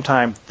at the same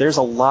time, there's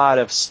a lot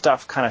of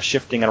stuff kind of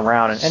shifting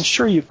around. And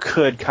sure, you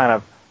could kind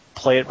of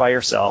play it by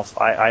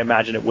yourself. I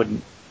imagine it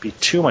wouldn't be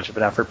too much of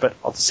an effort, but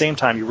at the same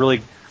time,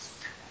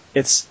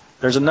 there's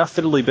enough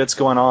fiddly bits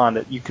going on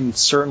that you can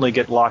certainly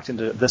get locked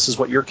into this is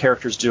what your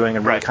character's doing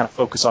and really kind of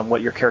focus on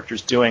what your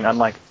character's doing,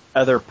 unlike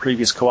other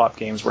previous co-op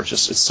games where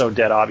it's so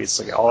dead obvious.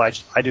 Like,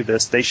 I do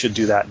this, they should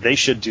do that, they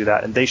should do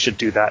that, and they should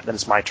do that, and then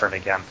it's my turn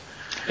again.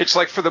 It's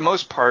like, for the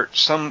most part,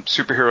 some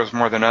superheroes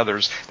more than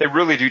others, they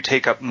really do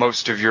take up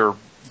most of your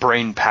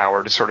brain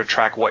power to sort of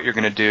track what you're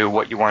going to do,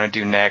 what you want to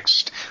do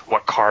next,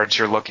 what cards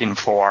you're looking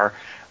for.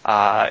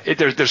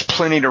 There's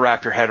plenty to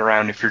wrap your head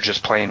around if you're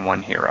just playing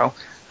one hero.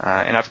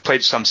 And I've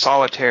played some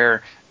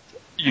solitaire.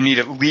 You need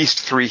at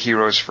least 3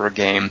 heroes for a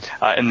game,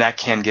 and that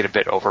can get a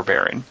bit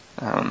overbearing.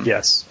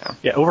 Yes.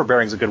 Yeah,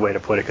 overbearing is a good way to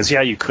put it, because,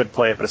 you could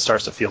play it, but it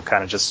starts to feel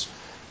kind of just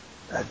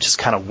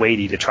kind of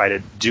weighty to try to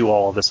do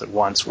all of this at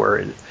once,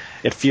 where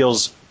it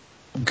feels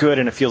good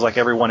and it feels like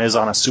everyone is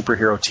on a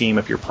superhero team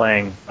if you're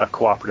playing a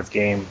cooperative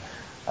game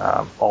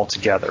all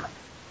together.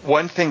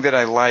 One thing that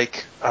I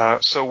like,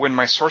 so when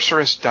my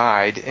sorceress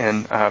died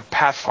in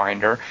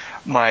Pathfinder,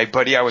 my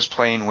buddy I was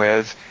playing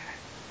with,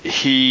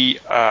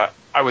 I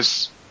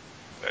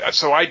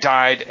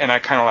died, and I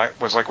kind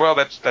of was like, well,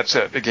 that's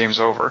it, the game's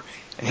over.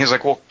 And he was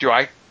like, well, do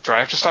I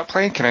have to stop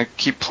playing? Can I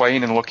keep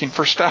playing and looking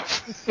for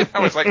stuff? And I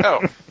was like,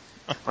 oh,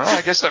 well,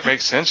 I guess that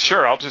makes sense.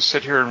 Sure, I'll just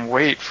sit here and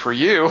wait for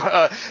you.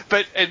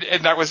 But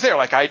I was there.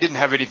 Like, I didn't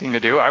have anything to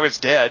do. I was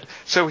dead.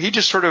 So he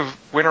just sort of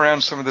went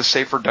around some of the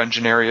safer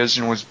dungeon areas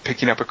and was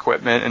picking up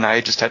equipment, and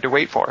I just had to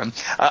wait for him.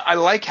 I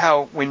like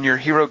how when your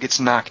hero gets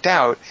knocked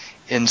out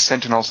in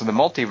Sentinels of the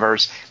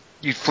Multiverse,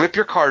 you flip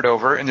your card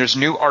over, and there's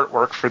new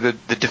artwork for the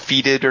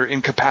defeated or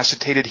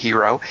incapacitated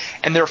hero.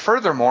 And there,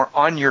 furthermore,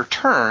 on your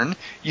turn,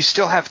 you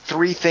still have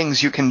 3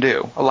 things you can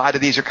do. A lot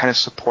of these are kind of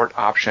support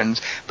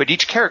options, but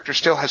each character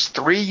still has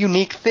 3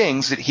 unique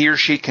things that he or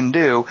she can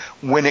do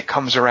when it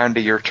comes around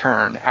to your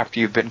turn after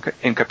you've been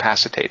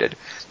incapacitated.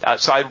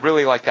 So I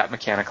really like that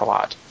mechanic a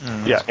lot.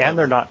 And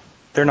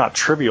they're not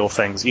trivial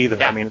things either.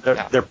 Yeah, I mean,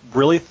 they're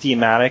really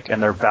thematic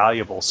and they're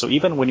valuable. So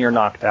even when you're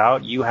knocked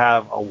out, you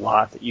have a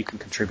lot that you can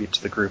contribute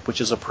to the group,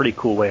 which is a pretty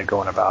cool way of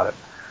going about it.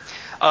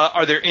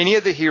 Are there any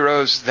of the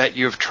heroes that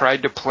you've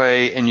tried to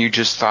play and you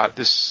just thought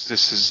this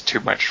is too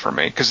much for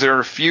me? Because there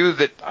are a few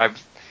that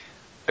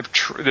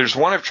there's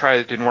one I've tried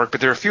that didn't work, but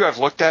there are a few I've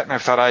looked at and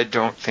I've thought, I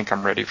don't think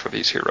I'm ready for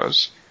these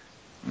heroes.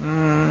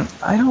 I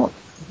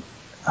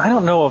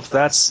don't know if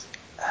that's.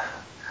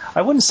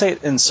 I wouldn't say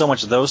it in so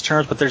much those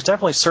terms, but there's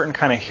definitely certain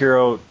kind of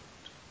hero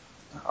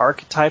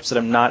archetypes that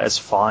I'm not as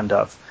fond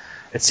of.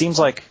 It seems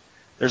like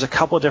there's a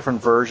couple of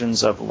different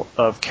versions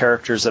of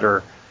characters that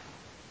are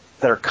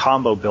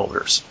combo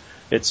builders.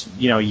 It's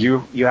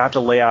you have to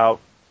lay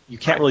out. You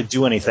can't really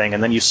do anything,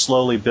 and then you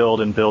slowly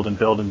build and build and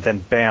build, and then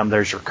bam,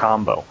 there's your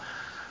combo.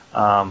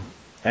 And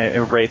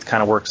Wraith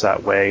kind of works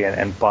that way,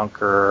 and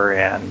Bunker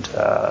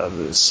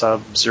and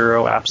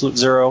Sub-Zero, Absolute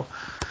Zero.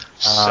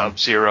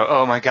 Sub-Zero.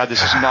 Oh my God,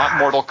 this is not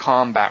Mortal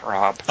Kombat,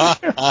 Rob.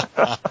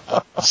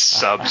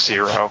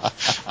 Sub-Zero.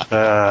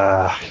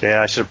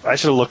 I should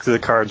have looked through the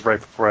cards right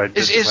before I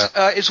did.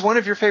 Is one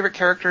of your favorite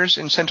characters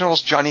in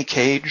Sentinels Johnny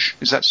Cage?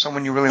 Is that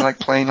someone you really like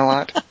playing a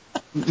lot?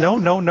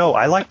 No.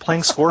 I like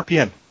playing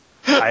Scorpion.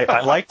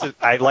 I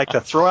like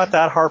to throw out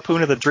that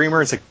harpoon of the Dreamer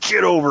and say,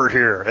 "Get over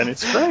here," and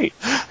it's great.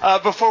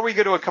 Before we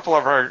go to a couple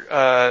of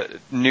our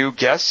new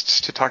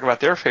guests to talk about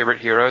their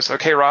favorite heroes,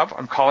 okay, Rob,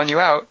 I'm calling you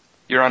out.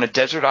 You're on a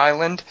desert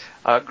island.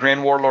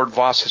 Grand Warlord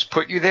Voss has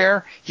put you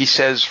there. He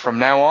says from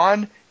now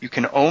on, you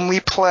can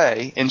only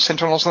play in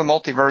Sentinels of the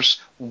Multiverse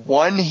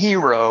one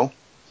hero.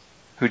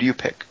 Who do you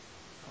pick?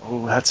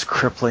 Oh, that's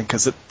crippling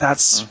because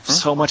that's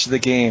so much of the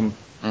game.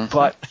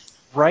 But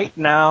right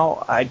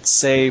now, I'd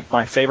say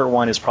my favorite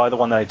one is probably the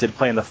one that I did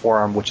play in the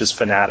forum, which is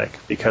Fnatic,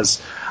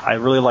 because I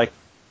really like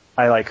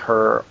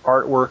her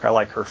artwork, I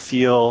like her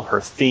feel, her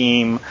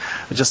theme,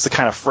 just the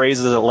kind of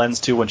phrases it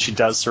lends to when she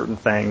does certain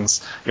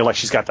things. Like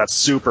she's got that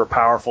super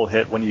powerful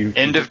hit when you...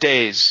 End of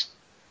Days.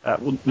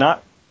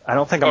 I I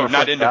don't think I'm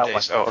not referring End to of that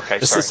Days. one. Oh, okay.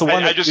 This Sorry. is the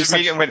one I just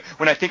immediately,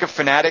 when I think of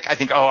Fnatic, I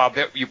think, I'll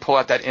bet you pull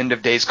out that End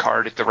of Days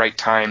card at the right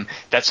time.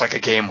 That's like a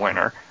game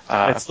winner.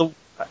 It's the.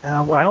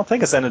 Well, I don't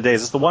think it's End of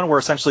Days. It's the one where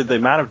essentially the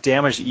amount of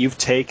damage that you've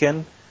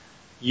taken,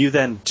 you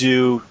then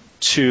do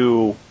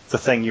to the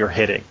thing you're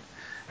hitting.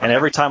 And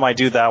every time I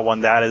do that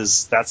one,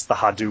 that's the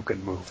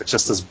Hadouken move. It's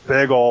just this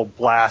big old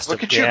blast Look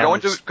of at you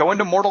damage. go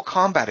into Mortal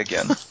Kombat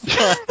again. I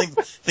think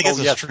it's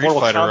a Street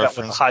Mortal Fighter Kombat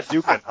reference. with the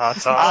Hadouken, huh,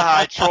 Tom?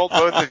 I trolled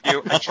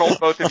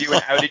both of you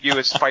and outed you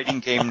as fighting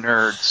game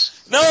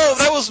nerds. No,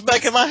 that was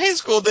back in my high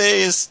school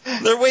days.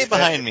 They're way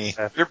behind me.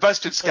 You're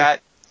busted, Scott.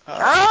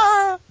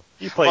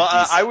 You played Well,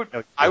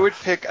 DC. I would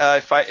pick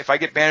if I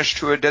get banished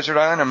to a desert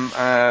island,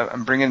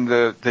 I'm bringing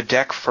the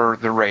deck for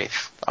the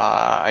Wraith.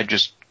 I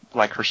just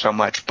like her so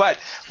much. But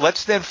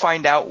let's then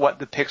find out what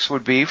the picks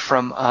would be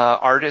from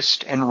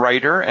artist and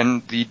writer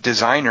and the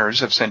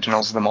designers of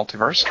Sentinels of the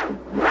Multiverse.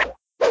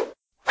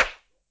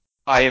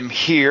 I am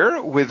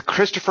here with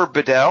Christopher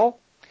Bedell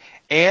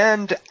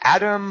and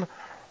Adam.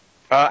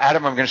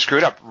 Adam, I'm going to screw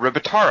it up.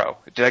 Ribitaro.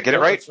 Did I get it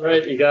right? That's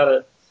right. You got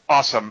it.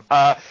 Awesome.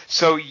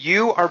 So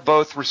you are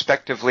both,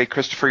 respectively,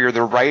 Christopher, you're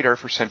the writer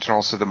for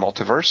Sentinels of the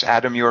Multiverse.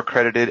 Adam, you are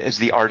credited as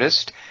the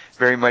artist.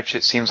 Very much,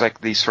 it seems like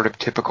the sort of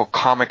typical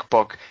comic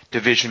book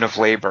division of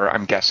labor,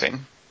 I'm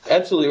guessing.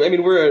 Absolutely. I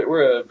mean,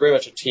 we're very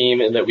much a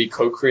team in that we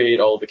co-create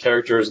all the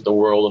characters, the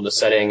world, and the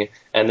setting.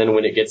 And then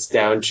when it gets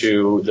down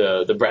to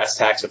the brass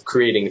tacks of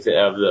creating,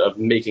 of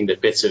making the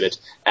bits of it,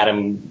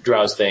 Adam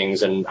draws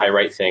things and I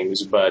write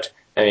things. But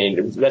I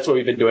mean, that's what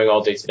we've been doing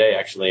all day today,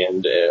 actually.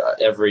 And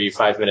every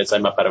 5 minutes,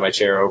 I'm up out of my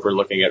chair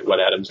overlooking at what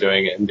Adam's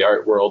doing in the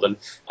art world, and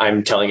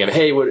I'm telling him,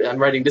 hey, I'm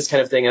writing this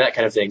kind of thing and that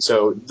kind of thing.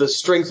 So the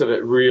strength of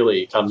it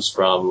really comes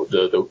from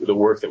the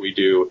work that we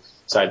do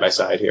side by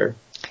side here.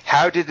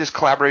 How did this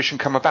collaboration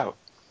come about?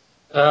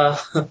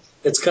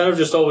 It's kind of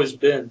just always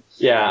been.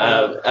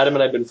 Yeah, Adam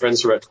and I have been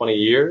friends for about 20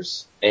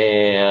 years,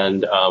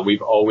 and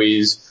we've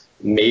always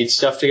made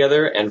stuff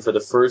together. And for the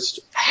first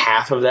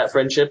half of that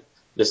friendship,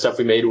 the stuff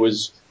we made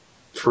was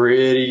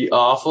pretty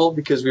awful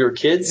because we were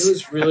kids. It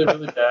was really,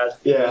 really bad.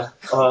 Yeah.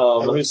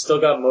 And we still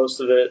got most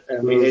of it,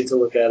 and we hate to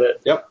look at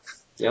it.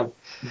 Yep.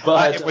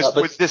 But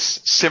was this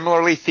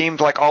similarly themed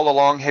like all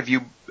along? Have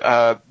you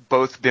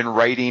both been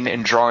writing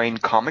and drawing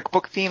comic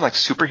book themed, like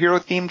superhero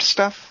themed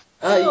stuff?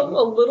 A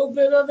little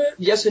bit of it.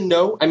 Yes and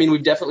no. I mean,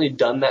 we've definitely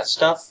done that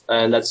stuff,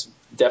 and that's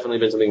definitely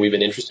been something we've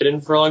been interested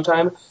in for a long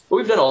time. But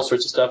we've done all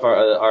sorts of stuff.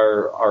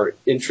 Our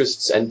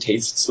interests and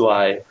tastes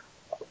lie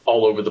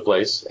all over the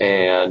place,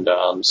 and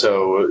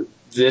so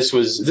this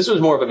was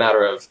more of a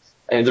matter of.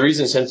 And the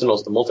reason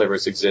Sentinels: The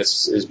Multiverse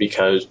exists is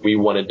because we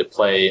wanted to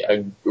play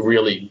a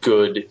really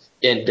good,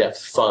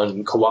 in-depth,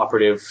 fun,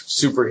 cooperative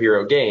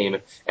superhero game,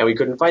 and we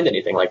couldn't find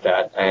anything like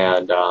that.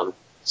 And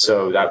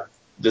so that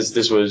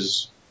this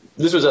was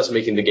us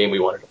making the game we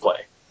wanted to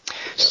play.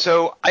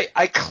 So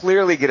I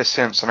clearly get a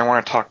sense, and I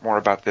want to talk more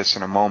about this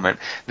in a moment,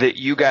 that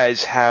you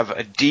guys have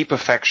a deep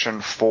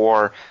affection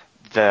for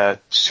the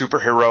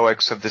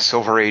superheroics of the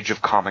Silver Age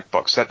of comic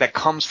books. That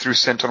comes through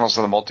Sentinels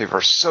of the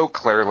Multiverse so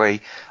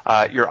clearly.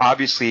 You're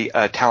obviously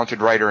a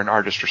talented writer and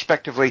artist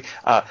respectively,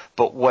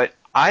 but what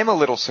I'm a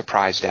little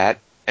surprised at,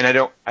 and I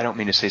don't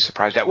mean to say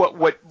surprised at,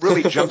 what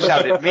really jumps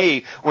out at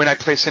me when I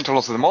play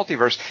Sentinels of the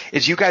Multiverse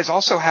is you guys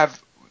also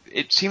have,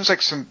 it seems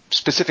like, some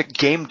specific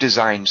game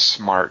design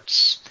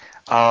smarts,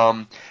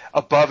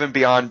 above and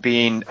beyond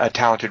being a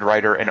talented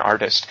writer and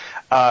artist.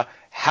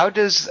 How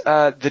does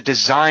the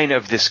design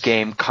of this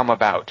game come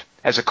about?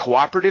 As a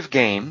cooperative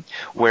game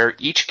where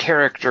each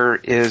character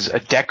is a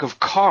deck of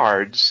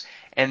cards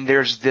and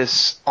there's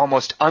this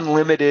almost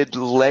unlimited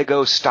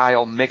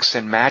Lego-style mix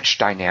and match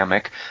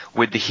dynamic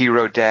with the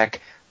hero deck,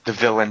 the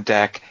villain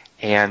deck,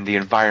 and the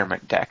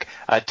environment deck.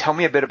 Tell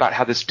me a bit about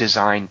how this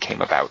design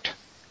came about.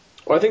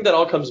 Well, I think that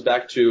all comes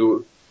back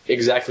to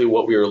exactly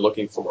what we were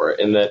looking for,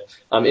 in that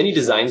any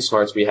design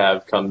smarts we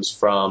have comes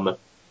from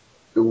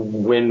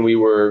when we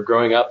were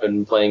growing up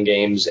and playing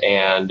games,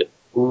 and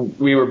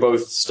we were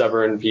both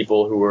stubborn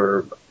people who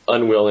were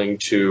unwilling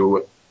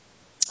to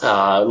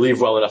leave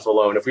well enough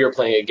alone. If we were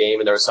playing a game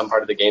and there was some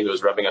part of the game that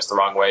was rubbing us the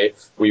wrong way,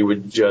 we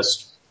would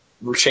just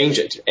change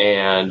it.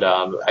 And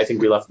I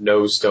think we left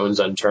no stones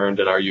unturned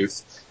in our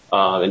youth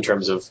in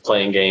terms of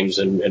playing games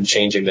and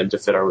changing them to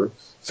fit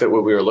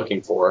what we were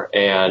looking for.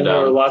 And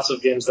there were lots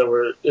of games that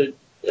were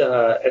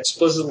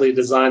explicitly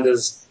designed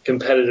as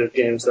competitive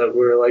games that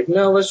we were like,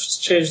 no, let's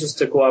just change this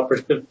to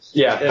cooperative.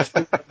 Yeah.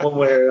 One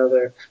way or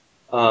another.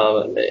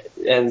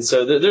 And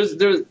so there's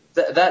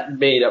that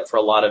made up for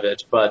a lot of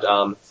it. But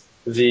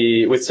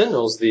with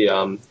Sentinels of the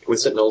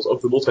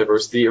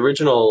Multiverse, the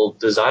original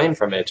design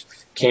from it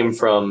came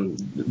from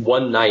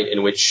one night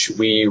in which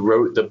we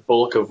wrote the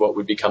bulk of what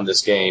would become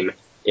this game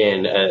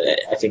in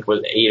I think it was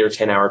an 8 or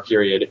 10 hour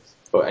period.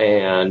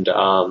 And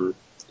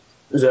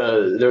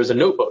there was a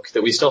notebook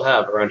that we still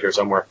have around here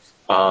somewhere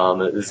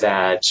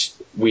that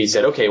we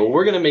said, okay, well,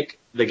 we're going to make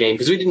the game,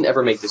 because we didn't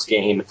ever make this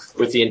game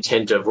with the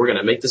intent of we're going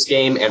to make this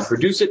game and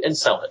produce it and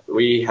sell it.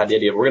 We had the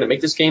idea of we're going to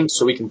make this game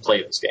so we can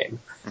play this game.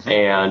 Mm-hmm.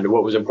 And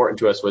what was important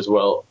to us was,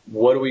 well,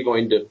 what are we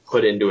going to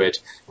put into it?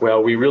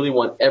 Well, we really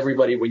want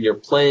everybody, when you're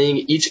playing,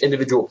 each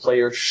individual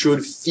player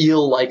should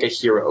feel like a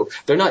hero.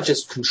 They're not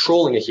just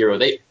controlling a hero.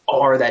 They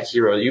are that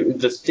hero.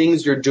 The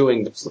things you're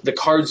doing, the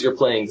cards you're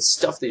playing, the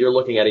stuff that you're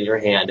looking at in your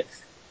hand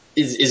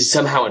is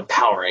somehow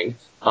empowering.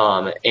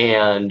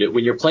 And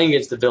when you're playing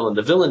against the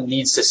villain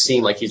needs to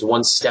seem like he's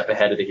one step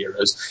ahead of the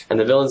heroes, and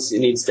the villain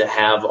needs to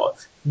have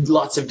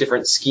lots of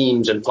different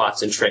schemes and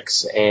plots and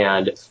tricks.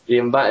 And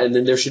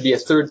then there should be a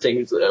third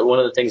thing. One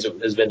of the things that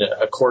has been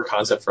a core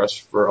concept for us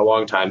for a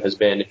long time has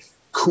been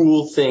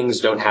cool things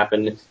don't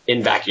happen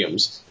in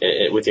vacuums,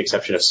 with the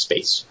exception of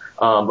space.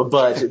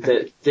 But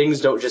that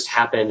things don't just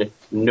happen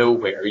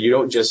nowhere. You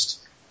don't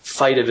just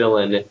fight a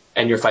villain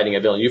and you're fighting a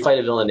villain. You fight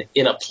a villain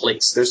in a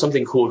place. There's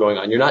something cool going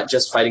on. You're not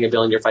just fighting a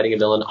villain. You're fighting a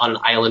villain on an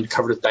island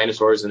covered with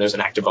dinosaurs and there's an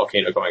active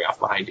volcano going off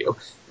behind you.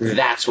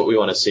 That's what we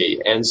want to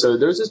see. And so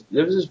there was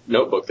this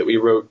notebook that we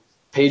wrote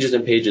pages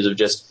and pages of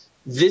just,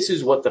 this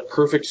is what the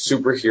perfect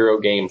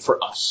superhero game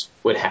for us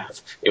would have.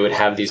 It would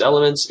have these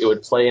elements. It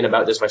would play in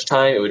about this much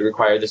time. It would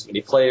require this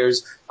many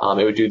players.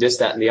 It would do this,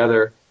 that, and the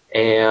other.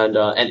 And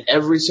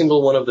every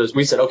single one of those,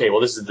 we said, okay, well,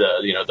 this is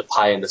the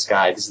pie in the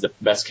sky. This is the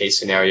best case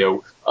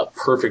scenario. A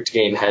perfect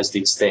game has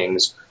these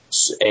things.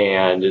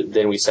 And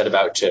then we set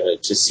about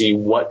to see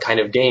what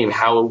kind of game,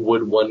 how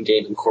would one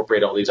game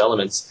incorporate all these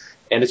elements.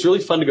 And it's really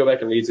fun to go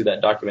back and read through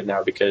that document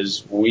now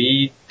because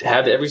we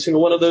had every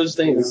single one of those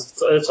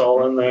things. It's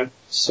all in there.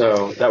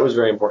 So that was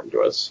very important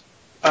to us.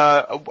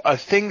 A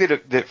thing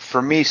that for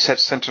me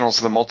sets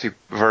Sentinels of the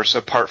Multiverse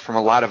apart from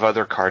a lot of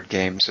other card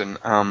games, and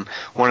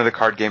one of the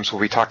card games we'll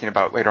be talking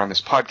about later on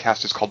this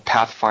podcast is called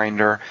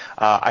Pathfinder.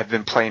 I've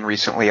been playing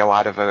recently a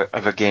lot of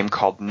a game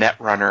called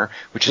Netrunner,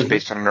 which is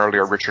based on an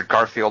earlier Richard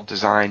Garfield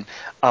design.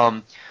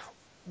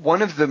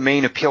 One of the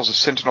main appeals of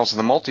Sentinels of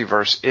the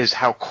Multiverse is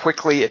how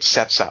quickly it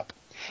sets up.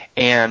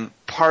 And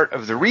part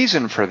of the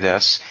reason for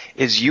this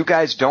is you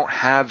guys don't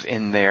have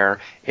in there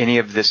any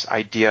of this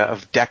idea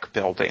of deck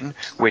building,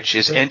 which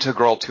is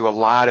integral to a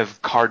lot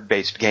of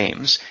card-based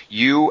games.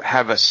 You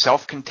have a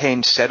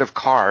self-contained set of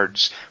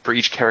cards for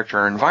each character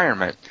or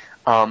environment.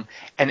 And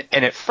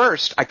at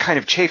first, I kind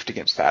of chafed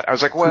against that. I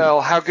was like, well,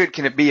 how good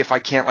can it be if I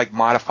can't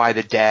modify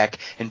the deck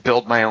and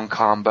build my own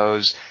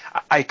combos?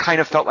 I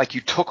kind of felt like you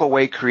took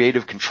away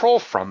creative control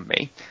from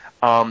me.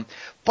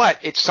 But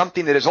it's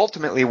something that has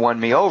ultimately won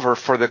me over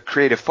for the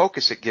creative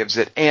focus it gives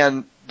it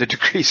and the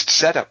decreased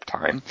setup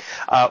time.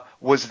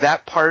 Was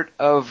that part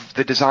of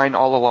the design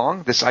all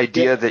along, this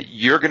idea that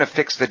you're going to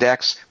fix the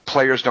decks,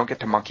 players don't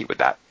get to monkey with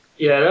that?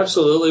 Yeah, it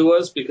absolutely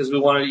was, because we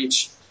wanted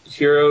each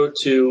hero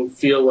to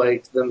feel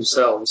like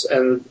themselves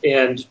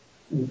and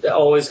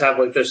always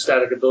have their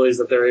static abilities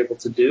that they're able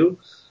to do.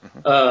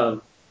 Mm-hmm.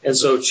 And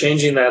so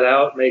changing that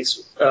out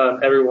makes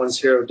everyone's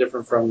hero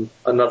different from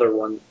another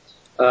one.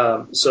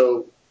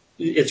 So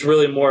it's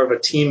really more of a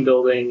team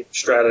building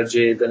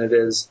strategy than it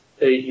is.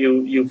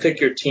 You pick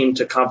your team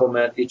to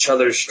complement each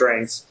other's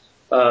strengths.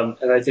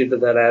 And I think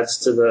that adds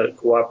to the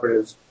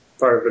cooperative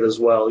part of it as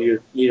well.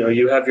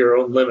 You have your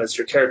own limits.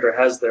 Your character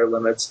has their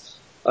limits.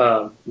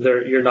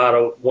 You're not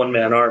a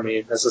one-man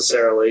army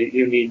necessarily.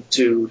 You need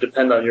to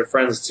depend on your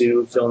friends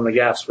to fill in the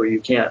gaps where you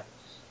can't.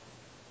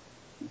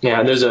 Yeah,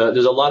 and there's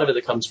a lot of it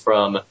that comes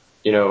from, like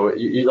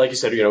you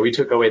said, we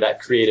took away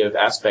that creative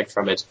aspect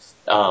from it.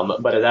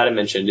 But as Adam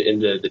mentioned, in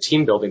the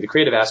team building, the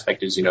creative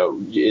aspect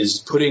is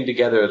putting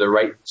together the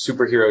right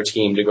superhero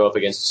team to go up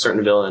against a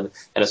certain villain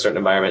in a certain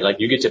environment.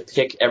 You get to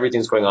pick everything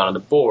that's going on the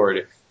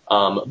board.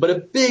 But a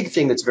big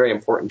thing that's very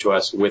important to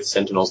us with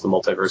Sentinels: The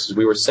Multiverse is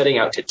we were setting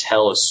out to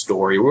tell a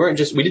story. We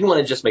didn't want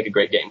to just make a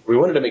great game. We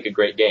wanted to make a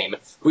great game.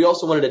 We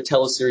also wanted to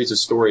tell a series of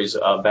stories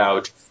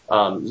about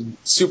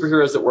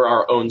superheroes that were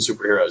our own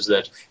superheroes,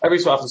 that every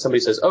so often somebody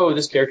says, oh,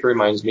 this character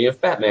reminds me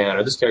of Batman,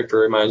 or this character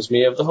reminds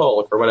me of the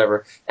Hulk, or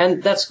whatever.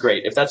 And that's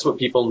great. If that's what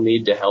people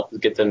need to help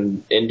get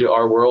them into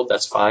our world,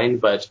 that's fine.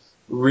 But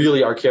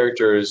really, our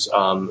characters,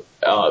 the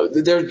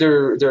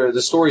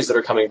stories that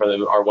are coming from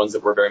them are ones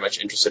that we're very much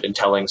interested in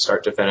telling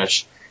start to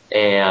finish.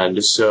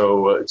 And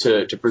so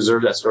to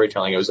preserve that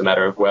storytelling, it was a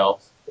matter of,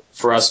 well,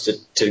 for us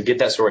to get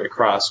that story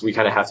across, we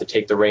kind of have to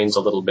take the reins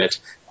a little bit,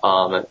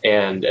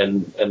 and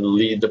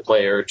lead the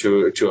player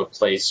to a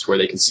place where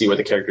they can see what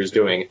the character is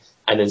doing,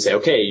 and then say,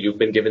 okay, you've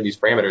been given these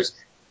parameters,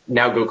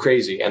 now go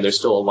crazy. And there's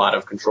still a lot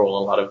of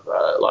control, a lot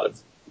of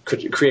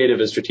creative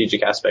and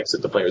strategic aspects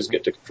that the players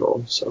get to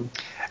control. So,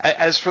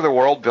 as for the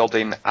world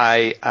building,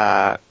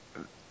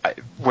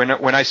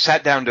 when I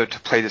sat down to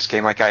play this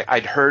game,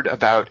 I'd heard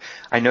about,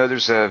 I know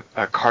there's a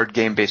card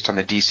game based on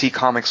the DC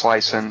Comics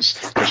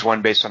license, there's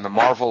one based on the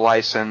Marvel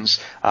license,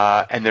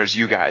 and there's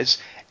you guys.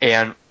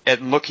 And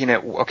and looking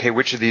at, okay,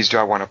 which of these do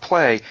I want to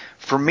play?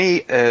 For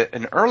me,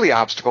 an early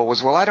obstacle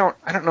was, well, I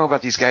don't know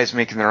about these guys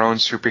making their own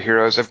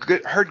superheroes.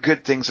 I've heard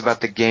good things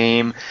about the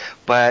game,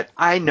 but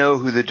I know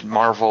who the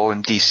Marvel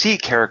and DC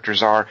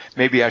characters are.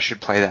 Maybe I should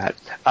play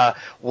that.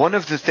 One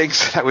of the things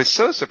that I was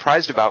so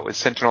surprised about with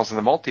Sentinels in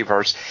the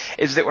Multiverse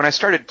is that when I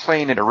started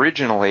playing it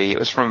originally, it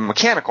was from a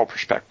mechanical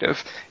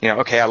perspective.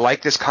 Okay, I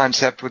like this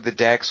concept with the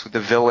decks, with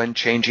the villain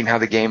changing how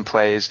the game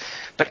plays.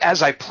 But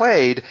as I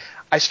played,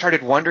 I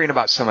started wondering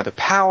about some of the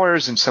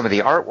powers and some of the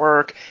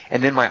artwork,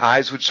 and then my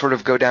eyes would sort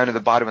of go down to the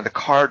bottom of the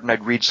card, and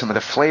I'd read some of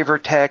the flavor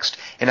text,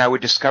 and I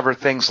would discover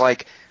things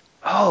like,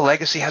 oh,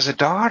 Legacy has a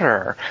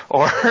daughter,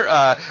 or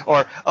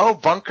oh,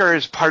 Bunker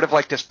is part of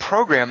like this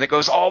program that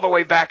goes all the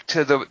way back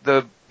to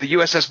the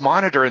USS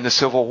Monitor in the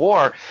Civil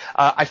War.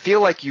 I feel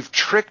like you've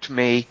tricked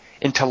me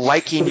into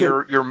liking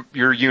your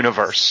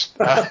universe.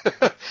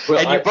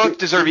 And you both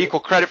deserve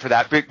equal credit for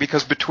that,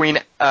 because between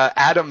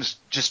Adam's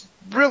just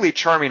really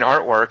charming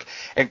artwork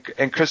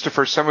and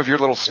Christopher, some of your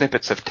little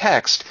snippets of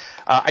text,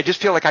 I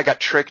just feel like I got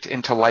tricked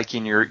into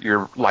liking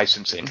your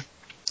licensing.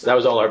 That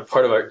was all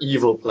part of our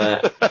evil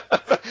plan.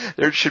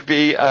 There should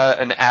be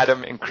an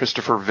Adam and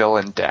Christopher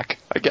villain deck,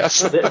 I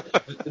guess.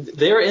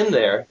 They're in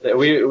there.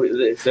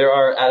 There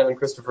are Adam and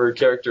Christopher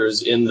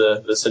characters in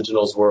the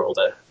Sentinels world.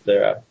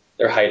 They're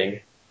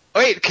hiding.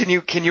 Wait, can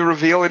you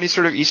reveal any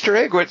sort of Easter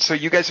egg? So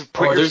you guys have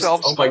put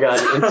yourselves... Oh my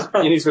God,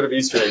 any sort of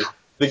Easter egg.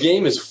 The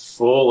game is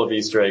full of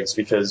Easter eggs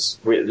because,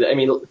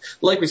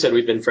 like we said,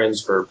 we've been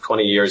friends for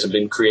 20 years and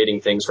been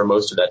creating things for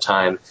most of that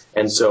time.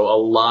 And so a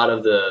lot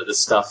of the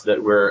stuff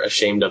that we're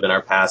ashamed of in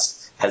our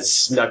past has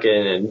snuck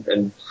in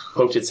and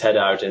poked its head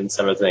out in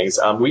some of the things.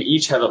 We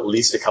each have at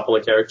least a couple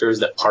of characters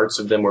that parts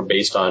of them were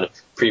based on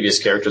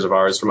previous characters of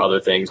ours from other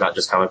things, not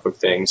just comic book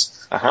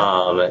things.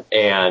 Uh-huh.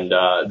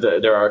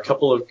 There are a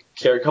couple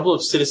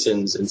of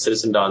citizens in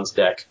Citizen Dawn's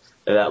deck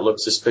that look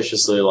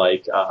suspiciously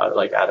like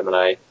Adam and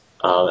I.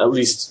 At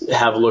least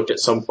have looked at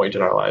some point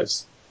in our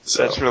lives.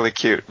 So. That's really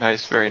cute.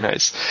 Nice, very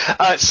nice.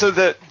 So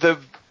the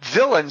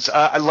villains,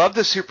 I love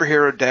the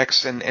superhero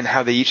decks and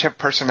how they each have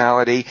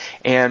personality,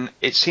 and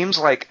it seems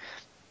like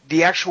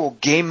the actual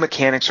game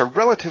mechanics are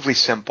relatively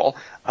simple.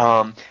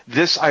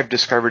 This, I've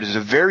discovered, is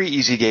a very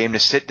easy game to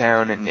sit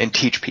down and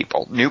teach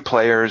people, new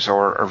players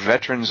or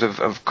veterans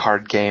of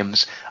card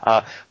games,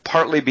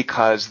 partly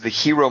because the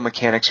hero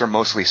mechanics are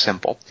mostly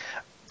simple.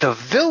 The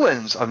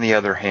villains, on the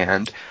other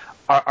hand,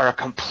 are a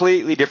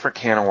completely different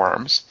can of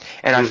worms.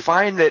 And I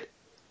find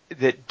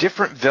that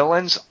different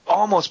villains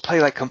almost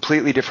play like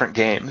completely different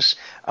games.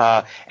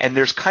 And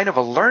there's kind of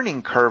a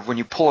learning curve when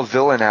you pull a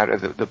villain out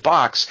of the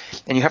box,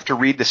 and you have to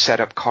read the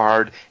setup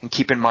card and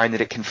keep in mind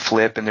that it can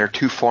flip, and there are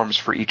 2 forms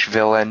for each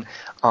villain.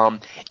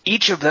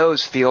 Each of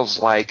those feels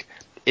like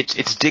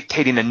it's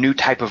dictating a new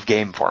type of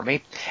game for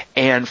me.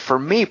 And for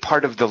me,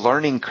 part of the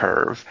learning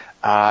curve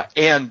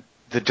and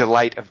the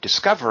delight of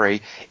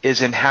discovery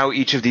is in how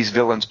each of these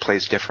villains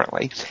plays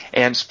differently.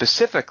 And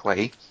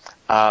specifically,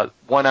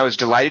 one I was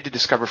delighted to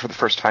discover for the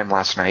first time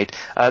last night,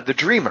 the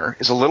Dreamer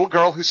is a little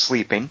girl who's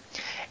sleeping,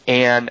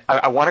 and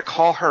I want to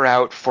call her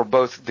out for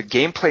both the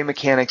gameplay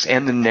mechanics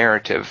and the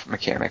narrative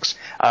mechanics.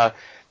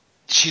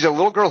 She's a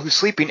little girl who's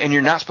sleeping, and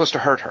you're not supposed to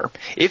hurt her.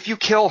 If you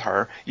kill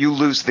her, you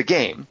lose the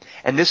game.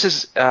 And this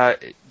is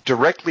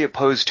directly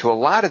opposed to a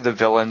lot of the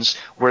villains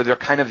where they're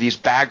kind of these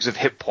bags of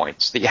hit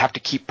points that you have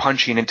to keep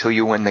punching until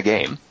you win the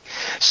game.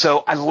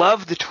 So I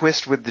love the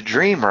twist with the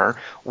Dreamer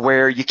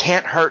where you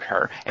can't hurt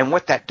her. And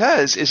what that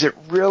does is it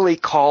really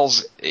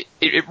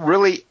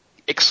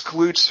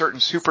excludes certain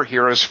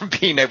superheroes from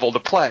being able to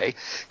play,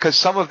 because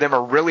some of them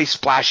are really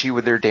splashy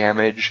with their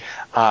damage.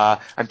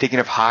 I'm thinking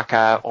of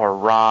Haka or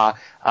Ra,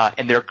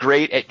 and they're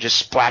great at just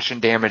splashing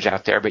damage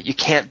out there, but you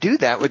can't do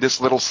that with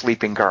this little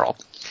sleeping girl.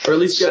 Or at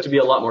least you have to be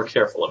a lot more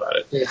careful about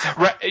it.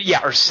 Right,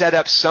 yeah, or set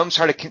up some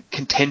sort of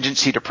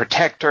contingency to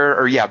protect her,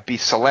 or be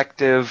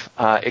selective.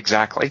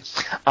 Exactly.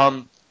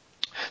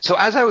 So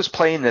as I was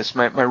playing this,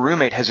 my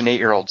roommate has an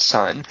 8-year-old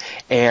son,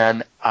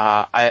 and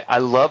I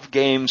love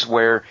games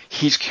where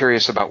he's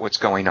curious about what's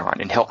going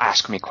on, and he'll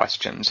ask me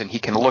questions, and he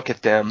can look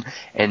at them,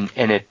 and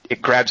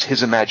it grabs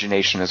his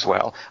imagination as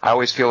well. I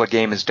always feel a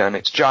game has done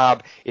its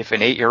job if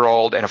an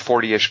 8-year-old and a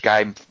 40-ish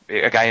guy,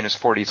 a guy in his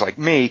 40s like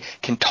me,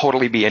 can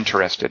totally be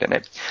interested in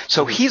it.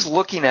 So he's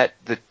looking at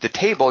the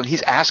table, and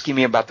he's asking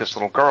me about this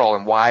little girl,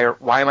 and why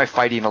am I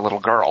fighting a little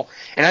girl?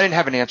 And I didn't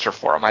have an answer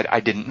for him. I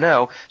didn't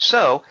know.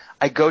 So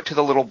I go to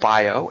the little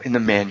bio in the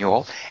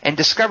manual and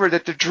discover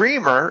that the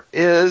Dreamer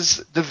is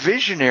the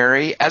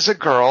Visionary as a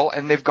girl,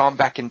 and they've gone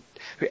back and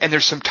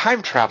there's some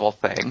time travel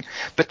thing,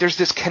 but there's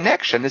this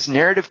connection, this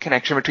narrative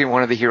connection between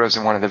one of the heroes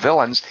and one of the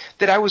villains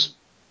that I was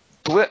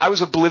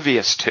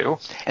oblivious to,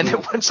 and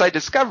that once I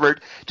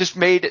discovered, just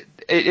made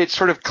it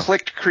sort of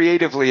clicked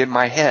creatively in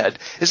my head.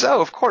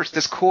 Of course,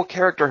 this cool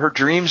character, her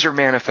dreams are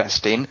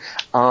manifesting.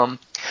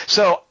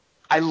 So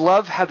I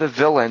love how the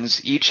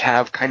villains each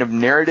have kind of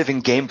narrative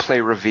and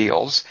gameplay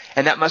reveals,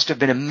 and that must have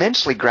been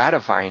immensely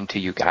gratifying to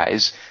you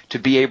guys to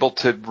be able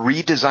to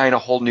redesign a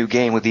whole new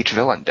game with each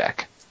villain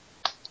deck.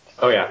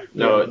 Oh yeah,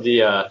 no,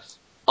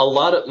 a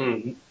lot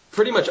of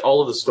pretty much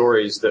all of the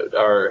stories that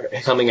are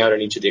coming out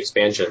in each of the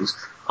expansions,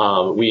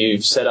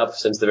 we've set up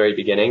since the very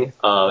beginning.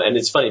 And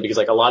it's funny because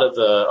like a lot of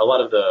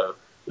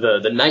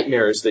the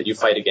nightmares that you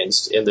fight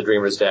against in the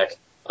Dreamers deck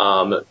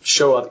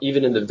show up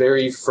even in the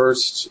very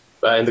first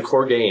in the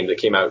core game that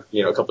came out,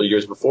 a couple of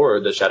years before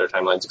the Shattered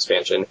Timelines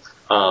expansion,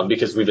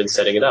 because we've been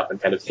setting it up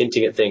and kind of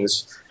hinting at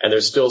things. And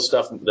there's still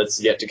stuff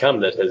that's yet to come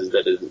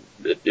that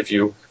if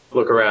you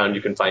look around,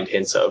 you can find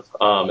hints of.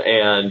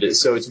 And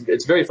so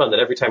it's very fun that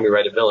every time we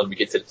write a villain, we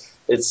get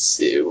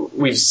to,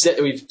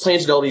 we've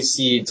planted all these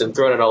seeds and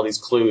thrown out all these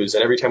clues.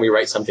 And every time we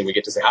write something, we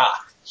get to say,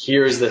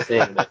 here's the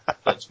thing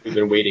that we've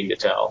been waiting to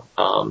tell.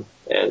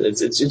 And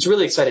it's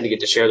really exciting to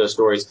get to share those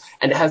stories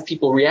and to have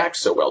people react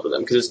so well to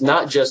them, because it's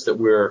not just that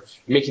we're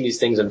making these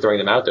things and throwing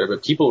them out there,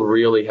 but people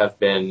really have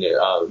been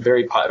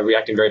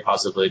reacting very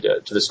positively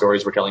to the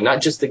stories we're telling,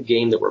 not just the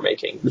game that we're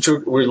making, which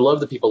we love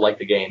that people like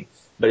the game,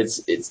 but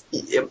it's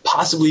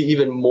possibly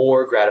even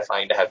more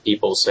gratifying to have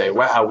people say,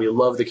 wow, we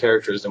love the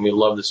characters and we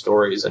love the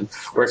stories and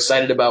we're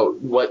excited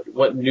about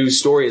what new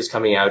story is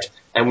coming out.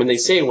 And when they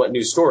say what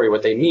new story,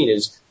 what they mean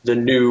is the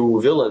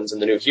new villains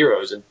and the new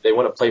heroes, and they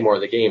want to play more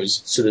of the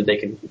games so that they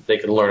can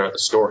learn about the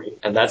story.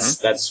 And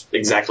that's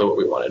exactly what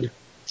we wanted.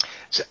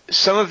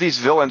 Some of these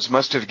villains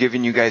must have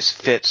given you guys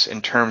fits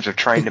in terms of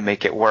trying to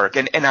make it work.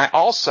 And I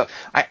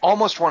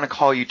almost want to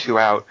call you two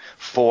out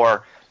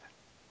for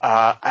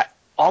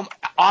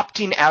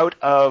opting out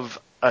of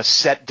a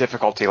set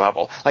difficulty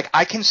level. Like,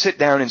 I can sit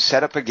down and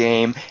set up a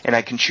game, and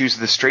I can choose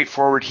the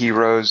straightforward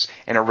heroes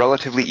and a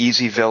relatively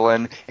easy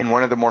villain in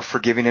one of the more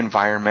forgiving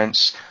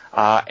environments.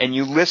 And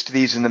you list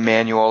these in the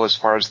manual as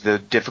far as the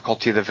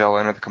difficulty of the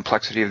villain or the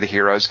complexity of the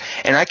heroes.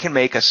 And I can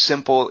make a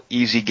simple,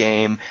 easy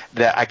game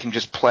that I can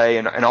just play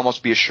and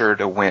almost be assured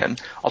to win.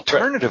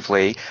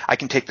 Alternatively, I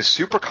can take the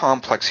super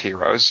complex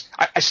heroes.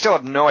 I still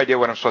have no idea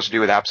what I'm supposed to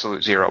do with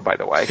Absolute Zero, by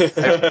the way.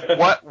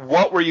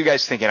 What were you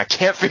guys thinking? I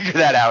can't figure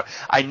that out.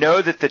 I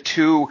know that the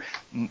two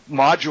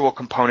module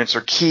components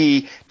are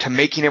key to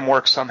making him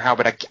work somehow,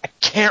 but I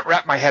can't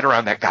wrap my head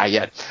around that guy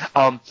yet.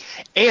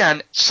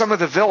 And some of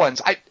the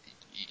villains,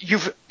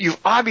 You've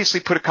obviously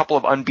put a couple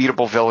of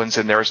unbeatable villains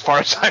in there as far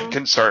as I'm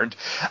concerned.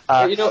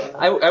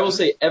 I will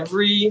say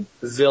every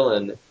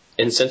villain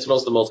in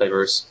Sentinels of the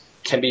Multiverse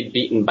can be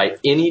beaten by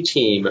any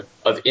team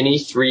of any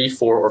 3,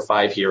 4, or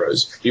 5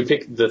 heroes. You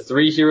pick the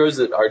 3 heroes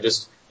that are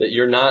just that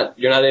you're not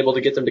able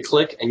to get them to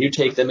click, and you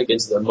take them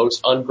against the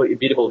most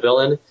unbeatable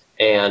villain,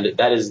 and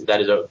that is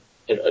a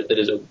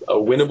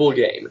winnable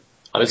game.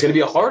 It's going to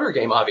be a harder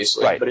game,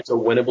 obviously, right, but it's a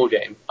winnable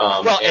game.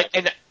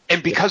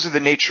 And because of the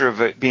nature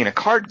of it being a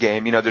card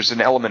game, there's an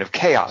element of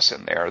chaos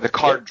in there. The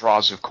card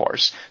draws, of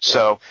course.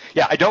 So,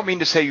 I don't mean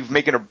to say you've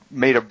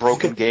made a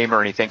broken game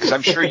or anything, because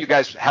I'm sure you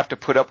guys have to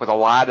put up with a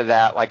lot of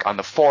that, like on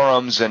the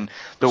forums and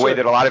the way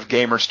that a lot of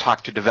gamers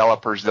talk to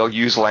developers. They'll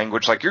use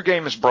language like, your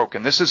game is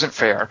broken, this isn't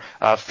fair,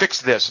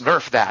 fix this,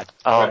 nerf that.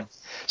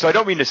 So I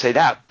don't mean to say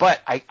that,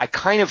 but I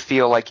kind of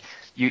feel like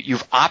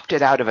you've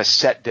opted out of a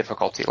set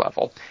difficulty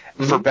level,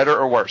 for better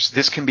or worse.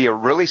 This can be a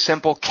really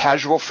simple,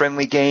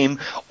 casual-friendly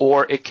game,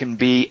 or it can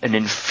be an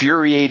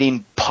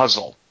infuriating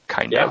puzzle,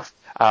 kind of.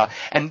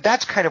 And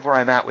that's kind of where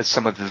I'm at with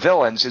some of the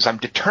villains, is I'm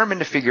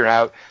determined to figure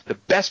out the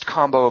best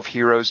combo of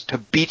heroes to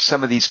beat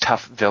some of these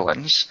tough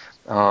villains.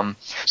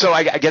 So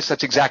I guess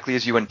that's exactly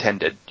as you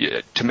intended,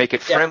 to make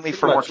it friendly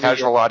for more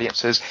casual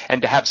audiences,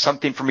 and to have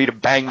something for me to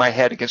bang my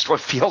head against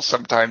what feels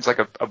sometimes like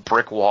a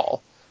brick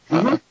wall.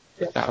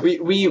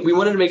 We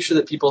wanted to make sure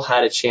that people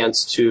had a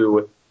chance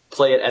to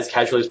play it as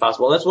casually as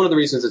possible. And that's one of the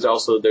reasons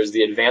there's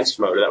the advanced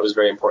mode. That was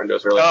very important to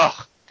us earlier.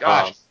 Oh,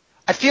 gosh.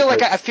 I feel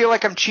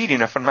like I'm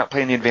cheating if I'm not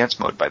playing the advanced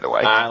mode, by the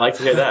way. I like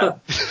to hear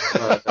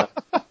that.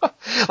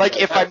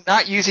 Like, if I'm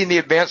not using the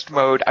advanced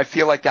mode, I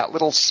feel like that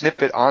little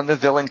snippet on the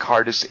villain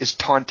card is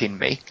taunting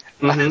me.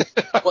 Well, and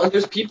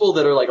there's people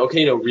that are like,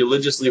 okay,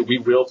 religiously we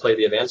will play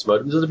the advanced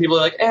mode. And there's people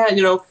that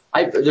are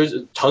like, there's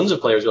tons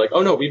of players who are like,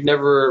 oh no, we've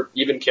never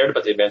even cared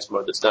about the advanced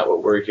mode. That's not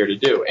what we're here to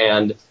do.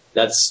 And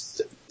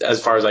that's,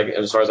 as far as I'm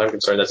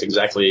concerned, that's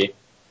exactly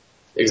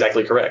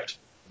correct.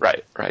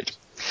 Right.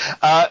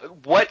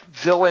 What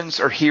villains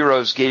or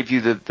heroes gave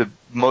you the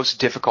most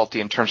difficulty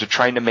in terms of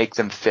trying to make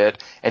them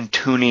fit and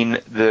tuning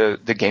the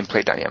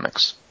gameplay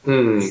dynamics?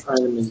 Trying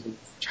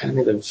to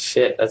make them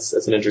fit. That's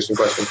an interesting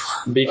question,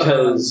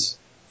 because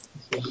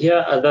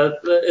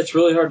it's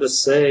really hard to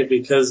say,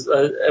 because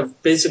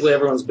basically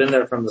everyone's been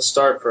there from the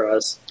start for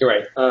us.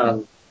 Right.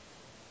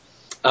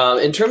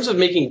 In terms of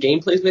making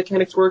gameplay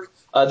mechanics work,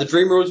 the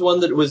Dreamers one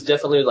that was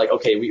definitely like,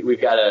 okay, we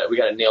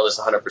gotta nail this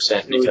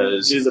 100%,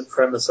 because do the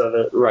premise of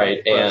it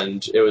right.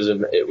 And it was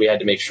we had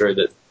to make sure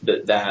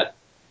that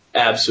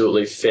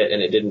absolutely fit,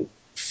 and it didn't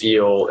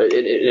feel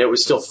it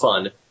was still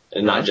fun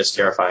and not just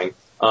terrifying.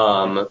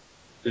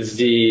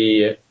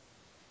 The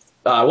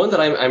one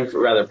that I'm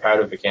rather proud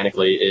of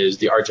mechanically is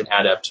the Argent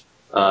Adept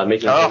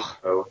making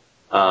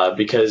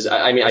because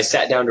I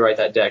sat down to write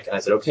that deck, and I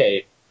said,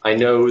 okay, I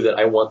know that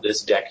I want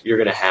this deck. You're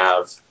gonna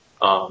have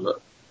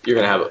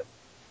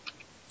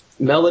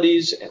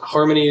melodies and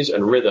harmonies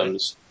and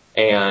rhythms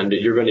and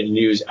you're going to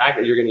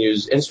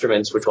use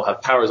instruments which will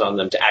have powers on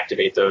them to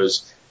activate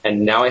those.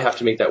 And now I have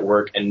to make that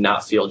work and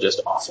not feel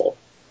just awful.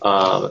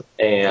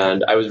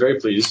 And I was very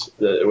pleased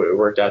that it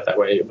worked out that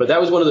way. But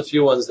that was one of the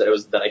few ones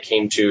that I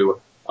came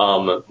to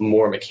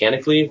more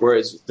mechanically,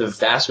 whereas the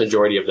vast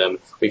majority of them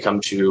we come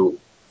to,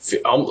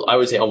 I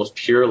would say, almost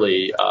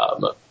purely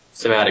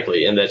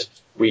thematically, in that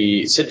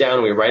we sit down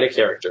and we write a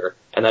character,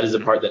 and that is the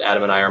part that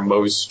Adam and I are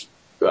most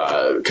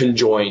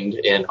conjoined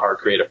in our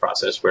creative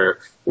process, where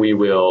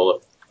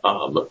we'll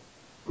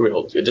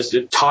just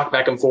talk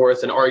back and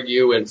forth and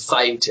argue and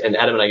fight, and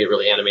Adam and I get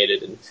really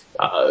animated, and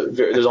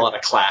there's a lot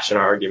of clash in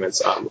our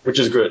arguments, which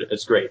is good.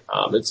 It's great.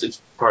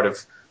 It's part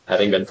of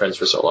having been friends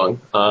for so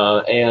long.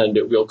 And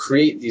we'll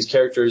create these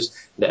characters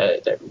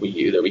that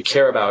we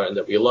care about and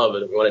that we love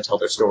and that we want to tell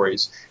their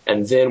stories.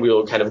 And then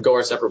we'll kind of go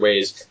our separate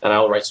ways, and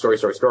I'll write story,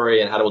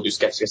 and Adam will do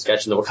sketch, and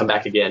then we'll come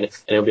back again, and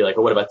he'll be like,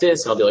 well, what about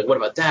this? And I'll be like, what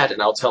about that?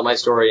 And I'll tell my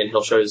story, and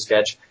he'll show his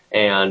sketch,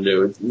 and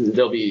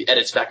there'll be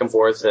edits back and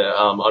forth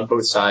on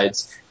both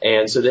sides.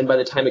 And so then by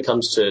the time it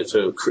comes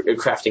to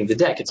crafting the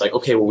deck, it's like,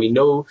 okay, well, we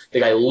know the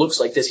guy looks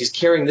like this. He's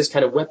carrying this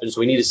kind of weapon,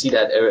 so we need to see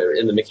that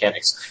in the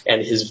mechanics.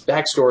 And his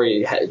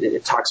backstory,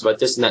 it talks about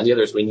this and that and the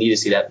other, so we need to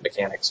see that in the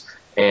mechanics.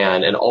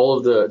 And all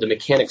of the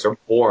mechanics are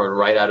born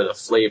right out of the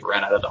flavor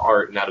and out of the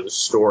art and out of the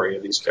story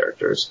of these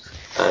characters.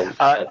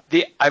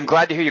 I'm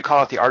glad to hear you call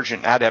out the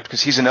Argent Adept,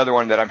 because he's another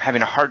one that I'm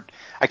having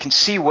I can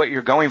see what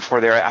you're going for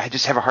there. I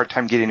just have a hard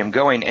time getting him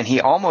going. And he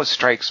almost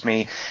strikes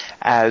me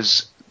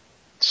as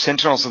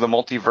Sentinels of the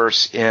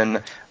Multiverse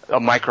in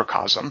a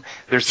microcosm.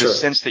 There's this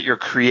sense that you're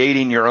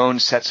creating your own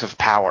sets of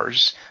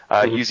powers,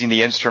 using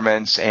the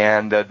instruments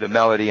and the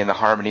melody and the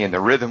harmony and the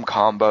rhythm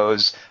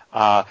combos.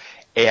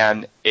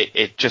 And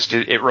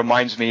it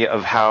reminds me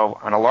of how,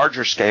 on a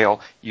larger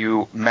scale,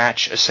 you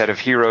match a set of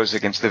heroes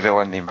against the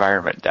villain in the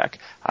environment deck.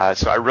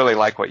 So I really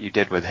like what you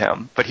did with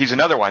him. But he's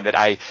another one that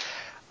I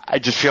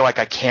just feel like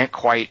I can't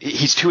quite –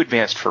 he's too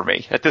advanced for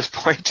me at this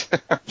point.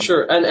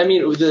 Sure. And, I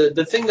mean,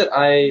 the thing that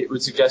I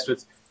would suggest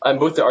with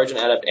both the Argent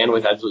Adept and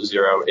with Absolute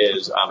Zero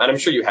is, and I'm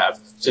sure you have,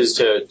 is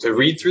to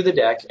read through the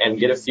deck and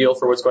get a feel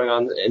for what's going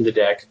on in the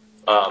deck.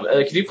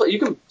 Like if you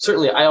can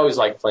certainly – I always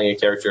like playing a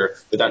character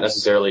without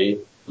necessarily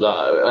in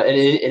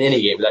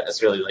any game, without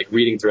necessarily like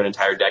reading through an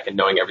entire deck and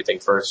knowing everything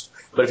first.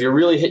 But if you're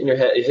really hitting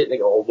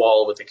a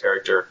wall with the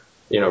character,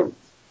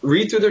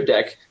 read through their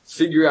deck,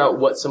 figure out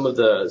what some of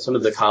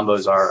the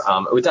combos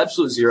are. With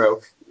Absolute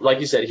Zero, like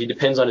you said, he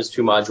depends on his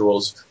 2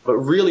 modules, but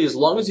really, as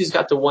long as he's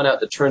got the one out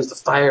that turns the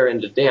fire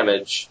into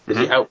damage that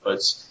he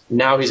outputs,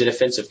 now he's an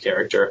offensive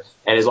character.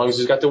 And as long as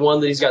he's got the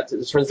one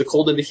that turns the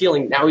cold into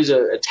healing, now he's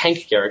a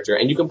tank character.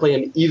 And you can play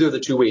him either of the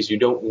 2 ways. You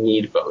don't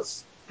need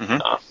both.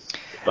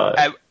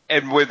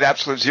 And with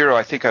Absolute Zero,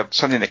 I think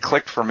something that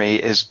clicked for me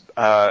is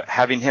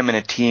having him in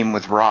a team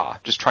with Ra,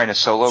 just trying a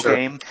solo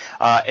game,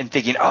 and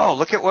thinking, oh,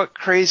 look at what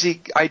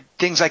crazy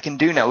things I can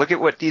do now. Look at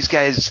what these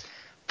guys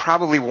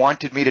probably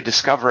wanted me to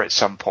discover at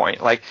some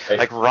point. Like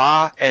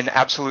Ra and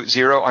Absolute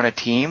Zero on a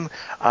team,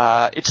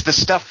 it's the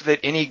stuff that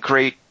any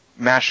great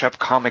mashup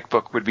comic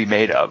book would be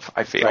made of,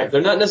 I feel. Right.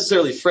 They're not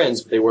necessarily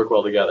friends, but they work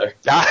well together.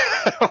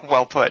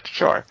 Well put,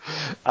 sure.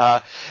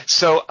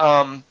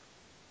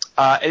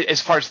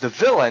 As far as the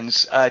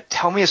villains,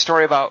 tell me a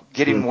story about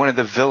getting one of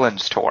the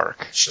villains to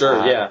work.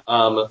 Sure, yeah.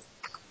 Well,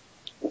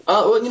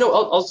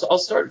 I'll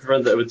start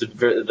from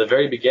the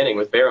very beginning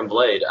with Baron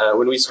Blade.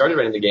 When we started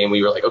running the game,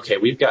 we were like, okay,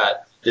 we've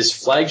got this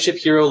flagship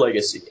hero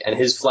Legacy and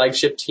his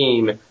flagship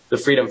team, the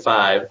Freedom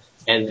Five,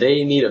 and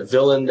they need a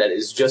villain that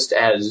is just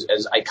as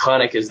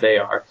iconic as they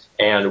are.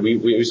 And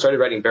we started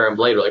writing Baron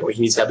Blade. We're like, well,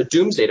 he needs to have a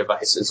Doomsday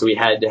device, and so we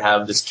had to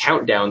have this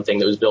countdown thing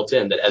that was built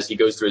in that as he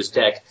goes through his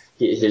deck,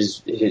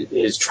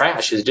 his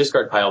trash, his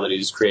discard pile that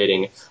he's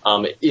creating,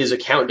 is a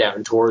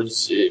countdown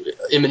towards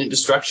imminent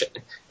destruction.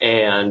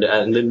 And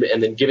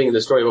then giving him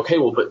the story of, okay,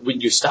 well, but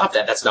when you stop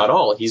that, that's not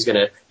all. He's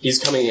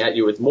coming at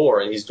you with more,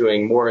 and he's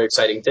doing more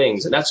exciting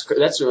things. And that's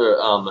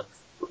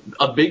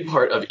a big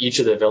part of each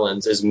of the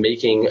villains is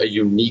making a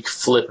unique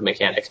flip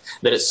mechanic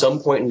that at some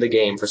point in the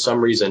game, for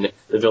some reason,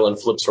 the villain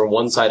flips from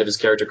one side of his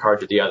character card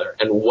to the other.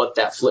 And how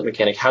that flip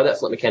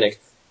mechanic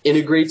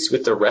integrates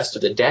with the rest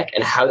of the deck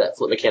and how that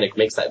flip mechanic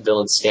makes that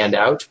villain stand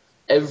out.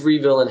 Every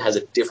villain has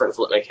a different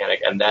flip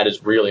mechanic, and that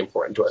is really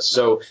important to us.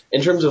 So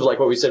in terms of like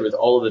what we said with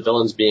all of the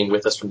villains being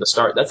with us from the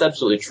start, that's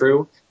absolutely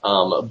true.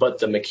 But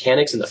the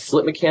mechanics and the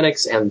flip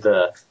mechanics and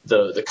the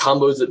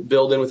combos that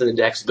build in within the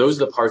decks,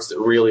 those are the parts that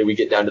really we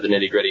get down to the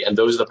nitty gritty. And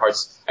those are the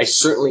parts I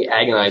certainly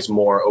agonize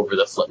more over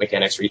the flip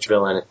mechanics for each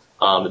villain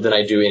than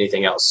I do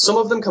anything else. Some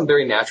of them come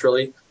very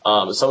naturally.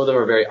 Some of them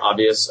are very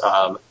obvious.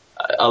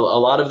 A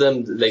lot of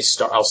them,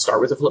 I'll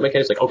start with the flip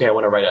mechanics, like, okay, I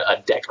want to write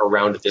a deck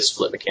around this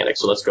flip mechanic,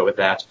 so let's go with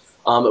that.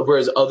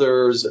 Whereas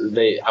others,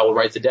 I will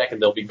write the deck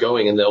and they'll be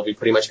going and they'll be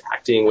pretty much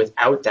acting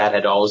without that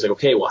at all. It's like,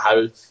 okay,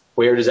 well,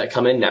 where does that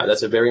come in now?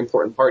 That's a very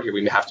important part here.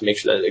 We have to make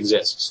sure that it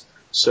exists.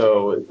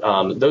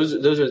 So those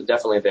are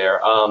definitely there.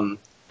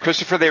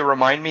 Christopher, they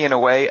remind me in a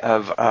way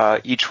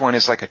of each one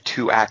is like a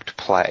 2-act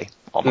play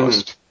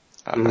almost.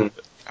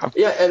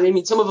 Yeah, I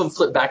mean, some of them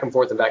flip back and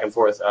forth and back and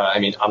forth. I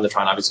mean,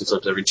 Omnitron obviously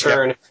flips every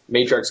turn. Yeah.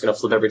 Matriarch's going to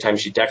flip every time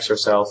she decks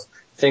herself.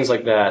 Things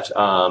like that.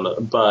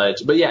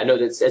 But yeah, no,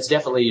 it's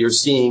definitely, you're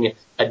seeing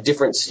a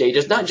different stage.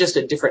 It's not just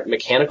a different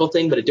mechanical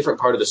thing, but a different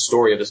part of the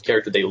story of this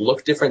character. They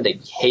look different. They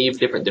behave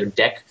different. Their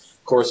deck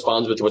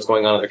corresponds with what's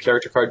going on their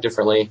character card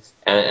differently.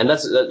 And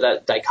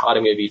that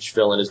dichotomy of each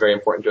villain is very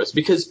important to us,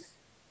 because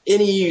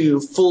any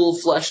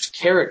full-fleshed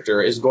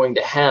character is going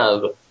to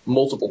have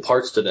multiple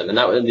parts to them. And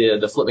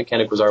the flip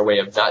mechanic was our way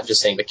of not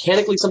just saying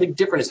mechanically something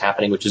different is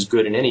happening, which is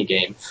good in any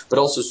game, but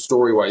also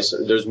story-wise,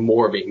 there's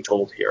more being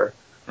told here.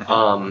 Mm-hmm.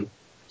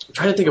 I'm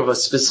trying to think of a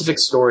specific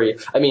story.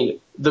 I mean,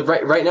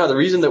 right now, the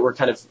reason that we're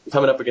kind of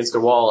coming up against a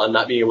wall and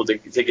not being able to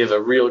give a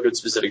real good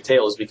specific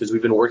tale is because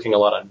we've been working a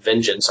lot on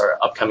Vengeance, our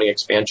upcoming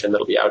expansion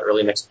that'll be out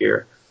early next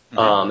year.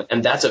 Mm-hmm.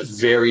 And that's a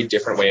very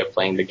different way of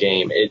playing the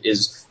game. It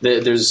is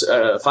there's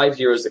 5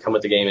 heroes that come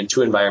with the game and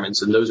 2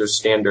 environments, and those are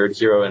standard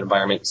hero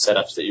environment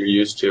setups that you're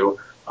used to.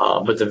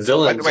 But the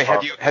villains. By the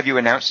way, have you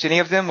announced any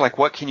of them? Like,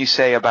 what can you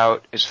say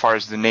about as far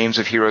as the names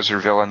of heroes or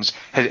villains?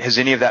 Has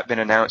any of that been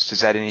announced?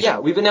 Is that anything? Yeah,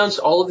 we've announced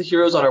all of the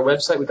heroes on our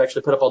website. We've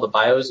actually put up all the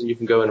bios, and you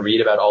can go and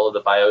read about all of the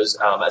bios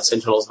at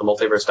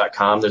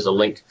sentinelsthemultiverse.com. There's a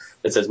link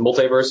that says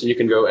Multiverse, and you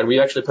can go, and we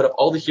actually put up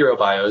all the hero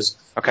bios.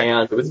 Okay.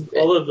 And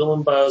all the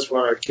villain bios were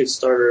on our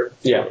Kickstarter.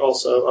 Yeah.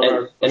 Also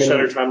on our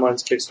Shattered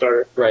Timelines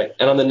Kickstarter. Right.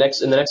 And in the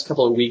next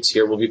couple of weeks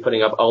here, we'll be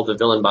putting up all the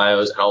villain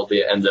bios and all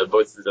the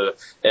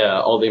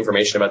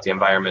information about the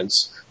environments.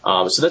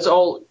 So that's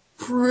all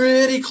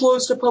pretty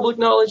close to public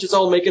knowledge. It's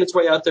all making its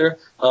way out there.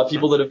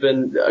 People that have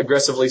been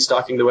aggressively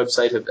stalking the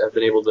website have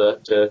been able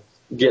to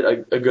get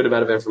a good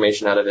amount of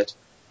information out of it.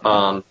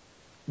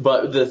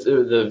 But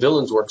the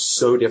villains work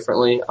so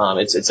differently.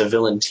 It's a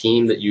villain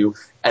team that you,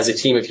 as a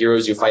team of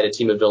heroes, you fight a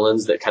team of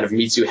villains that kind of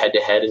meets you head to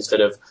head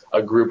instead of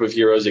a group of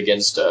heroes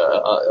against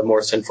a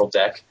more central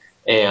deck.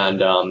 And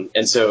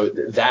so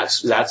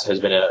that has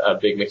been a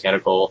big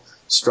mechanical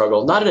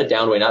struggle, not in a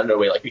down way, not in a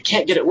way like we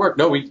can't get it work.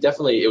 No,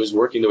 it was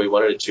working the way we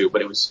wanted it to,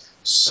 but it was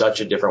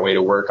such a different way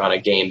to work on a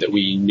game that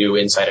we knew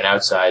inside and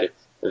outside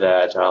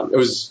that it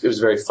was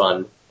very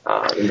fun.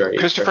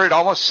 Christopher, it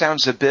almost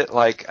sounds a bit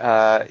like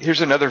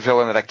here's another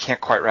villain that I can't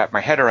quite wrap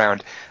my head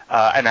around,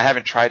 and I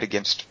haven't tried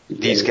against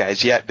these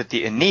guys yet, but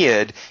the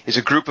Aeneid is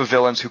a group of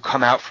villains who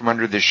come out from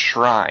under this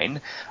shrine,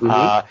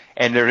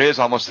 and there is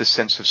almost this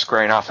sense of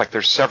squaring off, like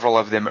there's several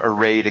of them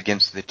arrayed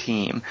against the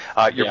team.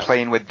 You're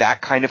playing with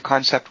that kind of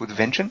concept with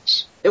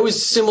Vengeance? It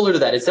was similar to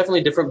that. It's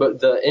definitely different, but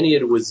the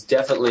Aeneid was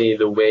definitely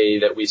the way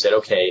that we said,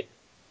 okay,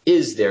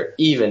 is there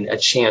even a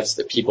chance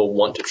that people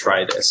want to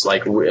try this?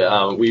 Like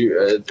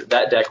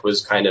that deck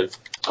was kind of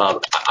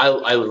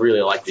I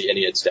really like the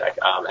Aeneid's deck,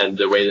 and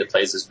the way that it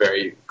plays is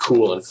very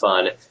cool and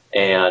fun.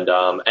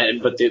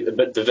 But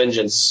the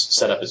Vengeance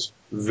setup is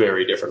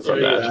very different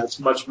from that. Yeah, it's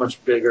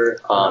much bigger.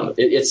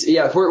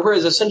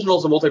 Whereas a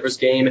Sentinels of the Multiverse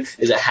game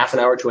is a half an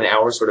hour to an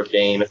hour sort of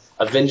game,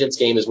 a Vengeance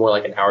game is more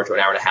like an hour to an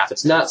hour and a half.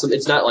 It's not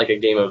like a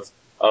game of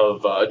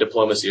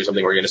diplomacy or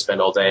something where you're going to spend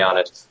all day on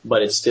it,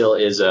 but it still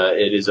is a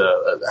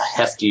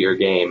heftier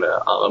game,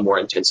 a more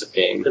intensive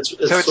game. So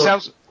it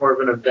sounds more of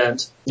an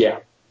event. Yeah.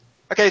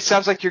 Okay, it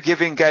sounds like you're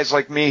giving guys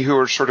like me who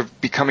are sort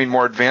of becoming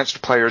more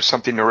advanced players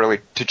something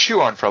to chew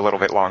on for a little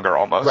bit longer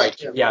almost.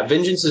 Right. Yeah,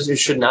 Vengeance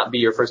should not be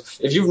your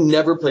first. If you've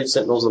never played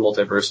Sentinels of the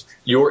Multiverse,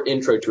 your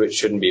intro to it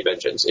shouldn't be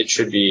Vengeance. It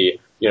should be,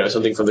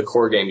 something from the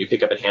core game. You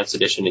pick up Enhanced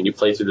Edition and you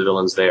play through the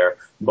villains there.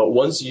 But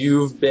once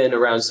you've been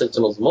around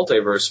Sentinels of the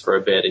Multiverse for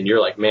a bit and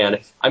you're like, man,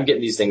 I'm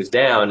getting these things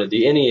down,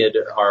 the Aeneid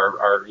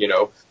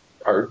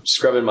are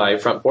scrubbing my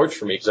front porch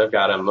for me because I've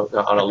got them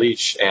on a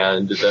leash,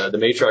 and the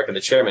matriarch and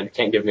the chairman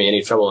can't give me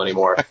any trouble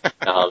anymore.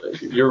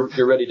 You're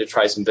ready to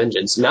try some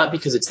Vengeance, not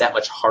because it's that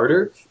much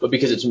harder, but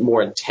because it's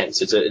more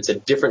intense. It's a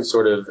different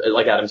sort of,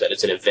 like Adam said,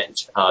 it's an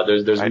event.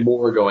 There's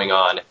more going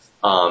on,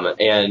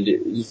 and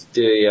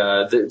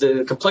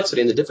the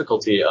complexity and the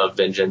difficulty of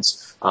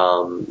Vengeance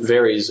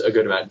varies a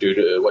good amount due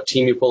to what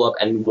team you pull up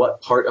and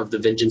what part of the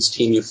Vengeance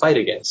team you fight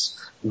against.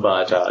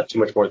 But too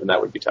much more than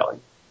that would be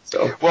telling.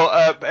 So.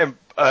 Well,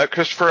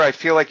 Christopher, I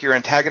feel like you're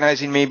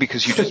antagonizing me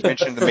because you just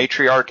mentioned the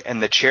matriarch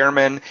and the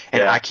chairman,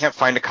 and I can't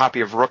find a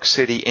copy of Rook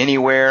City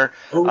anywhere.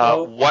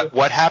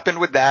 What happened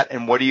with that,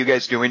 and what are you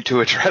guys doing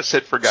to address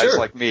it for guys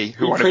like me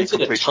who want to be completionists?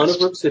 We printed a ton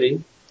of Rook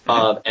City,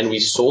 and we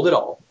sold it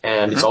all,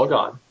 and it's all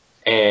gone.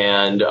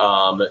 And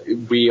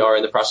we are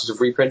in the process of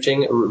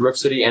reprinting Rook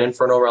City and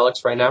Infernal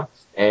Relics right now,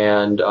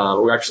 and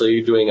we're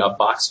actually doing a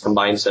box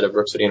combined set of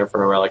Rook City and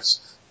Infernal Relics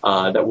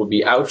that will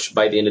be out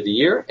by the end of the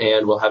year,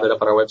 and we'll have it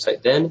up on our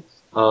website then.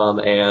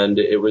 And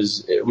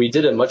we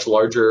did a much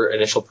larger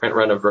initial print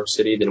run of Rook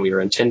City than we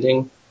were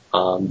intending,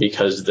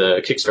 because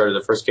the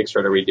first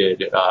Kickstarter we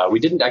did, we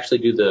didn't actually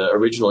do the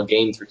original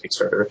game through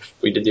Kickstarter.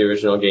 We did the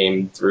original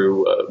game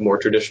through a more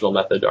traditional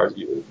method,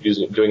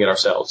 doing it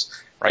ourselves.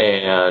 Right.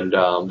 And,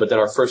 but then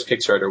our first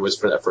Kickstarter was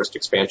for that first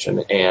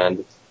expansion,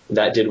 and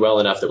that did well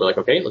enough that we're like,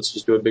 okay, let's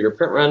just do a bigger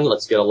print run.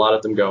 Let's get a lot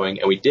of them going.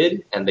 And we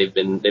did, and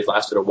they've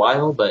lasted a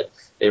while, but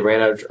they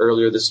ran out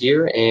earlier this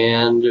year,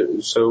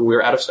 and so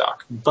we're out of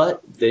stock.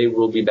 But they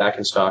will be back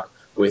in stock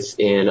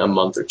within a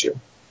month or two.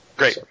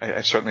 Great.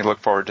 I certainly look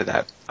forward to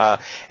that. And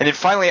then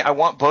finally, I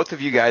want both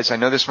of you guys, I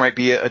know this might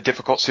be a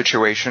difficult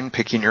situation,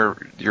 picking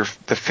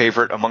the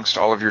favorite amongst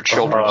all of your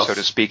children, so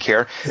to speak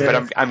here,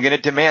 but I'm going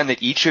to demand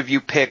that each of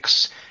you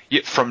picks,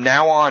 from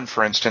now on,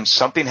 for instance,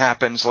 something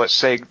happens, let's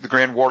say the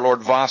Grand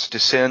Warlord Voss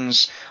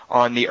descends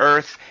on the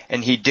Earth,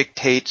 and he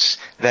dictates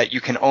that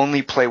you can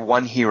only play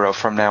one hero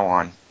from now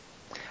on.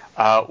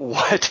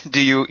 What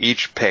do you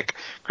each pick?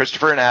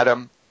 Christopher and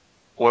Adam,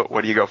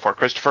 what do you go for?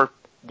 Christopher?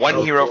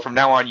 One hero from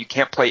now on. You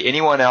can't play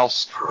anyone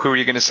else. Who are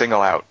you going to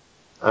single out?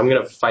 I'm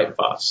going to fight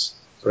Voss.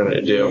 That's what I'm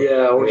going to do.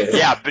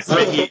 Yeah, but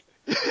he...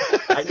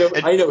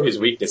 I know his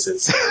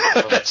weaknesses.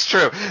 That's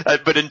true.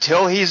 But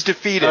until he's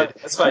defeated,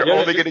 that's fine. you're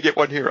only going to get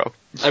one hero.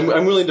 I'm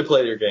willing to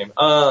play your game.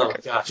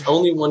 Okay. Gosh,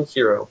 only one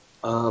hero.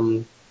 I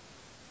don't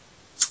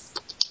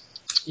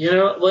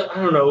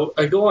know.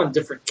 I go on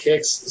different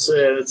kicks, so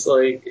it's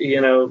like,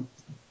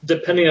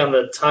 depending on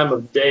the time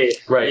of day.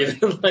 Right.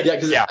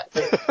 Yeah.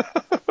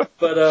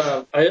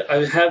 But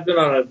I have been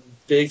on a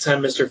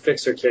big-time Mr.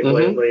 Fixer kick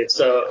lately.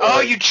 So. Oh,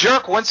 you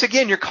jerk. Once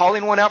again, you're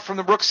calling one out from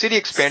the Brook City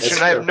expansion,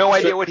 and I have no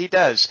idea what he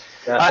does.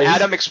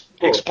 Adam,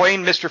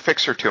 explain Mr.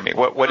 Fixer to me.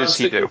 What does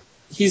he do?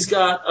 He's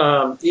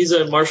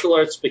a martial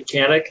arts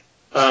mechanic.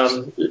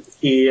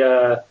 He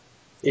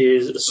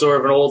is sort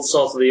of an old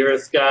salt of the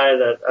earth guy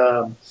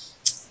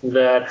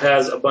that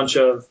has a bunch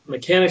of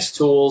mechanics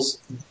tools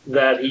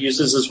that he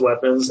uses as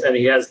weapons, and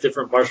he has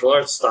different martial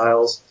arts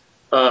styles.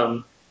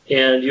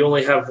 And you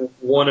only have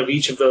one of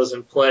each of those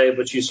in play,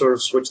 but you sort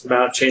of switch them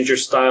out, change your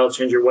style,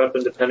 change your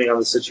weapon depending on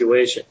the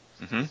situation.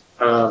 Mm-hmm.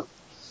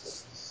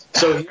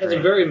 So he has a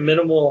very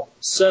minimal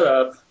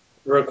setup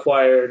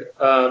required,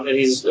 and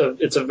it's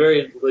a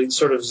very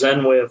sort of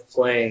Zen way of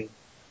playing.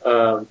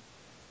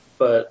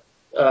 But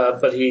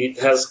he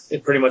has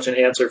pretty much an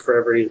answer for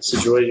every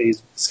situation.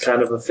 He's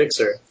kind of a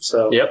fixer.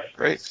 So yep,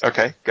 great.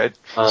 Okay, good.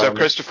 So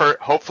Christopher,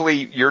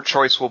 hopefully your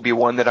choice will be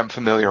one that I'm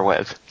familiar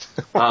with.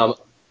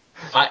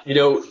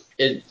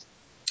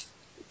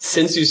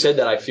 Since you said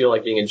that, I feel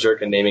like being a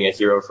jerk and naming a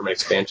hero from an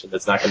expansion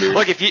that's not going to be.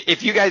 Look,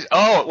 if you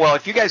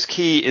guys'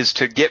 key is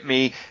to get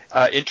me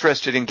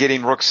interested in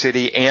getting Rook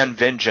City and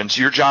Vengeance,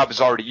 your job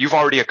you've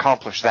already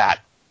accomplished that.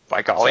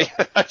 By golly,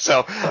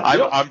 so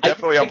I'm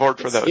definitely on board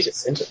for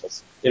those.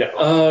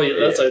 Oh,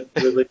 yeah, that's a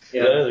really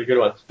that's a good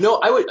one. No,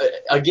 I would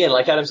again,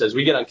 like Adam says,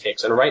 we get on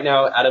kicks, and right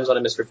now Adam's on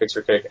a Mr.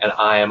 Fixer kick, and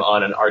I am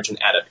on an Argent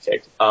Adept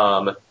kick.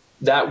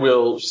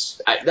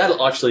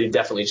 That'll actually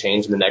definitely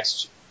change in the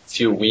next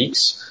few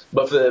weeks.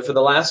 But for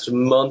the last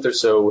month or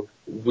so,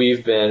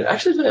 it's been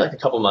like a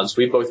couple months.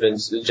 We've both been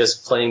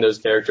just playing those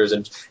characters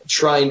and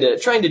trying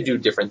to do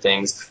different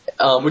things,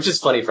 which is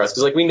funny for us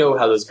because we know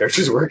how those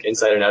characters work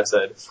inside and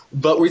outside.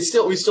 But we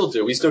still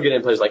do. We still get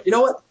in plays like, you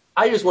know what?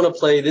 I just want to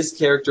play this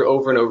character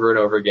over and over and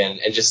over again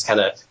and just kind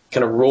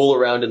of roll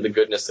around in the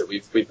goodness that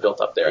we've built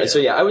up there. And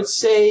so I would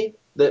say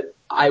that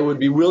I would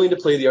be willing to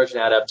play the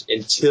Argent Adept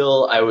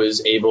until I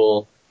was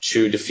able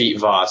to defeat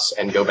Voss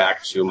and go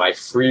back to my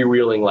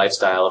freewheeling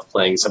lifestyle of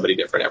playing somebody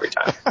different every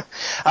time.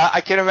 I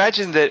can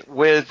imagine that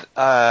with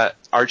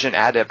Argent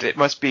Adept, it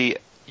must be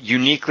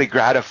uniquely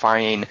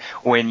gratifying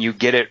when you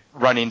get it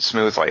running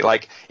smoothly,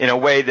 like in a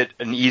way that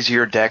an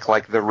easier deck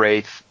like the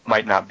Wraith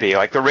might not be.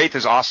 Like the Wraith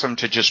is awesome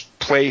to just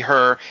play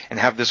her and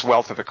have this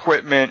wealth of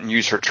equipment and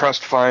use her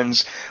trust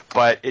funds,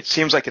 but it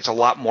seems like it's a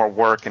lot more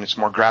work and it's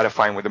more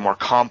gratifying with the more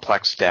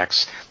complex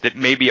decks that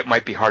maybe it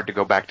might be hard to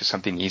go back to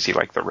something easy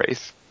like the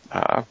Wraith.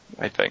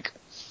 I think.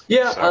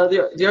 Yeah, so.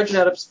 The Argent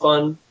Adept's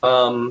fun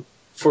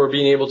for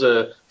being able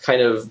to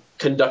kind of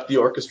conduct the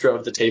orchestra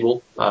of the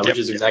table, which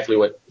is exactly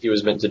what he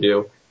was meant to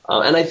do.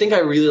 And I think I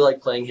really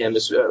like playing him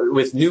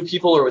with new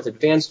people or with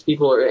advanced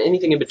people or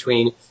anything in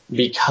between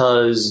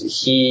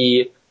because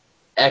he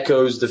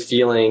echoes the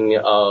feeling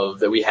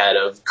that we had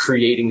of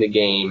creating the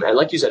game. And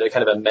like you said, a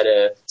kind of a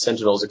meta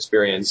Sentinels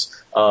experience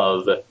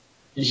of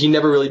he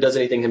never really does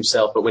anything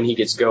himself, but when he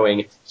gets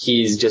going,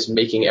 he's just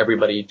making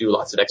everybody do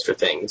lots of extra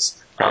things.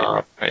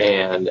 Right.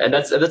 And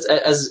that's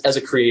as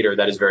a creator,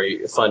 that is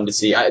very fun to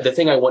see. The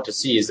thing I want to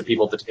see is the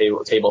people at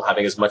the table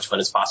having as much fun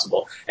as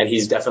possible, and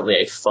he's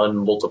definitely a fun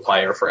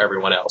multiplier for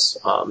everyone else.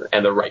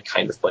 And the right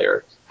kind of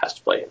player has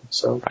to play him.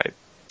 So. Right.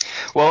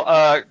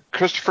 Well,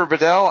 Christopher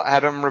Bedell,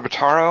 Adam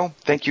Ribataro,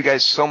 thank you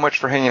guys so much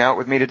for hanging out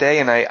with me today,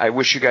 and I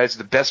wish you guys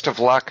the best of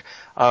luck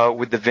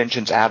with the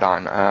Vengeance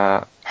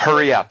add-on.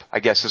 Hurry up,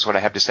 I guess is what I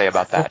have to say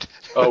about that.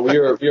 We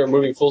are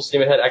moving full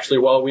steam ahead. Actually,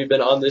 while we've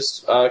been on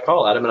this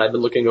call, Adam and I have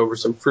been looking over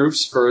some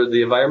proofs for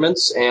the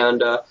environments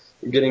and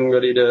getting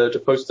ready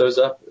to post those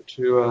up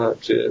to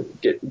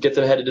get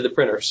them headed to the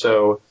printer.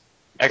 So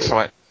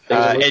excellent.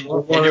 And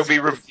you'll be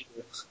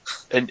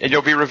And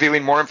you'll be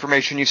revealing more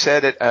information, you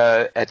said,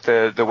 at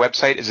the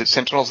website. Is it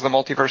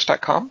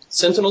sentinelsofthemultiverse.com?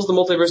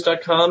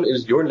 Sentinelsofthemultiverse.com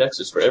is your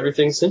nexus for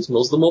everything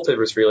Sentinels the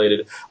Multiverse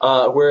related.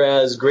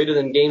 Whereas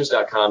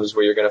greaterthangames.com is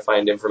where you're going to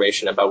find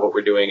information about what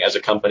we're doing as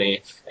a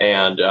company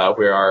and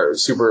where our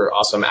super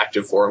awesome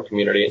active forum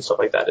community and stuff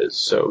like that is.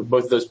 So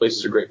both of those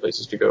places are great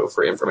places to go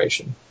for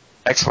information.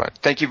 Excellent.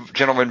 Thank you,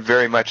 gentlemen,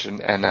 very much, and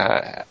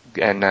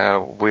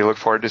we look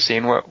forward to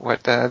seeing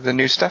what the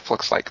new stuff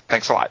looks like.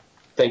 Thanks a lot.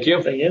 Thank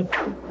you. Thank you.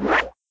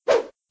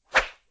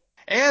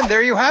 And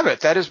there you have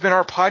it. That has been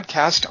our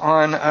podcast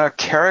on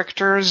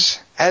characters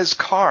as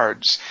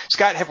cards.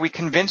 Scott, have we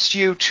convinced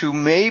you to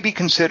maybe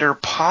consider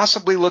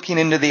possibly looking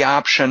into the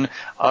option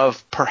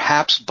of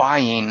perhaps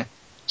buying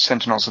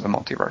Sentinels of the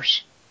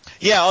Multiverse?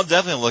 Yeah, I'll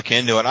definitely look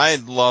into it. I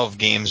love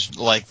games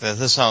like this.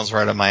 This sounds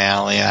right up my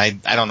alley.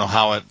 I don't know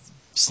how it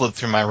slipped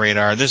through my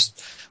radar.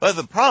 But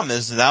the problem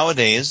is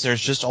nowadays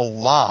there's just a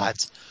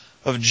lot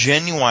of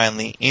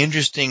genuinely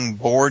interesting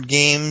board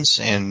games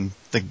and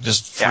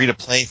just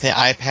free-to-play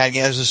iPad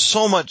games. There's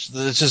so much.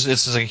 It's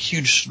just a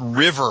huge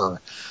river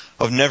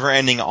of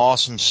never-ending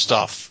awesome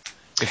stuff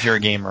if you're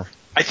a gamer.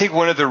 I think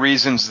one of the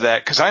reasons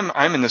that, because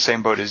I'm in the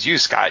same boat as you,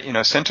 Scott.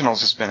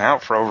 Sentinels has been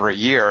out for over a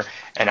year,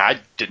 and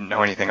I didn't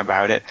know anything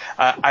about it.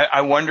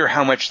 I wonder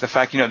how much the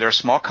fact, they're a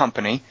small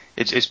company.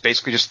 It's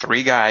basically just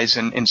three guys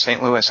in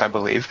St. Louis, I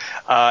believe,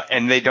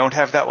 and they don't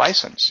have that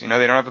license. They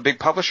don't have a big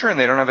publisher, and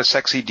they don't have a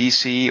sexy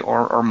DC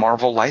or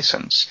Marvel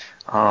license.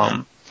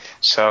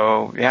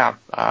 So yeah,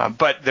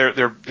 but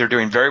they're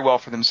doing very well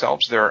for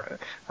themselves. They're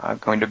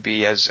going to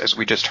be, as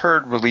we just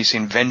heard,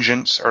 releasing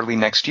Vengeance early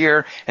next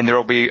year, and there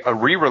will be a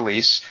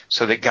re-release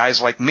so that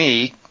guys like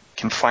me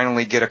can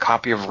finally get a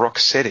copy of Rook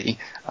City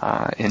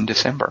in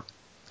December.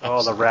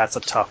 Oh, the Rat's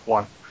a tough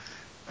one.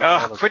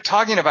 Quit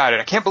talking about it.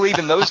 I can't believe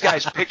those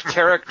guys picked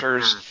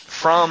characters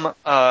from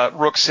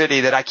Rook City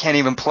that I can't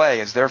even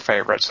play as their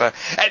favorites.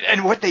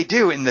 And what they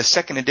do in the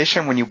second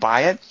edition when you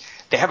buy it,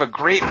 they have a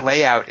great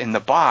layout in the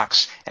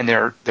box, and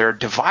they're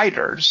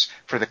dividers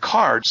for the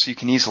cards so you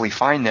can easily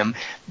find them.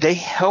 They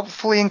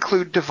helpfully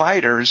include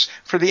dividers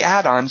for the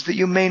add-ons that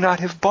you may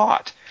not have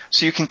bought.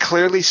 So you can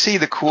clearly see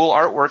the cool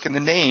artwork and the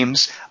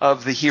names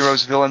of the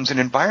heroes, villains, and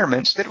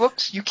environments that,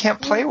 you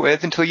can't play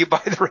with until you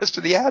buy the rest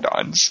of the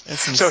add-ons.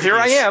 So here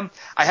I am.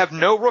 I have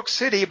no Rook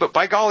City, but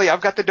by golly,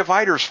 I've got the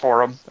dividers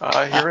for them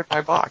here in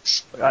my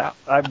box.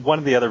 One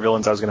of the other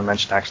villains I was going to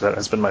mention, actually, that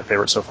has been my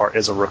favorite so far,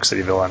 is a Rook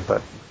City villain.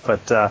 But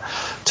to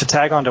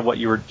tag on to what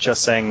you were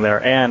just saying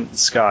there, and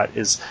Scott,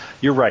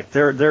 you're right.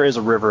 There is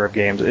a river of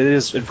games.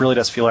 It really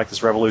does feel like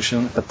this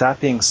revolution. But that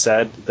being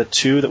said, the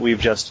two that we've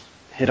just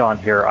hit on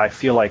here, I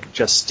feel like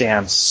just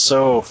stands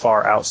so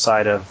far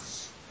outside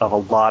of a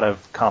lot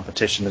of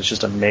competition. It's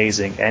just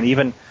amazing. And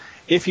even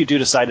if you do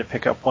decide to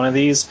pick up one of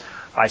these,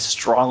 I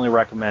strongly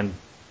recommend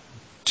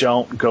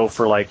don't go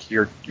for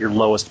your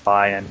lowest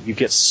buy-in. You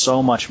get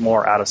so much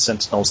more out of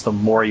Sentinels the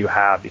more you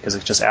have, because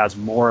it just adds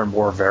more and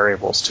more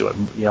variables to it.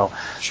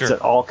 Sure.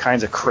 All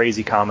kinds of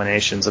crazy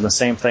combinations. And the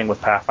same thing with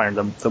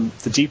Pathfinder.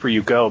 The deeper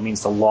you go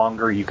means the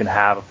longer you can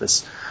have of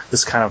this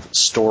kind of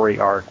story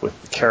arc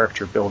with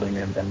character building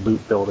and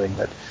loot building.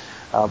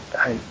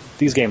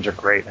 These games are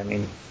great. I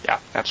mean, yeah,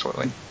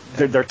 absolutely.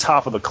 They're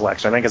top of the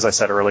collection. I think, as I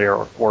said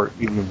earlier, or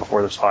even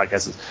before this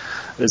podcast,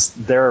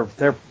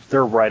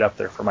 they're right up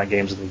there for my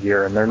games of the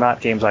year, and they're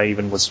not games I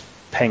even was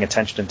paying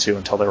attention to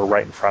until they were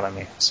right in front of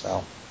me.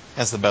 So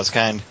that's the best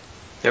kind.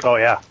 Yep. Oh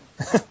yeah,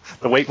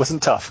 the wait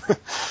wasn't tough.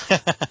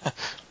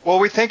 Well,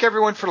 we thank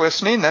everyone for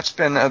listening. That's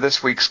been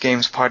this week's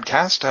Games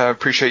Podcast.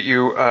 Appreciate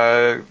you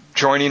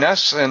joining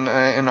us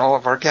and all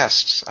of our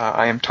guests.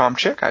 I am Tom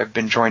Chick. I've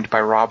been joined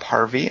by Rob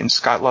Harvey and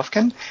Scott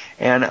Lufkin,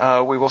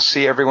 and we will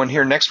see everyone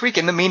here next week.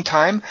 In the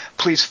meantime,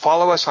 please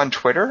follow us on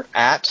Twitter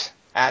at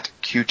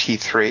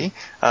QT3.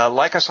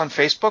 Like us on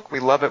Facebook. We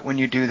love it when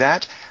you do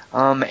that.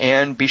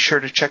 And be sure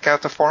to check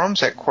out the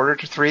forums at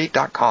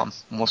quarterto3.com.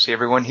 And we'll see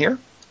everyone here.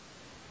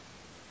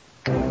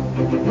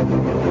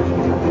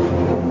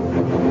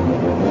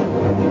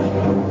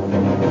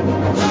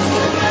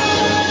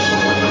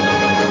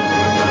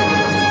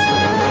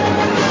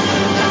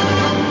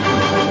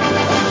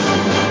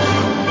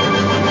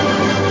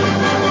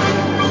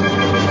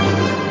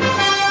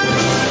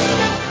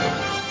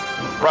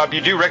 Rob,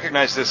 you do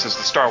recognize this as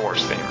the Star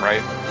Wars theme,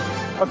 right?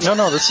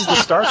 No, this is the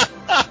Star Trek.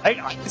 I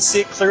can see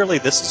it clearly.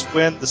 This is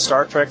when the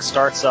Star Trek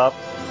starts up,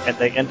 and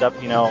they end up,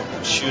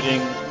 shooting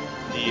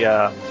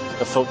the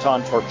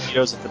photon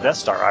torpedoes at the Death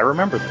Star. I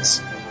remember this.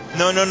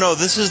 No.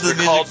 This is the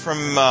music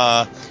from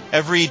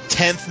every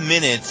 10th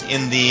minute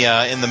in the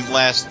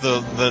last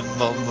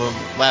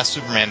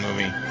Superman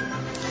movie.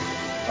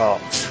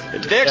 Oh,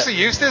 did they actually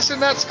use this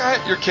in that,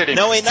 Scott? You're kidding.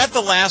 No, wait, not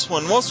the last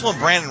one. Most of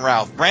them, Brandon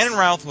Routh. Brandon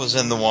Routh was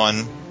in the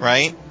one,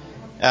 right?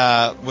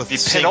 With the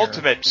Singer.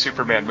 Penultimate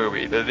Superman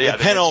movie. The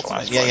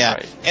penultimate, yeah.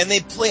 Right. And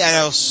they play.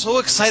 I was so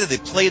excited they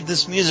played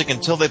this music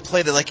until they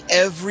played it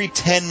every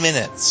 10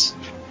 minutes.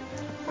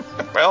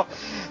 Well,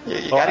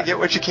 you got to get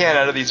what you can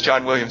out of these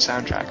John Williams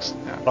soundtracks.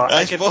 Yeah. Well,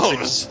 I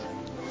suppose.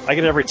 I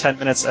get every 10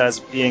 minutes as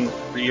being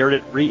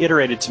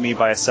reiterated to me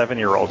by a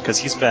 7-year-old because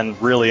he's been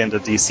really into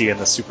DC and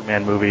the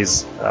Superman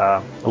movies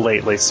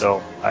lately.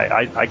 So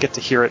I get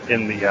to hear it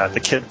in the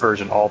kid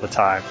version all the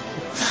time.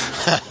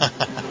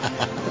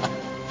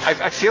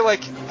 I feel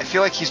like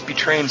he's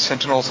betraying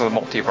Sentinels of the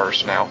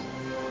Multiverse now.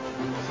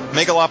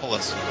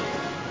 Megalopolis.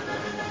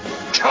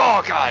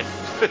 Oh God!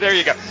 There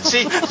you go.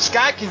 See,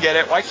 Scott can get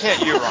it. Why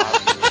can't you,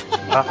 Rob?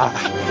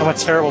 I'm a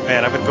terrible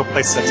man. I'm gonna go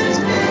play Sentinels.